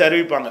ஒரு ஹதீஸ்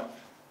அறிவிப்பாங்க.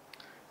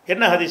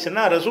 என்ன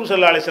ஹதீஸ்னா, ரசூல்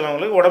ஸல்லல்லாஹு அலைஹி வஸல்லம்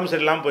அவங்களுக்கு உடம்பு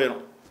சரியில்லாமல்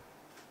போயிடும்.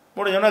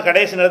 முடிஞ்சோன்னா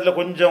கடைசி நேரத்தில்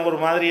கொஞ்சம் ஒரு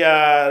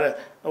மாதிரியாக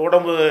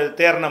உடம்பு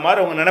தேர்ன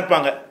மாதிரி அவங்க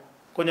நினைப்பாங்க.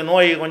 கொஞ்சம்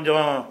நோய்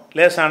கொஞ்சம்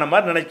லேசான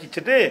மாதிரி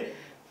நினைச்சிட்டு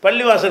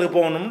பள்ளிவாசலுக்கு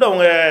போகணும்னு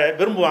அவங்க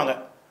விரும்புவாங்க.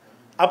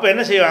 அப்போ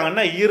என்ன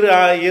செய்வாங்கன்னா,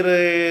 இரு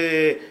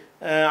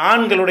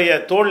ஆண்களுடைய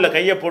தோளில்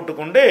கையை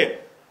போட்டுக்கொண்டு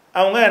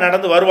அவங்க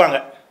நடந்து வருவாங்க.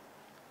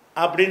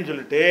 அப்படின்னு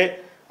சொல்லிட்டு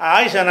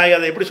ஆயிஷா நாயகி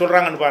அதை எப்படி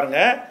சொல்கிறாங்கன்னு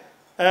பாருங்கள்.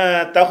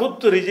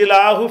 தகுத்து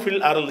ரிஜிலாஹு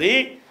ஃபில் அர்தி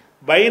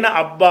பைன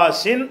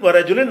அப்பாஸின்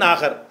வரஜுலின்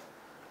ஆகர்.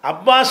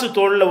 அப்பாஸு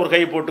தோளில் ஒரு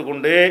கை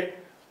போட்டுக்கொண்டு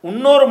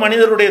இன்னொரு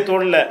மனிதருடைய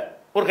தோளில்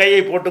ஒரு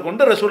கையை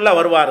போட்டுக்கொண்டு ரசூல்லா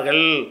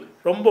வருவார்கள்.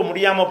 ரொம்ப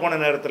முடியாமல் போன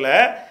நேரத்தில்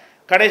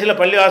கடைசியில்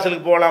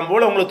பள்ளிவாசலுக்கு போகலாம்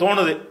போல் அவங்களுக்கு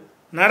தோணுது.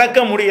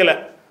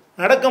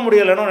 நடக்க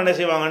முடியலைன்னு என்ன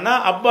செய்வாங்கன்னா,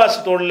 அப்பாஸ்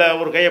தோளில்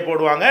ஒரு கையை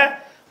போடுவாங்க,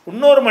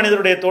 இன்னொரு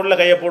மனிதருடைய தோளில்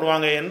கையை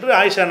போடுவாங்க என்று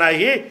ஆயிஷா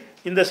நாயகி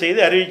இந்த செய்தி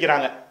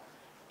அறிவிக்கிறாங்க.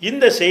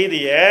 இந்த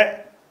செய்தியை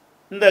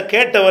இந்த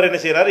கேட்டவர் என்ன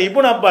செய்கிறாரு,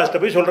 இப்னு அப்பாஸ்கிட்ட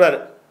போய் சொல்கிறாரு,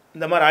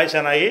 இந்த மாதிரி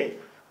ஆயிஷா நாயகி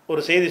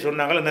ஒரு செய்தி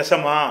சொன்னாங்களே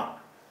நெசமா?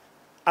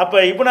 அப்போ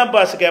இப்னு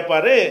அப்பாஸ்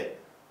கேட்பார்,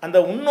 அந்த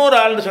இன்னொரு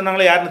ஆள்னு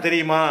சொன்னாங்களே யாருன்னு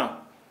தெரியுமா?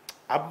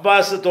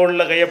 அப்பாஸ்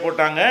தோளில் கையை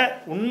போட்டாங்க,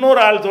 இன்னொரு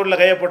ஆள் தோளில்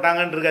கையை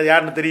போட்டாங்கன்றது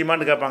யாருன்னு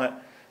தெரியுமான்னு கேட்பாங்க.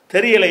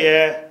 தெரியலையே,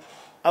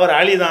 அவர்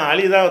அலி தான்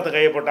ஒருத்த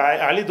கையை போட்டா,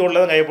 அலி தோளில்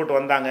தான் கையை போட்டு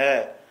வந்தாங்க.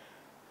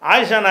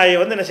 ஆயிஷா நாயகி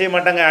வந்து என்ன செய்ய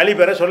மாட்டாங்க, அலி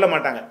பேரை சொல்ல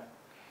மாட்டாங்க.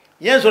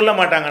 ஏன் சொல்ல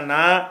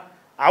மாட்டாங்கன்னா,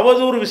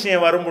 அவதூறு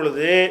விஷயம் வரும்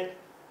பொழுது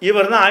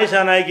இவர் தான் ஆயிஷா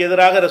நாயகிக்கு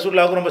எதிராக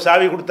ரசூலுல்லாஹ்வுக்கு ரொம்ப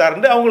சாவி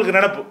கொடுத்தாருன்னு அவங்களுக்கு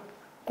நினப்பு,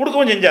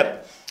 கொடுக்கவும் செஞ்சார்.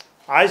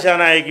 ஆயிஷா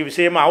நாயகி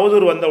விஷயமாக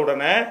அவதூறு வந்த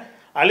உடனே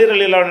அலி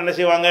ரலியல்லாஹு அன்ஹு என்ன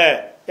செய்வாங்க,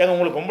 ஏங்க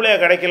உங்களுக்கு பொம்பளையா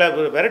கிடைக்கல,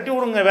 விரட்டி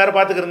விடுங்க, வேறு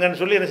பார்த்துக்கிறங்கன்னு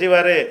சொல்லி என்ன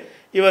செய்வார்,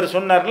 இவர்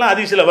சொன்னார்லாம்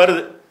ஹதீஸில்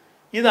வருது.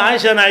 இது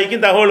ஆயிஷா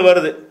நாயகிக்கும் தகவல்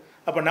வருது.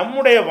 அப்போ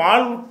நம்முடைய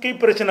வாழ்க்கை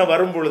பிரச்சனை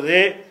வரும் பொழுது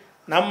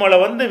நம்மளை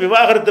வந்து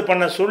விவாகரத்து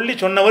பண்ண சொல்லி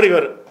சொன்னவர்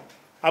இவர்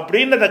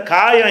அப்படின்னு அந்த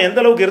காயம் எந்த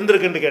அளவுக்கு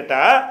இருந்திருக்குன்னு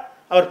கேட்டால்,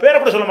 அவர் பேரை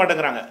கூட சொல்ல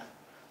மாட்டேங்கிறாங்க.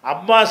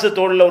 அப்பாஸ்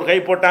தோளில் ஒரு கை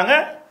போட்டாங்க,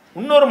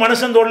 இன்னொரு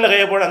மனுஷன் தோளில்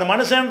கையை போட, அந்த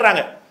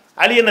மனுஷன்றாங்க.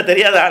 அலி என்ன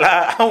தெரியாத ஆளா?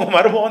 அவங்க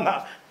மருமகன்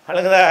தான்,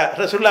 அழகுதா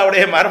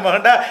ரசூலுல்லாஹ்வுடைய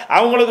மருமகன்டா,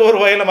 அவங்களுக்கு ஒரு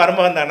வகையில்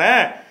மருமகன் தானே.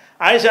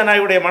 ஆயிஷா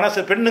நாயுடைய மனசு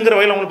பெண்ணுங்கிற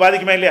வகையில் அவங்களுக்கு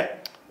பாதிக்குமா இல்லையா?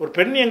 ஒரு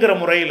பெண் என்கிற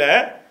முறையில்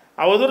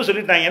அவதூறு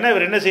சொல்லிட்டாங்க. ஏன்னா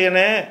இவர் என்ன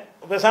செய்யணும்,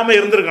 பேசாமல்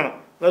இருந்திருக்கணும்,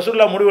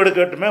 ரசூலுல்லாஹ் முடிவெடுக்க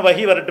வரட்டுமே,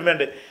 வஹி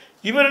வரட்டுமேண்டு.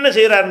 இவர் என்ன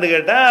செய்கிறாருன்னு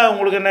கேட்டால்,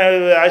 உங்களுக்கு என்ன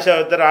ஆயிஷா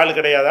தர ஆள்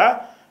கிடையாதா,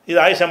 இது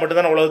ஆயிஷா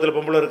மட்டும்தானே உலகத்தில்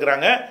பொம்பளை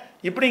இருக்கிறாங்க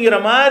இப்படிங்கிற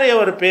மாதிரி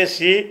அவர்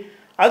பேசி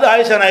அது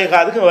ஆயிஷா நாயகா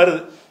அதுக்கும் வருது.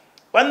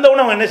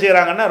 வந்தவுடனே அவங்க என்ன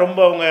செய்கிறாங்கன்னா, ரொம்ப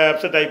அவங்க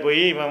அப்செட் ஆகி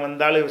போய் இவன்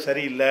வந்தாலும்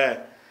சரியில்லை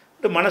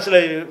மனசில்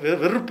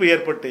வெறுப்பு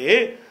ஏற்பட்டு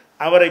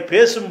அவரை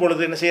பேசும்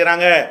பொழுது என்ன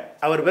செய்கிறாங்க,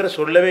 அவர் பேரை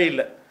சொல்லவே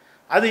இல்லை.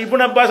 அது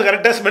இப்னு அப்பாஸ்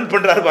கரெக்டாக ஸ்பெண்ட்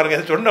பண்ணுறாரு பாருங்க.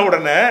 சொன்ன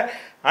உடனே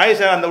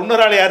ஆயிஷா அந்த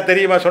இன்னொரு ஆள் யார்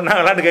தெரியுமா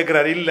சொன்னாங்களான்னு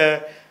கேட்குறாரு. இல்லை,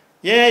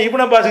 ஏன்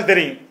இப்னு அப்பாஸுக்கு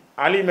தெரியும்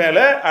அலி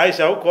மேலே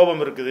ஆயிஷாவுக்கு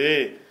கோபம் இருக்குது,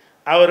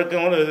 அவருக்கு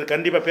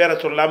கண்டிப்பாக பேரை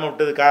சொல்லாமல்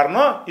விட்டது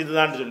காரணம்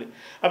இதுதான் சொல்லி.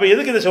 அப்போ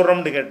எதுக்கு இதை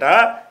சொல்கிறோம்னு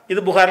கேட்டால், இது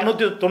புகார்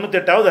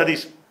 198வது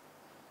ஹதீஸ்.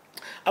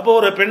 அப்போ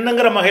ஒரு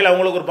பெண்ணுங்கிற வகையில்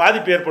அவங்களுக்கு ஒரு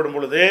பாதிப்பு ஏற்படும்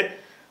பொழுது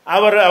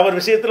அவர்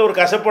விஷயத்தில் ஒரு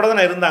கசப்போடு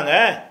தானே இருந்தாங்க.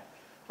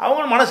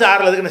 அவங்க மனசு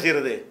ஆறுறதுக்கு என்ன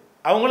செய்கிறது,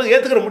 அவங்களுக்கு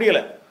ஏற்றுக்கிற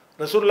முடியலை.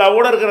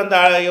 ரசூலுல்லாஹ்வோட இருக்கிற அந்த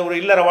ஒரு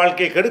இல்லற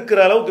வாழ்க்கையை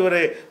கெடுக்கிற அளவுக்கு இவர்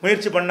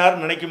முயற்சி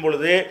பண்ணார்னு நினைக்கும்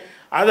பொழுது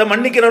அதை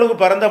மன்னிக்கிற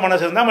அளவுக்கு பரந்த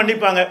மனசு இருந்தால்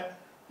மன்னிப்பாங்க.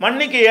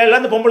 மன்னிக்க ஏழு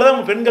அந்த பொம்பளை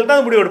தான் பெண்கள்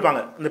தான் முடிவு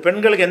எடுப்பாங்க. இந்த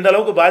பெண்களுக்கு எந்த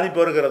அளவுக்கு பாதிப்பு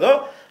வருகிறதோ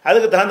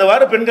அதுக்கு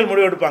தகுந்தவாறு பெண்கள்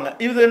முடிவு எடுப்பாங்க.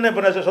 இது என்ன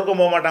இப்போ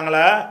சொர்க்கம் போக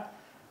மாட்டாங்களா?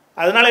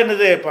 அதனால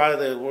என்னது,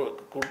 அது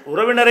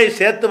உறவினரை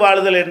சேர்த்து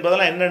வாழுதல்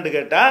என்பதெல்லாம் என்னன்னு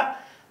கேட்டால்,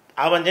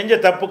 அவன் செஞ்ச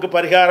தப்புக்கு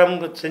பரிகாரம்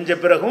செஞ்ச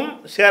பிறகும்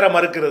சேர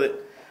மறுக்கிறது,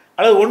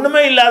 அல்லது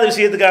ஒன்றுமே இல்லாத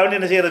விஷயத்துக்காக வேண்டி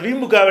என்ன செய்கிறது,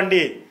 வீம்புக்காக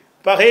வேண்டி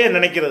பகையை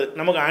நினைக்கிறது.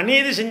 நமக்கு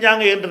அநீதி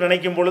செஞ்சாங்க என்று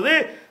நினைக்கும் பொழுது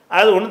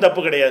அது ஒன்றும்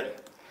தப்பு கிடையாது.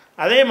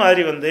 அதே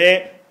மாதிரி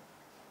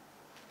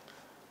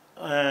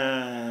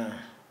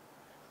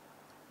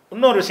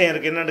இன்னொரு விஷயம்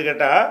இருக்குது. என்னென்னு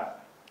கேட்டால்,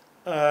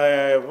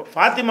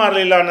 ஃபாத்திமா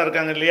ரலியல்லாஹு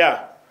இருக்காங்க இல்லையா,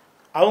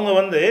 அவங்க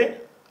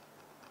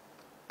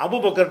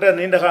அபூபக்கர்கிட்ட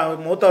நீண்ட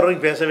மூத்தவர்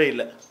வரைக்கும் பேசவே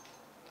இல்லை.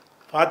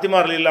 ஃபாத்திமா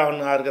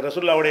ரலியல்லாஹு இருக்க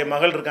ரசூலுல்லாஹ்வுடைய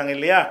மகள் இருக்காங்க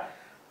இல்லையா,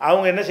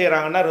 அவங்க என்ன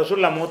செய்கிறாங்கன்னா,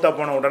 ரசூலுல்லாஹ் மூத்தா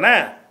போன உடனே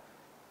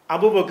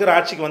அபூபக்கர்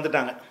ஆட்சிக்கு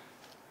வந்துட்டாங்க.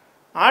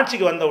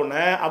 ஆட்சிக்கு வந்த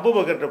உடனே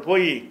அபூபக்கர்கிட்ட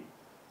போய்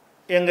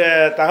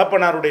எங்கள்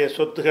தகப்பனாருடைய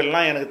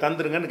சொத்துக்கள்லாம் எனக்கு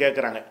தந்துருங்கன்னு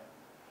கேட்குறாங்க.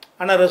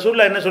 ஆனால்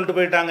ரசூலுல்லாஹ் என்ன சொல்லிட்டு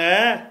போயிட்டாங்க,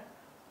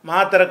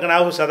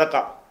 மாத்தரக்கனாகு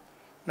சதக்கா,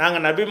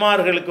 நாங்கள்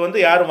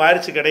நபிமார்களுக்கு யாரும்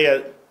வாரிசு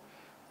கிடையாது,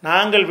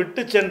 நாங்கள்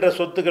விட்டு சென்ற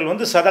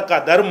சொத்துக்கள் சதக்கா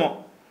தர்மம்,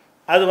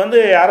 அது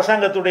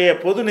அரசாங்கத்துடைய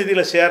பொது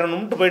நிதியில்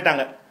சேரணும்ட்டு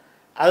போயிட்டாங்க.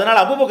 அதனால்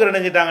அபூபக்கர்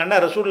நினைஞ்சிட்டாங்கன்னா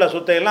ரசூலுல்லாஹ்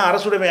சொத்தையெல்லாம்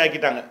அரசுடைமை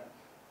ஆக்கிட்டாங்க.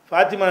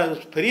 ஃபாத்திமா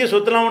பெரிய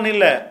சொத்துலாம் ஒன்றும்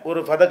இல்லை, ஒரு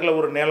ஃபதக்கில்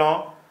ஒரு நிலம்,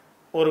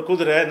 ஒரு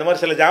குதிரை, இந்த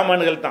மாதிரி சில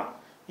ஜாமான்கள் தான்.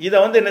 இதை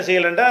என்ன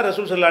செய்யலைண்டா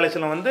ரசூல் ஸல்லல்லாஹு அலைஹி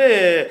வஸல்லம்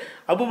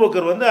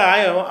அபூபக்கர்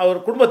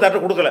அவர்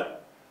குடும்பத்தார்ட்ட கொடுக்கல,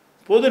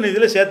 பொது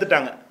நிதியில்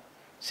சேர்த்துட்டாங்க.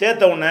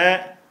 சேர்த்த உடனே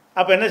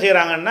அப்போ என்ன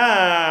செய்கிறாங்கன்னா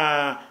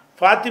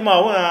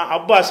ஃபாத்திமாவும்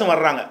அப்பாஸும்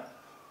வர்றாங்க.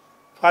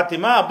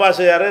 ஃபாத்திமா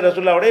அப்பாஸ் யார்?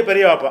 ரசூல்லாவுடைய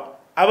பெரிய பாப்பா.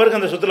 அவருக்கு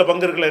அந்த சொத்தில்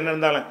பங்கு இருக்குல்ல என்ன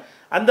இருந்தாலும்.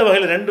 அந்த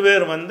வகையில் 2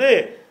 பேரும் வந்து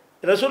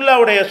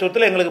ரசூல்லாவுடைய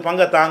சொத்தில் எங்களுக்கு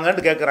பங்கை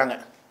தாங்கன்னு கேட்குறாங்க.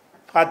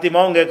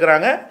 ஃபாத்திமாவும்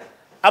கேட்குறாங்க,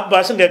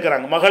 அப்பாஸும்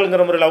கேட்குறாங்க.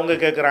 மகள்ங்கிற முறையில் அவங்க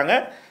கேட்குறாங்க,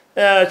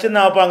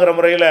 சின்ன அப்பாங்கிற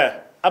முறையில்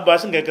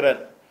அப்பாஸும் கேட்குறாரு.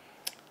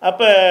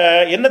 அப்போ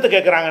என்னத்தை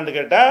கேட்குறாங்கன்னு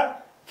கேட்டால்,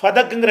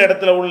 ஃபதக்குங்கிற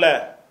இடத்துல உள்ள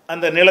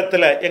அந்த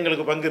நிலத்தில்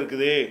எங்களுக்கு பங்கு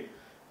இருக்குது,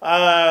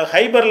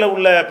 ஹைபரில்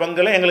உள்ள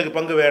பங்கில் எங்களுக்கு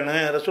பங்கு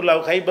வேணும்,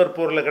 ரசூல்லாவுக்கு ஹைபர்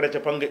போரில் கிடைச்ச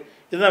பங்கு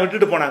இதுதான்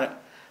விட்டுட்டு போனாங்க.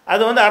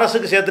 அது வந்து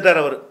அரசுக்கு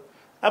சேர்த்துட்டார் அவர்.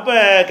 அப்போ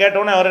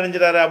கேட்டவுடனே அவர்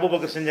நினைஞ்சிட்டாரு,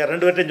 அபூபக்கர் செஞ்சார்.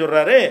 2 பேர்ட்டையும்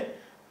சொல்கிறாரு,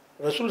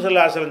 ரசூல்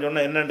ஸல்லல்லாஹு அலைஹி வஸல்லம்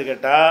சொன்ன என்னன்னு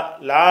கேட்டால்,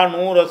 லா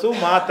நூரசு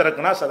மா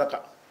தரக்குனா சதக்கா,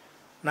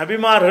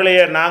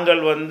 நபிமார்களையே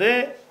நாங்கள் வந்து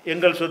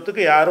எங்கள்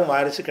சொத்துக்கு யாரும்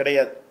வாரிசு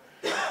கிடையாது.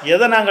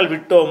 எதை நாங்கள்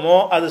விட்டோமோ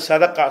அது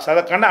சதக்கா.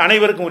 சதக்கான்னா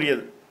அனைவருக்கும்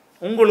உரியது,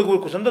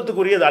 உங்களுக்கு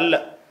சொந்தத்துக்கு உரியது அல்ல.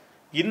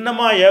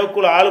 இன்னமா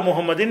ஏக்குல் ஆல்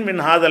முகமதின்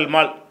மின் ஹாதல்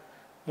மால்,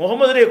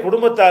 முகமதுடைய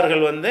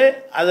குடும்பத்தார்கள் வந்து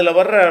அதில்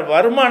வர்ற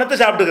வருமானத்தை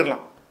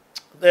சாப்பிட்டுக்கிடலாம்.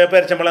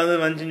 பேரிச்சம்பழம்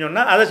வந்து வந்துன்னு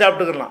சொன்னால் அதை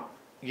சாப்பிட்டுக்கிடலாம்.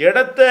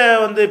 இடத்த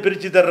வந்து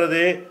பிரித்து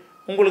தர்றது,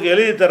 உங்களுக்கு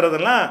எழுதி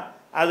தர்றதெல்லாம்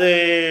அது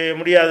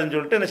முடியாதுன்னு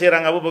சொல்லிட்டு என்ன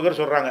செய்கிறாங்க, அபூபக்கர்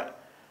சொல்கிறாங்க.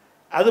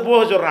 அது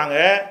போக சொல்கிறாங்க,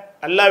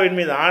 அல்லாஹ்வின்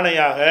மீது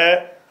ஆணையாக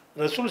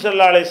ரசூல்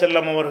ஸல்லல்லாஹு அலைஹி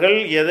வஸல்லம் அவர்கள்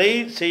எதை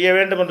செய்ய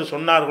வேண்டும் என்று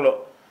சொன்னார்களோ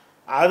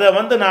அதை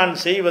வந்து நான்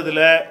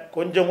செய்வதில்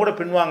கொஞ்சம் கூட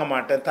பின்வாங்க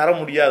மாட்டேன், தர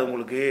முடியாது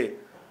உங்களுக்கு,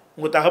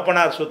 உங்கள்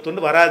தகப்பனார்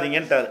சொத்துன்னு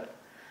வராதிங்கன்ட்டார்.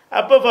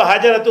 அப்போ இப்போ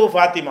ஹஜரத்து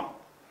ஃபாத்திமா,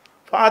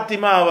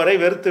 ஃபாத்திமா அவரை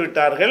வெறுத்து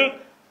விட்டார்கள்.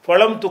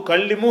 பழம் து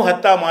கல்லிமு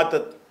ஹத்தா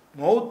மாத்தத்,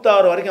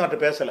 மௌத்தார் வரைக்கும்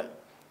அவர்கிட்ட பேசலை.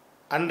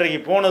 அன்றைக்கு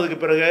போனதுக்கு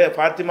பிறகு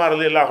ஃபாத்திமா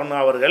ரலியல்லாஹு அன்ஹா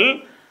அவர்கள்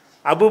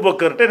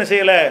அபூபக்கர்கிட்ட என்ன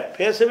செய்யலை,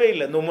 பேசவே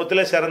இல்லை. இந்த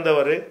உம்மத்திலே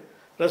சிறந்தவர்,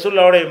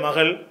 ரசூல்லாவுடைய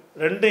மகள்,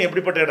 ரெண்டும்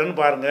எப்படிப்பட்ட இடம்னு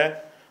பாருங்கள்.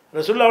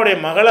 ரசூல்லாவுடைய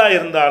மகளாக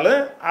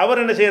இருந்தாலும்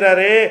அவர் என்ன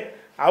செய்கிறாரு,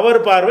 அவர்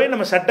பார்வை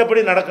நம்ம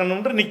சட்டப்படி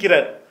நடக்கணும்னு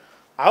நிற்கிறார்.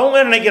 அவங்க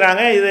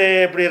நினைக்கிறாங்க இது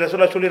இப்படி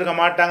ரசூல்லா சொல்லியிருக்க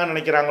மாட்டாங்கன்னு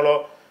நினைக்கிறாங்களோ,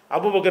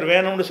 அபூபக்கர்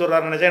வேணும்னு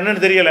சொல்கிறாரு நினைச்சா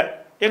என்னன்னு தெரியலை,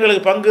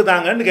 எங்களுக்கு பங்கு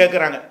தாங்கன்னு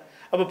கேட்குறாங்க.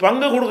 அப்போ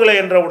பங்கு கொடுக்கல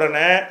என்ற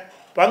உடனே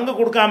பங்கு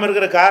கொடுக்காமல்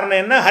இருக்கிற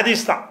காரணம் என்ன,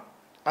 ஹதீஸ் தான்.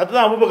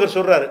 அதுதான் அபூபக்கர்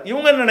சொல்கிறாரு.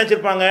 இவங்க என்ன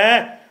நினச்சிருப்பாங்க,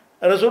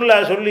 ரசூல்லா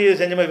சொல்லி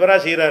செஞ்ச இவரா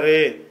செய்கிறாரு,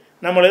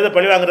 நம்மளை எதை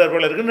பழி வாங்குறாரு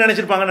போல இருக்குன்னு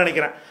நினச்சிருப்பாங்கன்னு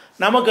நினைக்கிறேன்.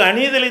 நமக்கு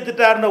அநீதி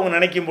இழைத்துட்டார்னு அவங்க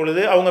நினைக்கும்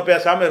பொழுது அவங்க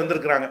பேசாமல்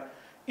இருந்திருக்கிறாங்க.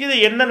 இது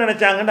என்ன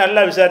நினச்சாங்கன்னு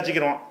நல்லா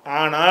விசாரிச்சுக்கிறோம்.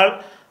 ஆனால்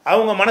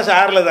அவங்க மனசு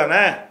ஆறல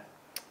தானே.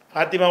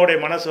 ஃபாத்திமாவுடைய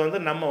மனசு வந்து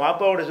நம்ம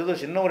வாப்பாவுடைய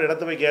சுதம் சின்ன ஒரு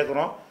இடத்த போய்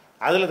கேட்குறோம்,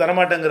 அதில்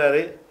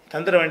தரமாட்டேங்கிறாரு,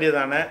 தந்துட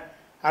வேண்டியதானே,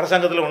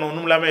 அரசாங்கத்தில்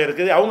ஒன்றும் இல்லாமல்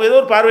இருக்குது. அவங்க ஏதோ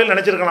ஒரு பார்வையில்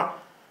நினச்சிருக்கலாம்.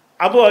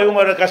 அப்போது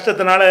இவங்களோட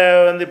கஷ்டத்தினால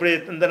வந்து இப்படி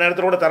இந்த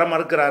நேரத்தில் கூட தர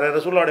மறுக்கிறாரு,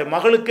 ரசூலுல்லாவுடைய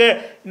மகளுக்கே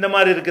இந்த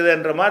மாதிரி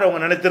இருக்குதுன்ற மாதிரி அவங்க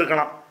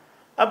நினைத்திருக்கலாம்.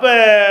 அப்போ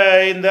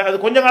இந்த அது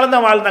கொஞ்சம் காலம்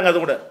தான் வாழ்ந்தாங்க. அது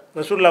கூட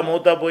ரசூலுல்லாஹ்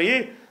மௌத்தா போய்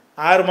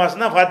 6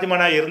 மாதம் தான்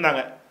ஃபாத்திமானா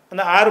இருந்தாங்க.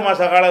 அந்த 6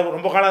 மாத காலம்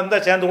ரொம்ப காலம்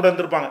இருந்தால் சேர்ந்து கூட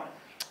இருந்திருப்பாங்க.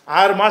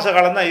 6 மாத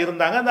காலம் தான்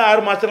இருந்தாங்க. அந்த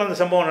 6 மாதத்தில் அந்த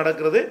சம்பவம்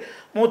நடக்கிறது.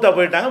 மூத்தா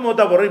போயிட்டாங்க.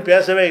 மூத்தா போகிறவங்க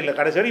பேசவே இல்லை,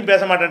 கடைசி வரைக்கும்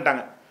பேச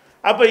மாட்டேன்ட்டாங்க.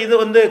 அப்போ இது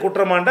வந்து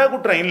குற்றமாண்டா?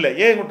 குற்றம் இல்லை.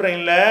 ஏன் குற்றம்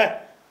இல்லை?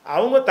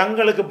 அவங்க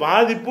தங்களுக்கு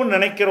பாதிப்புன்னு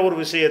நினைக்கிற ஒரு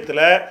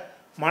விஷயத்தில்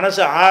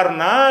மனசு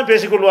ஆறுனா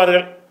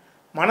பேசிக்கொள்வார்கள்,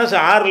 மனசு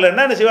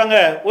ஆறலைன்னா என்ன செய்வாங்க,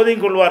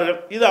 ஒதுங்கி கொள்வார்கள்.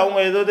 இது அவங்க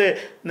ஏதாவது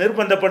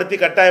நிர்பந்தப்படுத்தி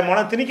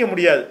கட்டாயமான திணிக்க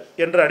முடியாது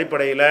என்ற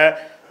அடிப்படையில்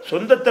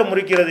சொந்தத்தை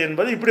முறிக்கிறது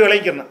என்பது இப்படி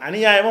விளைக்கணும்.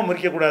 அநியாயமாக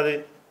முறிக்கக்கூடாது,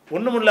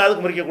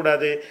 ஒன்றுமில்லாதுக்கு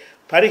முறிக்கக்கூடாது,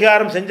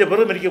 பரிகாரம் செஞ்ச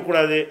பிறகு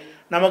முறிக்கக்கூடாது.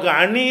 நமக்கு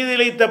அநீதி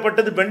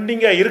இழைத்தப்பட்டது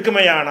பெண்டிங்காக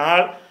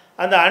இருக்குமையானால்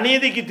அந்த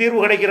அநீதிக்கு தீர்வு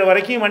கிடைக்கிற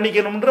வரைக்கும்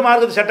மன்னிக்கணும்ன்ற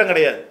மார்க்கத்து சட்டம்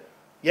கிடையாது.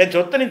 என்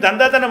சொத்தை நீ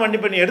தந்தா தானே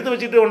மன்னிப்ப, நீ எடுத்து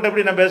வச்சுட்டு உன்ட்ட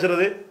எப்படி நான்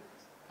பேசுகிறது,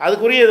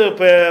 அதுக்குரிய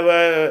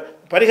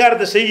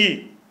பரிகாரத்தை செய்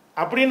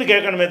அப்படின்னு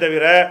கேட்கணுமே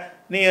தவிர,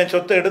 நீ என்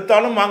சொத்தை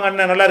எடுத்தாலும் வாங்க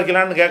அண்ணன் நல்லா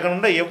இருக்கலான்னு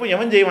கேட்கணும்னா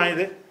எவன் செய்வான்?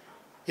 இது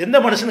எந்த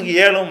மனுஷனுக்கு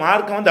ஏழும்?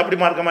 மார்க்கம் வந்து அப்படி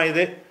மார்க்கமாக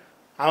இது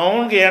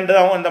அவனுக்கு ஏண்டு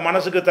அவன் அந்த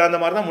மனசுக்கு தகுந்த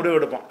மாதிரி தான் முடிவு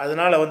எடுப்பான்.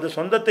 அதனால் வந்து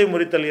சொந்தத்தை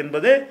முறித்தல்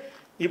என்பது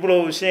இவ்வளோ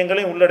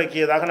விஷயங்களையும்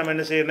உள்ளடக்கியதாக நம்ம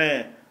என்ன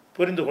செய்யணும்,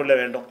 புரிந்து கொள்ள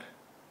வேண்டும்.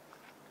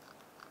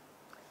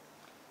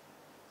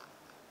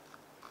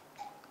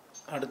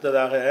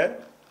 அடுத்ததாக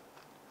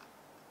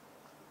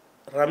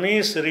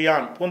ரமீஸ்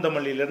ரியான்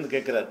பூந்தமல்லியிலேருந்து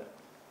கேட்குறார்.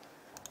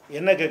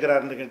 என்ன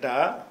கேட்குறாருன்னு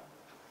கேட்டால்,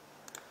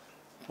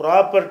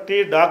 property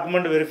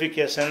document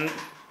verification,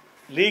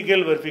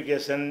 legal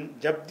verification,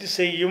 ஜப்தி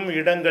செய்யும்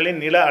இடங்களின்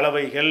நில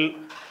அளவைகள்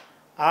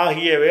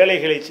ஆகிய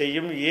வேலைகளை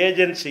செய்யும்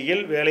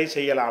ஏஜென்சியில் வேலை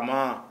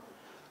செய்யலாமா?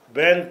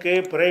 பேங்க்கு,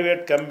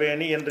 பிரைவேட்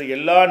கம்பெனி என்று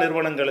எல்லா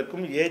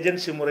நிறுவனங்களுக்கும்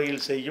ஏஜென்சி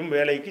முறையில் செய்யும்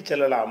வேலைக்கு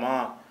செல்லலாமா?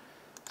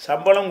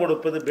 சம்பளம்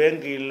கொடுப்பது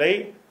பேங்க் இல்லை,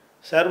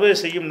 சர்வே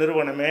செய்யும்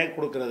நிறுவனமே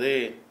கொடுக்கறது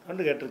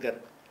என்று கேட்டிருக்கார்.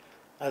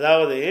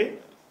 அதாவது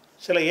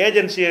சில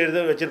ஏஜென்சியை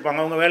எடுத்து வச்சுருப்பாங்க,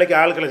 அவங்க வேலைக்கு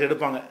ஆட்களை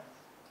எடுப்பாங்க.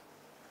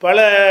 பல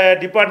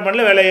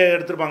டிபார்ட்மெண்ட்டில் வேலையை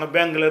எடுத்திருப்பாங்க,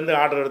 பேங்க்லேருந்து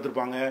ஆர்டர்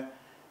எடுத்திருப்பாங்க,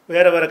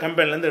 வேறு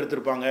கம்பெனிலேருந்து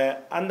எடுத்திருப்பாங்க.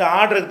 அந்த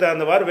ஆர்டருக்கு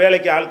தகுந்தவாறு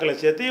வேலைக்கு ஆட்களை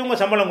சேர்த்து இவங்க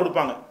சம்பளம்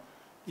கொடுப்பாங்க.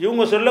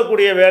 இவங்க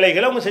சொல்லக்கூடிய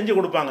வேலைகளை அவங்க செஞ்சு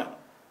கொடுப்பாங்க.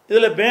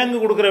 இதில் பேங்கு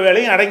கொடுக்குற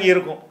வேலையும் அடங்கி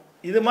இருக்கும்.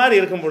 இது மாதிரி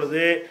இருக்கும்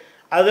பொழுது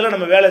அதில்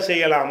நம்ம வேலை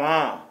செய்யலாமா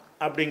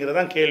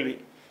அப்படிங்கிறதான் கேள்வி.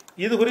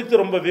 இது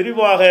குறித்து ரொம்ப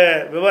விரிவாக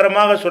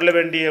விவரமாக சொல்ல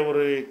வேண்டிய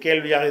ஒரு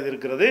கேள்வியாக இது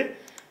இருக்கிறது.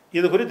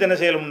 இது குறித்து என்ன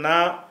செய்யணும்னா,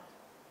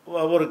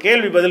 ஒரு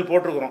கேள்வி பதில்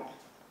போட்டிருக்கிறோம்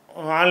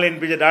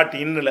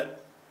onlinepj.inல.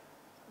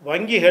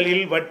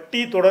 வங்கிகளில்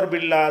வட்டி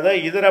தொடர்பில்லாத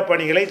இதர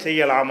பணிகளை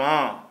செய்யலாமா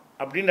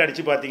அப்படின்னு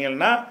அடித்து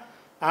பார்த்தீங்கன்னா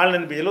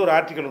ஆன்லைன்பேஜில் ஒரு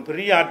ஆர்டிக்கல்,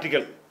 பெரிய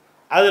ஆர்டிக்கல்.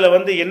 அதில்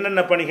வந்து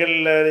என்னென்ன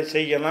பணிகளில்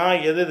செய்யலாம்,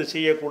 எது இது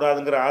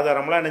செய்யக்கூடாதுங்கிற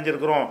ஆதாரம்லாம்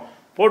நினைஞ்சிருக்கிறோம்,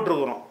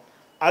 போட்டிருக்கிறோம்.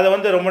 அதை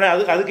வந்து ரொம்ப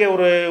நேரம் அதுக்கே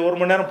ஒரு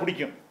மணி நேரம்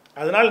பிடிக்கும்.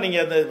 அதனால்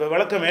நீங்கள் அந்த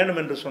விளக்கம் வேண்டும்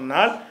என்று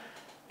சொன்னால்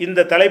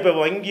இந்த தலைப்பை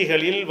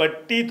வங்கிகளில்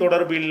வட்டி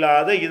தொடர்பு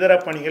இல்லாத இதர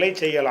பணிகளை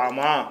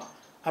செய்யலாமா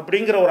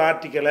அப்படிங்கிற ஒரு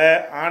ஆர்டிக்கலை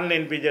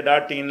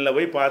onlinepj.inல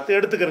போய் பார்த்து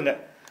எடுத்துக்கிறங்க.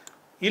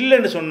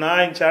 இல்லைன்னு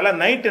சொன்னால் இன்ஷால்லா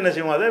நைட் என்ன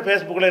செய்வோம், அதை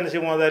ஃபேஸ்புக்கில் என்ன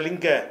செய்வோம், அதை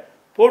லிங்கை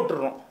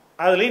போட்டுடுறோம்,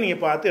 அதுலேயும்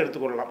நீங்கள் பார்த்து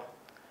எடுத்துக்கொள்ளலாம்.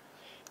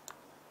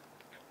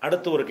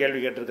 அடுத்து ஒரு கேள்வி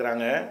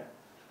கேட்டிருக்கிறாங்க,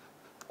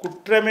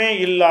 குற்றமே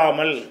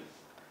இல்லாமல்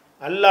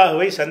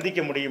அல்லாஹ்வை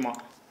சந்திக்க முடியுமா?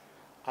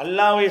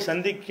 அல்லாஹ்வை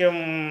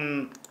சந்திக்கும்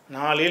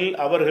நாளில்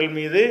அவர்கள்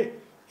மீது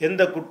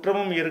எந்த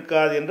குற்றமும்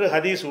இருக்காது என்று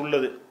ஹதீஸ்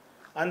உள்ளது.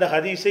 அந்த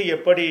ஹதீஸை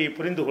எப்படி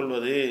புரிந்து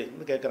கொள்வது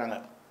என்று கேட்குறாங்க.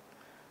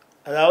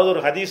 அதாவது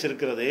ஒரு ஹதீஸ்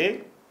இருக்கிறது,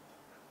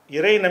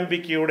 இறை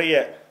நம்பிக்கையுடைய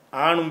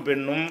ஆணும்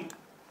பெண்ணும்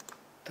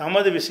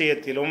தமது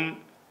விஷயத்திலும்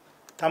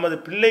தமது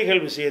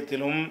பிள்ளைகள்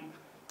விஷயத்திலும்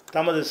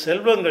தமது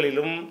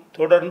செல்வங்களிலும்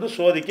தொடர்ந்து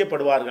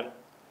சோதிக்கப்படுவார்கள்.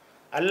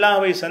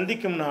 அல்லாஹ்வை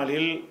சந்திக்கும்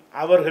நாளில்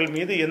அவர்கள்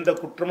மீது எந்த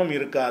குற்றமும்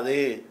இருக்காது.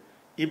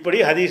 இப்படி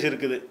ஹதீஸ்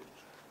இருக்குது.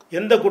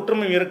 எந்த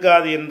குற்றமும்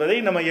இருக்காது என்பதை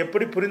நம்ம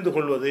எப்படி புரிந்து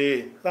கொள்வது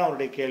தான்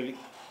அவருடைய கேள்வி.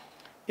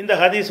 இந்த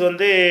ஹதீஸ்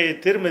வந்து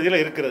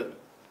திருமதியில் இருக்கிறது,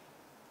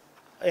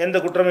 எந்த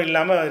குற்றமும்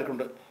இல்லாமல்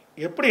இருக்குண்டு.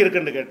 எப்படி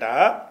இருக்குன்னு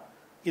கேட்டால்,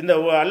 இந்த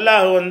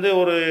அல்லாஹ் வந்து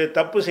ஒரு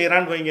தப்பு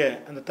செய்கிறான்னு வைங்க,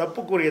 அந்த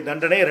தப்புக்குரிய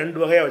தண்டனையை 2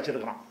 வகையாக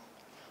வச்சுருக்கிறான்.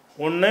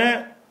 ஒன்று,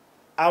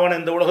 அவனை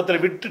இந்த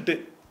உலகத்தில் விட்டுட்டு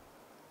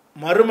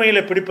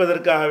மறுமையில்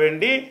பிடிப்பதற்காக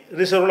வேண்டி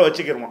ரிசர்வில்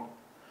வச்சுக்கிடுவான்.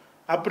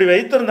 அப்படி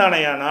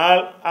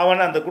வைத்திருந்தானேயானால்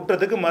அவன் அந்த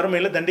குற்றத்துக்கு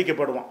மறுமையில்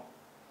தண்டிக்கப்படுவான்.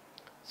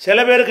 சில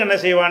பேருக்கு என்ன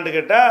செய்வான்னு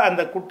கேட்டால்,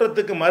 அந்த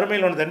குற்றத்துக்கு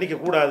மறுமையில் அவனை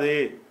தண்டிக்கக்கூடாது,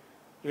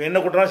 இவன் என்ன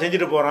குற்றம்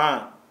செஞ்சுட்டு போகிறான்,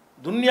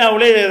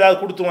 துன்யாவிலே ஏதாவது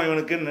கொடுத்துவான்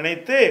இவனுக்குன்னு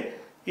நினைத்து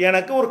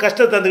எனக்கு ஒரு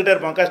கஷ்டத்தை தந்துக்கிட்டே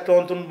இருப்பான்.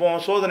 கஷ்டம், துன்பம்,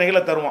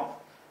 சோதனைகளை தருவான்.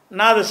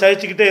 நான் அதை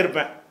சகிச்சுக்கிட்டே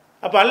இருப்பேன்.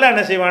 அப்போ அல்லாஹ்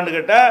என்ன செய்வான்னு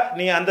கேட்டால்,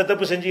 நீ அந்த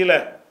தப்பு செஞ்சிக்கல,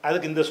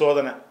 அதுக்கு இந்த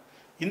சோதனை,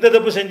 இந்த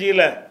தப்பு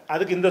செஞ்சிக்கல,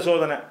 அதுக்கு இந்த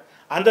சோதனை,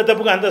 அந்த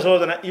தப்புக்கு அந்த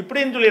சோதனை,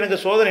 இப்படின்னு சொல்லி எனக்கு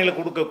சோதனைகளை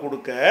கொடுக்க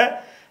கொடுக்க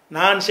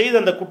நான் செய்த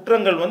அந்த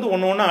குற்றங்கள் வந்து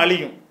ஒன்று ஒன்றா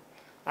அழியும்.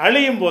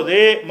 அழியும் போது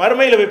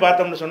மறுமையில் போய்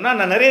பார்த்தோம்னு சொன்னால்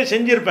நான் நிறைய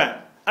செஞ்சுருப்பேன்,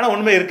 ஆனால்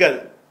உண்மை இருக்காது.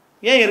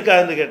 ஏன்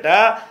இருக்காதுன்னு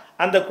கேட்டால்,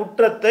 அந்த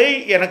குற்றத்தை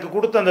எனக்கு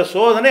கொடுத்த அந்த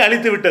சோதனை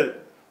அழித்து விட்டது.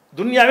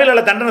 துன்யாவில்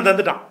அதில் தண்டனை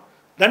தந்துட்டான்.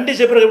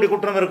 தண்டிச்ச பிறகு எப்படி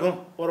குற்றம் இருக்கும்?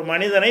 ஒரு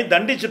மனிதனை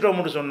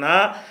தண்டிச்சிட்டோம்னு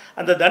சொன்னால்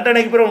அந்த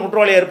தண்டனைக்கு பிறகு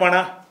குற்றவாளியாக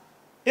இருப்பானா?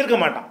 இருக்க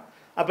மாட்டான்.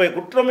 அப்போ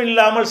குற்றம்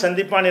இல்லாமல்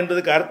சந்திப்பான்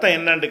என்பதுக்கு அர்த்தம்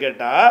என்னன்னு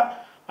கேட்டால்,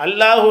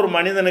 அல்லாஹ் ஒரு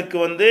மனிதனுக்கு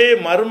வந்து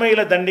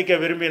மறுமையில் தண்டிக்க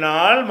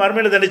விரும்பினால்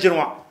மறுமையில்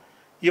தண்டிச்சிருவான்.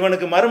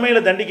 இவனுக்கு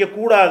மறுமையில் தண்டிக்க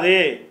கூடாது,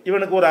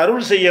 இவனுக்கு ஒரு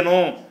அருள்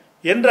செய்யணும்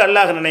என்று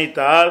அல்லாஹ்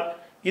நினைத்தால்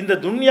இந்த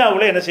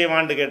துன்யாவில் என்ன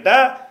செய்வான்னு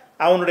கேட்டால்,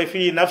 அவனுடைய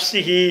ஃபி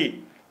நஃப்ஸிஹி,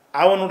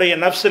 அவனுடைய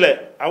நஃப்ஸில்,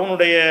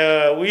 அவனுடைய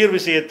உயிர்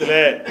விஷயத்தில்,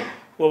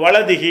 ஓ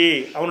வலதிஹி,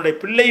 அவனுடைய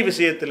பிள்ளை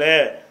விஷயத்தில்,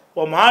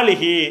 ஓ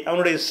மாலிஹி,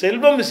 அவனுடைய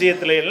செல்வம்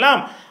விஷயத்தில்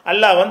எல்லாம்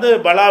அல்லாஹ் வந்து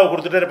பலாவை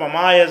கொடுத்துட்டே இருப்பான்.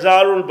 மா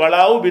யஸாலுல்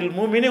பலாவு பில்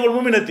மூமினி ஒல்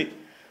மூமினத்தி,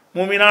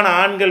 மூமினான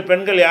ஆண்கள்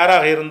பெண்கள்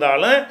யாராக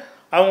இருந்தாலும்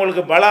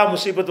அவங்களுக்கு பலா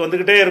முசீபத்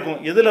வந்துக்கிட்டே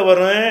இருக்கும். எதில்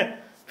வரும்?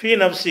 ஃபி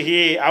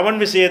நஃப்ஸிஹி, அவன்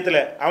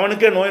விஷயத்தில்,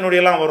 அவனுக்கே நோய்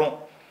நொடியெல்லாம் வரும்.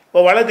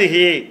 ஓ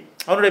வலதிஹி,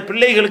 அவனுடைய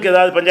பிள்ளைகளுக்கு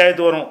ஏதாவது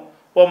பஞ்சாயத்து வரும்.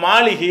 ஓ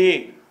மாலிஹி,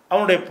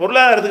 அவனுடைய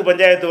பொருளாதாரத்துக்கு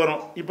பஞ்சாயத்து வரும்.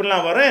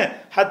 இப்படிலாம் வரும்.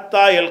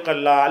 ஹத்தா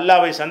எல்கல்லா,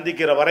 அல்லாவை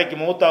சந்திக்கிற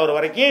வரைக்கும், மௌத்தாகிற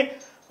வரைக்கும்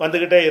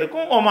வந்துக்கிட்டே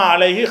இருக்கும். ஓமா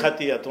அலைஹி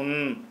ஹத்தியத்துன்,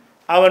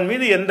 அவன்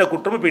மீது எந்த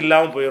குற்றமும் இப்போ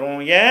இல்லாமல்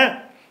போயிடும். ஏன்?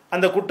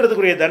 அந்த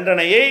குற்றத்துக்குரிய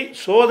தண்டனையை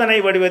சோதனை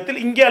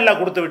வடிவத்தில் இங்கே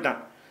அல்லாஹ் கொடுத்து விட்டான்.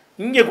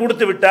 இங்கே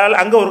கொடுத்து விட்டால்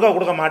அங்கே ஒருக்கா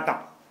கொடுக்க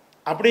மாட்டான்.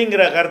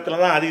 அப்படிங்கிற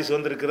கருத்தில் தான் ஹதீஸ்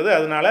வந்திருக்கிறது.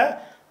 அதனால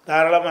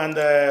தாராளமாக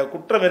அந்த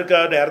குற்றம்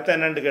இருக்காத அர்த்தம்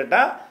என்னன்னு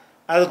கேட்டால்,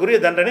 அதுக்குரிய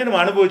தண்டனை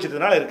நம்ம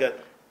அனுபவிச்சதுனால இருக்காது.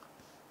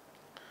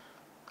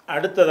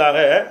 அடுத்ததாக,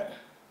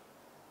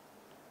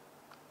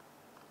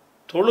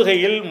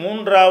 தொழுகையில்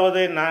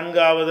 3வது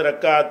 4வது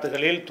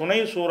ரக்காத்துகளில் துணை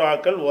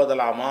சூறாக்கள்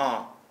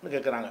ஓதலாமான்னு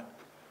கேட்குறாங்க.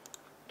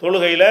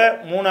 தொழுகையில்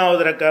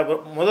 3வது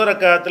முதல்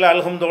ரக்காத்தில்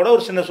அல்ஹம்தோட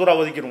ஒரு சின்ன சூறா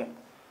ஓதிக்கிடுவோம்,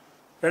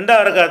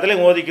 2வது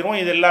ரக்காத்துலையும் ஓதிக்கிறோம்.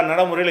 இதெல்லாம்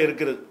நடைமுறையில்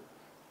இருக்குது.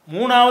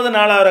 3வது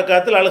 4வது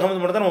ரக்காத்தில் அல்ஹம்து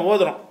மட்டும் தான் நம்ம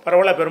ஓதுறோம்,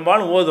 பரவாயில்ல,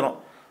 பெரும்பாலும் ஓதுறோம்.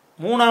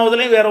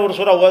 3வதுலேயும் வேறு ஒரு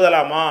சூறா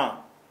ஓதலாமா,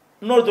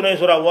 இன்னொரு துணை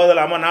சூறா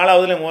ஓதலாமா,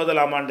 4வதுலேயும்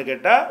ஓதலாமான்னு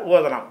கேட்டால்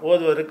ஓதலாம்.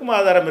 ஓதுவதற்கும்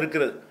ஆதாரம்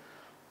இருக்கிறது,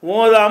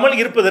 ஓதாமல்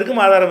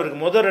இருப்பதற்கும் ஆதாரம்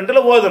இருக்குது. முதல்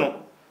 2ல் ஓதணும்.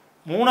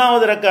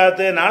 3வது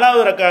ரக்காத்து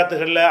 4வது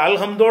ரக்காத்துகளில்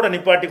அல்ஹம்தோடு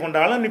நிப்பாட்டி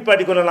கொண்டாலும்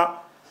நிப்பாட்டி கொள்ளலாம்,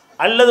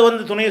 அல்லது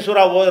வந்து துணை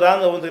சூறா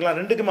ஓதுறாங்க ஓதுக்கலாம்.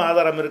 2க்குமே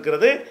ஆதாரம்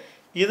இருக்கிறது.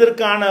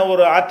 இதற்கான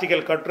ஒரு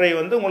ஆர்டிக்கல் கட்டுரை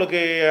வந்து உங்களுக்கு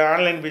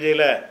ஆன்லைன்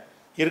பேஜில்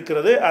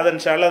இருக்கிறது. அதன்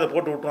இன்ஷா அல்லாஹ் அதை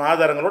போட்டு விட்டுரும்,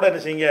 ஆதாரங்களோடு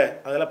என்ன செய்யுங்க,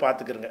 அதெல்லாம்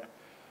பார்த்துக்கிறங்க.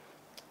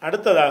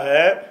 அடுத்ததாக,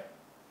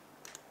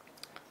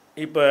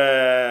 இப்போ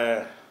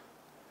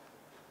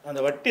அந்த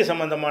வட்டி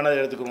சம்பந்தமானதை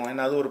எடுத்துக்கிறோம்,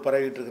 ஏன்னா அது ஒரு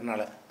பரவிட்டு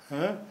இருக்கிறதுனால.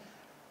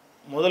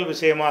 முதல்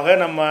விஷயமாக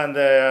நம்ம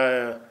அந்த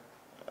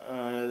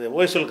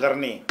ஓய்சுல்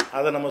கர்ணி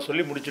அதை நம்ம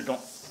சொல்லி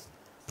முடிச்சிட்டோம்.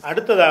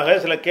 அடுத்ததாக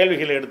சில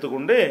கேள்விகளை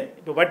எடுத்துக்கொண்டு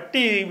இப்போ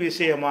வட்டி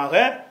விஷயமாக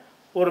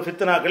ஒரு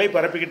ஃபித்னாக்களை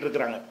பரப்பிக்கிட்டு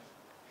இருக்கிறாங்க.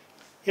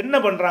 என்ன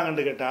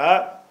பண்ணுறாங்கன்னு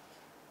கேட்டால்,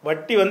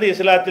 வட்டி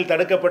இஸ்லாத்தில்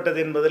தடுக்கப்பட்டது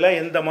என்பதில்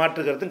எந்த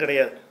மாற்று கருத்தும்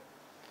கிடையாது.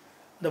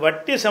 இந்த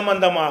வட்டி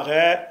சம்பந்தமாக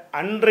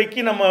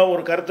அன்றைக்கு நம்ம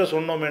ஒரு கருத்தை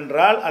சொன்னோம்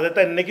என்றால்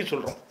அதைத்தான் இன்றைக்கி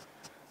சொல்கிறோம்.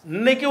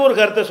 இன்றைக்கி ஒரு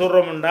கருத்தை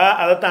சொல்கிறோம்னா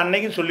அதைத்தான்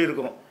அன்றைக்கும்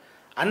சொல்லியிருக்கிறோம்.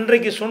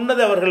 அன்றைக்கு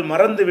சொன்னதை அவர்கள்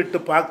மறந்து விட்டு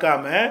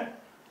பார்க்காம,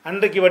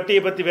 அன்றைக்கு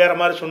வட்டியை பற்றி வேறு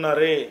மாதிரி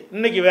சொன்னார்,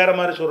 இன்றைக்கி வேறு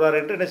மாதிரி சொல்கிறாரு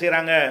என்று என்ன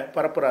செய்கிறாங்க,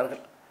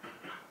 பரப்புகிறார்கள்.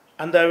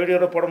 அந்த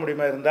வீடியோவில் போட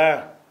முடியுமா இருந்தால்?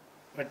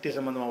 வட்டி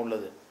சம்பந்தமாக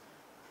உள்ளது,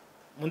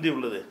 முந்தி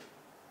உள்ளது,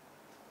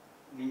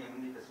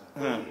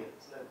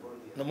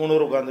 இந்த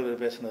 3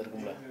 உட்காந்து பேசுனது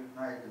இருக்குங்களா,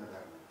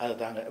 அது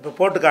தாங்க இப்போ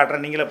போட்டு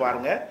காட்டுறேன், நீங்களே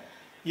பாருங்கள்.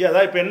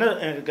 அதான் இப்போ என்ன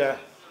இருக்கா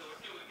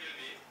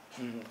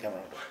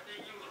கேமரா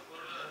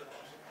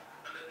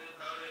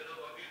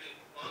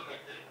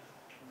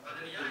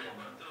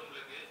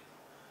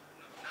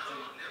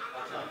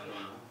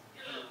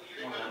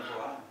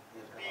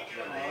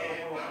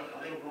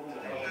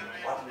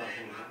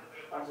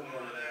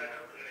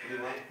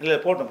இல்லை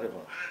போட்டோம் அப்படி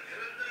போட்டோம்.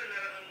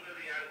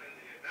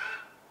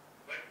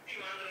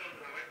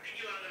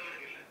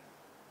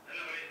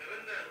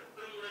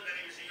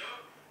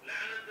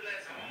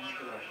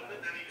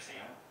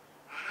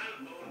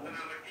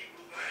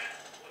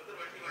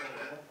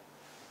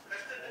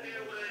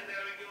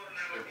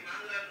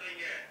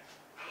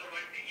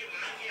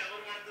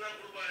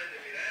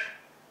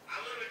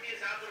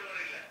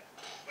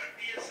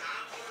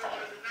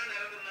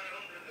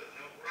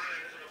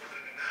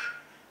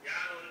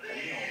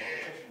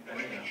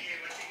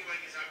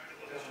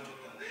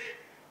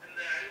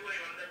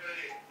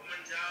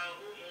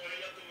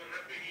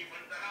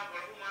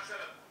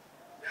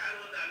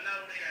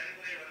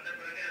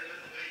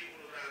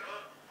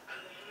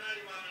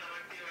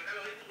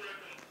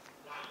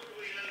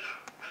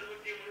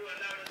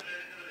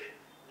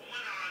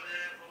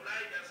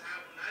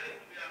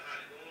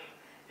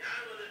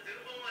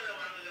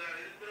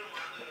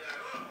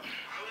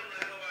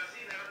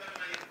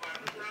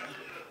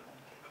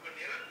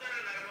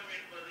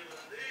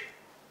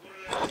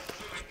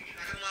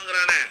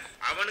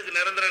 அவனுக்கு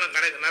நிரந்தர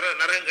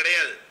நரகம்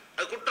கிடையாது,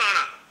 அது குற்றம்.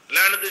 ஆனா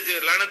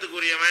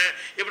லானத்துக்குரியவன்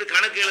எப்படி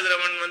கணக்கு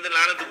எழுதுறவன்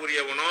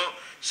லானத்துக்குரியவனோ,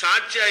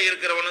 சாட்சியா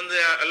இருக்கிறவன்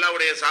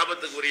அல்லாஹ்வுடைய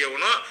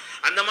சாபத்துக்குரியவனோ,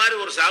 அந்த மாதிரி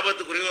ஒரு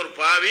சாபத்துக்குரிய ஒரு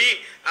பாவி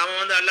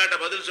அவன் அல்லாஹ்ட்ட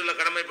பதில் சொல்ல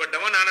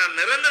கடமைப்பட்டவன். ஆனா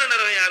நிரந்தர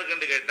நரகம்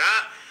யாருக்குன்னு கேட்டா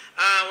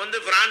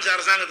பிரான்ஸ்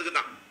அரசாங்கத்துக்கு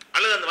தான்,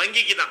 அல்லது அந்த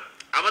வங்கிக்கு தான்.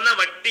 அவன் தான்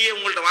வட்டியை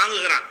உங்கள்கிட்ட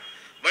வாங்குகிறான்,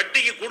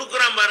 வட்டிக்கு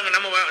கொடுக்குறான் பாருங்க.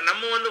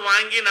 நம்ம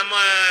வாங்கி நம்ம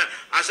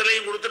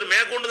அசலையும் கொடுத்துட்டு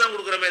மேற்கொண்டு தான்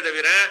கொடுக்குறோமே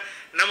தவிர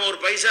நம்ம ஒரு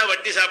பைசா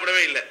வட்டி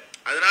சாப்பிடவே இல்லை.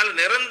 அதனால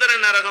நிரந்தர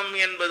நரகம்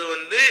என்பது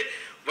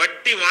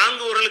வட்டி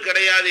வாங்குவவர்கள்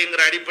கிடையாது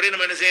என்கிற அடிப்படை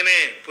நம்ம என்ன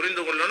செய்யணும்,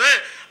 புரிந்து கொள்ளணும்.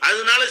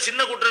 அதனால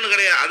சின்ன குற்றம்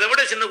கிடையாது, அதை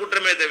விட சின்ன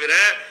குற்றமே தவிர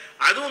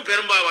அதுவும்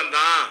பெரும்பாவம்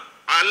தான்.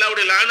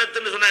 அல்லாஹ்வுடைய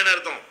லானத்துன்னு சொன்னா என்ன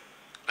அர்த்தம்?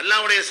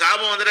 அல்லாஹ்வுடைய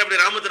சாபம்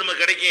அப்படி ராமத்து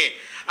நமக்கு கிடைக்கும்.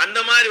 அந்த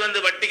மாதிரி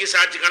வட்டிக்கு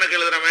சாட்சி கணக்கு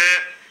எழுதுறவன்,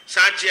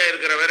 சாட்சியா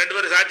இருக்கிறவன், 2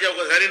 பேரும் சாட்சியா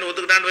சரின்னு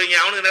ஒத்துக்கிட்டான்னு வைங்க,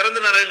 அவனுக்கு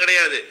நிரந்தர நரகம்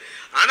கிடையாது.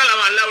 ஆனால்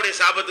அவன் அல்லாஹ்வுடைய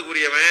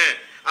சாபத்துக்குரியவன்.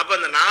 அப்ப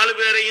அந்த 4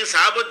 பேரையும்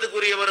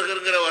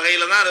சாபத்துக்குரியவர்கள்ங்கிற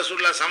வகையில தான்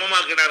ரசூலுல்லாஹ்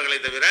சமமாக்கினார்களே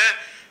தவிர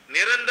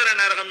நிரந்தர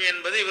நரகம்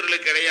என்பது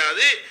இவர்களுக்கு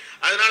கிடையாது.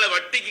 அதனால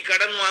வட்டிக்கு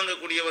கடன்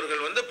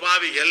வாங்கக்கூடியவர்கள்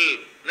பாவிகள்,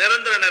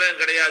 நிரந்தர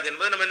நரகம் கிடையாது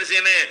என்பது நம்ம என்ன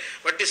செய்யணும்,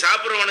 வட்டி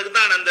சாப்பிடுறவனுக்கு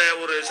தான் அந்த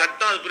ஒரு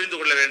சட்டம், அது புரிந்து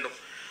கொள்ள வேண்டும்.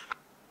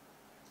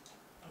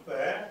 அப்ப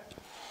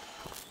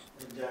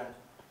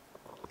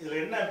இதுல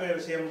என்ன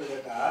விஷயம்னு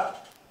கேட்டா,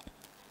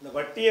 இந்த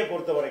வட்டியை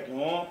பொறுத்த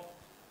வரைக்கும்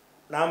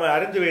நாம்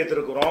அறிந்து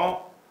வைத்திருக்கிறோம்,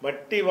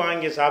 வட்டி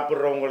வாங்கி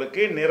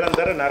சாப்பிட்றவங்களுக்கு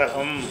நிரந்தர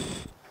நரகம்.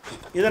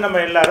 இதை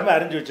நம்ம எல்லாருமே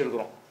அறிஞ்சு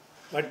வச்சுருக்கிறோம்.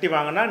 வட்டி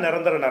வாங்கினா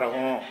நிரந்தர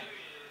நரகம்.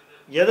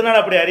 எதனால்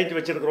அப்படி அறிஞ்சு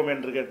வச்சுருக்கிறோம்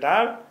என்று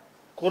கேட்டால்,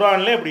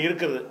 குர்ஆனில் இப்படி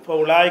இருக்குது. இப்போ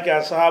உலாய்க்கு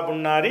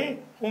அஸ்ஹாபுன்னாரி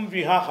ஹும்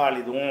ஃபிஹா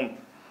ஹாலிதூன்,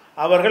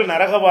 அவர்கள்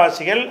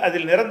நரகவாசிகள்,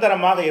 அதில்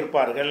நிரந்தரமாக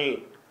இருப்பார்கள்.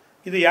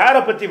 இது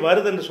யாரை பற்றி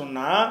வருதுன்னு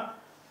சொன்னால்,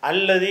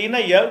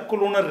 அல்லதீன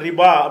யக்குலுன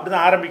ரிபா அப்படி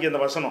தான் ஆரம்பிக்கும்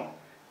இந்த வசனம்.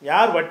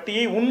 யார்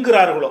வட்டியை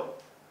உண்கிறார்களோ,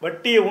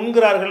 வட்டியை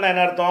உண்கிறார்கள்னா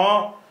என்ன அர்த்தம்?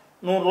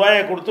 100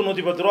 ரூபாயை கொடுத்து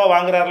 110 ரூபா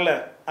வாங்குறாருல,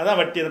 அதான்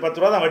வட்டி. அந்த 10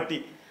 ரூபா தான் வட்டி.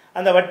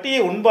 அந்த வட்டியை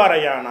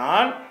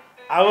உண்பாரையானால்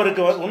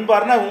அவருக்கு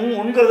உண்பார்னா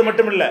உண்கிறது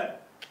மட்டும் இல்லை,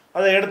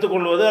 அதை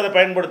எடுத்துக்கொள்வது, அதை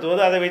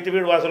பயன்படுத்துவது, அதை வைத்து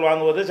வீடு வாசல்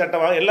வாங்குவது,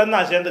 சட்டை எல்லாம்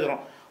தான்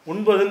சேர்ந்துக்கிறோம்.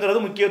 உண்பதுங்கிறது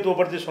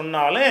முக்கியத்துவப்படுத்தி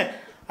சொன்னாலும்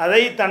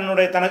அதை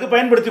தனக்கு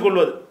பயன்படுத்தி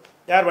கொள்வது.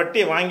 யார்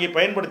வட்டியை வாங்கி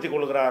பயன்படுத்தி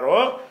கொள்கிறாரோ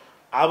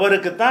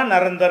அவருக்குத்தான்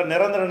நிரந்தர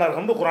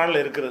நரகம்னு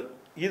குர்ஆனில் இருக்கிறது.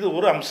 இது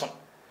ஒரு அம்சம்.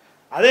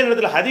 அதே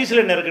நேரத்தில்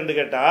ஹதீஸில் என்ன இருக்குன்னு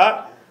கேட்டால்,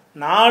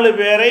 4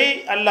 பேரை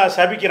அல்லாஹ்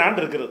சபிக்கிறான்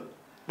இருக்கிறது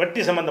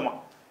வட்டி சம்பந்தமாக.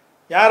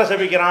 யாரை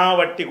சபிக்கிறான்?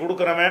 வட்டி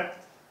கொடுக்குறவன்,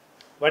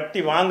 வட்டி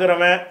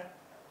வாங்குறவன்,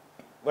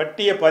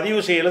 வட்டியை பதிவு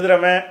செய்ய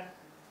எழுதுறவன்,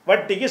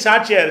 வட்டிக்கு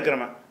சாட்சியாக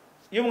இருக்கிறவன்.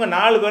 இவங்க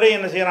 4 பேரை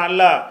என்ன செய்கிறான்?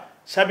 அல்லாஹ்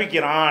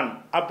சபிக்கிறான்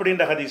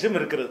அப்படின்ற ஹதீஸும்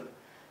இருக்கிறது.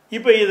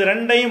 இப்போ இது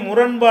ரெண்டையும்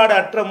முரண்பாடு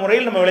அற்ற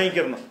முறையில் நம்ம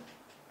விளங்கிக்கிறணும்.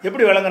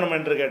 எப்படி விளங்கணும்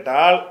என்று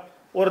கேட்டால்,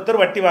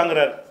 ஒருத்தர் வட்டி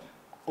வாங்குறார்,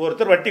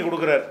 ஒருத்தர் வட்டி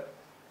கொடுக்குறார்,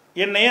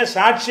 என்னையே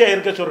சாட்சியாக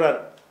இருக்க சொல்கிறார்.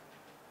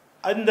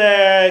 அந்த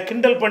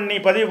கிண்டல் பண்ணி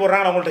பதிவு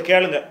போடுறாங்க, அவங்கள்ட்ட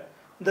கேளுங்க.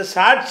 இந்த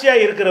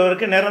சாட்சியாக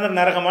இருக்கிறவருக்கு நிரந்தர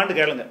நரகமான்னு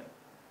கேளுங்க,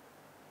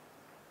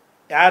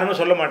 யாருமே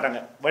சொல்ல மாட்டாங்க.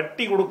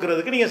 வட்டி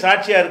கொடுக்கறதுக்கு நீங்கள்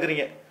சாட்சியாக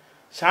இருக்கிறீங்க,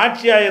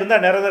 சாட்சியாக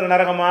இருந்தால் நிரந்தர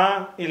நரகமா?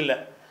 இல்லை.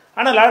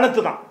 ஆனால்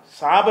லானத்து தான்,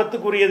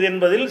 சாபத்துக்குரியது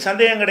என்பதில்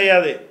சந்தேகம்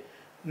கிடையாது.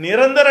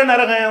 நிரந்தர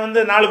நரகம்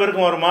வந்து 4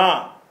 பேருக்கும் வருமா?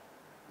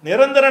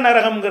 நிரந்தர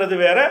நரகம்ங்கிறது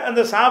வேற,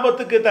 அந்த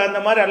சாபத்துக்கு தகுந்த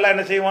மாதிரி அல்லாஹ்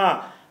என்ன செய்வான்,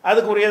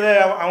 அதுக்குரியதை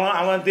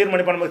அவன்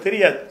தீர்மானிப்பான். நமக்கு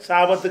தெரியாது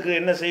சாபத்துக்கு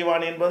என்ன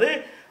செய்வான் என்பது,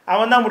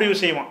 அவன் தான் முடிவு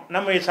செய்வான்.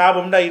 நம்ம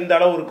சாபம்டா இந்த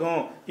அளவு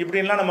இருக்கும்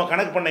இப்படின்லாம் நம்ம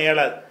கணக்கு பண்ண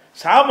இயலாது.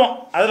 சாபம்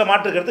அதில்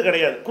மாற்றுக்கிறது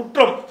கிடையாது,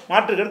 குற்றம்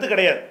மாற்றுக்கிறது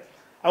கிடையாது.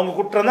 அவங்க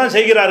குற்றம் தான்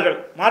செய்கிறார்கள்,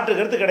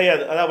 மாற்றுக்கிறது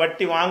கிடையாது. அதாவது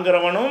வட்டி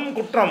வாங்குறவனும்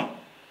குற்றம்,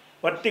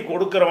 வட்டி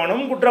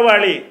கொடுக்கிறவனும்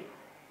குற்றவாளி,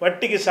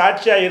 வட்டிக்கு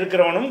சாட்சியாக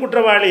இருக்கிறவனும்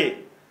குற்றவாளி,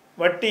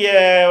 வட்டியை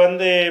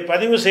வந்து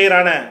பதிவு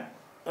செய்கிறான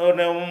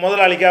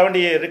முதலாளிக்காக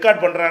வேண்டி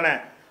ரெக்கார்ட் பண்ணுறான,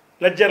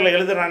 லெட்ஜரில்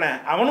எழுதுறான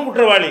அவனும்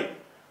குற்றவாளி.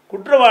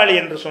 குற்றவாளி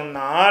என்று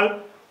சொன்னால்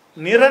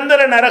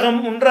நிரந்தர நரகம்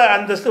என்ற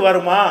அந்தஸ்து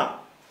வருமா?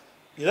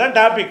 இதுதான்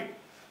டாபிக்.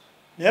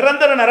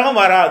 நிரந்தர நரகம்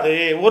வராது,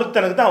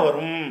 ஒருத்தனுக்கு தான்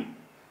வரும்.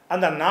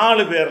 அந்த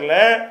 4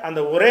 பேரில் அந்த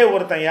ஒரே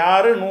ஒருத்தன்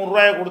யார் 100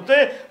 ரூபாயை கொடுத்து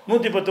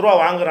 110 ரூபா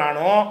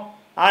வாங்குறானோ,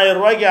 1000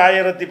 ரூபாய்க்கு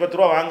 1010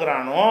 ரூபா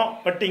வாங்குறானோ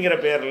வட்டிங்கிற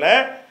பேரில்,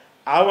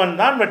 அவன்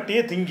தான்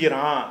வட்டியை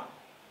திங்கிறான்.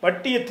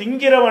 வட்டியை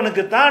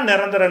திங்கிறவனுக்கு தான்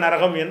நிரந்தர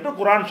நரகம் என்று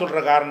குர்ஆன் சொல்கிற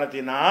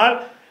காரணத்தினால்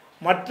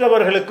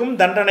மற்றவர்களுக்கும்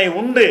தண்டனை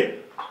உண்டு,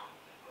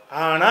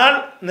 ஆனால்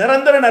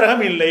நிரந்தர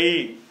நரகம் இல்லை.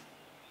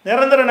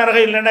 நிரந்தர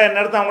நரகம் இல்லைன்னா என்ன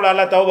அர்த்தம்? அவங்கள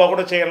அல்லாஹ் தௌபா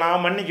கூட செய்யலாம்,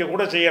 மன்னிக்க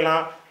கூட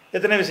செய்யலாம்,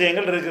 எத்தனை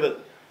விஷயங்கள் இருக்குது.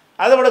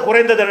 அதை விட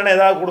குறைந்த தண்டனை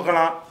ஏதாவது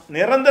கொடுக்கலாம்.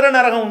 நிரந்தர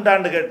நரகம்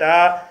உண்டான்னு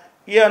கேட்டால்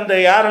அந்த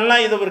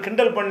யாரெல்லாம் இதை ஒரு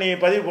கிண்டல் பண்ணி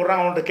பதிவு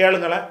போடுறாங்க அவன்கிட்ட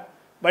கேளுங்களேன்.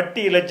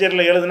 வட்டி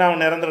லெட்ஜரில் எழுதுனா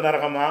அவன் நிரந்தர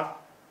நரகமா?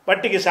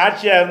 வட்டிக்கு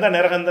சாட்சியாக இருந்தால்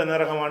நிரகந்த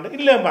நரகமான்னு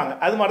இல்லைம்பாங்க.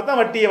 அது மாதிரி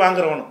தான் வட்டியை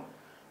வாங்குறவனும்.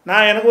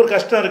 நான் எனக்கு ஒரு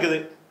கஷ்டம் இருக்குது,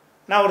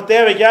 நான் ஒரு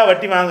தேவைக்காக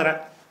வட்டி வாங்குகிறேன்.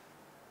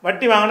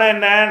 வட்டி வாங்கினா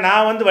என்ன,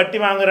 நான் வந்து வட்டி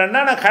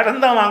வாங்குறேன்னா நான்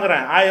கடன் தான்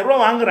வாங்குகிறேன், 1000 ரூபா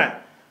வாங்குகிறேன்.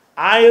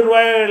 1000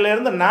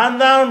 ரூபாயிலேருந்து நான்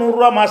தான் 100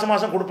 ரூபா மாதம்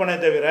மாதம் கொடுப்பேனே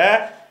தவிர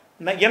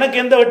எனக்கு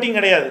எந்த வட்டியும்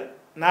கிடையாது.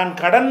 நான்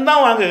கடன்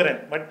தான் வாங்குகிறேன்.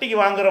 வட்டிக்கு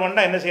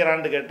வாங்குறவன்டா என்ன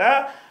செய்கிறான்னு கேட்டால்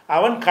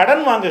அவன்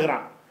கடன்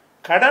வாங்குகிறான்.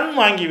 கடன்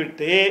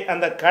வாங்கிவிட்டு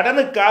அந்த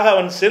கடனுக்காக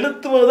அவன்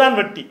செலுத்துவது தான்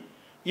வட்டி.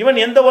 இவன்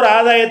எந்த ஒரு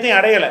ஆதாயத்தையும்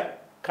அடையலை.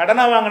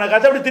 கடனாக வாங்கின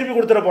காசை அப்படி திருப்பி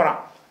கொடுத்துட போகிறான்,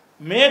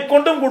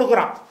 மேற்கொண்டும்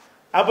கொடுக்குறான்.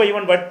 அப்போ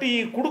இவன் வட்டி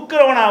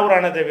கொடுக்குறவன்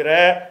ஆகுறானே தவிர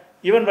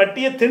இவன்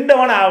வட்டியை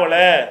திண்டவன்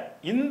ஆகலை.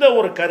 இந்த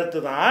ஒரு கருத்து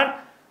தான்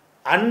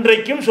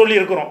அன்றைக்கும்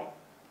சொல்லியிருக்கிறோம்,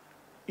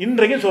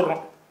 இன்றைக்கும்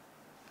சொல்கிறோம்.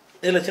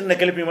 இதில் சின்ன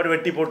கிளப்பி மட்டும்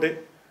வெட்டி போட்டு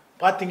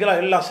பார்த்தீங்களா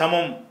எல்லாம்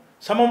சமம்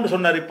சமம்னு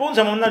சொன்னார், இப்போவும்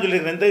சமம் தான்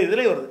சொல்லியிருக்கேன். இந்த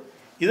இதில் வருது,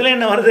 இதில்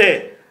என்ன வருது,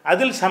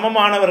 அதில்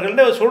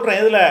சமமானவர்கள்னு சொல்கிறேன்.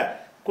 இதில்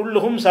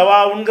குல்லுகும்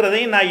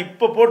சவாவுங்கிறதையும் நான்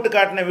இப்போ போட்டு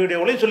காட்டின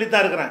வீடியோவிலையும்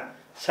சொல்லித்தான் இருக்கிறேன்.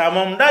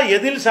 சமம்டா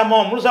எதில்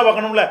சமம் முழுசாக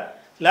பார்க்கணும்ல,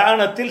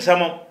 லானத்தில்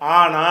சமம்.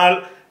 ஆனால்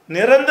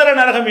நிரந்தர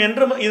நரகம்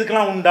என்று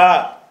இதுக்கெல்லாம் உண்டா?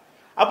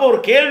 அப்போ ஒரு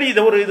கேள்வி,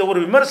 இதை ஒரு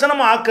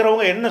விமர்சனம்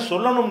ஆக்குறவங்க என்ன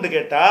சொல்லணும்னு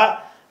கேட்டால்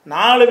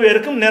 4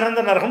 பேருக்கும்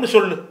நிரந்தர நரகம்னு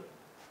சொல்லு.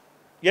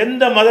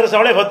 எந்த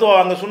மதரசாவிலே ஃபத்வா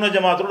வாங்க, சுன்ன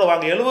ஜமாத்தோட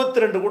வாங்க,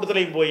 72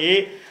 கூட்டத்திலையும் போய்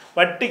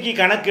வட்டிக்கு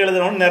கணக்கு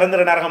எழுதணும்னு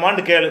நிரந்தர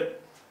நரகமான்னு கேளு.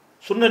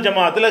 சுன்ன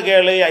ஜமாத்தில்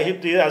கேளு,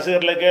 அஹிப்தி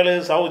அசரில் கேளு,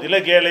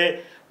 சவுதியில் கேளு,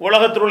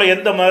 உலகத்தில் உள்ள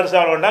எந்த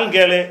மதரசாவில் வேண்டாலும்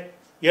கேளு.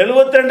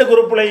 72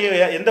 குரூப்புலையும்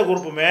எந்த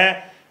குரூப்புமே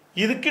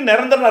இதுக்கு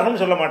நிரந்தர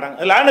நரகம்னு சொல்ல மாட்டாங்க,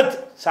 லானத்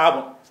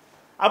சாபம்.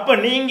 அப்போ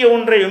நீங்கள்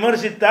ஒன்றை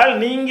விமர்சித்தால்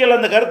நீங்கள்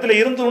அந்த கருத்தில்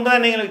இருந்து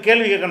தான் நீங்கள்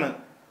கேள்வி கேட்கணும்.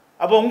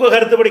 அப்போ உங்கள்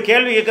கருத்துப்படி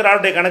கேள்வி கேட்குற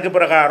ஆளுடைய கணக்கு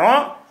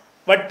பிரகாரம்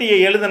வட்டியை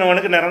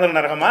எழுதினவனுக்கு நிரந்தர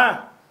நரகமா?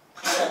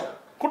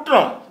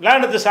 குற்றம்,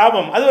 லானத்து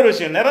சாபம், அது ஒரு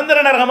விஷயம். நிரந்தர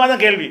நரகமாக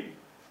தான் கேள்வி.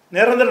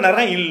 நிரந்தர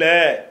நரகம் இல்லை.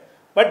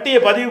 வட்டியை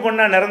பதிவு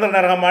பண்ணால் நிரந்தர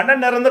நரகமாண்டா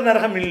நிரந்தர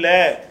நரகம் இல்லை.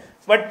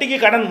 வட்டிக்கு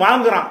கடன்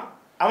வாங்குறான்,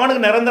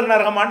 அவனுக்கு நிரந்தர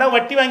நரகமாண்டா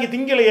வட்டி வாங்கி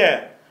திங்கலையே,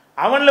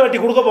 அவனில் வட்டி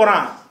கொடுக்க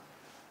போகிறான்,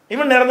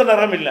 இவன் நிரந்தர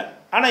நரகம் இல்லை.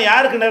 ஆனால்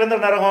யாருக்கு நிரந்தர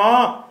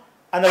நரகம்?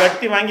 அந்த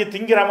வட்டி வாங்கி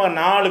திங்கிறவங்க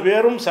 4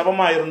 பேரும்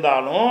சமமாக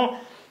இருந்தாலும்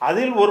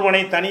அதில்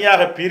ஒருவனை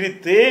தனியாக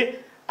பிரித்து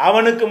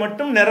அவனுக்கு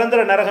மட்டும்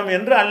நிரந்தர நரகம்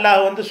என்று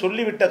அல்லாஹ் வந்து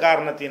சொல்லிவிட்ட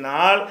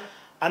காரணத்தினால்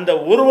அந்த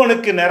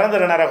ஒருவனுக்கு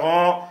நிரந்தர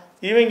நரகம்,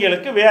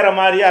 இவங்களுக்கு வேற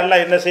மாதிரியா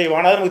அல்லாஹ் என்ன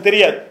செய்வான் அது நமக்கு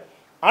தெரியாது.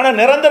 ஆனால்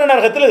நிரந்தர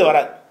நரகத்தில் இது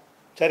வராது.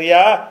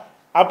 சரியா?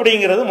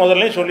 அப்படிங்கிறது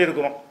முதல்ல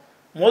சொல்லியிருக்கிறோம்.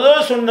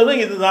 முதல்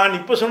சொன்னதும் இதுதான்,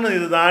 இப்போ சொன்னது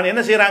இதுதான்.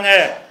 என்ன செய்கிறாங்க,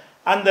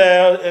 அந்த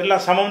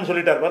எல்லாம் சமம்னு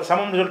சொல்லிட்டார் பாரு,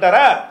 சமம்னு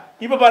சொல்லிட்டாரா,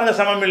 இப்போ பாருங்கள்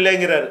சமம்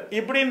இல்லைங்கிறார்.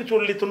 இப்படின்னு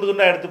சொல்லி துண்டு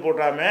துண்டாக எடுத்து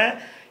போட்டாம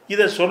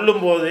இதை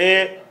சொல்லும்போது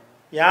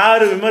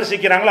யார்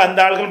விமர்சிக்கிறாங்களோ அந்த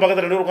ஆளுகளும்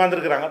பக்கத்தில் 2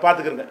 உட்காந்துருக்குறாங்க,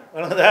 பார்த்துக்கிறங்க.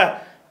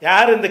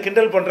 யார் இந்த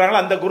கிண்டல் பண்ணுறாங்களோ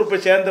அந்த குரூப்பை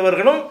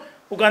சேர்ந்தவர்களும்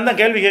உட்காந்து தான்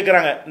கேள்வி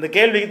கேட்குறாங்க. இந்த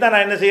கேள்விக்கு தான்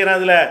நான் என்ன செய்கிறேன்,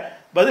 அதில்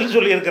பதில்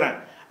சொல்லியிருக்கிறேன்.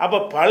 அப்போ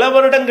பல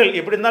வருடங்கள்,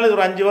 எப்படி இருந்தாலும் இது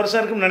ஒரு 5 வருஷம்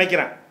இருக்குன்னு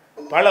நினைக்கிறேன்,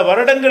 பல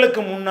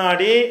வருடங்களுக்கு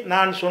முன்னாடி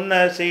நான் சொன்ன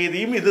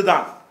செய்தியும்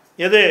இதுதான்.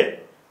 எது?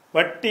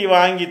 வட்டி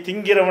வாங்கி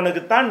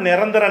திங்கிறவனுக்குத்தான்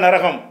நிரந்தர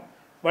நரகம்,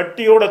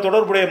 வட்டியோட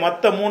தொடர்புடைய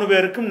மற்ற 3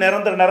 பேருக்கும்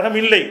நிரந்தர நரகம்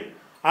இல்லை.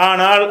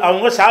 ஆனால்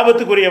அவங்க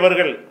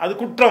சாபத்துக்குரியவர்கள், அது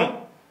குற்றம்.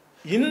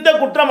 இந்த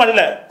குற்றம்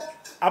அல்ல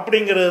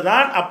அப்படிங்கிறது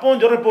தான் அப்பவும்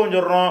சொல்கிறோம், இப்பவும்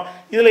சொல்கிறோம்.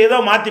 இதில் ஏதோ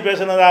மாற்றி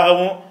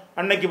பேசுனதாகவும்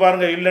அன்னைக்கு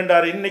பாருங்கள்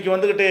இல்லைன்றார், இன்னைக்கு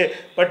வந்துக்கிட்டு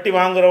வட்டி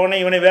வாங்குறவனை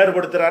இவனை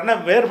வேறுபடுத்துறாருன்னா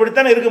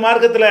வேறுபடுத்தானே இருக்குது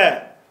மார்க்கத்தில்.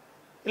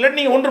 இல்லாட்டி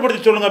நீங்கள்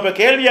ஒன்றுபடுத்தி சொல்லுங்கள். இப்போ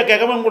கேள்வியாக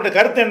கேட்காம உங்களுடைய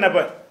கருத்து என்ன?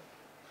 இப்போ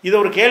இதை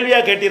ஒரு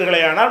கேள்வியாக கேட்டீர்களே,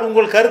 ஆனால்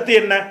உங்கள் கருத்து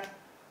என்ன?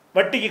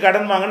 வட்டிக்கு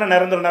கடன் வாங்கினா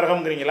நிரந்தர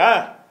நரகம்ங்கிறீங்களா?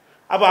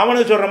 அப்போ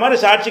அவனுக்கு சொல்கிற மாதிரி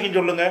சாட்சிக்கும்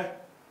சொல்லுங்கள்,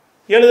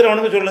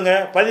 எழுதுறவனுக்கு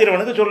சொல்லுங்கள்,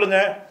 பதிகிறவனுக்கு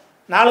சொல்லுங்கள்,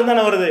 4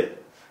 தானே வருது.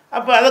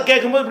 அப்போ அதை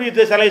கேட்கும்போது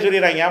இப்படி சிலையை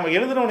சொல்லிடுறாங்க. ஆமாம்,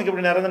 எழுதுறவனுக்கு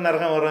இப்படி நிரந்தர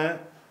நரகம் வரும்,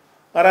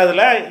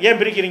 வராதுல, ஏன்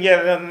பிரிக்கிறீங்க?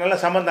 நல்ல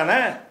சம்மந்தம் தானே.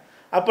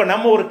 அப்போ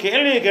நம்ம ஒரு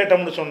கேள்வியை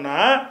கேட்டோம்னு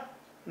சொன்னால்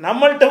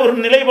நம்மள்கிட்ட ஒரு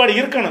நிலைப்பாடு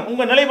இருக்கணும்.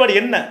 உங்கள் நிலைப்பாடு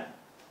என்ன?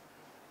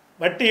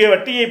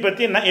 வட்டியை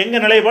பற்றி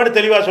எங்கள் நிலைப்பாடு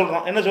தெளிவாக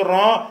சொல்கிறோம். என்ன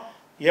சொல்கிறோம்?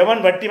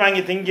 எவன் வட்டி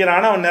வாங்கி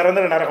திங்கிறானா அவன்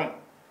நிரந்தர நரகம்.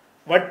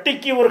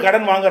 வட்டிக்கு ஒரு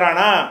கடன்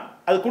வாங்குறானா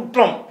அது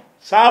குற்றம்,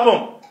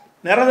 சாபம்,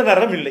 நிரந்தர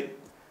நரகம் இல்லை.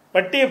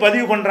 வட்டியை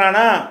பதிவு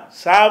பண்ணுறானா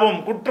சாபம்,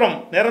 குற்றம்,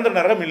 நிரந்தர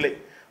நரகம் இல்லை.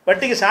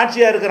 வட்டிக்கு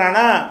சாட்சியாக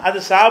இருக்கிறானா அது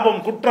சாபம்,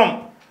 குற்றம்,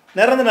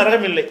 நிரந்தர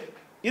நரகம் இல்லை.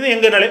 இது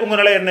எங்கள் நிலை. உங்கள்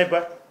நிலை என்ன? இப்போ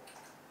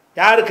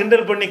யார்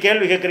கிண்டல் பண்ணி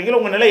கேள்வி கேட்குறீங்களோ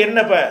உங்கள் நிலை என்ன?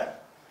 இப்போ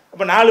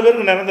அப்போ 4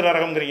 பேருக்கு நிரந்தர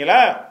நரகம்ங்கிறீங்களா?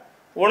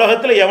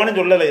 உலகத்தில் எவனும்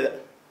சொல்லலை இதை.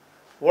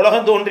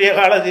 உலகம் தோன்றிய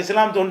காலத்து,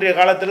 இஸ்லாம் தோன்றிய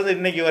காலத்திலிருந்து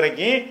இன்னைக்கு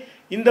வரைக்கும்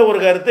இந்த ஒரு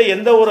கருத்தை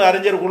எந்த ஒரு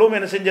அறிஞர் குழுவும்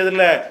என்ன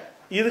செஞ்சதில்லை,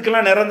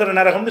 இதுக்கெல்லாம் நிரந்தர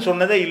நரகம்னு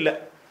சொன்னதே இல்லை.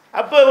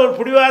 அப்போ ஒரு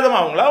பிடிவாதம்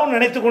அவங்களா அவங்க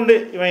நினைத்து கொண்டு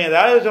இவன்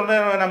ஏதாவது சொன்ன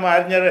நம்ம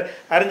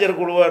அறிஞர்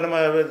குழுவை நம்ம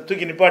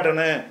தூக்கி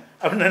நிப்பாட்டணும்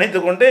அப்படின்னு நினைத்து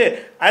கொண்டு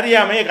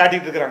அறியாமையை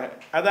காட்டிகிட்டு இருக்கிறாங்க.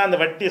 அதான் அந்த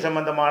வட்டி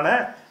சம்பந்தமான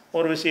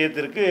ஒரு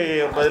விஷயத்திற்கு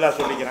பதிலாக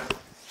சொல்லிக்கிறேன்.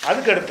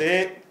 அதுக்கடுத்து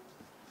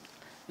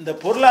இந்த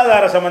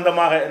பொருளாதார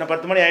சம்பந்தமாக என்ன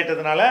 10 மணி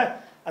ஆகிட்டதுனால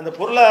அந்த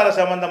பொருளாதார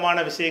சம்பந்தமான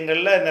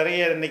விஷயங்களில்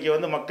நிறைய இன்றைக்கி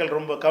மக்கள்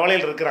ரொம்ப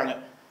கவலையில் இருக்கிறாங்க.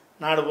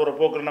 நாடு போகிற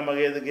போக்கில்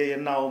நமக்கு எதுக்கு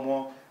என்ன ஆகுமோ,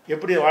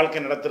 எப்படி வாழ்க்கை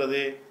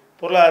நடத்துறது,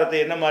 பொருளாதாரத்தை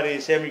என்ன மாதிரி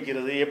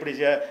சேமிக்கிறது, எப்படி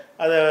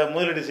அதை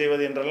முதலீடு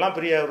செய்வது என்றெல்லாம்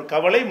பெரிய ஒரு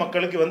கவலை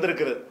மக்களுக்கு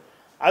வந்திருக்கிறது.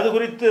 அது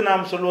குறித்து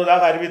நாம்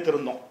சொல்வதாக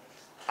அறிவித்திருந்தோம்.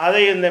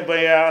 அதை இப்போ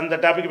அந்த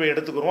டாபிக் போய்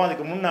எடுத்துக்கிறோம்.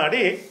 அதுக்கு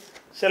முன்னாடி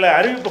சில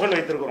அறிவிப்புகள்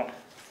வைத்திருக்கிறோம்.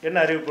 என்ன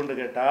அறிவிப்புன்னு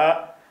கேட்டால்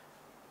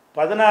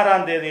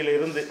 16ஆம்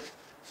தேதியிலிருந்து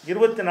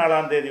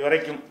 24ஆம் தேதி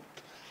வரைக்கும்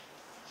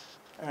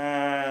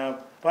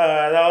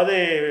அதாவது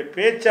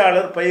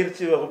பேச்சாளர்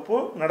பயிற்சி வகுப்பு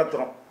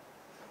நடத்துகிறோம்.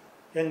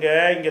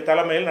 இங்கே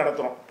தலைமையில்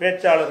நடத்துகிறோம்.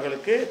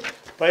 பேச்சாளர்களுக்கு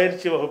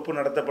பயிற்சி வகுப்பு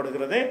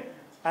நடத்தப்படுகிறது.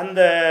 அந்த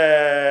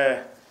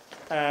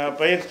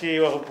பயிற்சி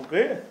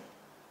வகுப்புக்கு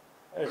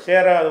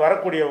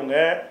வரக்கூடியவங்க,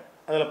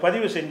 அதில்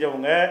பதிவு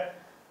செஞ்சவங்க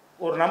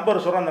ஒரு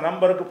நம்பர் சொல்கிறோம். அந்த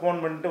நம்பருக்கு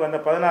ஃபோன் பண்ணிட்டு வந்த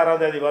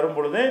 16ஆம் தேதி வரும்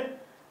பொழுது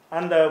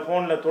அந்த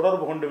ஃபோனில்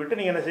தொடர்பு கொண்டு விட்டு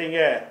நீங்கள் என்ன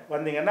செய்யுங்க,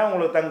 வந்தீங்கன்னா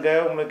உங்களுக்கு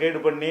உங்களுக்கு கைடு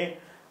பண்ணி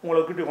உங்களை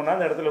கூட்டி கொண்டாந்து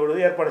அந்த இடத்துல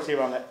விடுவது ஏற்பாடு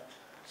செய்வாங்க.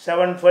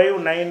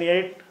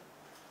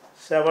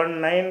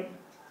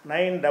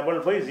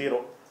 7598799550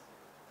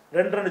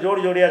 2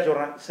 ஜோடியாக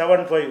சொல்கிறேன்.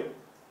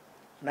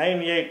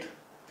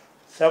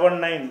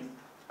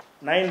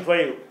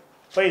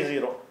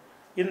 7598799550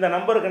 இந்த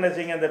நம்பருக்கு என்ன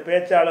செய்யுங்க, இந்த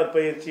பேச்சாளர்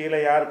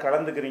பயிற்சியில் யார்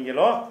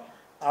கலந்துக்கிறீங்களோ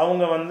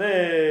அவங்க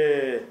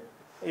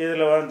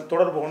இதில்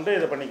தொடர்பு கொண்டு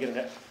இதை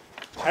பண்ணிக்கிறங்க.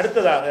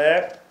 அடுத்ததாக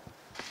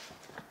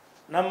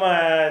நம்ம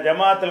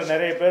ஜமாத்தில்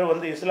நிறைய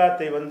பேர்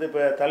இஸ்லாத்தை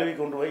இப்போ தழுவி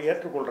கொண்டு போய்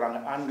ஏற்றுக்கொள்கிறாங்க.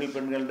 ஆண்கள்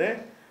பெண்கள்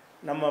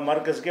நம்ம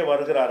மர்கஸ்க்கே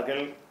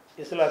வருகிறார்கள்,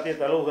 இஸ்லாத்தை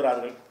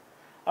தழுவுகிறார்கள்.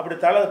 அப்படி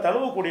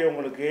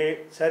தழுவக்கூடியவங்களுக்கு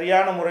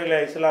சரியான முறையில்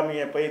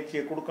இஸ்லாமிய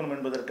பயிற்சியை கொடுக்கணும்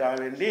என்பதற்காக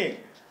வேண்டி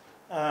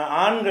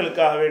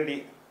ஆண்களுக்காக வேண்டி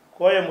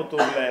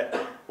கோயமுத்தூரில்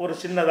ஒரு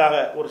சின்னதாக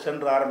ஒரு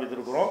சென்டர்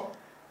ஆரம்பித்திருக்கிறோம்.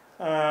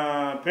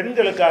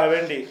 பெண்களுக்காக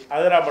வேண்டி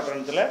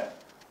அதிராப்பட்டினத்தில்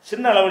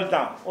சின்ன அளவில்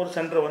தான் ஒரு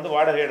சென்டர்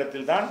வாடகை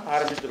இடத்தில் தான்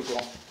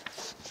ஆரம்பித்திருக்கிறோம்.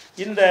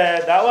 இந்த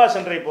தாவா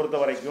சென்டரை பொறுத்த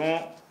வரைக்கும்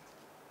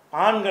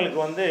ஆண்களுக்கு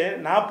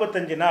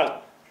 45 நாள்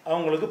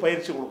அவங்களுக்கு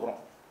பயிற்சி கொடுக்குறோம்.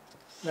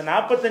 இந்த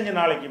 45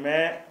 நாளைக்குமே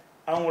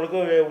அவங்களுக்கு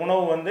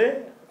உணவு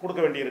கொடுக்க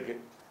வேண்டியிருக்கு.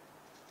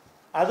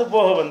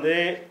 அதுபோக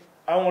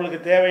அவங்களுக்கு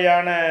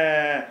தேவையான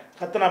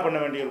கத்தனா பண்ண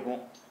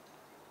வேண்டியிருக்கும்.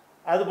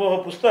 அதுபோக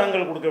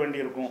புஸ்தகங்கள் கொடுக்க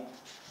வேண்டியிருக்கும்.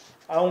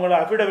 அவங்கள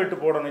அஃபிடவிட்டு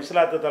போடணும்.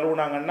 இஸ்லாத்தை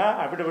தழுவுனாங்கன்னா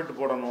அஃபிடவிட்டு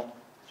போடணும்.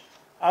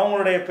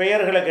 அவங்களுடைய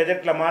பெயர்களை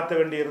கெஜெட்டில் மாற்ற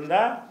வேண்டி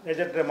இருந்தால்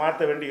கெஜெட்டில்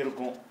மாற்ற வேண்டி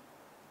இருக்கும்.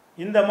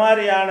 இந்த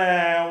மாதிரியான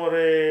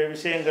ஒரு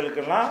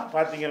விஷயங்களுக்கெல்லாம்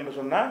பார்த்தீங்கன்னு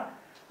சொன்னால்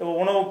இப்போ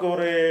உணவுக்கு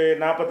ஒரு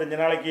 45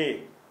 நாளைக்கு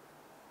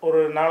ஒரு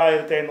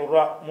 4500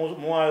 ரூபா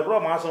 3000 ரூபா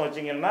மாதம்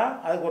வச்சிங்கன்னா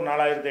அதுக்கு ஒரு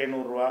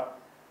 4500 ரூபா.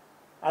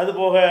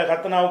 அதுபோக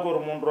கத்தனாவுக்கு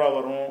ஒரு 3 ரூபா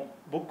வரும்,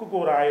 புக்குக்கு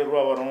ஒரு 1000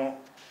 ரூபா வரும்,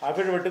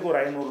 அஃபிடவிட்டுக்கு ஒரு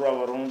 500 ரூபா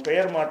வரும்,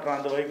 பெயர் மாற்றம்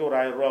அந்த வகைக்கு ஒரு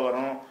 1000 ரூபா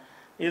வரும்.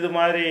 இது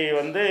மாதிரி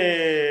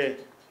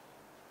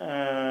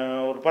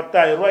ஒரு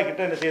 10,000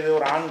 ரூபாய்க்கிட்ட என்ன செய்யுது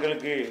ஒரு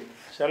ஆண்களுக்கு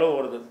செலவு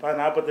வருது.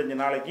 45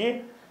 நாளைக்கு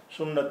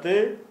சுண்ணத்து,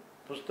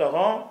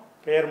 புஸ்தகம்,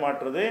 பெயர்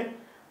மாற்றுறது,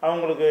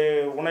 அவங்களுக்கு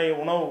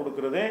உணவு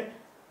கொடுக்கறது,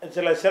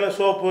 சில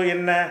சோப்பு,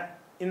 எண்ணெய்,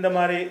 இந்த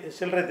மாதிரி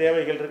சில்லறை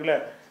தேவைகள் இருக்குல்ல,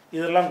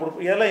 இதெல்லாம்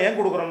இதெல்லாம் ஏன்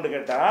கொடுக்குறோம்னு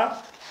கேட்டால்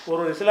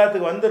ஒரு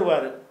இஸ்லாத்துக்கு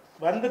வந்துடுவார்,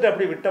 வந்துட்டு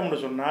அப்படி விட்டோம்னு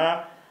சொன்னால்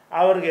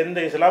அவருக்கு எந்த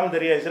இஸ்லாமும்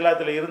தெரியாது,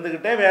 இஸ்லாத்தில்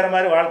இருந்துக்கிட்டே வேறு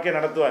மாதிரி வாழ்க்கையை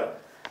நடத்துவார்.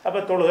 அப்போ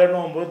தொழுகை,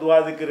 நோன்பு, துவா,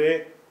 திக்ரு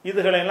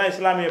இதுகளெல்லாம்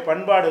இஸ்லாமிய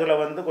பண்பாடுகளை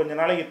கொஞ்ச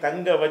நாளைக்கு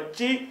தங்க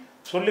வச்சு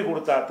சொல்லி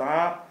கொடுத்தா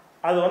தான்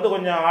அது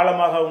கொஞ்சம்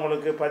ஆழமாக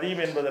அவங்களுக்கு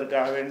பதியும்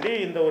என்பதற்காக வேண்டி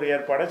இந்த ஒரு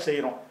ஏற்பாடை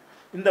செய்கிறோம்.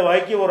 இந்த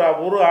வகைக்கு ஒரு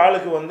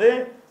ஆளுக்கு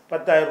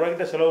 10,000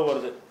 ரூபாய்க்கிட்ட செலவு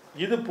வருது.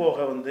 இது போக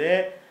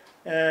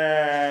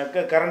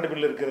கரண்ட்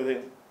பில் இருக்கிறது,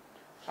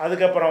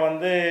 அதுக்கப்புறம்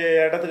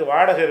இடத்துக்கு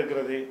வாடகை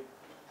இருக்கிறது,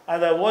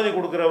 அதை ஓதி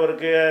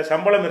கொடுக்குறவருக்கு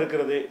சம்பளம்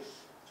இருக்கிறது,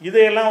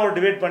 இதையெல்லாம் ஒரு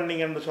டிவைட்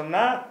பண்ணிங்கன்னு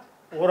சொன்னால்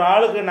ஒரு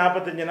ஆளுக்கு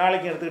 45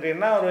 நாளைக்கு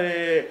எடுத்துக்கிட்டிங்கன்னா ஒரு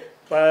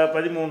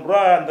 13 ரூபா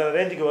அந்த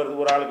ரேஞ்சுக்கு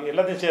வருது ஒரு ஆளுக்கு,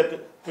 எல்லாத்தையும் சேர்த்து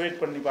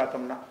டிவைட் பண்ணி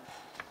பார்த்தோம்னா.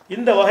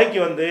 இந்த வகைக்கு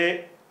வந்து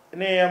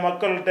நீ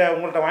மக்கள்கிட்ட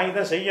உங்கள்கிட்ட வாங்கி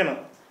தான் செய்யணும்,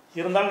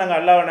 இருந்தாலும் நாங்கள்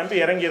அல்லாஹ்வை நம்பி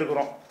இறங்கி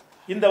இருக்கிறோம்.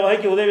 இந்த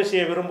வகைக்கு உதவி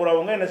செய்ய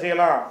விரும்புகிறவங்க என்ன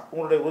செய்யலாம்,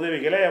 உங்களுடைய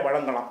உதவிகளை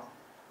வழங்கலாம்.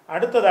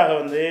 அடுத்ததாக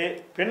வந்து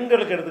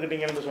பெண்களுக்கு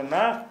எடுத்துக்கிட்டிங்கன்னு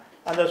சொன்னால்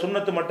அந்த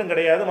சுண்ணத்து மட்டும்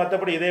கிடையாது,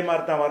 மற்றபடி இதே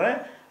மாதிரி தான் வரும்.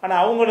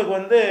 ஆனால் அவங்களுக்கு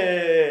வந்து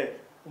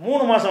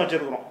 3 மாதம்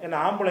வச்சுருக்குறோம். ஏன்னா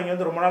ஆம்பளைங்க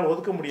வந்து ரொம்ப நாள்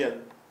ஒதுக்க முடியாது,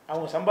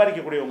 அவங்க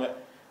சம்பாதிக்கக்கூடியவங்க,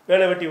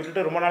 வேலை வெட்டி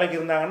விட்டுட்டு ரொம்ப நாளைக்கு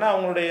இருந்தாங்கன்னா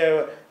அவங்களுடைய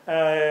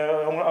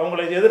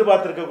அவங்களை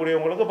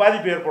எதிர்பார்த்துருக்கக்கூடியவங்களுக்கு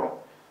பாதிப்பு ஏற்படும்.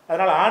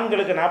 அதனால்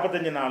ஆண்களுக்கு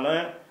 45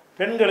 நாளும்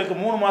பெண்களுக்கு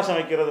 3 மாதம்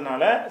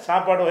வைக்கிறதுனால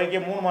சாப்பாடு வைக்க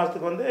 3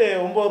 மாதத்துக்கு வந்து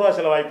 9 ரூபா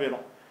செலவாகி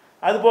போயிடும்.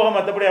 அது போக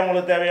மற்றபடி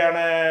அவங்களுக்கு தேவையான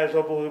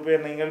சோப்பு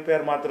பேர் நீங்கள்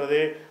பேர் மாற்றுறது,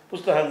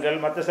 புஸ்தகங்கள்,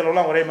 மற்ற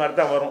செலவுலாம் ஒரே மாதிரி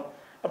தான் வரும்.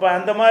 அப்போ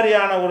அந்த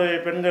மாதிரியான ஒரு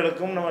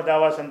பெண்களுக்கும் நம்ம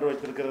தாவா சென்று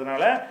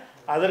வச்சிருக்கிறதுனால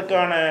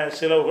அதற்கான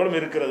செலவுகளும்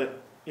இருக்கிறது.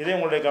 இதே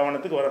உங்களுடைய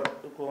கவனத்துக்கு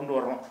கொண்டு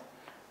வர்றோம்.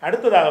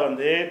 அடுத்ததாக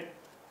வந்து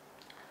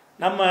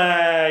நம்ம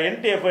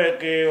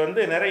என்டிஎஃப்க்கு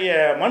வந்து நிறைய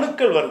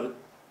மனுக்கள் வருது.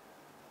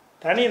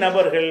 தனி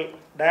நபர்கள்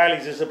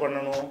டயாலிசிஸ்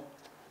பண்ணணும்,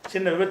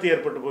 சின்ன விபத்து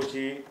ஏற்பட்டு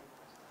போச்சு,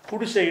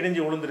 குடிசை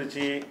இடிஞ்சு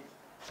விழுந்துருச்சு,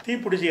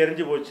 தீப்பிடிச்சி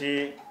எரிஞ்சு போச்சு,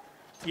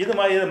 இது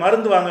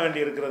மருந்து வாங்க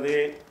வேண்டி இருக்கிறது,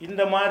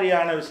 இந்த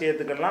மாதிரியான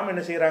விஷயத்துக்கெல்லாம்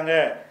என்ன செய்கிறாங்க,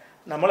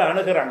 நம்மளை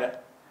அணுகிறாங்க.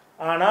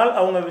 ஆனால்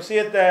அவங்க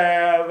விஷயத்தை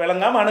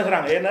விளங்காமல்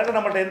அணுகிறாங்க. ஏன்னா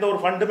நம்மள்ட்ட எந்த ஒரு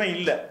ஃபண்டுமே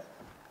இல்லை,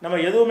 நம்ம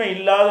எதுவுமே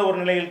இல்லாத ஒரு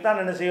நிலையில்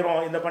தான் என்ன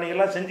செய்கிறோம், இந்த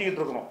பணிகள்லாம் செஞ்சுக்கிட்டு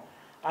இருக்கிறோம்.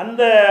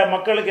 அந்த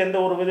மக்களுக்கு எந்த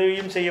ஒரு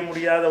உதவியும் செய்ய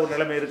முடியாத ஒரு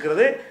நிலைமை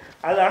இருக்கிறது.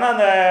 அது ஆனால்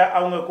அந்த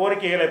அவங்க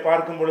கோரிக்கைகளை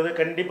பார்க்கும் பொழுது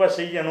கண்டிப்பாக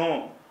செய்யணும்,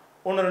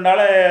 1-2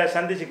 நாளை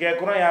சந்தித்து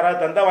கேட்குறோம்,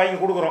 யாராவது தந்தால் வாங்கி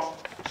கொடுக்குறோம்.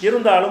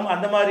 இருந்தாலும்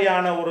அந்த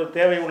மாதிரியான ஒரு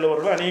தேவை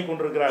உள்ளவர்கள் அணுகி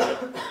கொண்டிருக்கிறார்கள்.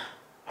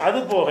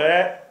 அதுபோக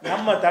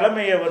நம்ம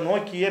தலைமையை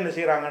நோக்கி என்ன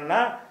செய்கிறாங்கன்னா,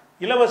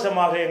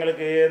 இலவசமாக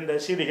எங்களுக்கு இந்த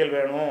சீடிகள்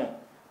வேணும்,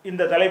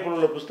 இந்த தலைப்பில்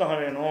உள்ள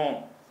புஸ்தகம் வேணும்,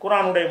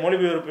 குரானுடைய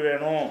மொழிபெயர்ப்பு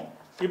வேணும்,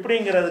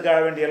 இப்படிங்கிறதுக்காக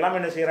வேண்டிய எல்லாம்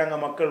என்ன செய்கிறாங்க,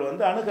 மக்கள்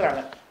வந்து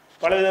அணுகிறாங்க.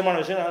 பலவிதமான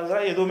விஷயம்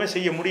அணுகிறாங்க, எதுவுமே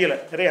செய்ய முடியலை,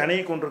 நிறைய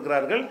அணுகி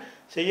கொண்டிருக்கிறார்கள்,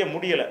 செய்ய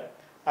முடியலை.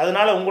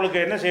 அதனால் உங்களுக்கு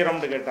என்ன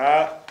செய்கிறோம்னு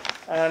கேட்டால்,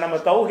 நம்ம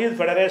தௌஹீத்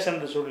ஃபெடரேஷன்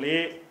சொல்லி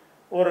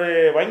ஒரு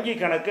வங்கி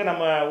கணக்கு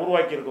நம்ம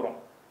உருவாக்கியிருக்கிறோம்.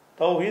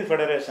 தௌஹீத்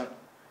ஃபெடரேஷன்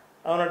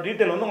அதனோட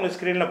டீட்டெயில் வந்து உங்களுக்கு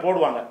ஸ்க்ரீனில்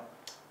போடுவாங்க.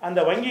 அந்த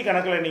வங்கி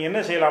கணக்கில் நீங்கள் என்ன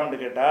செய்யலாம்னு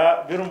கேட்டால்,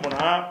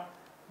 விரும்புனா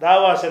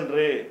தாவா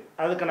சென்று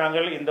அதுக்கு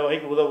நாங்கள் இந்த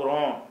வகைக்கு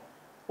உதவுகிறோம்,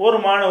 ஒரு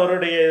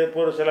மாணவருடைய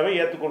ஒரு செலவை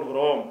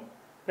ஏற்றுக்கொள்கிறோம்,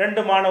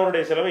 2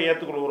 மாணவருடைய செலவை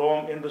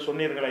ஏற்றுக்கொள்கிறோம் என்று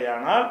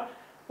சொன்னீர்களேயானால்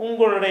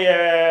உங்களுடைய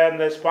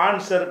அந்த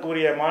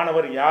ஸ்பான்சருக்குரிய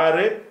மாணவர்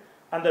யார்,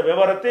 அந்த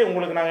விவரத்தை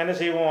உங்களுக்கு நாங்கள் என்ன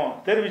செய்வோம்,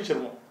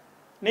 தெரிவிச்சிருவோம்.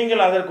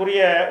 நீங்கள்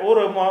அதற்குரிய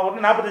ஒரு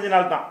 45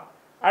 நாள் தான்,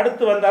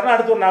 அடுத்து வந்தார்னா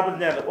அடுத்து ஒரு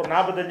 45 நாள், ஒரு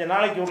 45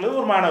 நாளைக்கு உள்ளது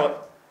ஒரு மாணவர்,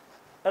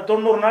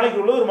 90 நாளைக்கு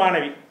உள்ளது ஒரு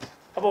மாணவி.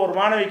 அப்போ ஒரு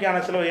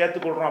மாணவிக்கான செலவை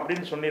ஏற்றுக்கொள்கிறோம்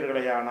அப்படின்னு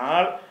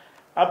சொன்னீர்களேயானால்,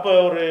 அப்போ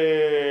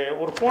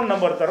ஒரு ஃபோன்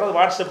நம்பர் தர்றது,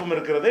 வாட்ஸ்அப்பும்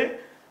இருக்கிறது,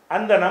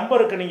 அந்த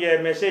நம்பருக்கு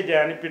நீங்கள் மெசேஜை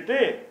அனுப்பிட்டு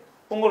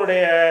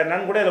உங்களுடைய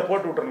நன்கொடை இதில்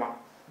போட்டு விட்டுறலாம்.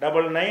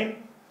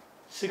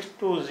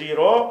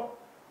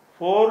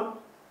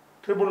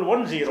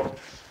 9962041110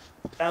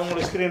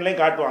 உங்களுக்கு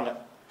ஸ்க்ரீன்லேயும் காட்டுவாங்க.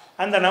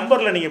 அந்த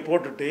நம்பரில் நீங்கள்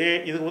போட்டுட்டு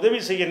இதுக்கு உதவி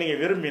செய்ய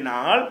நீங்கள்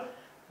விரும்பினால்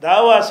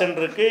தாவா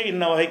சென்டருக்கு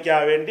இன்ன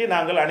வகைக்காக வேண்டி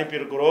நாங்கள்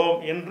அனுப்பியிருக்கிறோம்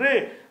என்று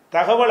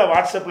தகவலை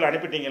வாட்ஸ்அப்பில்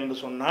அனுப்பிட்டீங்கன்னு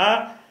சொன்னால்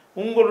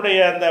உங்களுடைய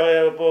அந்த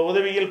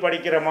உதவியில்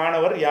படிக்கிற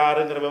மாணவர்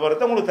யாருங்கிற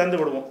விவரத்தை உங்களுக்கு தந்து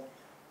விடுவோம்.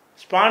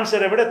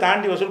 ஸ்பான்சரை விட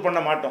தாண்டி வசூல் பண்ண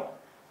மாட்டோம்.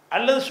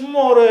 அல்லது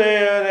சும்மா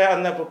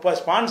அந்த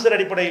ஸ்பான்சர்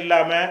அடிப்படை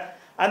இல்லாமல்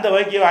அந்த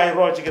வகைக்கு 1000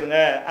 ரூபா வச்சுக்கிறங்க,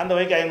 அந்த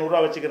வகைக்கு 500 ரூபா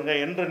வச்சுக்கிறங்க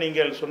என்று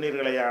நீங்கள்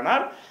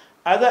சொன்னீர்களேயானால்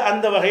அதை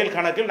அந்த வகையில்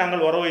கணக்கில்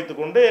நாங்கள் வர வைத்து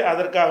கொண்டு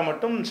அதற்காக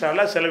மட்டும்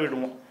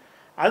செலவிடுவோம்.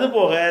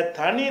 அதுபோக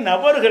தனி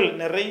நபர்கள்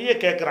நிறைய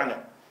கேட்குறாங்க,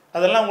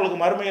 அதெல்லாம் உங்களுக்கு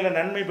மறுமையில்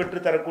நன்மை பெற்று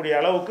தரக்கூடிய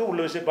அளவுக்கு உள்ள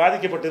விஷயம்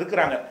பாதிக்கப்பட்டு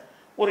இருக்கிறாங்க.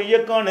 ஒரு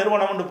இயக்கம்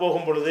நிறுவனம்னு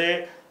போகும் பொழுது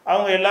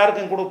அவங்க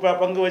எல்லாருக்கும்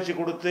பங்கு வச்சு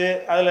கொடுத்து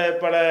அதில்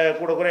பல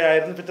கூட குறை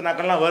ஆயிருந்து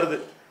பித்தனாக்கள்லாம் வருது.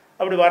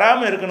 அப்படி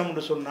வராமல்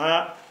இருக்கணும்னு சொன்னால்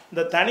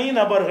இந்த தனி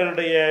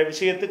நபர்களுடைய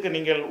விஷயத்துக்கு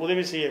நீங்கள்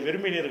உதவி செய்ய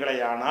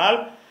விரும்பினீர்களேயானால்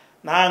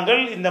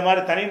நாங்கள் இந்த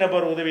மாதிரி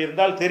தனிநபர் உதவி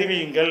இருந்தால்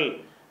தெரிவியுங்கள்,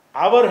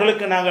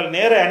 அவர்களுக்கு நாங்கள்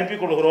நேர அனுப்பி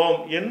கொள்கிறோம்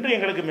என்று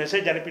எங்களுக்கு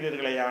மெசேஜ்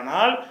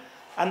அனுப்பினீர்களேயானால்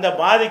அந்த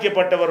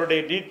பாதிக்கப்பட்டவருடைய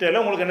டீட்டெயிலை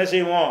உங்களுக்கு என்ன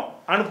செய்வோம்,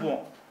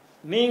 அனுப்புவோம்.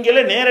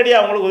 நீங்களே நேரடியாக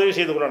அவங்களுக்கு உதவி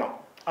செய்து கொள்ளலாம்.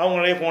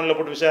 அவங்களே ஃபோனில்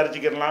போட்டு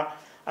விசாரிச்சுக்கிடலாம்,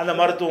 அந்த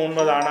மருத்துவம்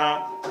உண்மைதானா,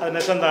 அது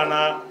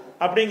நெசந்தானா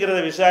அப்படிங்கிறத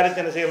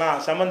விசாரித்து என்ன செய்யலாம்,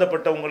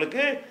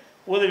 சம்மந்தப்பட்டவங்களுக்கு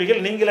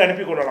உதவிகள் நீங்களே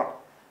அனுப்பி கொள்ளலாம்.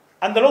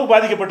 அந்தளவுக்கு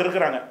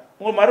பாதிக்கப்பட்டிருக்கிறாங்க.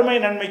 உங்கள் மறுமை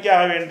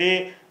நன்மைக்காக வேண்டி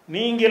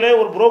நீங்களே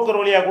ஒரு புரோக்கர்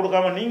வழியாக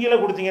கொடுக்காம நீங்களே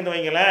கொடுத்தீங்கன்னு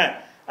வைங்களேன்,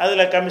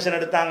 அதில் கமிஷன்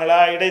எடுத்தாங்களா,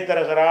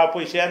 இடைத்தரகரா,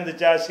 போய்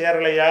சேர்ந்துச்சா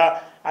சேரலையா,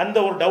 அந்த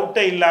ஒரு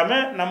டவுட்டே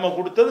இல்லாமல் நம்ம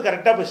கொடுத்தது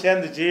கரெக்டாக போய்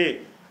சேர்ந்துச்சு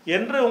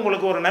என்று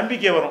உங்களுக்கு ஒரு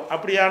நம்பிக்கை வரும்.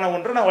 அப்படியான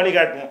ஒன்றை நான்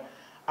வழிகாட்டுவோம்.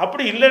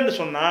 அப்படி இல்லைன்னு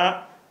சொன்னால்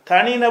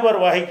தனிநபர்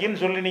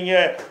வகைக்குன்னு சொல்லி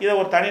நீங்கள் இதை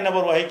ஒரு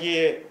தனிநபர் வகைக்கு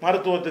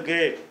மருத்துவத்துக்கு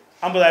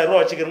 50,000 ரூபா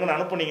வச்சுக்கிறீங்கன்னு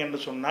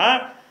அனுப்புனீங்கன்னு சொன்னால்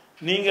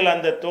நீங்கள்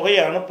அந்த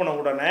தொகையை அனுப்பின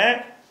உடனே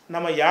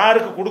நம்ம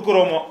யாருக்கு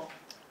கொடுக்குறோமோ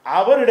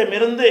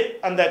அவரிடமிருந்து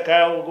அந்த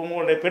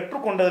உங்களுடைய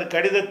பெற்றுக்கொண்டது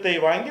கடிதத்தை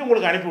வாங்கி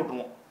உங்களுக்கு அனுப்பி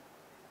விட்டுருவோம்.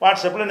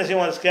 வாட்ஸ்அப்பில் என்ன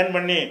செய்வோம், ஸ்கேன்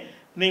பண்ணி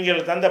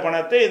நீங்கள் தந்த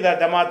பணத்தை இந்த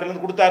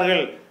ஜமாத்திலிருந்து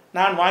கொடுத்தார்கள்,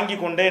 நான் வாங்கி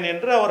கொண்டேன்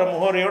என்று அவரை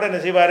முகவரியோடு என்ன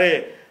செய்வார்,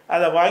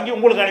 அதை வாங்கி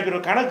உங்களுக்கு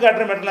அனுப்பிடுவோம். கணக்கு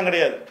காட்டுற மேட்டெல்லாம்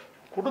கிடையாது,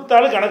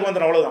 கொடுத்தாலும் கணக்கு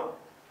வந்துடும், அவ்வளோதான்.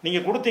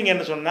 நீங்கள்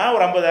கொடுத்தீங்கன்னு சொன்னால்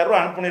ஒரு 50,000 ரூபா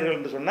அனுப்புனீர்கள்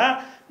என்று சொன்னால்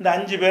இந்த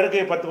 5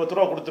 பேருக்கு 10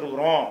 ரூபா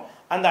கொடுத்துருக்குறோம்,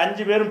 அந்த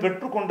 5 பேரும்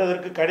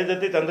பெற்றுக்கொண்டதற்கு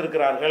கடிதத்தை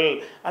தந்திருக்கிறார்கள்,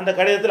 அந்த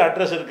கடிதத்தில்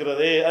அட்ரஸ்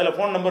இருக்கிறது, அதில்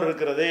ஃபோன் நம்பர்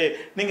இருக்கிறது,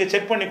 நீங்கள்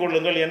செக் பண்ணி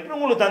கொள்ளுங்கள் என்று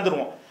உங்களுக்கு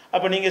தந்துடுவோம்.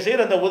 அப்போ நீங்கள்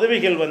செய்கிற அந்த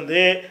உதவிகள்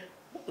வந்து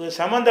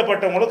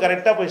சம்மந்தப்பட்டவங்களும்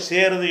கரெக்டாக போய்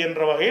சேருது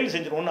என்ற வகையில்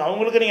செஞ்சுருவோம்.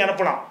 அவங்களுக்கு நீங்கள்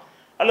அனுப்பலாம்,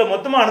 அல்ல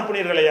மொத்தமாக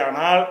அனுப்புனீர்களே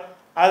ஆனால்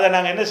அதை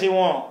நாங்கள் என்ன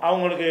செய்வோம்,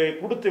 அவங்களுக்கு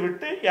கொடுத்து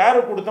விட்டு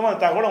யாருக்கு கொடுத்தோமோ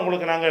அந்த தகவலை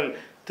உங்களுக்கு நாங்கள்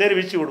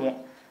தெரிவித்து விடுவோம்.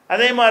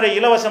 அதே மாதிரி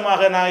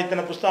இலவசமாக நான்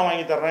இத்தனை புஸ்தகம்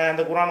வாங்கி தர்றேன்,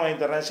 அந்த குரான் வாங்கி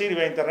தர்றேன், சீரி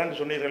வாங்கி தர்றேன்னு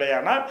சொன்னீர்களே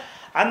ஆனால்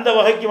அந்த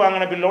வகைக்கு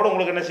வாங்கின பில்லோடு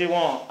உங்களுக்கு என்ன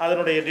செய்வோம்,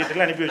 அதனுடைய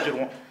டீட்டெயில் அனுப்பி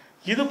வச்சுருவோம்.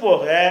 இது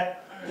போக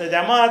இந்த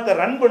ஜமாத்தை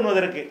ரன்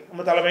பண்ணுவதற்கு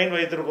நம்ம தலைமையின்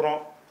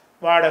வைத்திருக்கிறோம்,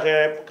 வாடகை,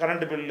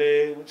 கரண்ட் பில்லு,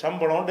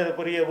 சம்பளம்,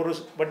 பெரிய ஒரு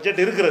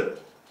பட்ஜெட் இருக்கிறது.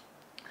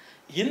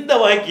 இந்த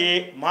வகைக்கு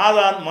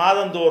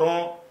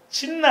மாதந்தோறும்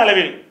சின்ன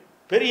அளவில்,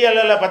 பெரிய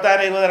அளவில்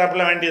 10,000 20,000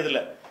 அப்படிலாம்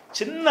வேண்டியதில்லை,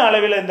 சின்ன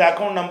அளவில் இந்த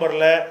அக்கௌண்ட்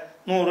நம்பரில்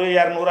 100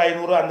 200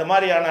 500 அந்த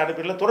மாதிரியான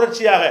அடிப்படையில்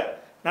தொடர்ச்சியாக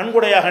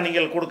நன்கொடையாக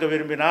நீங்கள் கொடுக்க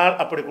விரும்பினால்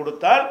அப்படி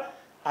கொடுத்தால்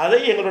அதை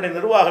எங்களுடைய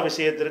நிர்வாக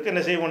விஷயத்திற்கு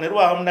என்ன செய்வோம்.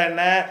 நிர்வாகம்னா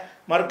என்ன,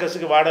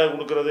 மர்கஸுக்கு வாடகை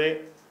கொடுக்கறது,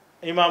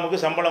 இமாமுக்கு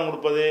சம்பளம்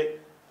கொடுப்பது,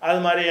 அது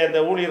மாதிரி அந்த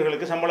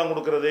ஊழியர்களுக்கு சம்பளம்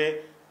கொடுக்கறது.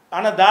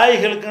 ஆனால்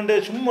தாயிகளுக்குண்டு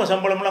சும்மா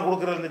சம்பளம்லாம்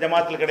கொடுக்குறது இந்த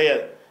ஜமாத்தில்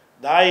கிடையாது.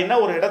 தாயின்னா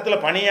ஒரு இடத்துல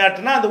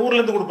பணியாற்றுனா அந்த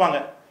ஊர்லேருந்து கொடுப்பாங்க,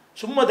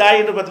 சும்மா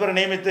தாயின்னு 10 பேரை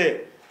நியமித்து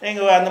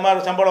நீங்கள் அந்த மாதிரி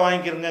சம்பளம்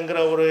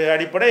வாங்கிக்கிறங்கிற ஒரு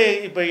அடிப்படை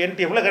இப்போ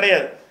என்டிஎஃப்ல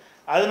கிடையாது.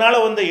 அதனால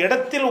வந்து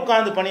இடத்தில்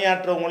உட்கார்ந்து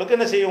பணியாற்றுறவங்களுக்கு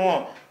என்ன செய்வோம்,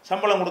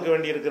 சம்பளம் கொடுக்க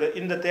வேண்டி இருக்குது.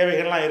 இந்த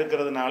தேவைகள்லாம்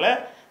இருக்கிறதுனால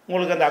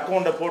உங்களுக்கு அந்த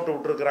அக்கௌண்ட்டை போட்டு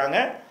விட்டுருக்குறாங்க.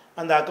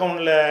 அந்த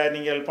அக்கௌண்ட்டில்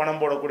நீங்கள்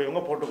பணம்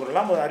போடக்கூடியவங்க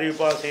போட்டுக்கொள்ளலாம். ஒரு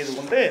அறிவிப்பாக செய்து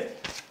கொண்டு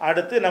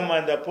அடுத்து நம்ம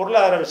இந்த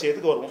பொருளாதார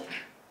விஷயத்துக்கு வருவோம்.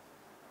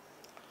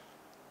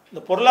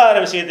 இந்த பொருளாதார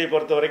விஷயத்தை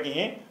பொறுத்த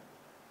வரைக்கும்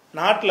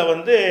நாட்டில்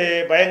வந்து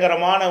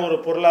பயங்கரமான ஒரு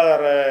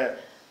பொருளாதார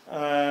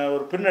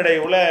ஒரு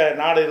பின்னடைவுல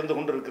நாடு இருந்து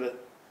கொண்டு இருக்கிறது.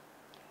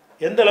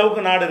 எந்த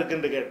அளவுக்கு நாடு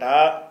இருக்குன்னு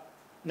கேட்டால்,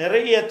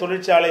 நிறைய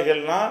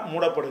தொழிற்சாலைகள்லாம்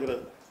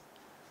மூடப்படுகிறது,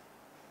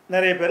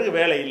 நிறைய பேருக்கு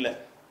வேலை இல்லை,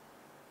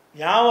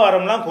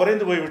 வியாபாரம்லாம்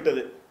குறைந்து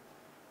போய்விட்டது,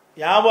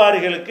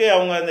 வியாபாரிகளுக்கு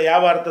அவங்க அந்த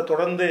வியாபாரத்தை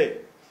தொடர்ந்து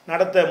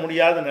நடத்த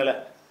முடியாத நிலை,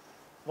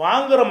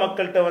 வாங்குகிற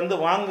மக்கள்கிட்ட வந்து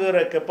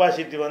வாங்குகிற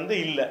கெப்பாசிட்டி வந்து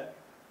இல்லை,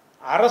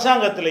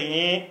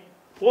 அரசாங்கத்திலையும்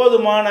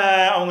போதுமான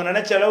அவங்க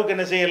நினச்ச அளவுக்கு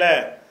என்ன செய்யலை,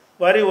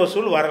 வரி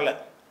வசூல்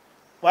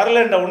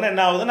வரலைன்ற உடனே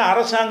என்ன ஆகுதுன்னா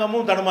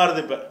அரசாங்கமும்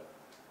தடுமாறுது. இப்போ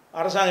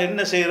அரசாங்கம்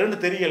என்ன செய்கிறதுன்னு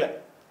தெரியலை.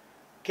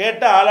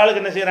 கேட்டால்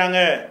ஆளாளுக்கு என்ன செய்கிறாங்க,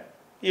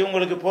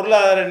 இவங்களுக்கு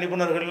பொருளாதார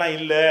நிபுணர்கள்லாம்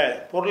இல்லை,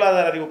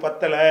 பொருளாதார அறிவு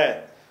பத்தலை,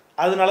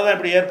 அதனால தான்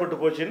இப்படி ஏற்பட்டு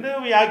போச்சுன்னு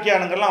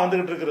வியாக்கியானங்கள்லாம்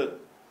வந்துக்கிட்டு இருக்குது.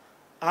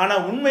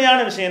 ஆனால் உண்மையான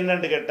விஷயம்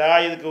என்னன்னு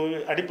கேட்டால், இதுக்கு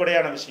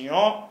அடிப்படையான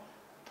விஷயம்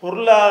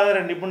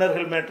பொருளாதார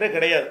நிபுணர்கள் மேற்றே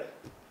கிடையாது.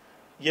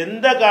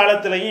 எந்த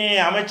காலத்திலையும்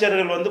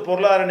அமைச்சர்கள் வந்து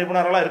பொருளாதார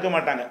நிபுணர்களாக இருக்க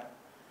மாட்டாங்க,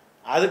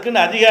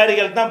 அதுக்குன்னு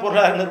அதிகாரிகள் தான்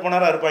பொருளாதார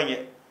நிபுணராக இருப்பாங்க.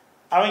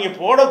 அவங்க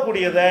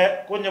போடக்கூடியதை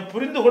கொஞ்சம்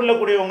புரிந்து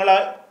கொள்ளக்கூடியவங்களா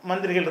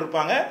மந்திரிகள்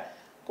இருப்பாங்க,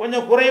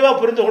 கொஞ்சம் குறைவாக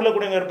புரிந்து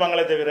கொள்ளக்கூடியவங்க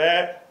இருப்பாங்களே தவிர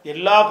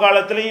எல்லா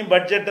காலத்துலேயும்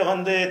பட்ஜெட்டை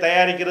வந்து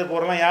தயாரிக்கிறது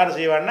போகிறலாம் யார்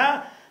செய்வான்னா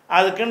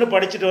அதுக்குன்னு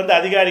படிச்சுட்டு வந்து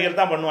அதிகாரிகள்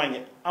தான் பண்ணுவாங்க.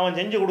 அவன்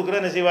செஞ்சு கொடுக்குற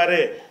என்ன செய்வார்,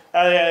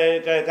 அதை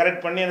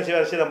கரெக்ட் பண்ணி என்ன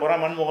செய்வார்,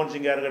 சிதம்பரம், மன்மோகன்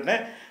சிங்கா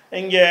இருக்கட்டும்,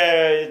 இங்கே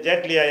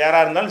ஜேட்லியா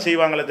யாராக இருந்தாலும்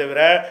செய்வாங்களே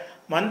தவிர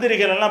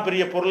மந்திரிகள் எல்லாம்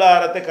பெரிய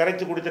பொருளாதாரத்தை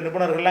கரைச்சி கொடுத்த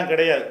நிபுணர்கள்லாம்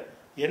கிடையாது.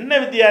 என்ன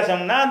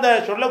வித்தியாசம்னா அந்த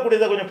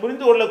சொல்லக்கூடியதை கொஞ்சம்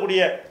புரிந்து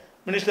கொள்ளக்கூடிய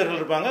மினிஸ்டர்கள்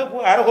இருப்பாங்க,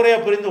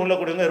 அறகுறையாக புரிந்து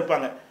கொள்ளக்கூடியவங்க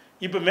இருப்பாங்க.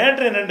 இப்போ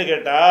மேட்ரு என்னென்னு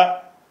கேட்டால்,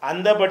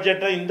 அந்த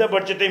பட்ஜெட்டை இந்த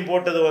பட்ஜெட்டையும்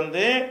போட்டது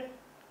வந்து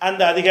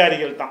அந்த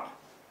அதிகாரிகள் தான்,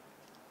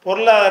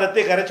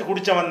 பொருளாதாரத்தை கரைச்சி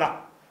குடித்தவன் தான்.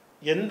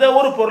 எந்த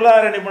ஒரு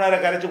பொருளாதார நிபுணரை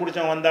கரைச்சி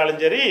குடித்தவன் வந்தாலும்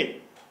சரி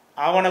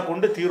அவனை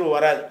கொண்டு தீர்வு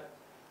வராது.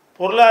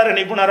 பொருளாதார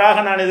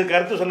நிபுணராக நான் இது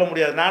கருத்து சொல்ல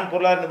முடியாது, நான்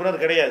பொருளாதார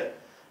நிபுணர் கிடையாது.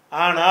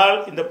 ஆனால்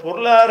இந்த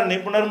பொருளாதார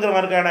நிபுணருங்கிற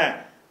மாதிரிக்கான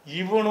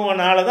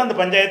இவனுவனால தான் இந்த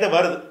பஞ்சாயத்தை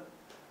வருது.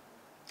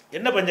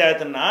 என்ன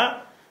பஞ்சாயத்துன்னா,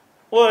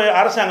 ஒரு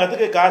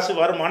அரசாங்கத்துக்கு காசு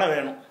வருமானம்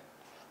வேணும்,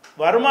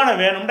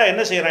 வருமானம் வேணும்னா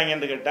என்ன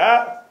செய்கிறாங்கன்னு கேட்டால்,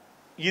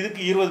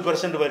 இதுக்கு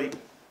 20% வரி,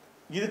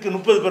 இதுக்கு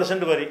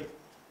 30% வரி,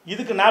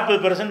 இதுக்கு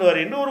 40%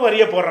 வரின்னு ஒரு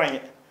வரியை போடுறாங்க.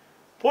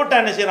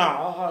 போட்டால் என்ன செய்கிறான்,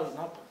 ஆஹா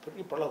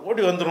பெரிய பல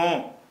கோடி வந்துடும்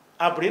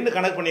அப்படின்னு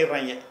கணக்கு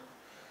பண்ணிடுறாங்க.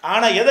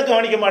 ஆனால் எதை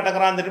கவனிக்க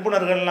மாட்டேங்கிறான் அந்த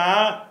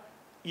நிபுணர்கள்லாம்,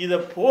 இதை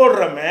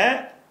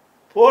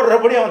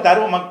போடுறபடி அவன்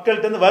தருவ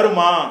மக்கள்கிட்டருந்து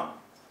வருமா,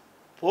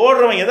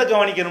 போடுறவன் எதை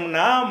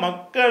கவனிக்கணும்னா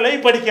மக்களை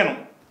படிக்கணும்.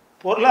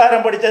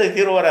 பொருளாதாரம் படித்தா அது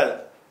தீர்வு வராது.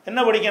 என்ன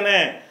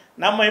படிக்கணும்,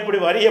 நம்ம இப்படி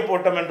வரியை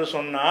போட்டோம் என்று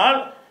சொன்னால்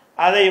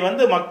அதை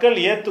வந்து மக்கள்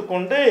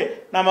ஏற்றுக்கொண்டு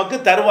நமக்கு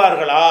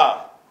தருவார்களா,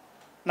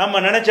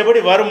 நம்ம நினச்சபடி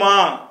வருமா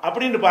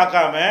அப்படின்னு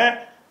பார்க்காம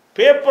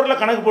பேப்பரில்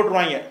கணக்கு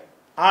போட்டுருவாங்க.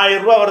 1000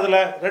 ரூபா வருதுல,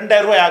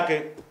 2000 ரூபாய் ஆக்கு,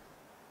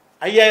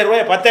 5000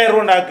 ரூபாய் 10,000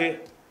 ரூபாய் ஆக்கு,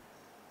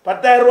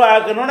 10,000 ரூபா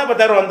ஆக்கணுன்னா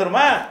 10,000 ரூபா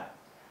வந்துடுமா?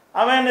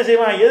 அவன் என்ன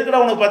செய்வான்,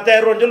 எதுக்குடா உனக்கு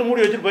 10,000 ரூபான்னு சொல்லி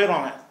மூடி வச்சுட்டு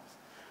போயிடுவாங்க.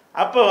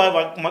 அப்போ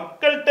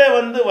மக்கள்கிட்ட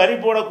வந்து வரி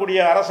போடக்கூடிய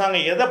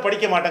அரசாங்கம் எதை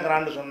படிக்க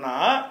மாட்டேங்கிறான்னு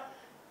சொன்னால்,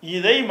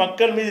 இதை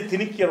மக்கள் மீது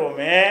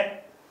திணிக்கிறோமே,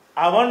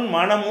 அவன்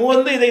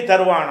மனமுவந்து இதை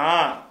தருவானா,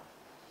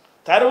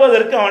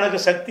 தருவதற்கு அவனுக்கு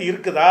சக்தி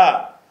இருக்குதா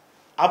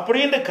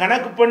அப்படின்னு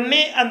கணக்கு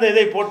பண்ணி அந்த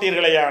இதை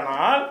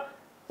போட்டீர்களேயானால்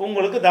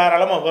உங்களுக்கு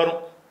தாராளமாக வரும்.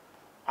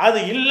 அது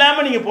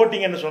இல்லாமல் நீங்கள்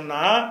போட்டிங்கன்னு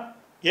சொன்னால்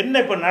என்ன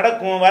இப்போ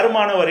நடக்கும்?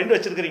 வருமான வரின்னு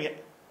வச்சுருக்கிறீங்க.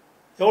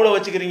 எவ்வளோ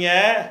வச்சுக்கிறீங்க?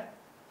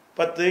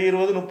 10,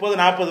 20, 30,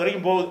 40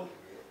 வரைக்கும் போகுது.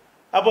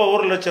 அப்போ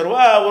 1 லட்ச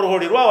ரூபா 1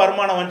 கோடி ரூபா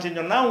வருமானம்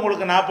வந்துச்சுன்னு சொன்னால்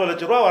உங்களுக்கு 40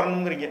 லட்ச ரூபா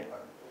வரணுங்கிறீங்க.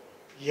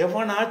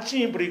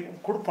 எவனாச்சும் இப்படி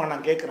கொடுப்பான்?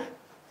 நான் கேட்குறேன்.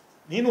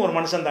 நீனு ஒரு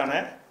மனுஷன் தானே,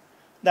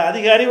 இந்த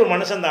அதிகாரி ஒரு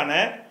மனுஷன் தானே,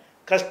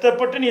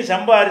 கஷ்டப்பட்டு நீ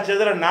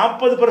சம்பாதிச்சதில்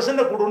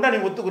 40% கொடுண்டா நீ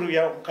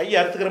ஒத்துக்குருவியா? கையை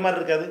அறுத்துக்கிற மாதிரி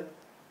இருக்காது.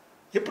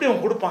 எப்படி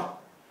அவன் கொடுப்பான்?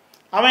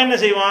 அவன் என்ன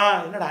செய்வான்?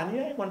 என்னடா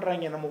அநியாயம்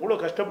பண்ணுறாங்க, நம்ம இவ்வளோ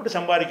கஷ்டப்பட்டு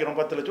சம்பாதிக்கிறோம்,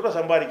 10 லட்ச ரூபா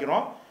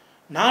சம்பாதிக்கிறோம்,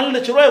 4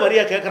 லட்ச ரூபாய்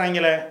வரியாக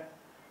கேட்குறாங்களே,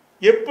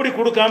 எப்படி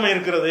கொடுக்காம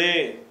இருக்கிறது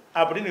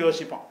அப்படின்னு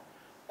யோசிப்பான்.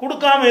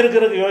 கொடுக்காம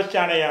இருக்கிறது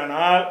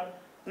யோசிச்சானேயானால்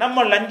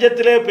நம்ம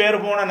லஞ்சத்திலே பேர்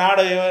போன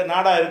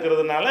நாடாக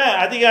இருக்கிறதுனால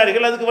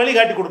அதிகாரிகள் அதுக்கு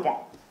வழிகாட்டி கொடுப்பான்.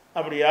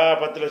 அப்படியா,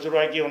 10 லட்ச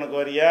ரூபாய்க்கு உனக்கு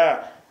வரியா,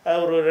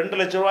 ஒரு 2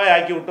 லட்ச ரூபாய்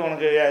ஆக்கி விட்டு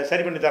உனக்கு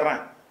சரி பண்ணி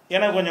தர்றேன்,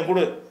 எனக்கு கொஞ்சம்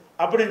கொடு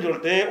அப்படின்னு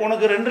சொல்லிட்டு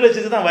உனக்கு 2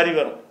 லட்சத்துக்கு தான் வரி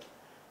வரும்.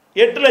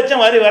 8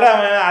 லட்சம் வரி வர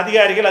அவன்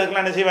அதிகாரிகள்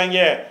அதுக்கெல்லாம் என்ன செய்வாங்க?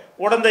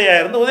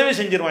 உடந்தையாக இருந்து உதவி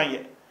செஞ்சிருவாங்க.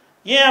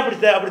 ஏன்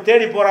அப்படி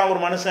தேடி போகிறான்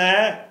ஒரு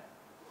மனுஷன்?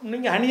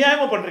 நீங்கள்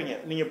அநியாயமாக பண்ணுறீங்க.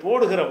 நீங்கள்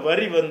போடுகிற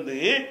வரி வந்து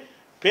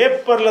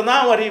பேப்பரில்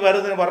தான் வரி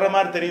வர்ற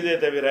மாதிரி தெரியுதே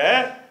தவிர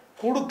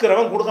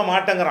கொடுக்குறவன் கொடுக்க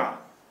மாட்டேங்கிறான்.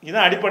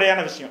 இதுதான்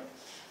அடிப்படையான விஷயம்.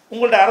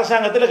 உங்கள்ட்ட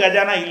அரசாங்கத்தில்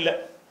கஜானா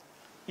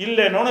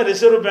இல்லைன்னு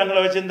ரிசர்வ்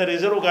பேங்கில் வச்சு இந்த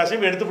ரிசர்வ்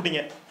காசையும்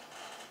எடுத்துவிட்டீங்க.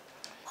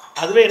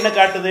 அதுவே என்ன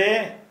காட்டுது?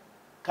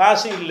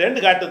 காசு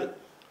இல்லைன்னு காட்டுது.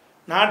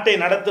 நாட்டை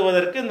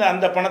நடத்துவதற்கு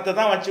அந்த பணத்தை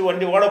தான் வச்சு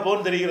வண்டி ஓட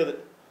போகுன்னு தெரிகிறது.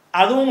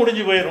 அதுவும்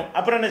முடிஞ்சு போயிடும்.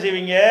 அப்புறம் என்ன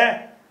செய்வீங்க?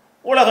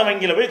 உலக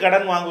வங்கியில் போய்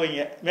கடன்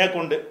வாங்குவீங்க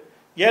மேற்கொண்டு.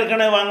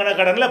 ஏற்கனவே வாங்கின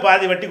கடனில்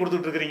பாதி வட்டி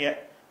கொடுத்துட்ருக்குறீங்க.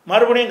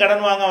 மறுபடியும்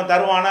கடன் வாங்க அவன்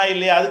தருவானா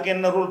இல்லையா, அதுக்கு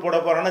என்ன ரூல் போட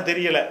போகிறான்னு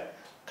தெரியலை.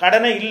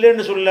 கடனை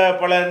இல்லைன்னு சொல்ல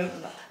பல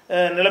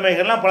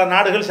நிலைமைகள்லாம் பல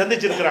நாடுகள்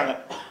சந்திச்சிருக்கிறாங்க.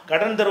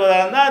 கடன் தருவதாக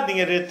இருந்தால்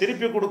நீங்கள்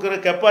திருப்பி கொடுக்குற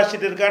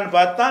கெப்பாசிட்டி இருக்கான்னு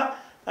பார்த்தா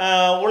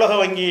உலக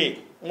வங்கி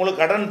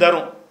உங்களுக்கு கடன்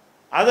தரும்.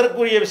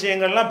 அதற்குரிய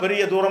விஷயங்கள்லாம்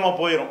பெரிய தூரமாக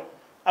போயிடும்.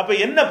 அப்போ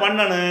என்ன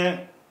பண்ணணும்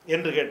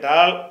என்று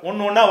கேட்டால்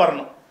ஒன்று ஒன்றா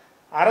வரணும்.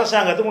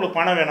 அரசாங்கத்துக்கு உங்களுக்கு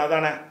பணம் வேணாம்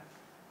தானே,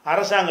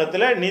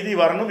 அரசாங்கத்தில் நிதி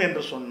வரணும்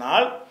என்று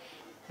சொன்னால்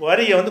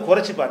வரியை வந்து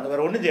குறைச்சி பாருங்க,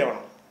 வேறு ஒன்றும்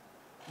செய்யணும்.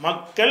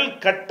 மக்கள்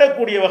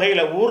கட்டக்கூடிய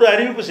வகையில் ஒரு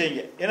அறிவிப்பு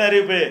செய்யுங்க. என்ன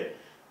அறிவிப்பு?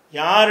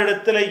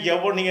 யாரிடத்துல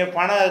எவ்வளோ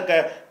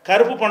நீங்கள்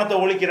கருப்பு பணத்தை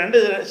ஒழிக்கிறேன்னு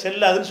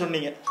செல்லாதுன்னு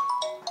சொன்னீங்க.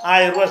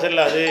 1000 ரூபா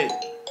செல்லாது,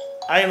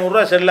 500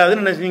 ரூபா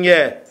செல்லாதுன்னு நினைச்சீங்க.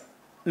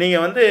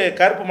 நீங்கள் வந்து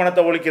கருப்பு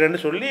பணத்தை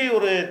ஒழிக்கிறேன்னு சொல்லி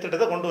ஒரு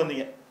திட்டத்தை கொண்டு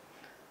வந்தீங்க.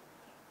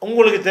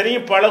 உங்களுக்கு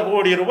தெரியும் பல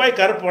கோடி ரூபாய்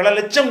பல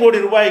லட்சம் கோடி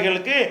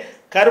ரூபாய்களுக்கு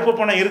கருப்பு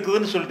பணம்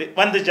இருக்குதுன்னு சொல்லிட்டு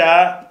வந்துச்சா?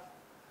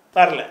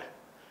 வரல.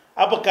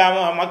 அப்போ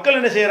மக்கள்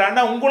என்ன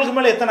செய்கிறான்னா உங்களுக்கு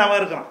மேலே எத்தனை அவன்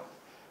இருக்கிறான்,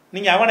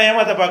 நீங்கள் அவனை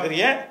ஏமாற்ற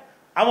பார்க்குறீங்க,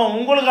 அவன்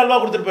உங்களுக்கு அல்வா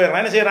கொடுத்துட்டு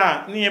போயிடறான். என்ன செய்கிறான்?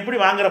 நீ எப்படி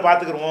வாங்குற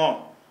பார்த்துக்குருவோம்.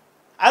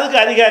 அதுக்கு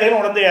அதிகாரிகள்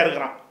உடந்தையாக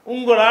இருக்கிறான்.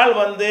 உங்களால்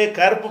வந்து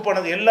கருப்பு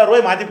பணத்தை எல்லா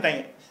ரூபாயும்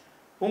மாற்றிவிட்டாங்க.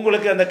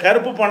 உங்களுக்கு அந்த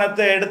கருப்பு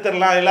பணத்தை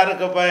எடுத்துடலாம்,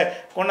 எல்லாருக்கும் இப்போ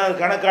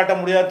கொண்டாந்து கணக்காட்ட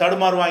முடியாது,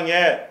 தடுமாறுவாங்க,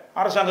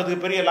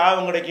 அரசாங்கத்துக்கு பெரிய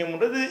லாபம்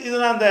கிடைக்கும்ன்றது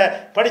இதுதான் அந்த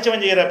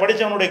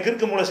படித்தவனுடைய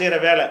கிறுக்கு மூலம் செய்கிற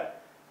வேலை.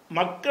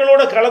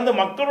 மக்களோட கலந்து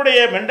மக்களுடைய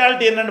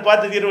மென்டாலிட்டி என்னென்னு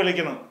பார்த்து தீர்வு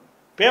அளிக்கணும்.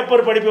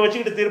 பேப்பர் படிப்பை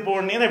வச்சுக்கிட்டு தீர்ப்பு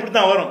பண்ணீங்கன்னா இப்படி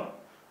தான் வரும்.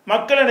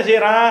 மக்கள் என்ன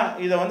செய்கிறான்?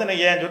 இதை வந்து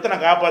நான் என் சொத்தை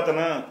நான்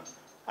காப்பாற்றணும்,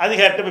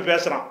 அதிகாரிட்ட போய்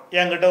பேசுகிறான்.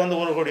 என்கிட்ட வந்து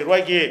 1 கோடி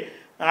ரூபாய்க்கு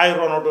 1000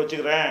 ரூபா நோட்டு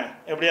வச்சுக்கிறேன்,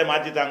 எப்படியா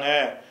மாற்றித்தாங்க.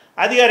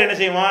 அதிகாரி என்ன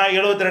செய்வான்?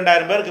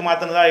 72,000 பேருக்கு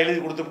மாற்றினதா எழுதி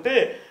கொடுத்துட்டு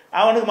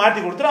அவனுக்கு மாற்றி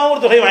கொடுத்துட்டு அவன்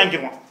ஒரு தொகையை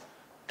வாங்கிக்குவான்.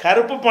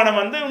 கருப்பு பணம்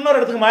வந்து இன்னொரு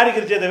இடத்துக்கு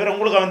மாறிக்கிருச்சே தவிர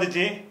உங்களுக்கு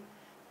வந்துச்சு.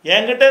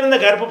 என்கிட்ட இருந்த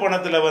கருப்பு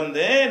பணத்தில்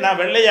வந்து நான்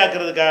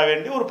வெள்ளையாக்குறதுக்காக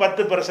வேண்டி ஒரு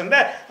 10%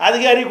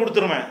 அதிகாரி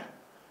கொடுத்துருவேன்.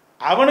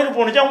 அவனுக்கு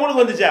போணுச்சா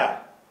உங்களுக்கு வந்துச்சா?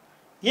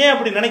 ஏன்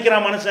அப்படி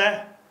நினைக்கிறான் மனுஷன்?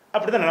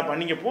 அப்படி தான்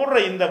நினைப்பான். நீங்கள் போடுற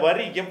இந்த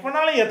வரி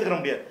எப்போனாலும் ஏற்றுக்கிற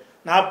முடியாது.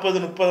 40,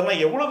 30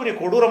 எவ்வளோ பெரிய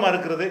கொடூரமாக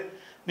இருக்கிறது.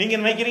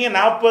 நீங்கள் நினைக்கிறீங்க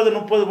 40,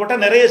 30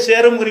 போட்டால் நிறைய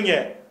சேருங்கிறீங்க.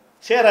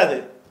 சேராது.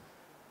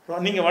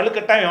 நீங்கள்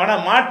வலுக்கட்டாயம்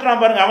வேணால்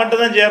மாற்றான் பாருங்கள்,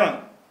 அவன்கிட்ட தான் சேரும்.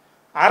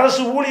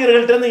 அரசு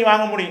ஊழியர்கள்ட்ட நீங்கள்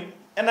வாங்க முடியும்.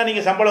 ஏன்னா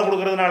நீங்கள் சம்பளம்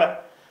கொடுக்கறதுனால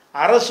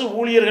அரசு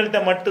ஊழியர்கள்ட்ட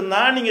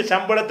மட்டும்தான் நீங்கள்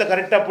சம்பளத்தை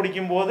கரெக்டாக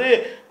பிடிக்கும்போது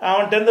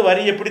அவன்கிட்டருந்து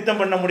வரியை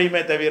பிடித்தம் பண்ண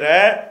முடியுமே தவிர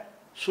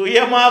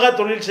சுயமாக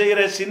தொழில்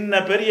செய்கிற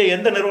சின்ன பெரிய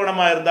எந்த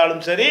நிறுவனமாக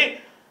இருந்தாலும் சரி,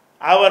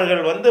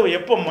 அவர்கள் வந்து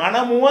எப்போ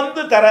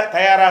மனமுவந்து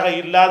தயாராக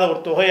இல்லாத ஒரு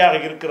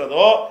தொகையாக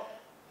இருக்கிறதோ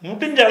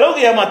முடிஞ்ச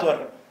அளவுக்கு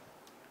ஏமாற்றுவார்கள்.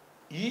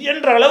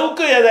 இயன்ற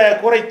அளவுக்கு அதை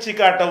குறைச்சி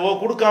காட்டவோ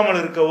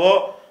கொடுக்காமல் இருக்கவோ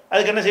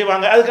அதுக்கு என்ன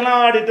செய்வாங்க?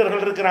 அதுக்கெல்லாம்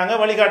ஆடிட்டர்கள் இருக்கிறாங்க,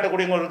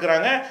 வழிகாட்டக்கூடியவங்க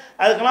இருக்கிறாங்க,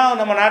 அதுக்கெல்லாம்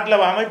நம்ம நாட்டில்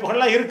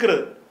அமைப்புகள்லாம்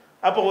இருக்கிறது.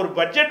 அப்போ ஒரு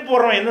பட்ஜெட்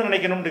போடுறவன் என்ன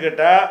நினைக்கணும்னு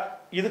கேட்டால்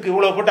இதுக்கு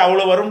இவ்வளோ போட்டு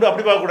அவ்வளோ வரும்னு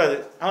அப்படி பார்க்கக்கூடாது.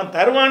 அவன்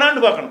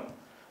தருவானான்னு பார்க்கணும்.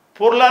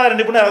 பொருளாதார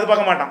நிபுணர் அதை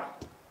பார்க்க மாட்டான்.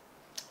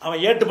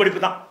 அவன் ஏட்டு படிப்பு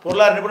தான்.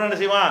 பொருளாதார நிபுணர் என்ன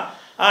செய்வான்?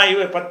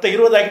 இவன் 10,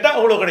 20 ஆக்கிட்டா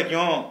அவ்வளோ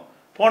கிடைக்கும்,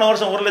 போன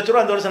வருஷம் 1 லட்ச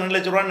ரூபா, அந்த வருஷம் 2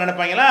 லட்ச ரூபான்னு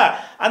நினைப்பாங்களா?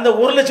 அந்த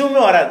 1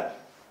 லட்சமுமே வராது.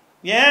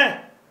 ஏன்?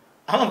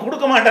 அவன்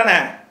கொடுக்க மாட்டானே.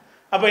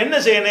 அப்போ என்ன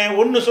செய்யணும்,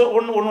 ஒன்றா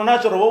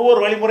சொல்கிறோம், ஒவ்வொரு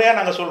வழிமுறையாக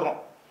நாங்கள் சொல்கிறோம்.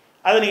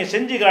 அதை நீங்கள்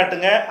செஞ்சு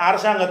காட்டுங்க.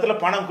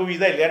 அரசாங்கத்தில் பணம்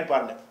குவிதா இல்லையான்னு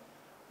பாருங்கள்.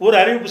 ஒரு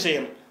அறிவிப்பு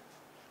செய்யணும்.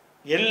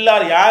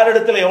 யார்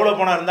இடத்துல எவ்வளோ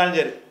பணம் இருந்தாலும்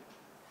சரி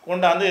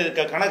கொண்டாந்து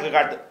கணக்கு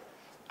காட்டு.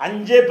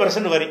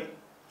 5% வரி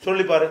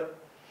சொல்லிப்பாரு.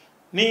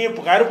 நீ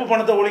இப்போ கருப்பு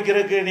பணத்தை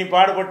ஒழிக்கிறதுக்கு நீ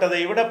பாடுபட்டதை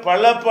விட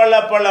பல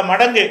பல பல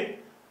மடங்கு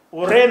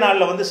ஒரே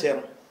நாளில் வந்து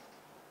சேரும்.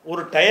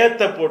 ஒரு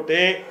டயத்தை போட்டு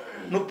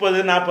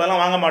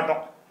 30-40 வாங்க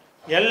மாட்டோம்.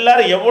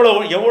 எல்லாரும்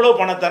எவ்வளோ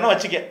பணத்தானோ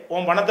வச்சுக்க,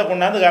 உன் பணத்தை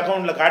கொண்டாந்து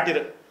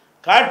அக்கௌண்ட்டில்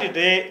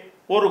காட்டிட்டு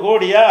 1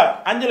 கோடியா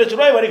 5 லட்ச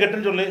ரூபாய் வரி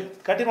கட்டுன்னு சொல்லு,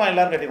 கட்டிடுவான்.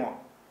 எல்லாரும் கட்டிடுவான்.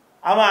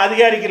 அவன்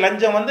அதிகாரிக்கு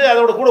லஞ்சம் வந்து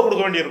அதோட கூட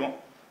கொடுக்க வேண்டியிருக்கும்.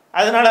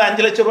 அதனால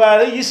 5 லட்ச ரூபா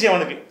ஈஸி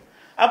அவனுக்கு.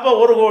 அப்போ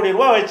 1 கோடி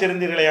ரூபா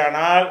வச்சிருந்தீர்களே,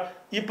 ஆனால்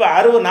இப்போ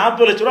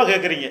 40 லட்ச ரூபா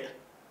கேட்குறீங்க.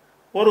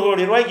 1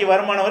 கோடி ரூபாய்க்கு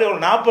வருமானம் வரை ஒரு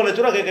 40 லட்ச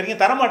ரூபா கேட்குறீங்க,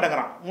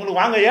 தரமாட்டேங்கிறான். உங்களுக்கு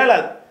வாங்க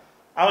இயலாது.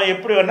 அவன்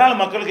எப்படி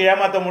வேணாலும் மக்களுக்கு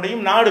ஏமாற்ற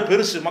முடியும். நாடு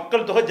பெருசு,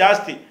 மக்கள் தொகை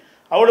ஜாஸ்தி,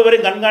 அவ்வளோ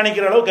வரையும்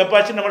கண்காணிக்கிற அளவு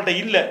கெப்பாசிட்டி நம்மள்கிட்ட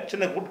இல்லை.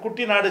 சின்ன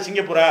குட்டி நாடு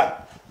சிங்கப்பூரா,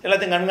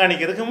 எல்லாத்தையும்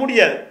கண்காணிக்கிறதுக்கு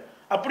முடியாது.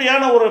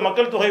 அப்படியான ஒரு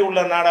மக்கள் தொகை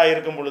உள்ள நாடாக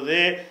இருக்கும் பொழுது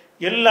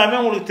எல்லாமே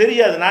உங்களுக்கு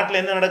தெரியாது. நாட்டில்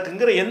என்ன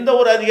நடக்குங்கிற எந்த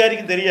ஒரு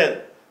அதிகாரிக்கும் தெரியாது.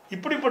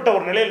 இப்படிப்பட்ட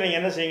ஒரு நிலையில் நீங்கள்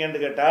என்ன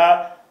செய்யுங்கன்னு கேட்டால்,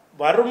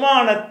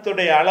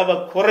 வருமானத்துடைய அளவை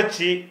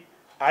குறைச்சி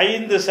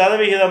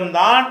 5%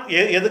 தான்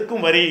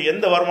எதுக்கும் வரி,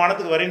 எந்த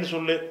வருமானத்துக்கு வரின்னு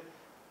சொல்லு.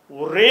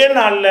 ஒரே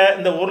நாளில்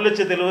இந்த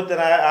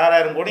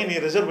 1,76,000 கோடி நீ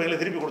ரிசர்வ்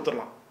பேங்கில் திருப்பி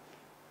கொடுத்துடலாம்.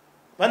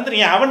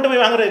 வந்துடுங்க. அவன்கிட்ட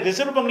போய் வாங்குற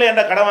ரிசர்வ் பேங்கில்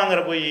ஏன்டா கடன் வாங்குற,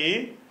 போய்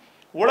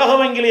உலக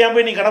வங்கியில் ஏன்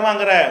போய் நீ கடன்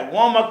வாங்குற?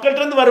 உன்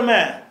மக்கள்கிட்டருந்து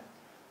வருமே,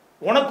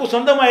 உனக்கு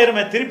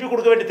சொந்தமாயிருமே, திருப்பி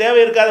கொடுக்க வேண்டிய தேவை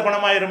இருக்காத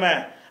பணமாயிருமே.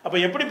 அப்போ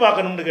எப்படி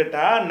பார்க்கணும்னு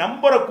கேட்டால்,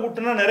 நம்பரை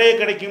கூட்டுனா நிறைய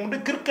கிடைக்கும்னு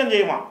கிறுக்கம்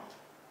செய்வான்.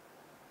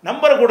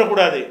 நம்பரை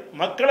கூட்டக்கூடாது,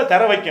 மக்களை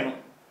தர வைக்கணும்.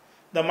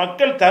 இந்த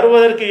மக்கள்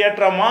தருவதற்கு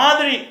ஏற்ற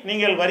மாதிரி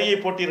நீங்கள் வரியை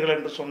போட்டீர்கள்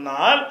என்று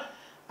சொன்னால்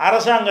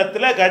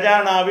அரசாங்கத்தில்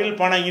கஜானாவில்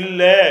பணம்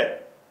இல்லை,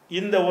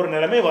 இந்த ஒரு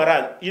நிலைமை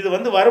வராது. இது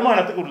வந்து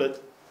வருமானத்துக்கு உள்ளது.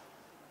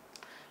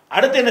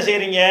 அடுத்து என்ன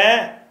செய்கிறீங்க,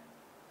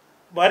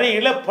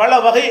 வரியில் பல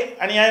வகை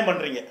அநியாயம்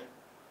பண்ணுறீங்க.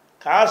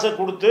 காசை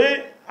கொடுத்து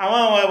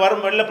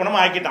அவன் வெள்ளை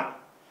பணமாக ஆக்கிட்டான்.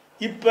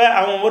 இப்போ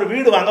அவன் ஒரு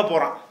வீடு வாங்க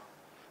போகிறான்.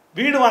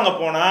 வீடு வாங்க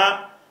போனால்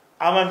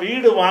அவன்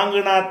வீடு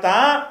வாங்கினா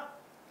தான்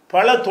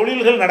பல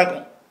தொழில்கள்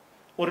நடக்கும்.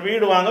 ஒரு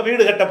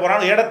வீடு கட்ட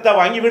போகிறான், இடத்த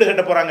வாங்கி வீடு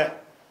கட்ட போகிறாங்க.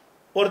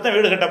 ஒருத்தன்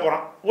வீடு கட்ட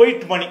போகிறான்,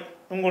 ஒயிட் மணி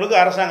உங்களுக்கு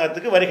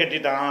அரசாங்கத்துக்கு வரி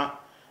கட்டிட்டான்.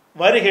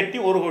 வரி கட்டி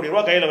 1 கோடி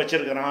ரூபா கையில்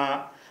வச்சுருக்கிறான்.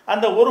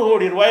 அந்த 1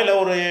 கோடி ரூபாயில்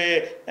ஒரு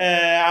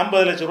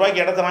 50 லட்ச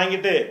ரூபாய்க்கு இடத்த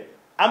வாங்கிட்டு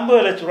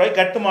 50 லட்ச ரூபாய்க்கு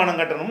கட்டுமானம்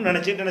கட்டணும்னு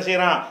நினச்சிட்டு என்ன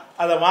செய்கிறான்,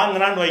 அதை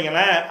வாங்கினான்னு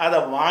வைங்களேன். அதை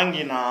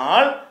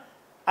வாங்கினால்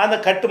அந்த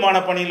கட்டுமான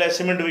பணியில்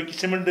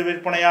சிமெண்ட்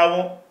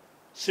விற்பனையாகும்,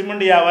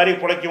 சிமெண்ட் வியாபாரி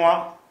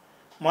பிழைக்குவான்.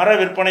 மர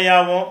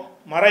விற்பனையாகும்,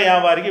 மர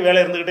வியாபாரிக்கு வேலை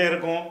இருந்துக்கிட்டே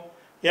இருக்கும்.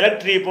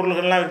 எலக்ட்ரிக்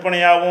பொருள்கள்லாம்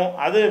விற்பனையாகும்,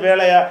 அது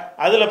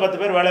அதில் 10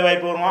 பேர் வேலை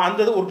வாய்ப்பு வருவான்.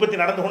 அந்த உற்பத்தி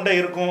நடந்து கொண்டே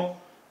இருக்கும்.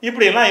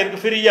 இப்படியெல்லாம்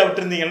இருக்குது. ஃப்ரீயாக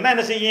விட்டுருந்தீங்கன்னா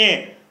என்ன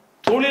செய்யும்,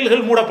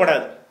 தொழில்கள்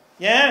மூடப்படாது.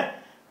 ஏன்,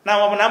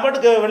 நான்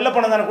பாட்டுக்கு வெள்ளை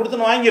பணம் தானே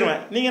கொடுத்துன்னு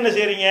வாங்கிடுவேன். நீங்கள் என்ன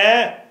செய்கிறீங்க,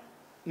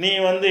 நீ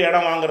வந்து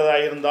இடம் வாங்குறதா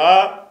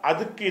இருந்தால்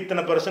அதுக்கு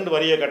இத்தனை %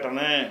 வரியை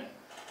கட்டணும்,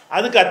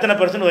 அதுக்கு அத்தனை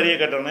 % வரியை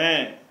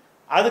கட்டணும்,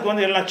 அதுக்கு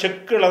வந்து எல்லாம்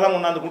செக்கில் தான்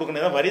கொண்டாந்து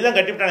கொடுக்கணும். ஏதாவது வரி தான்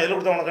கட்டிவிட்டான், எதில்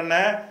கொடுத்தா உனக்கு என்ன,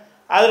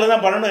 அதில்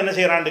தான் பண்ணணும். என்ன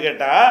செய்கிறான்னு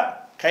கேட்டால்,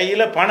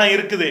 கையில் பணம்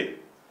இருக்குது,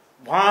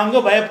 வாங்க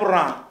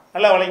பயப்படுறான்.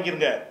 நல்லா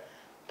வழங்கிருங்க.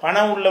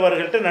 பணம்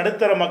உள்ளவர்கள்ட்ட,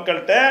 நடுத்தர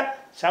மக்கள்கிட்ட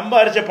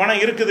சம்பாரித்த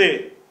பணம் இருக்குது,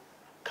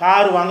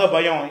 கார் வாங்க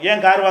பயம்.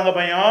 ஏன் கார் வாங்க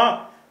பயம்,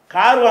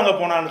 கார் வாங்க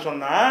போனான்னு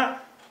சொன்னால்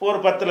ஒரு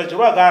 10 லட்ச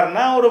ரூபா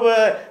காருன்னா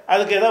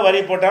அதுக்கு ஏதோ வரி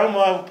போட்டாலும்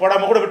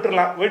போடாமல் கூட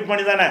விட்டுடலாம், வெயிட்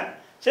பண்ணி தானே.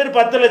 சரி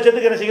 10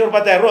 லட்சத்துக்கு என்ன செய்ய, ஒரு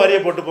 10,000 ரூபா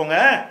வரியை போட்டு போங்க.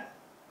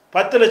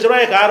 10 லட்ச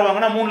ரூபாய் கார்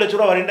வாங்கினா 3 லட்ச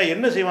ரூபா வரிண்டா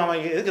என்ன செய்வான்,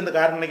 எதுக்கு இந்த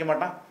கார் நினைக்க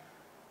மாட்டான்.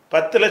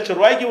 10 லட்ச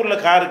ரூபாய்க்கு உள்ள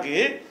காருக்கு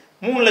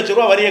 3 லட்ச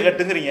ரூபா வரியை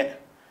கட்டுங்கிறீங்க.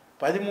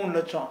 13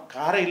 லட்சம்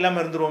காரை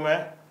இல்லாமல் இருந்துருவோமே.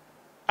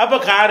 அப்போ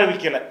காரை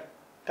விற்கலை,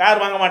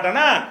 கார் வாங்க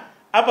மாட்டானா.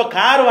 அப்போ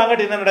கார்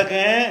வாங்கிட்டு என்ன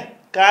நடக்கும்,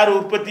 கார்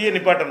உற்பத்தியை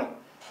நிப்பாட்டணும்.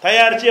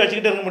 தயாரித்து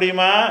வச்சுக்கிட்டு இருக்க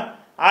முடியுமா?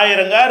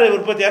 1000 கார்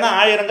உற்பத்தி ஆனால்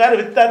 1000 கார்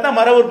விற்றா தான்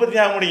மர உற்பத்தி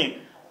ஆக முடியும்.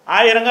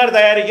 1000 கார்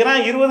தயாரிக்கிறான்,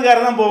 20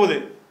 கார் தான் போகுது.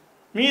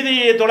 மீதி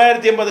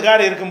 980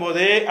 கார்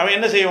இருக்கும்போது அவன்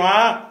என்ன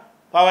செய்வான்,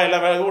 பாவா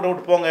எல்லாம்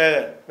விட்டு போங்க,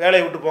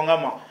 வேலையை விட்டு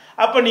போங்கம்மா.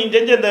 அப்போ நீங்கள்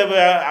செஞ்ச இந்த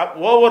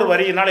ஓவர்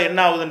வரியினால் என்ன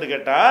ஆகுதுன்னு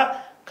கேட்டால்,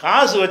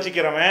 காசு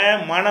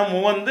வச்சுக்கிறவன் மனம்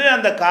வந்து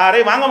அந்த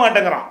காரை வாங்க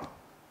மாட்டேங்கிறான்.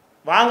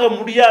 வாங்க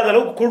முடியாத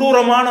அளவுக்கு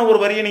கொடூரமான ஒரு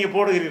வரியை நீங்கள்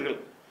போடுகிறீர்கள்.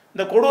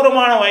 இந்த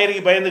கொடூரமான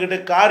வரிக்கு பயந்துக்கிட்டு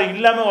கார்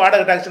இல்லாமல்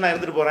வாடகை டாக்ஸி நான்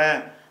இருந்துட்டு போகிறேன்,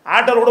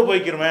 ஆட்டோவில் கூட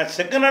போய்க்கிருவேன்,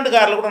 செகண்ட் ஹேண்டு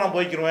காரில் கூட நான்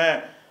போய்க்கிருவேன்,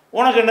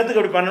 உனக்கு என்னத்துக்கு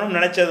அப்படி பண்ணணும்னு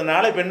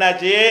நினச்சதுனால இப்போ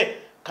என்னாச்சு,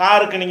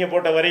 காருக்கு நீங்கள்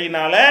போட்ட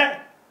வரியினால்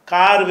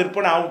கார்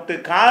விற்பனை அவுட்டு.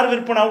 கார்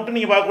விற்பனை அவுட்டு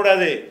நீங்கள்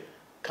பார்க்கக்கூடாது.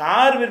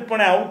 கார்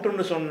விற்பனை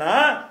அவுட்டுன்னு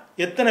சொன்னால்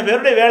எத்தனை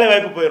பேருடைய வேலை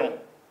வாய்ப்பு போயிடும்.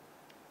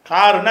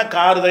 காருன்னா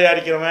கார்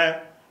தயாரிக்கிறவன்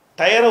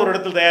டயரை ஒரு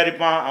இடத்துல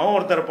தயாரிப்பான், அவன்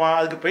ஒருத்தர் இருப்பான்.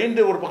 அதுக்கு பெயிண்ட்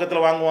ஒரு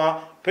பக்கத்தில் வாங்குவான்,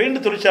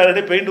 பெயிண்ட்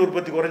தொழிற்சாலையிலே பெயிண்ட்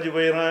உற்பத்தி குறைஞ்சி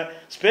போயிடும்.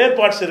 ஸ்பேர்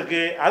பார்ட்ஸ்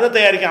இருக்குது, அதை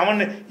தயாரிக்க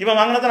இவன்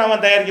வாங்கினா தான்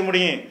அவன் தயாரிக்க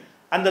முடியும்.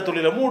 அந்த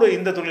தொழிலை மூடு,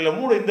 இந்த தொழிலை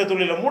மூடு, இந்த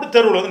தொழிலை மூடு,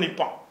 தெருவில் வந்து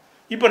நிற்பான்.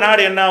 இப்போ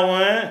நாடு என்ன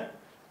ஆகும்,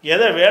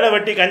 எதை வேலை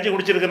வெட்டி கஞ்சி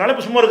குடிச்சிருக்கிறனால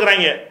இப்போ சும்மா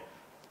இருக்கிறாங்க,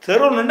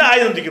 தெருவில் நின்று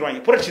ஆயுதம்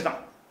தூக்கிடுவாங்க. புரட்சி தான்.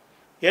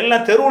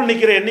 எல்லாம் தெருவில்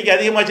நிற்கிற எண்ணிக்கை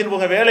அதிகமாச்சுன்னு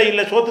போங்க, வேலை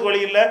இல்லை, சோத்துக்கு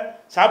வழி இல்லை,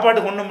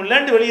 சாப்பாட்டுக்கு ஒன்றும்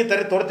இல்லைன்ட்டு வெளியே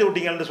துரத்தி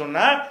விட்டீங்கன்னு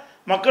சொன்னால்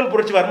மக்கள்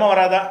புரட்சி வருமா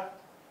வராதா?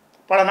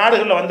 பல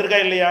நாடுகளில் வந்திருக்கா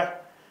இல்லையா?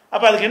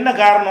 அப்போ அதுக்கு என்ன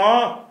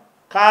காரணம்?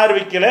 கார்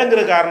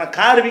விற்கலைங்கிற காரணம்.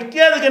 கார்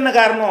விற்காததுக்கு என்ன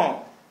காரணம்?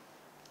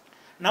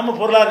 நம்ம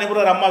பொருளாதார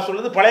நிபுணர் அம்மா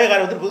சொல்லுது பழைய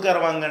கார் விற்று புது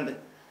காரை வாங்கண்டு.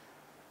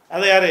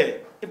 அதை யார்?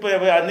 இப்போ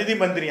நிதி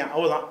மந்திரியான்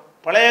அவதான்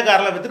பழைய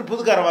காரில் விற்றுட்டு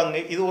புது காரை வாங்க.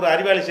 இது ஒரு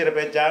அறிவாளி செய்கிற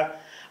பேச்சா?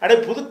 அப்படியே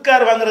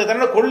புதுக்கார் வாங்குறது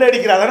தானே கொள்ளை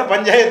அடிக்கிறா தானே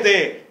பஞ்சாயத்து.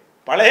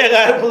 பழைய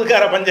கார்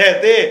புதுக்கார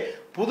பஞ்சாயத்து.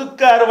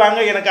 புதுக்கார் வாங்க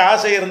எனக்கு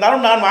ஆசை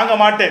இருந்தாலும் நான் வாங்க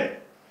மாட்டேன்.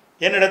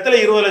 என்னிடத்துல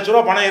 20 லட்ச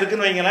ரூபா பணம்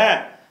இருக்குன்னு வைங்களேன்,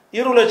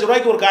 20 லட்ச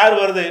ரூபாய்க்கு ஒரு கார்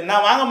வருது,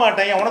 நான் வாங்க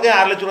மாட்டேன். உனக்கு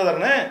 6 லட்ச ரூபா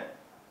தரணும்,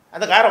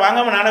 அந்த காரை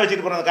வாங்காமல் நானே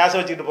வச்சுட்டு போகிறேன், அந்த காசை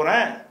வச்சுக்கிட்டு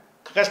போகிறேன்,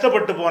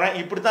 கஷ்டப்பட்டு போகிறேன்.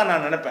 இப்படி தான்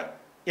நான் நினைப்பேன்,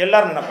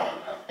 எல்லாரும் நினைப்போம்.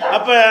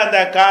 அப்போ அந்த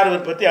கார்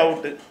உற்பத்தி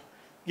அவுட்டு.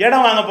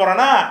 இடம் வாங்க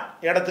போகிறோன்னா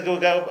இடத்துக்கு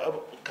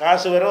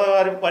காசு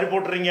வரி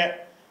போட்டுறீங்க.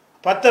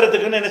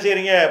 பத்திரத்துக்குன்னு என்ன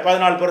செய்கிறீங்க?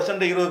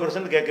 14%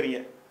 20% கேட்குறீங்க.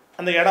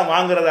 அந்த இடம்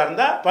வாங்குறதா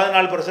இருந்தால்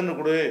 14%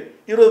 கொடு,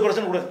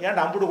 20% கொடு.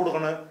 ஏன்டா அம்புட்டு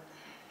கொடுக்கணும்?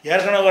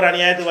 ஏற்கனவே ஒரு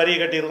அநியாயத்துக்கு வரியை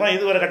கட்டியிருக்கோம்,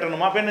 இது வரை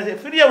கட்டணுமா? அப்போ என்ன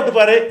ஃப்ரீயாக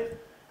விட்டுப்பாரு,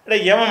 இல்லை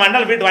எவன்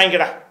மண்டால் போயிட்டு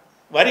வாங்கிக்கடா,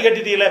 வரி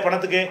கட்டிட்டீங்களே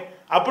பணத்துக்கு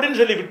அப்படின்னு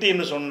சொல்லி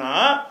விட்டீன்னு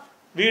சொன்னால்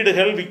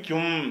வீடுகள்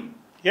விற்கும்,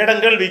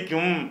 இடங்கள்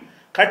விற்கும்,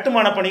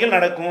 கட்டுமான பணிகள்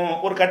நடக்கும்.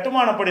 ஒரு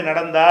கட்டுமான பணி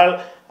நடந்தால்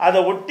அதை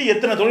ஒட்டி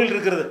எத்தனை தொழில்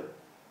இருக்கிறது?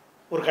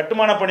 ஒரு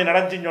கட்டுமான பணி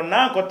நடந்துச்சுன்னு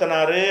சொன்னால்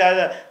கொத்தனார்,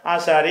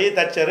 ஆசாரி,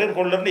 தச்சர்,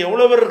 கொள்ளர்னு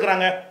எவ்வளோ பேர்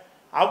இருக்கிறாங்க.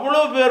 அவ்வளோ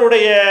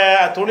பேருடைய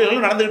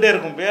தொழில்கள் நடந்துக்கிட்டே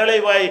இருக்கும்.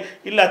 வேலைவாய்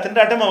இல்லை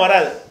திண்டாட்டமாக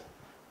வராது.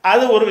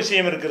 அது ஒரு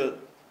விஷயம் இருக்கிறது.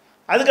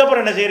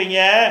 அதுக்கப்புறம் என்ன செய்கிறீங்க?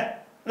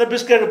 இந்த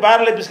பிஸ்கட்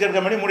பார்லே பிஸ்கட்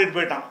கம்பெனி மூடிட்டு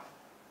போயிட்டான்.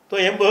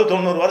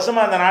 80-90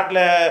 வருஷமாக அந்த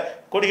நாட்டில்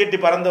கொடி கட்டி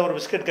பறந்த ஒரு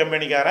பிஸ்கட்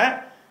கம்பெனிக்காரன்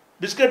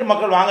பிஸ்கட்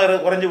மக்கள் வாங்குறது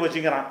குறைஞ்சி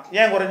போச்சுங்கிறான்.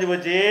 ஏன் குறைஞ்சி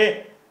போச்சு?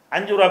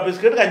 5 ரூபா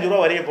பிஸ்கட்டுக்கு 5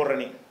 ரூபா வரியை போடுற,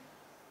 நீ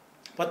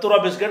 10 ரூபா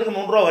பிஸ்கட்டுக்கு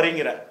 3 ரூபா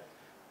வரிங்கிற,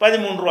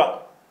 13 ரூபா.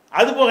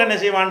 அது போக என்ன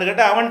செய்வான்னு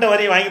கேட்டால் அவன்கிட்ட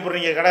வரியை வாங்கி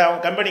போடுறீங்க, கடை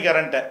அவன்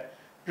கம்பெனிக்காரன்ட்ட.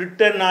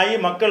 ரிட்டர்ன் ஆகி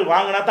மக்கள்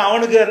வாங்கினா தான்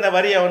அவனுக்கு அந்த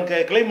வரியை அவனுக்கு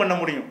கிளைம் பண்ண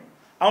முடியும்.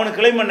 அவனுக்கு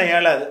கிளைம் பண்ண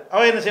இயலாது.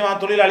 அவன் என்ன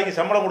செய்வான்? தொழிலாளிக்கு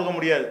சம்பளம் கொடுக்க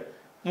முடியாது.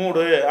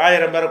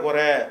 1000 பேரை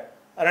குறை,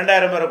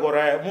 2000 பேரை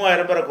குறை,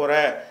 3000 பேரை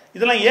குறை.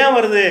 இதெல்லாம் ஏன்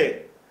வருது?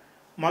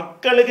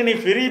 மக்களுக்கு நீ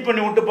ஃப்ரீ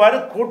பண்ணி விட்டு பாரு,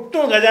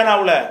 கொட்டும்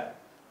கஜானாவில்.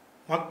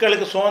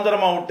 மக்களுக்கு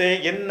சுதந்திரமாக விட்டு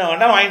என்ன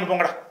வேண்டாம் வாங்கிட்டு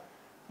போங்கடா,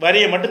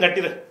 வரியை மட்டும்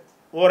கட்டிடு.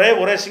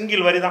 ஒரே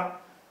சிங்கிள் வரி தான்,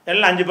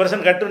 எல்லாம்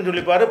 5% கட்டுன்னு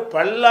சொல்லிப்பாரு.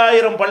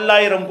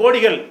 பல்லாயிரம்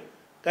கோடிகள்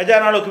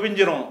கஜானாவில்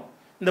குவிஞ்சிரும்.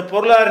 இந்த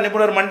பொருளாதார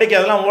நிபுணர் மண்டைக்கு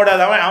அதெல்லாம்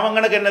ஓடாது. அவன்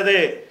கணக்கு என்னது?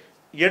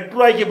 8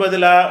 ரூபாய்க்கு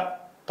பதிலாக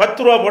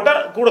 10 ரூபா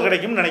போட்டால் கூட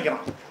கிடைக்கும்னு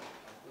நினைக்கிறான்.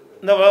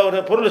 இந்த ஒரு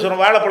பொருள்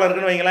சொல்லுவோம், வாழைப்பழம்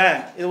இருக்குன்னு வைங்களேன்,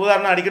 இது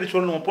உதாரணம் அடிக்கடி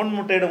சொல்லுவோம், பொன்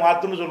முட்டையிடும்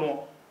வாத்துன்னு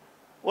சொல்லுவோம்.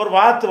 ஒரு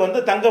வாத்து வந்து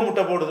தங்க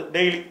முட்டை போடுது,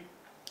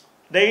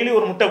 டெய்லி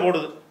ஒரு முட்டை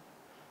போடுது.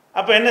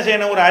 அப்போ என்ன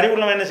செய்யணும்? ஒரு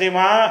அறிவுள்ளவன் என்ன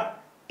செய்வான்?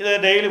 இதை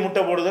டெய்லி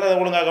முட்டை போடுதுன்னு அதை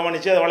ஒழுங்காக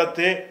கவனித்து அதை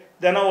வளர்த்து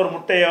தினம் ஒரு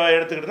முட்டையை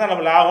எடுத்துக்கிட்டு தான்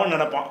நம்ம லாபம்னு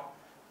நினைப்பான்.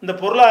 இந்த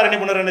பொருளாதார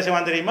நிபுணர் என்ன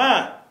செய்வான் தெரியுமா?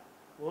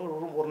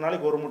 ஒரு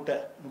நாளைக்கு ஒரு முட்டை,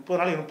 30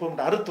 நாளைக்கு 30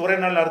 முட்டை, ஒரே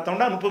நாள்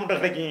அறுத்தோம்னா 30 முட்டை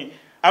கிடைக்கும்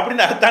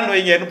அப்படின்னு அறுத்தான்னு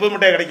வைங்க, 30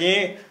 முட்டை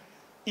கிடைக்கும்.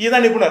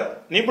 இதுதான்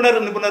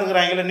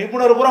நிபுணருங்கிறாங்களே.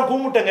 நிபுணர் பூரா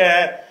கூமுட்டங்க.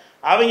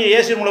 அவங்க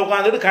ஏசி மூலம்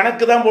உட்காந்துட்டு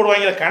கணக்கு தான்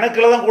போடுவாங்க,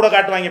 கணக்கில் தான் கூட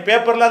காட்டுவாங்க,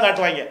 பேப்பர்லாம்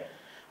காட்டுவாங்க.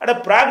 அட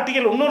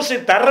ப்ராக்டிக்கல் இன்னொரு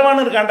சைடு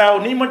தரவானு இருக்காண்டா.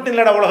 நீ மட்டும்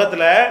இல்லைடா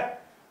உலகத்தில்,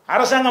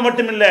 அரசாங்கம்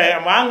மட்டும் இல்லை,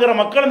 வாங்குகிற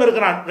மக்களும்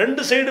இருக்கிறான்.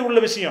 2 சைடு உள்ள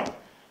விஷயம்.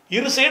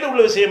 2 சைடு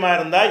உள்ள விஷயமா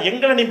இருந்தால்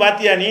எங்களை நீ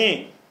பார்த்தியா?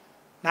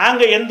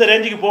 நாங்கள் எந்த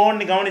ரேஞ்சுக்கு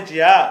போவோம்னு நீ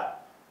கவனிச்சியா?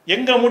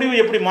 எங்கள் முடிவு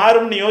எப்படி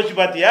மாறும்னு நீ யோசிச்சு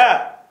பார்த்தியா?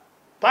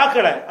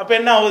 பார்க்கல. அப்போ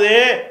என்ன ஆகுது?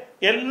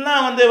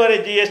 எல்லாம் வந்து வர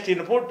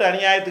ஜிஎஸ்டின்னு போட்டு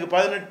அநியாயத்துக்கு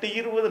 18,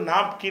 20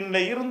 நாப்கின்ல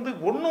இருந்து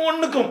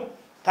ஒன்றுக்கும்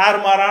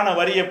தாறுமாறான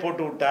வரியை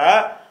போட்டு விட்டா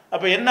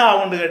அப்போ என்ன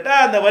ஆகும்னு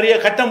கேட்டால் அந்த வரியை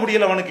கட்ட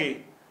முடியலை. அவனுக்கு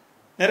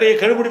நிறைய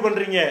கெடுபிடி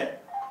பண்ணுறீங்க.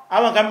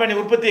 அவன் கம்பெனி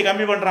உற்பத்தியை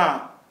கம்மி பண்ணுறான்.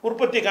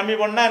 உற்பத்தியை கம்மி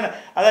பண்ணால்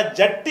அதான்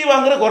ஜட்டி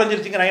வாங்குற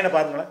குறைஞ்சிருச்சுங்கிறாங்க. என்ன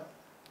பாருங்களேன்,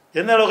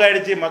 எந்த அளவுக்கு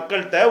ஆகிடுச்சு?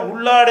 மக்கள்கிட்ட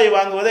உள்ளாடை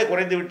வாங்குவதே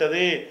குறைந்து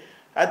விட்டது.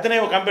 அத்தனை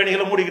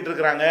கம்பெனிகளை மூடிக்கிட்டு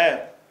இருக்கிறாங்க.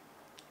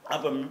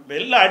 அப்போ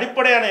எல்லாம்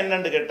அடிப்படையான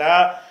என்னன்னு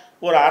கேட்டால்,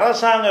 ஒரு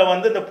அரசாங்கம்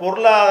வந்து இந்த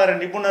பொருளாதார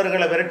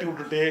நிபுணர்களை விரட்டி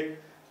விட்டுட்டு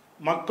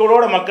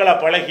மக்களோட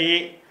மக்களாக பழகி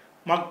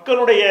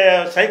மக்களுடைய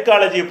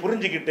சைக்காலஜியை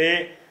புரிஞ்சுக்கிட்டு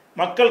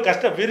மக்கள்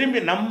கஷ்டம் விரும்பி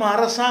நம்ம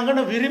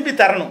அரசாங்கம்னு விரும்பி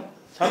தரணும்,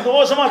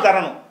 சந்தோஷமாக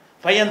தரணும்.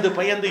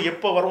 பயந்து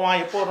எப்போ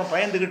வருவான்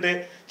பயந்துக்கிட்டு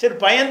சரி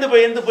பயந்து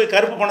போய்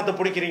கருப்பு பணத்தை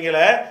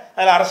பிடிக்கிறீங்களே,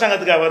 அதில்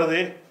அரசாங்கத்துக்காக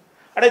வருது.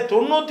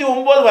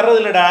 99 வர்றது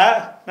இல்லைடா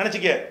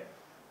நினச்சிக்க.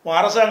 உன்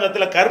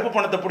அரசாங்கத்தில் கருப்பு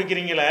பணத்தை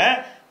பிடிக்கிறீங்களே,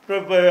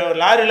 இப்போ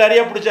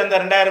லாரியாக பிடிச்ச அந்த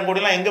 2000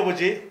 கோடிலாம் எங்கே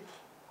போச்சு?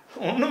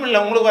 ஒன்றும் இல்லை,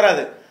 உங்களுக்கு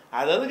வராது.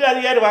 அதுக்கு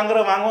அதிகாரி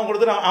வாங்குவோம்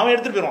கொடுத்துட்டு அவன்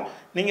எடுத்துகிட்டு போயிடுவான்.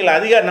 நீங்கள்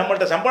அதிகாரி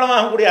நம்மள்கிட்ட சம்பளம்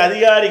வாங்கக்கூடிய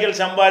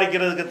அதிகாரிகள்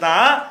சம்பாதிக்கிறதுக்கு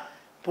தான்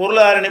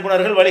பொருளாதார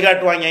நிபுணர்கள்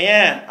வழிகாட்டுவாங்க.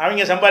 ஏன்?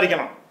 அவங்க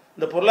சம்பாதிக்கலாம்.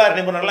 இந்த பொருளாதார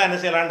நிபுணர்லாம் என்ன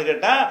செய்யலான்னு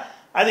கேட்டால்,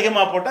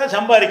 அதிகமாக போட்டால்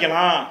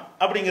சம்பாதிக்கலாம்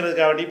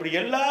அப்படிங்கிறதுக்காக வேண்டி இப்படி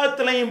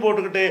எல்லாத்துலேயும்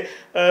போட்டுக்கிட்டு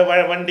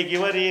வண்டிக்கு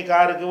வரி,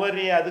 காருக்கு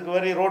வரி, அதுக்கு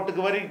வரி,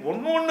 ரோட்டுக்கு வரி,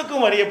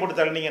 ஒன்றுக்கும் வரியை போட்டு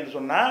தள்ளினீங்கன்னு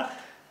சொன்னால்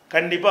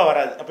கண்டிப்பாக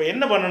வராது. அப்போ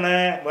என்ன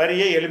பண்ணணும்?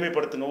 வரியை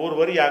எளிமைப்படுத்துங்க, ஒரு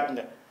வரி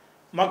ஆக்குங்க.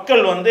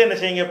 மக்கள் வந்து என்ன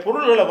செய்யுங்க?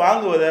 பொருள்களை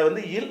வாங்குவதை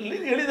வந்து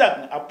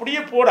எளிதாக்குங்க. அப்படியே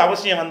போட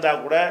அவசியம்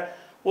வந்தால் கூட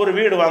ஒரு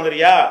வீடு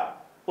வாங்குறியா,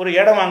 ஒரு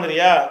இடம்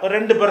வாங்குறியா ஒரு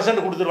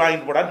 2% கொடுத்துட்டு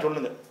வாங்கிட்டு போடான்னு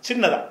சொல்லுங்கள்.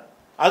 சின்னதாக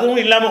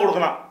அதுவும் இல்லாமல்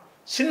கொடுக்கலாம்.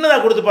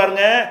 சின்னதாக கொடுத்து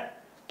பாருங்கள்.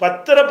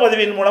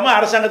 பத்திரப்பதிவின் மூலமாக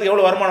அரசாங்கத்துக்கு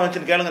எவ்வளோ வருமானம்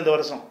வச்சுன்னு கேளுங்க. இந்த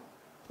வருஷம்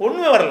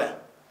ஒன்றுமே வரல.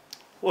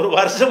 ஒரு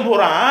வருஷம்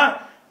பூரா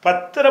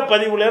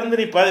பத்திரப்பதிவுலேருந்து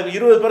நீ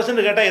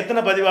 20% கேட்டால்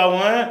எத்தனை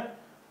பதிவாகும்?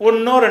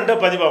 1 2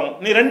 பதிவாகும்.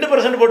 நீ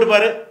 2% போட்டு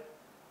பாரு,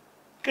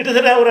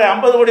 கிட்டத்தட்ட ஒரு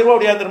 50 கோடி ரூபா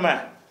ஒடியாந்துருமே.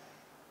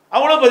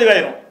 அவ்வளோ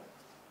பதிவாயிரும்.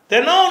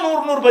 தினம்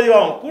 100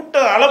 பதிவாகும்.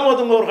 கூட்டம்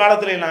அலம்போதுங்க. ஒரு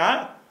காலத்துலலாம்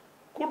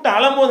கூட்டம்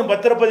அலம்போதும்.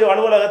 பத்திரப்பதிவு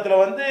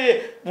அலுவலகத்தில் வந்து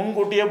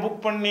முன்கூட்டியே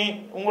புக் பண்ணி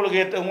உங்களுக்கு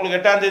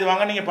 8ஆம் தேதி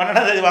வாங்க, நீங்கள்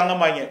 12ஆம் தேதி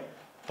வாங்கம்பாங்க.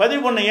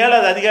 பதிவு பண்ண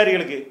இயலாத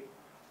அதிகாரிகளுக்கு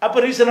அப்போ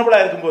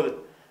ரீசனபிளாக இருக்கும்போது.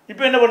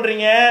 இப்போ என்ன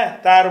பண்ணுறீங்க?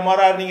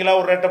 தாறுமாறாக நீங்களா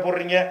ஒரு ரேட்டை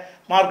போடுறீங்க.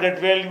 மார்க்கெட்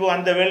வேல்யூ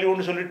அந்த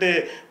வேல்யூன்னு சொல்லிட்டு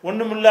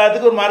ஒன்றும்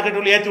இல்லாததுக்கு ஒரு மார்க்கெட்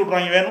வேல்யூ ஏற்றி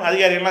விட்ருவாங்க. வேணும்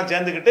அதிகாரிகள்லாம்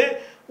சேர்ந்துக்கிட்டு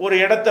ஒரு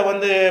இடத்த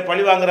வந்து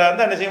பழி வாங்குறா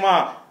இருந்தால் என்ன செய்யுமா,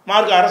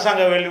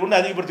 அரசாங்க வேல்யூன்னு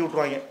அதிகப்படுத்தி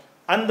விட்ருவாங்க.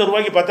 அந்த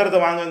ரூபாய்க்கு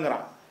பத்திரத்தை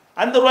வாங்குங்கிறான்.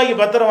 அந்த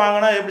ரூபாய்க்கு பத்திரம்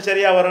வாங்கினா எப்படி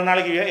சரியாக வரும்?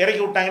 நாளைக்கு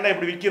இறக்கி விட்டாங்கன்னா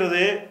எப்படி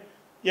விற்கிறது?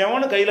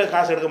 எவனும் கையில்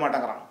காசு எடுக்க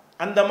மாட்டேங்கிறான்.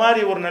 அந்த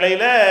மாதிரி ஒரு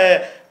நிலையில்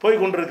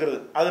போய் கொண்டு இருக்கிறது.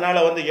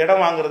 அதனால் வந்து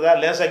இடம் வாங்குறதா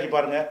லேசாக்கி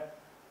பாருங்கள்.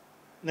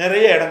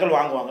 நிறைய இடங்கள்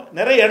வாங்குவாங்க.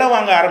 நிறைய இடம்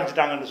வாங்க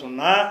ஆரம்பிச்சிட்டாங்கன்னு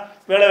சொன்னால்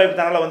வேலைவாய்ப்பு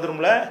தனால்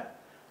வந்துடும்ல.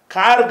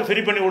 காருக்கு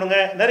ஃப்ரீ பண்ணி விடுங்க.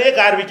 நிறைய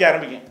கார் விற்க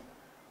ஆரம்பிக்கும்.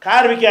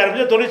 கார் விற்க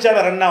ஆரம்பிச்சா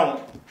தொழிற்சாலை ரன்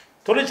ஆகும்.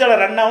 தொழிற்சாலை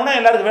ரன் ஆகுனா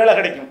எல்லாருக்கும் வேலை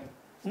கிடைக்கும்.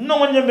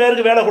 இன்னும் கொஞ்சம்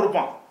பேருக்கு வேலை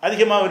கொடுப்பான்.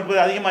 அதிகமாக விற்பது,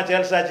 அதிகமாக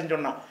சேல்ஸ் ஆச்சுன்னு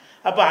சொன்னான்.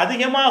 அப்போ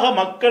அதிகமாக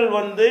மக்கள்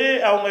வந்து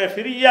அவங்க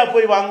ஃப்ரீயாக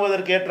போய்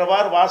வாங்குவதற்கு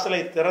ஏற்றவாறு வாசலை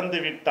திறந்து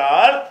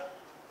விட்டால்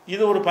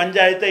இது ஒரு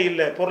பஞ்சாயத்தே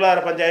இல்லை,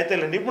 பொருளாதார பஞ்சாயத்தே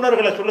இல்லை.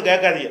 நிபுணர்களை சொல்லி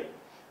கேட்காதீங்க.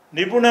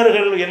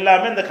 நிபுணர்கள்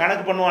எல்லாமே இந்த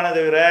கணக்கு பண்ணுவானே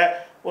தவிர,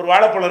 ஒரு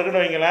வாழைப்பழம்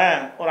இருக்குன்னு வைங்களேன்.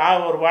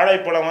 ஒரு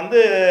வாழைப்பழம் வந்து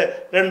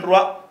 2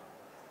 ரூபா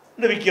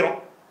விற்கிறோம்.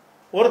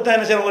 ஒருத்தன்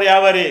என்ன செய்யணும், ஒரு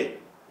வியாபாரி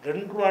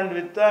 2 ரூபான்னு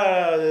விற்றா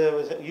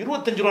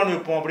 25 ரூபான்னு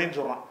விற்போம் அப்படின்னு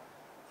சொல்கிறான்.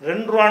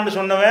 2 ரூபான்னு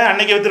சொன்னவன்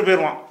அன்னைக்கு விற்றுட்டு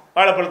போயிடுவான்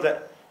வாழைப்பழத்தை.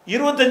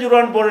 25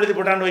 ரூபான்னு போட்டு எழுதி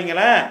போட்டான்னு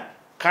வைங்களேன்.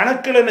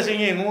 கணக்கில் என்ன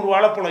செய்யுங்க, 100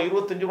 வாழைப்பழம்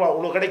 25 ரூபா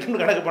இவ்வளோ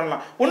கிடைக்கும்னு கணக்கு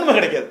பண்ணலாம். ஒன்றுமே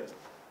கிடைக்காது.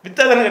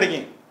 விற்றா தானே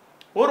கிடைக்கும்.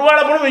 ஒரு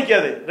வாழைப்பழம்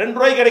விற்காது. 2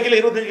 ரூபாய்க்கு கிடைக்கல,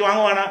 25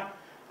 வாங்குவானா?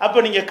 அப்போ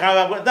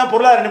நீங்கள் தான்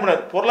பொருளாதார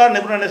நிபுணர். பொருளாதார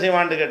நிபுணர் என்ன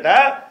செய்வான்னு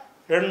கேட்டால்,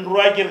 2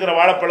 ரூபாய்க்கு இருக்கிற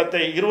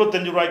வாழைப்பழத்தை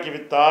 25 ரூபாய்க்கு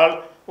விற்றால்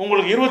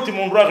உங்களுக்கு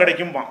 23 ரூபா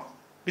கிடைக்கும்பான்.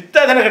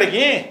 விற்றா தானே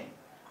கிடைக்கும்.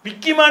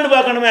 விற்கிமான்னு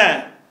பார்க்கணுமே.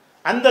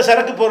 அந்த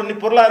சரக்கு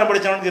பொருளாதாரம்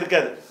படித்தவனுக்கு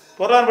இருக்காது.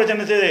 பொருளாதாரம் படித்த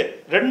என்ன செய்யுது,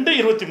 2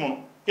 23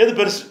 எது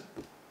பெருசு?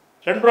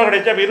 2 ரூபா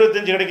கிடைச்சா இப்போ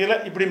 25 கிடைக்கல.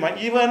 இப்படிமா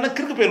இவன் என்ன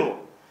கிறுக்கு போயிடுவோம்.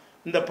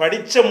 இந்த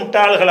படித்த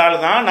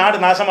முட்டாள்களால் தான் நாடு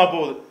நாசமாக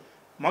போகுது.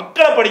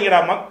 மக்களை படிங்கடா,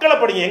 மக்களை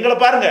படிங்க. எங்களை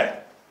பாருங்கள்,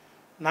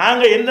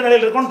 நாங்கள் எந்த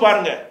நிலையில் இருக்கோன்னு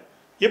பாருங்கள்.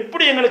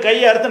 எப்படி எங்களுக்கு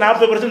கையை அறுத்து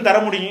 40% தர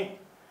முடியும்,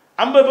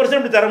 50%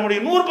 இப்படி தர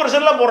முடியும்?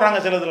 100%லாம் போடுறாங்க.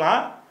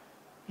 சிலதுலாம்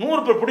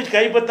 100 பிடிச்சி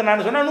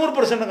கைப்பற்றினான்னு சொன்னால்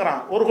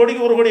 100%ங்கிறான். 1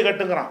 கோடிக்கு 1 கோடி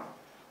கட்டுங்கிறான்.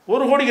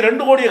 1 கோடிக்கு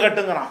 2 கோடியை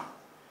கட்டுங்கிறான்.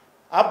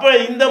 அப்போ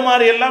இந்த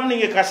மாதிரி எல்லாம்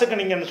நீங்கள்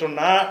கசக்குனீங்கன்னு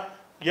சொன்னால்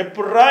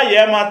எப்படா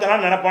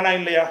ஏமாத்தலாம் நினைப்பானா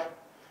இல்லையா?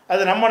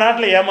 அது நம்ம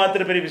நாட்டில்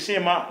ஏமாத்துற பெரிய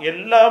விஷயமா?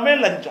 எல்லாமே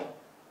லஞ்சம்,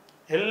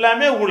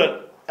 எல்லாமே ஊழல்,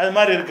 அது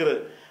மாதிரி இருக்குது.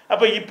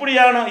 அப்போ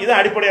இப்படியான இது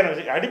அடிப்படையான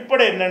விஷயம்.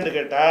 அடிப்படை என்னன்னு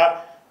கேட்டால்,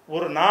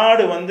 ஒரு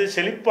நாடு வந்து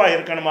செழிப்பாக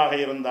இருக்கணுமாக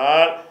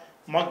இருந்தால்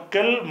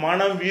மக்கள்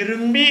மனம்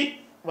விரும்பி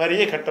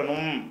வரியை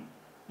கட்டணும்.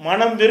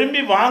 மனம்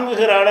விரும்பி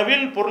வாங்குகிற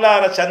அளவில்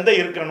பொருளாதார சந்தை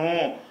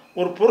இருக்கணும்.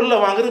 ஒரு பொருளை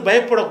வாங்குறது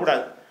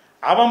பயப்படக்கூடாது.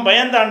 அவன்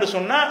பயந்தாண்டு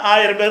சொன்னால்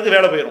 1000 பேருக்கு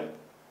வேலை போயிடும்.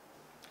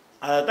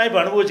 அதை தான்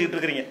இப்போ அனுபவிச்சுக்கிட்டு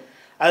இருக்கிறீங்க.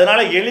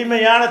 அதனால்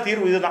எளிமையான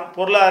தீர்வு இதுதான்.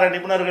 பொருளாதார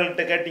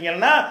நிபுணர்கள்ட்ட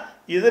கேட்டிங்கன்னா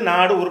இது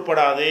நாடு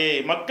உருப்படாது.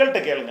 மக்கள்கிட்ட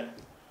கேளுங்க,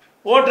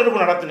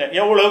 ஓட்டெடுப்பு நடத்துங்க.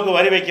 எவ்வளவுக்கு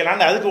வரி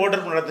வைக்கலான்னு அதுக்கு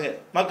ஓட்டெடுப்பு நடத்துங்க.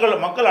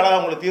 மக்கள் அழகாக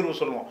உங்களுக்கு தீர்வு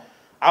சொல்லுவோம்.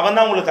 அவன்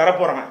தான் உங்களுக்கு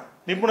தரப்போகிறான்.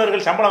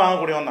 நிபுணர்கள் சம்பளம்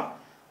வாங்கக்கூடியவன் தான்.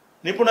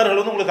 நிபுணர்கள்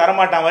வந்து உங்களுக்கு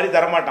தரமாட்டான், வரி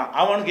தரமாட்டான்.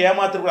 அவனுக்கு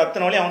ஏமாத்துக்கூடிய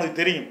அத்தனை வழியும் அவனுக்கு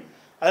தெரியும்.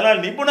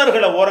 அதனால்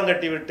நிபுணர்களை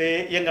ஓரங்கட்டி விட்டு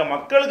எங்கள்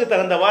மக்களுக்கு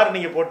தகுந்தவாறு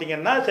நீங்கள்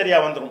போட்டிங்கன்னா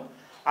சரியாக வந்துடும்.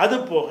 அது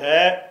போக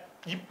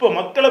இப்போ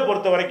மக்களை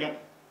பொறுத்த வரைக்கும்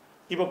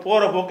இப்போ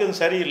போகிற போக்கு இது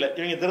சரியில்லை.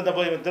 இவங்க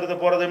திருத்த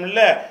போகிறதும்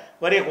இல்லை,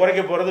 வரியை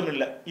குறைக்க போகிறதும்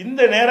இல்லை.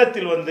 இந்த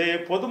நேரத்தில் வந்து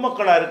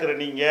பொதுமக்களாக இருக்கிற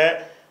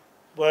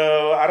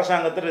நீங்கள்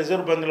அரசாங்கத்தில்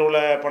ரிசர்வ் பேங்கில் உள்ள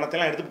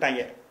பணத்தைலாம்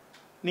எடுத்துக்கிட்டாங்க.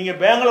 நீங்கள்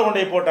பேங்கில் கொண்டு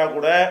போய் போட்டால்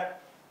கூட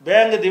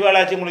பேங்கு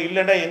திவாலாச்சு உங்களுக்கு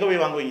இல்லைண்டா எங்கே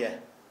போய் வாங்குவீங்க?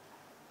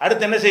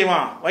 அடுத்து என்ன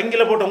செய்வான்?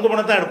 வங்கியில் போட்டு உங்கள்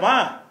பணத்தை தான்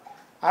எடுப்பான்.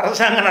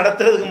 அரசாங்கம்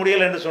நடத்துறதுக்கு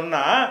முடியலை என்று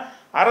சொன்னால்,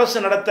 அரசு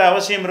நடத்த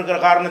அவசியம் இருக்கிற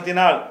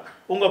காரணத்தினால்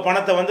உங்கள்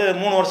பணத்தை வந்து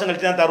 3 வருஷம்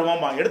கழிச்சு தான்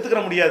தருவோம்மா.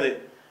 எடுத்துக்கிற முடியாது.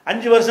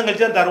 5 வருஷம்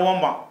கழிச்சு தான்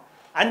தருவோம்மா.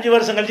 5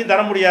 வருஷம் கழிச்சு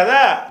தர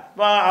முடியாதா?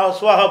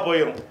 சுவாகா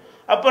போயிடும்.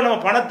 அப்போ நம்ம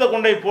பணத்தை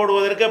கொண்டை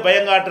போடுவதற்கு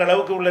பயங்காட்டுற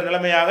அளவுக்கு உள்ள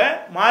நிலைமையாக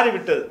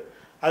மாறிவிட்டது.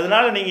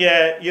 அதனால்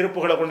நீங்கள்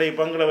இருப்புகளை கொண்டை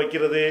பங்கில்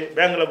வைக்கிறது,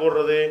 பேங்கில்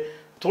போடுறது,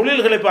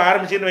 தொழில்களை இப்போ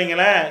ஆரம்பிச்சுன்னு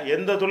வைங்களேன்.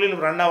 எந்த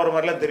தொழிலும் ரன் ஆகிற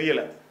மாதிரிலாம்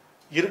தெரியலை.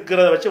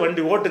 இருக்கிறத வச்சு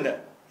வண்டி ஓட்டுங்க.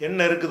 என்ன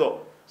இருக்குதோ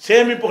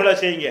சேமிப்புகளை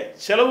செய்யுங்க,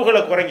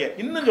 செலவுகளை குறைங்க.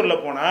 இன்னும் சொல்ல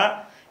போனால்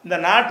இந்த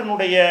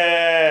நாட்டினுடைய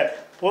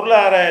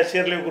பொருளாதார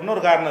சீரழிவுக்கு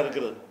இன்னொரு காரணம்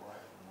இருக்குது.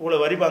 இவ்வளோ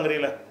வரி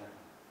வாங்குறீங்கள,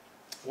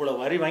 இவ்வளோ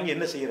வரி வாங்கி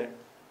என்ன செய்கிற?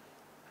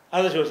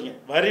 அதை யோசிங்க.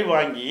 வரி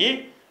வாங்கி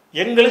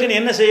எங்களுக்கு நீ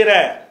என்ன செய்கிற?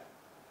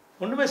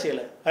 ஒன்றுமே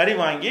செய்யலை. வரி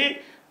வாங்கி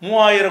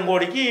 3000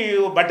 கோடிக்கு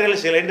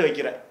பட்டேல் சிலைன்னு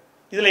வைக்கிற.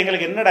 இதில்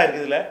எங்களுக்கு என்னடா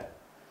இருக்குது? இதில்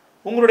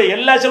உங்களுடைய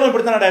எல்லா செலவும்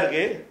இப்படி தானடா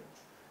இருக்குது.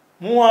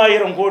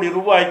 3000 கோடி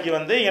ரூபாய்க்கு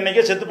வந்து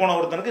என்னைக்கே செத்து போன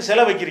ஒருத்தனுக்கு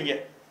சிலை வைக்கிறீங்க.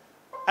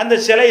 அந்த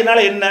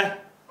சிலையினால் என்ன,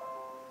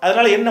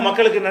 அதனால் என்ன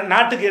மக்களுக்கு என்ன,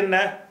 நாட்டுக்கு என்ன?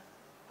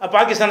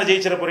 பாகிஸ்தானை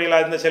ஜெயிச்சிட போகிறீங்களா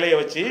இந்த சிலையை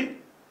வச்சு?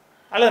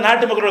 அல்லது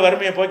நாட்டு மக்களோட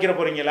வறுமையை போக்கிற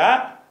போகிறீங்களா?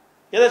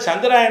 ஏதோ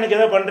சந்திராயனுக்கு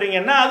ஏதோ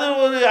பண்ணுறீங்கன்னா அது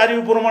ஒரு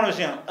அறிவுபூர்வமான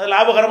விஷயம், அது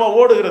லாபகரமாக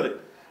ஓடுகிறது.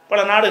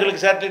 பல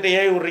நாடுகளுக்கு சேட்டலைட்டை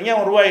ஏவி விட்றீங்க,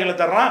 அவன் ரூபாய்களை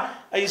தர்றான்,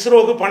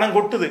 இஸ்ரோவுக்கு பணம்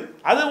கொட்டுது,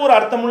 அது ஒரு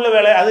அர்த்தமுள்ள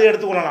வேலை, அது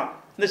எடுத்துக்கொள்ளலாம்.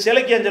 இந்த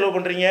சிலைக்கு ஏன் செலவு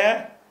பண்ணுறீங்க?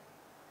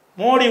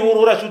 மோடி ஊர்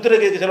ஊராக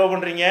சுற்றுறதுக்கு செலவு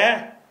பண்ணுறீங்க.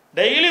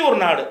 டெய்லி ஒரு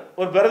நாடு,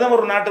 ஒரு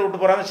பிரதமர் ஒரு நாட்டை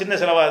விட்டு போகிறாங்க, சின்ன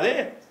செலவாது.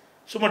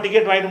 சும்மா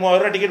டிக்கெட் வாங்கிட்டு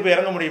 3000 ரூபா டிக்கெட் போய்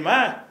இறங்க முடியுமா?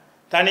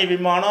 தனி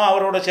விமானம்,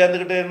 அவரோட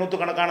சேர்ந்துக்கிட்டு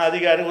நூற்றுக்கணக்கான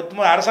அதிகாரி,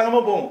 ஒட்டுமொத்த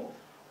அரசாங்கமாக போகும்.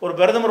 ஒரு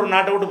பிரதமர் ஒரு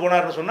நாட்டை விட்டு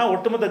போனார்னு சொன்னால்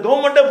ஒட்டுமொத்த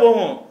கவர்மெண்ட்டே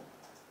போகும்.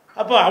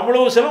 அப்போ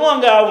அவ்வளவு செலவும்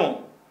அங்கே ஆகும்.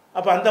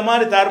 அப்போ அந்த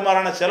மாதிரி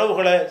தாறுமாறான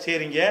செலவுகளை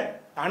செய்கிறீங்க.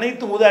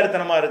 அனைத்தும்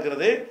ஊதாரித்தனமாக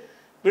இருக்கிறது.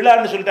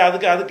 விழான்னு சொல்லிட்டு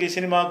அதுக்கு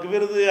சினிமாவுக்கு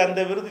விருது, அந்த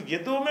விருது,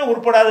 எதுவுமே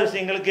உட்படாத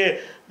விஷயங்களுக்கு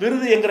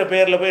விருது என்கிற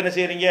பெயரில் போய் என்ன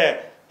செய்கிறீங்க?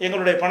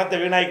 எங்களுடைய பணத்தை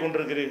வீணாகி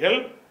கொண்டிருக்கிறீர்கள்.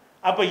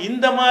 அப்போ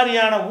இந்த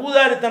மாதிரியான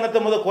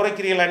ஊதாரித்தனத்தை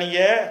குறைக்கிறீங்களா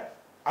நீங்கள்?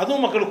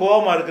 அதுவும் மக்களுக்கு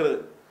கோபமாக இருக்கிறது.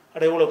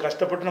 அட இவ்வளோ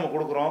கஷ்டப்பட்டு நம்ம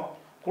கொடுக்குறோம்,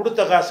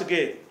 கொடுத்த காசுக்கு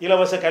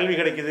இலவச கல்வி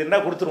கிடைக்குதுன்னா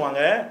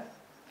கொடுத்துருவாங்க.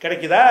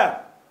 கிடைக்குதா?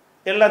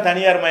 எல்லாம்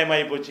தனியார்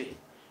மயமாகி போச்சு.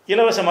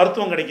 இலவச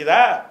மருத்துவம்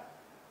கிடைக்குதா?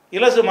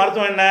 இலவச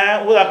மருத்துவம் என்ன?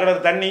 ஊதா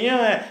கலர்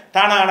தண்ணியும்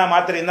தானான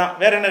மாத்திரையும் தான்.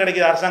 வேறு என்ன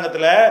கிடைக்கிது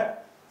அரசாங்கத்தில்?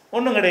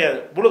 ஒன்றும் கிடையாது.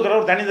 ப்ளூ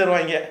கலர் தண்ணி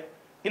தருவாங்க,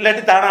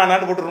 இல்லாட்டி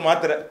தானானான்னு போட்டுரு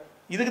மாத்திரை.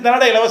 இதுக்கு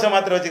தானடா இலவச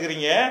மாத்திரை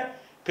வச்சுக்கிறீங்க.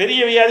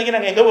 பெரிய வியாதிக்கு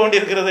நாங்கள் எங்கே போக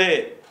வேண்டியிருக்கிறது?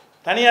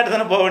 தனியார்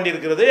தானே போக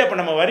வேண்டியிருக்கிறது. அப்போ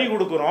நம்ம வரி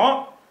கொடுக்குறோம்,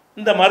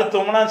 இந்த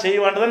மருத்துவம்லாம்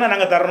செய்வான்னு தானே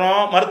நாங்கள்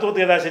தர்றோம்.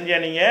 மருத்துவத்துக்கு ஏதாவது செஞ்சா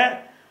நீங்கள்?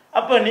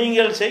 அப்போ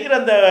நீங்கள் செய்கிற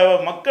அந்த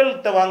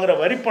மக்கள்கிட்ட வாங்குகிற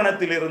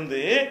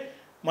வரிப்பணத்திலிருந்து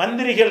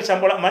மந்திரிகள்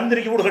சம்பளம்,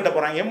 மந்திரிக்கு வீடு கட்ட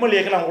போகிறாங்க,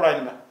 எம்எல்ஏக்கெல்லாம்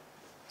கூடாதுங்க.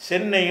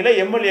 சென்னையில்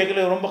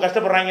எம்எல்ஏக்கள் ரொம்ப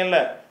கஷ்டப்படுறாங்கல்ல,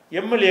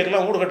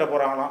 எம்எல்ஏக்கெல்லாம் வீடு கட்ட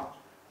போகிறாங்களாம்.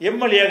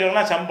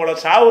 எம்எல்ஏக்கெல்லாம்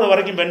சம்பளம், சாவுற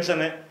வரைக்கும்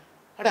பென்ஷனு.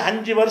 அட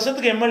 5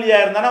 வருஷத்துக்கு எம்எல்ஏ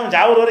இருந்தாலும் அவன்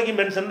சாவுற வரைக்கும்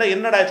பென்ஷன் தான்.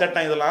 என்னடா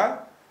சட்டம் இதெல்லாம்?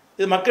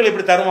 இது மக்கள்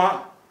இப்படி தருவான்?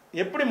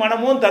 எப்படி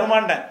மனமும்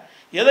தருமான்ட்டேன்.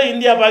 ஏதோ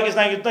இந்தியா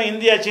பாகிஸ்தான் யுத்தம்,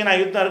 இந்தியா சீனா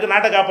யுத்தம் இருக்குது,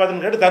 நாட்டை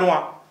காப்பாற்றுன்னு கேட்டு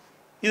தருவான்.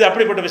 இது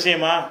அப்படிப்பட்ட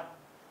விஷயமா?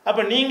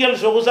 அப்போ நீங்கள்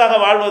சொகுசாக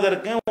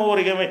வாழ்வதற்கு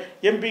ஒரு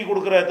எம்பி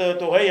கொடுக்குற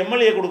தொகை,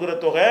 எம்எல்ஏ கொடுக்குற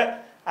தொகை,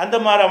 அந்த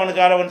மாதிரி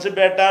அவனுக்கு அலவன்ஸு,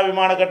 பேட்டா,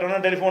 விமான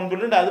கட்டணம், டெலிஃபோன்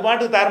பில்லுன்னு அது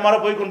பாட்டுக்கு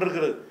தாறுமாறாக போய்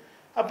கொண்டிருக்கிறது.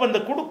 அப்போ இந்த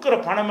கொடுக்குற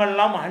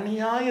பணமெல்லாம்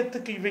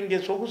அநியாயத்துக்கு இவங்க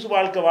சொகுசு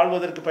வாழ்க்கை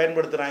வாழ்வதற்கு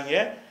பயன்படுத்துகிறாங்க.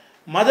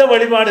 மத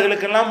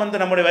வழிபாடுகளுக்கெல்லாம்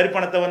நம்முடைய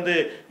வரிப்பணத்தை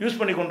யூஸ்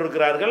பண்ணி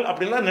கொண்டிருக்கிறார்கள்.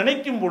 அப்படிலாம்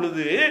நினைக்கும்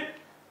பொழுது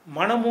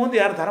மனமோந்து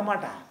யாரும்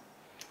தரமாட்டான்.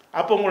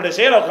 அப்போ உங்களுடைய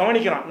செயலை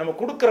கவனிக்கிறான். நம்ம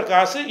கொடுக்குற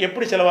காசு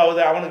எப்படி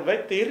செலவாகுது அவனுக்கு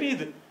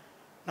தெரியுது.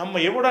 நம்ம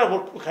எவ்வளோ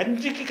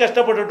கஞ்சிக்கு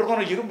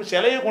கஷ்டப்பட்டுருக்கோம், இரும்பு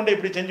சிலையை கொண்டு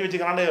இப்படி செஞ்சு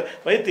வச்சுக்கிறான்னு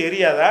வயிற்று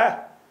எரியாதா?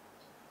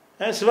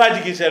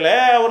 சிவாஜிக்கு சிலை,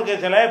 அவருக்கு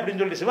சிலை இப்படின்னு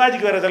சொல்லிட்டு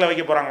சிவாஜிக்கு வேறு சிலை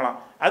வைக்க போகிறாங்களாம்.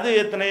 அது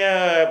எத்தனையோ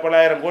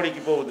பல்லாயிரம்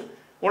கோடிக்கு போகுது.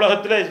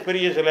 உலகத்தில்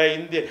பெரிய சிலை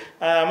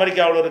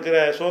அமெரிக்காவில் இருக்கிற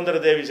சுதந்திர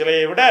தேவி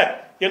சிலையை விட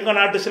எங்கள்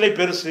நாட்டு சிலை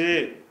பெருசு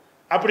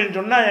அப்படின்னு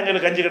சொன்னால்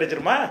எங்களுக்கு கஞ்சி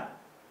கிடைச்சிருமா?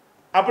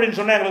 அப்படின்னு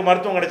சொன்னால் எங்களுக்கு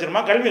மருத்துவம்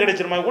கிடைச்சிருமா? கல்வி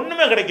கிடைச்சிருமா?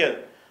 ஒன்றுமே கிடைக்காது.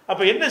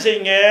 அப்போ என்ன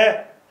செய்யுங்க?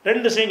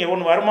 2 செய்யுங்க.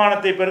 ஒன்று,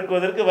 வருமானத்தை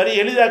பெருக்குவதற்கு வரி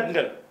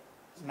எளிதாக்குங்கள்.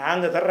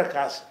 நாங்கள் தர்ற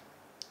காசு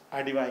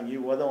அடி வாங்கி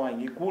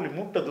வாங்கி கூலி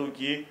மூட்டை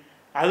தூக்கி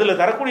அதில்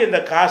தரக்கூடிய இந்த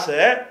காசை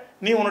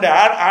நீ உன்னுடைய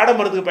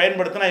ஆடம்பரத்துக்கு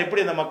பயன்படுத்தினா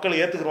எப்படி அந்த மக்கள்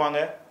ஏற்றுக்குருவாங்க?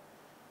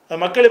 அந்த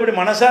மக்கள் எப்படி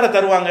மனசார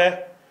தருவாங்க?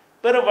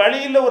 வேறு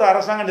வழியில் ஒரு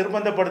அரசாங்கம்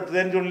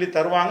நிர்பந்தப்படுத்துதுன்னு சொல்லி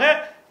தருவாங்க.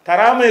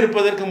 தராமல்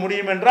இருப்பதற்கு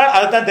முடியும் என்றால்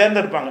அதை தான்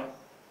தேர்ந்தெடுப்பாங்க.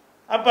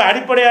 அப்போ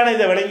அடிப்படையான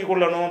இதை விளங்கி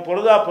கொள்ளணும்.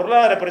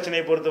 பொருளாதார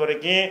பிரச்சனையை பொறுத்த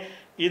வரைக்கும்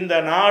இந்த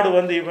நாடு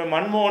இப்போ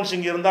மன்மோகன்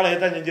சிங் இருந்தாலும் இதை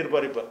தான்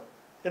செஞ்சுருப்பார். இப்போ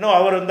ஏன்னா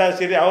அவர் வந்தால்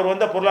சரி, அவர்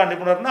வந்தால் பொருளாதார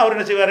நிபுணர்னா அவர்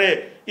என்ன செய்வார்?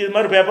 இது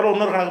மாதிரி பேப்பரில்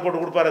இன்னொரு கணக்கு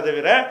போட்டு கொடுப்பாரே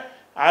தவிர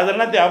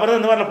அதெல்லாம் அவர்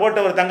இந்த மாதிரிலாம்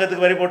போட்டவர்,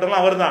 தங்கத்துக்கு வரி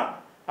போட்டவங்களாம் அவர் தான்.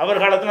 அவர்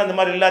காலத்தில் அந்த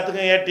மாதிரி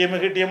எல்லாத்துக்கும் ஏடிஎம்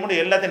கிடிஎம்னு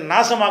எல்லாத்தையும்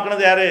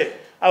நாசமாக்குனது யார்?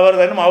 அவர்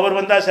தான். அவர்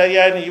வந்தால்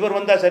சரியா, இவர்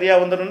வந்தால்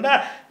சரியாக வந்துடும்னா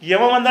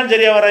எவன் வந்தாலும்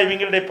சரியாக வர.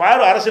 இவங்களுடைய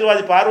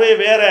அரசியல்வாதி பார்வையே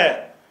வேறு.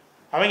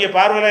 அவங்க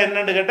பார்வையில்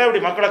என்னென்னு கேட்டால்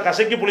இப்படி மக்களை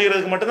கசக்கி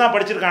புளிகிறதுக்கு மட்டும்தான்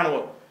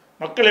படிச்சிருக்கானுவோ.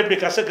 மக்கள் எப்படி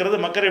கசக்கிறது,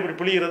 மக்களை எப்படி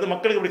புளிகிறது,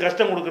 மக்களுக்கு இப்படி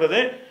கஷ்டம் கொடுக்குறது.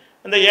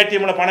 இந்த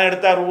ஏடிஎம்மில் பணம்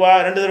எடுத்தால் ரூபா,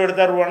 2 தடவை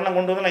எடுத்தால் ரூபான்னு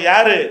கொண்டு வந்து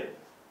யார்?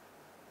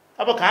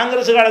 அப்போ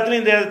காங்கிரஸ் காலத்தில்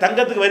இந்த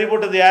தங்கத்துக்கு வரி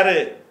போட்டது யார்?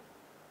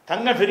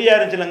 தங்கம் ஃப்ரீயாக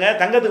இருந்துச்சு இல்லைங்க,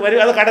 தங்கத்துக்கு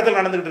வரி அதை கடத்தில்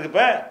நடந்துக்கிட்டு இருக்கு.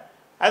 இப்போ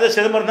அதை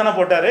சிதம்பரம் தானே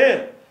போட்டார்.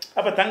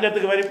 அப்போ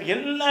தங்கத்துக்கு வரி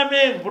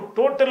எல்லாமே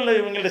டோட்டலில்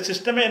இவங்களோட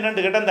சிஸ்டமே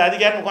என்னென்னு கேட்டால் அந்த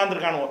அதிகாரம்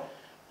உட்காந்துருக்கானுவோ.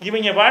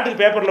 இவங்க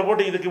பாட்டுக்கு பேப்பரில்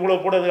போட்டு இதுக்கு இவ்வளோ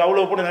போடுறது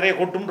அவ்வளோ போட்டு நிறைய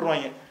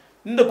கொட்டும்ன்றுவாங்க.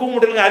 இந்த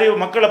கூமுட்டலுக்கு அறிவு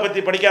மக்களை பற்றி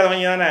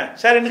படிக்காதவங்க தானே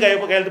சரின்னு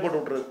கையெழுத்து போட்டு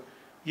விட்டுருது.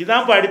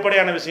 இதுதான் இப்போ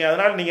அடிப்படையான விஷயம்.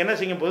 அதனால் நீங்கள் என்ன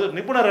செய்யும் போது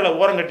நிபுணர்களை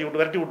ஓரம் கட்டி விட்டு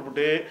விரட்டி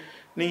விட்டுவிட்டு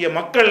நீங்கள்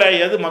மக்களை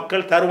எது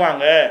மக்கள்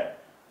தருவாங்க,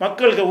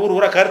 மக்களுக்கு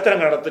ஊராக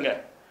கருத்தரங்க நடத்துங்க.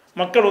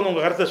 மக்கள்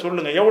உங்கள் கருத்தை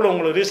சொல்லுங்கள், எவ்வளோ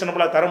உங்களுக்கு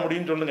ரீசனபிளாக தர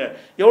முடியும்னு சொல்லுங்கள்,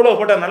 எவ்வளோ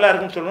போட்டால் நல்லா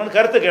இருக்குன்னு சொல்லணும்னு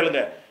கருத்தை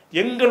கேளுங்க.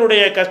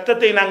 எங்களுடைய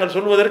கஷ்டத்தை நாங்கள்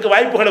சொல்வதற்கு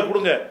வாய்ப்புகளை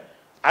கொடுங்க.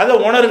 அதை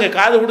உணருங்க,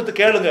 காது கொடுத்து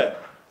கேளுங்க.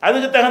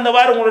 அதுக்கு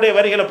தகுந்தவாறு உங்களுடைய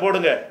வரிகளை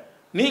போடுங்க.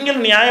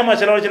 நீங்கள் நியாயமாக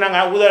செலவழிச்சு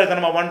நாங்கள்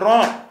ஊதாரித்தனமாக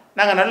பண்ணுறோம்,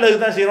 நாங்கள்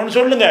நல்லது தான் செய்கிறோம்னு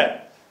சொல்லுங்கள்,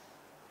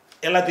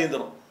 எல்லாத்தையும்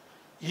தரும்.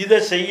 இதை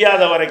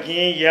செய்யாத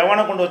வரைக்கும்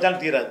எவனை கொண்டு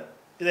வச்சாலும் தீராது.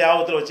 இதை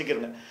ஆபத்தில்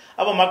வச்சுக்கிறங்க.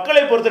 அப்போ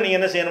மக்களை பொறுத்து நீங்கள்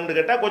என்ன செய்யணும்னு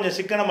கேட்டால் கொஞ்சம்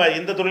சிக்கனமாக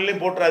எந்த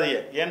தொழிலையும் போட்டுறாதீங்க.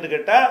 ஏன்னு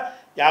கேட்டால்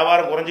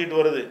வியாபாரம் குறைஞ்சிட்டு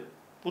வருது.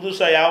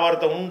 புதுசாக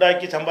வியாபாரத்தை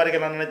உண்டாக்கி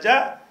சம்பாதிக்கணும்னு நினச்சா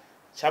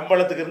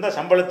சம்பளத்துக்கு இருந்தால்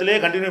சம்பளத்திலே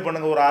கண்டினியூ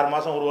பண்ணுங்கள் ஒரு 6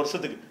 மாதம் 1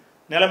 வருஷத்துக்கு,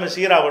 நிலைமை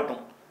சீராகட்டும்.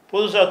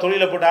 புதுசாக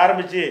தொழிலை போட்டு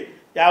ஆரம்பித்து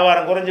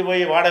வியாபாரம் குறைஞ்சி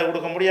போய் வாடகை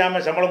கொடுக்க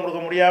முடியாமல் சம்பளம்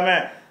கொடுக்க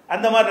முடியாமல்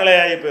அந்த மாதிரி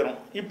நிலையாகி போயிடும்.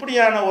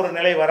 இப்படியான ஒரு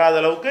நிலை வராத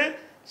அளவுக்கு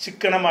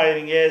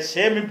சிக்கனமாயிருங்க,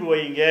 சேமிப்பு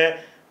வைங்க.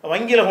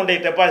 வங்கியில் கொண்டு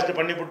டெபாசிட்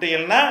பண்ணி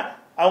விட்டீங்கன்னா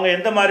அவங்க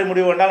எந்த மாதிரி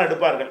முடிவு வேண்டாலும்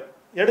எடுப்பார்கள்.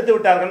 எடுத்து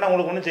விட்டார்கள்னா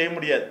உங்களுக்கு ஒன்றும் செய்ய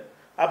முடியாது.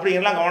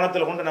 அப்படிங்கலாம்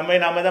கவனத்தில் கொண்டு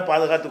நாம தான்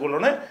பாதுகாத்துக்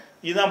கொள்ளணும்.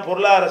 இதுதான்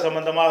பொருளாதார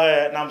சம்பந்தமாக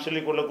நாம்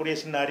சொல்லிக்கொள்ளக்கூடிய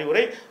சின்ன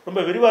அறிவுரை. ரொம்ப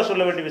விரிவாக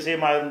சொல்ல வேண்டிய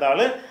விஷயமாக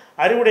இருந்தாலும்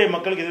அறிவுடைய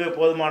மக்களுக்கு இதுவே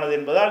போதுமானது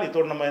என்பதால்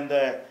இத்தோடு நம்ம இந்த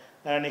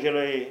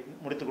நிகழ்வை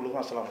முடித்துக்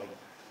கொள்கிறோம். அஸ்ஸலாமு அலைக்கும்.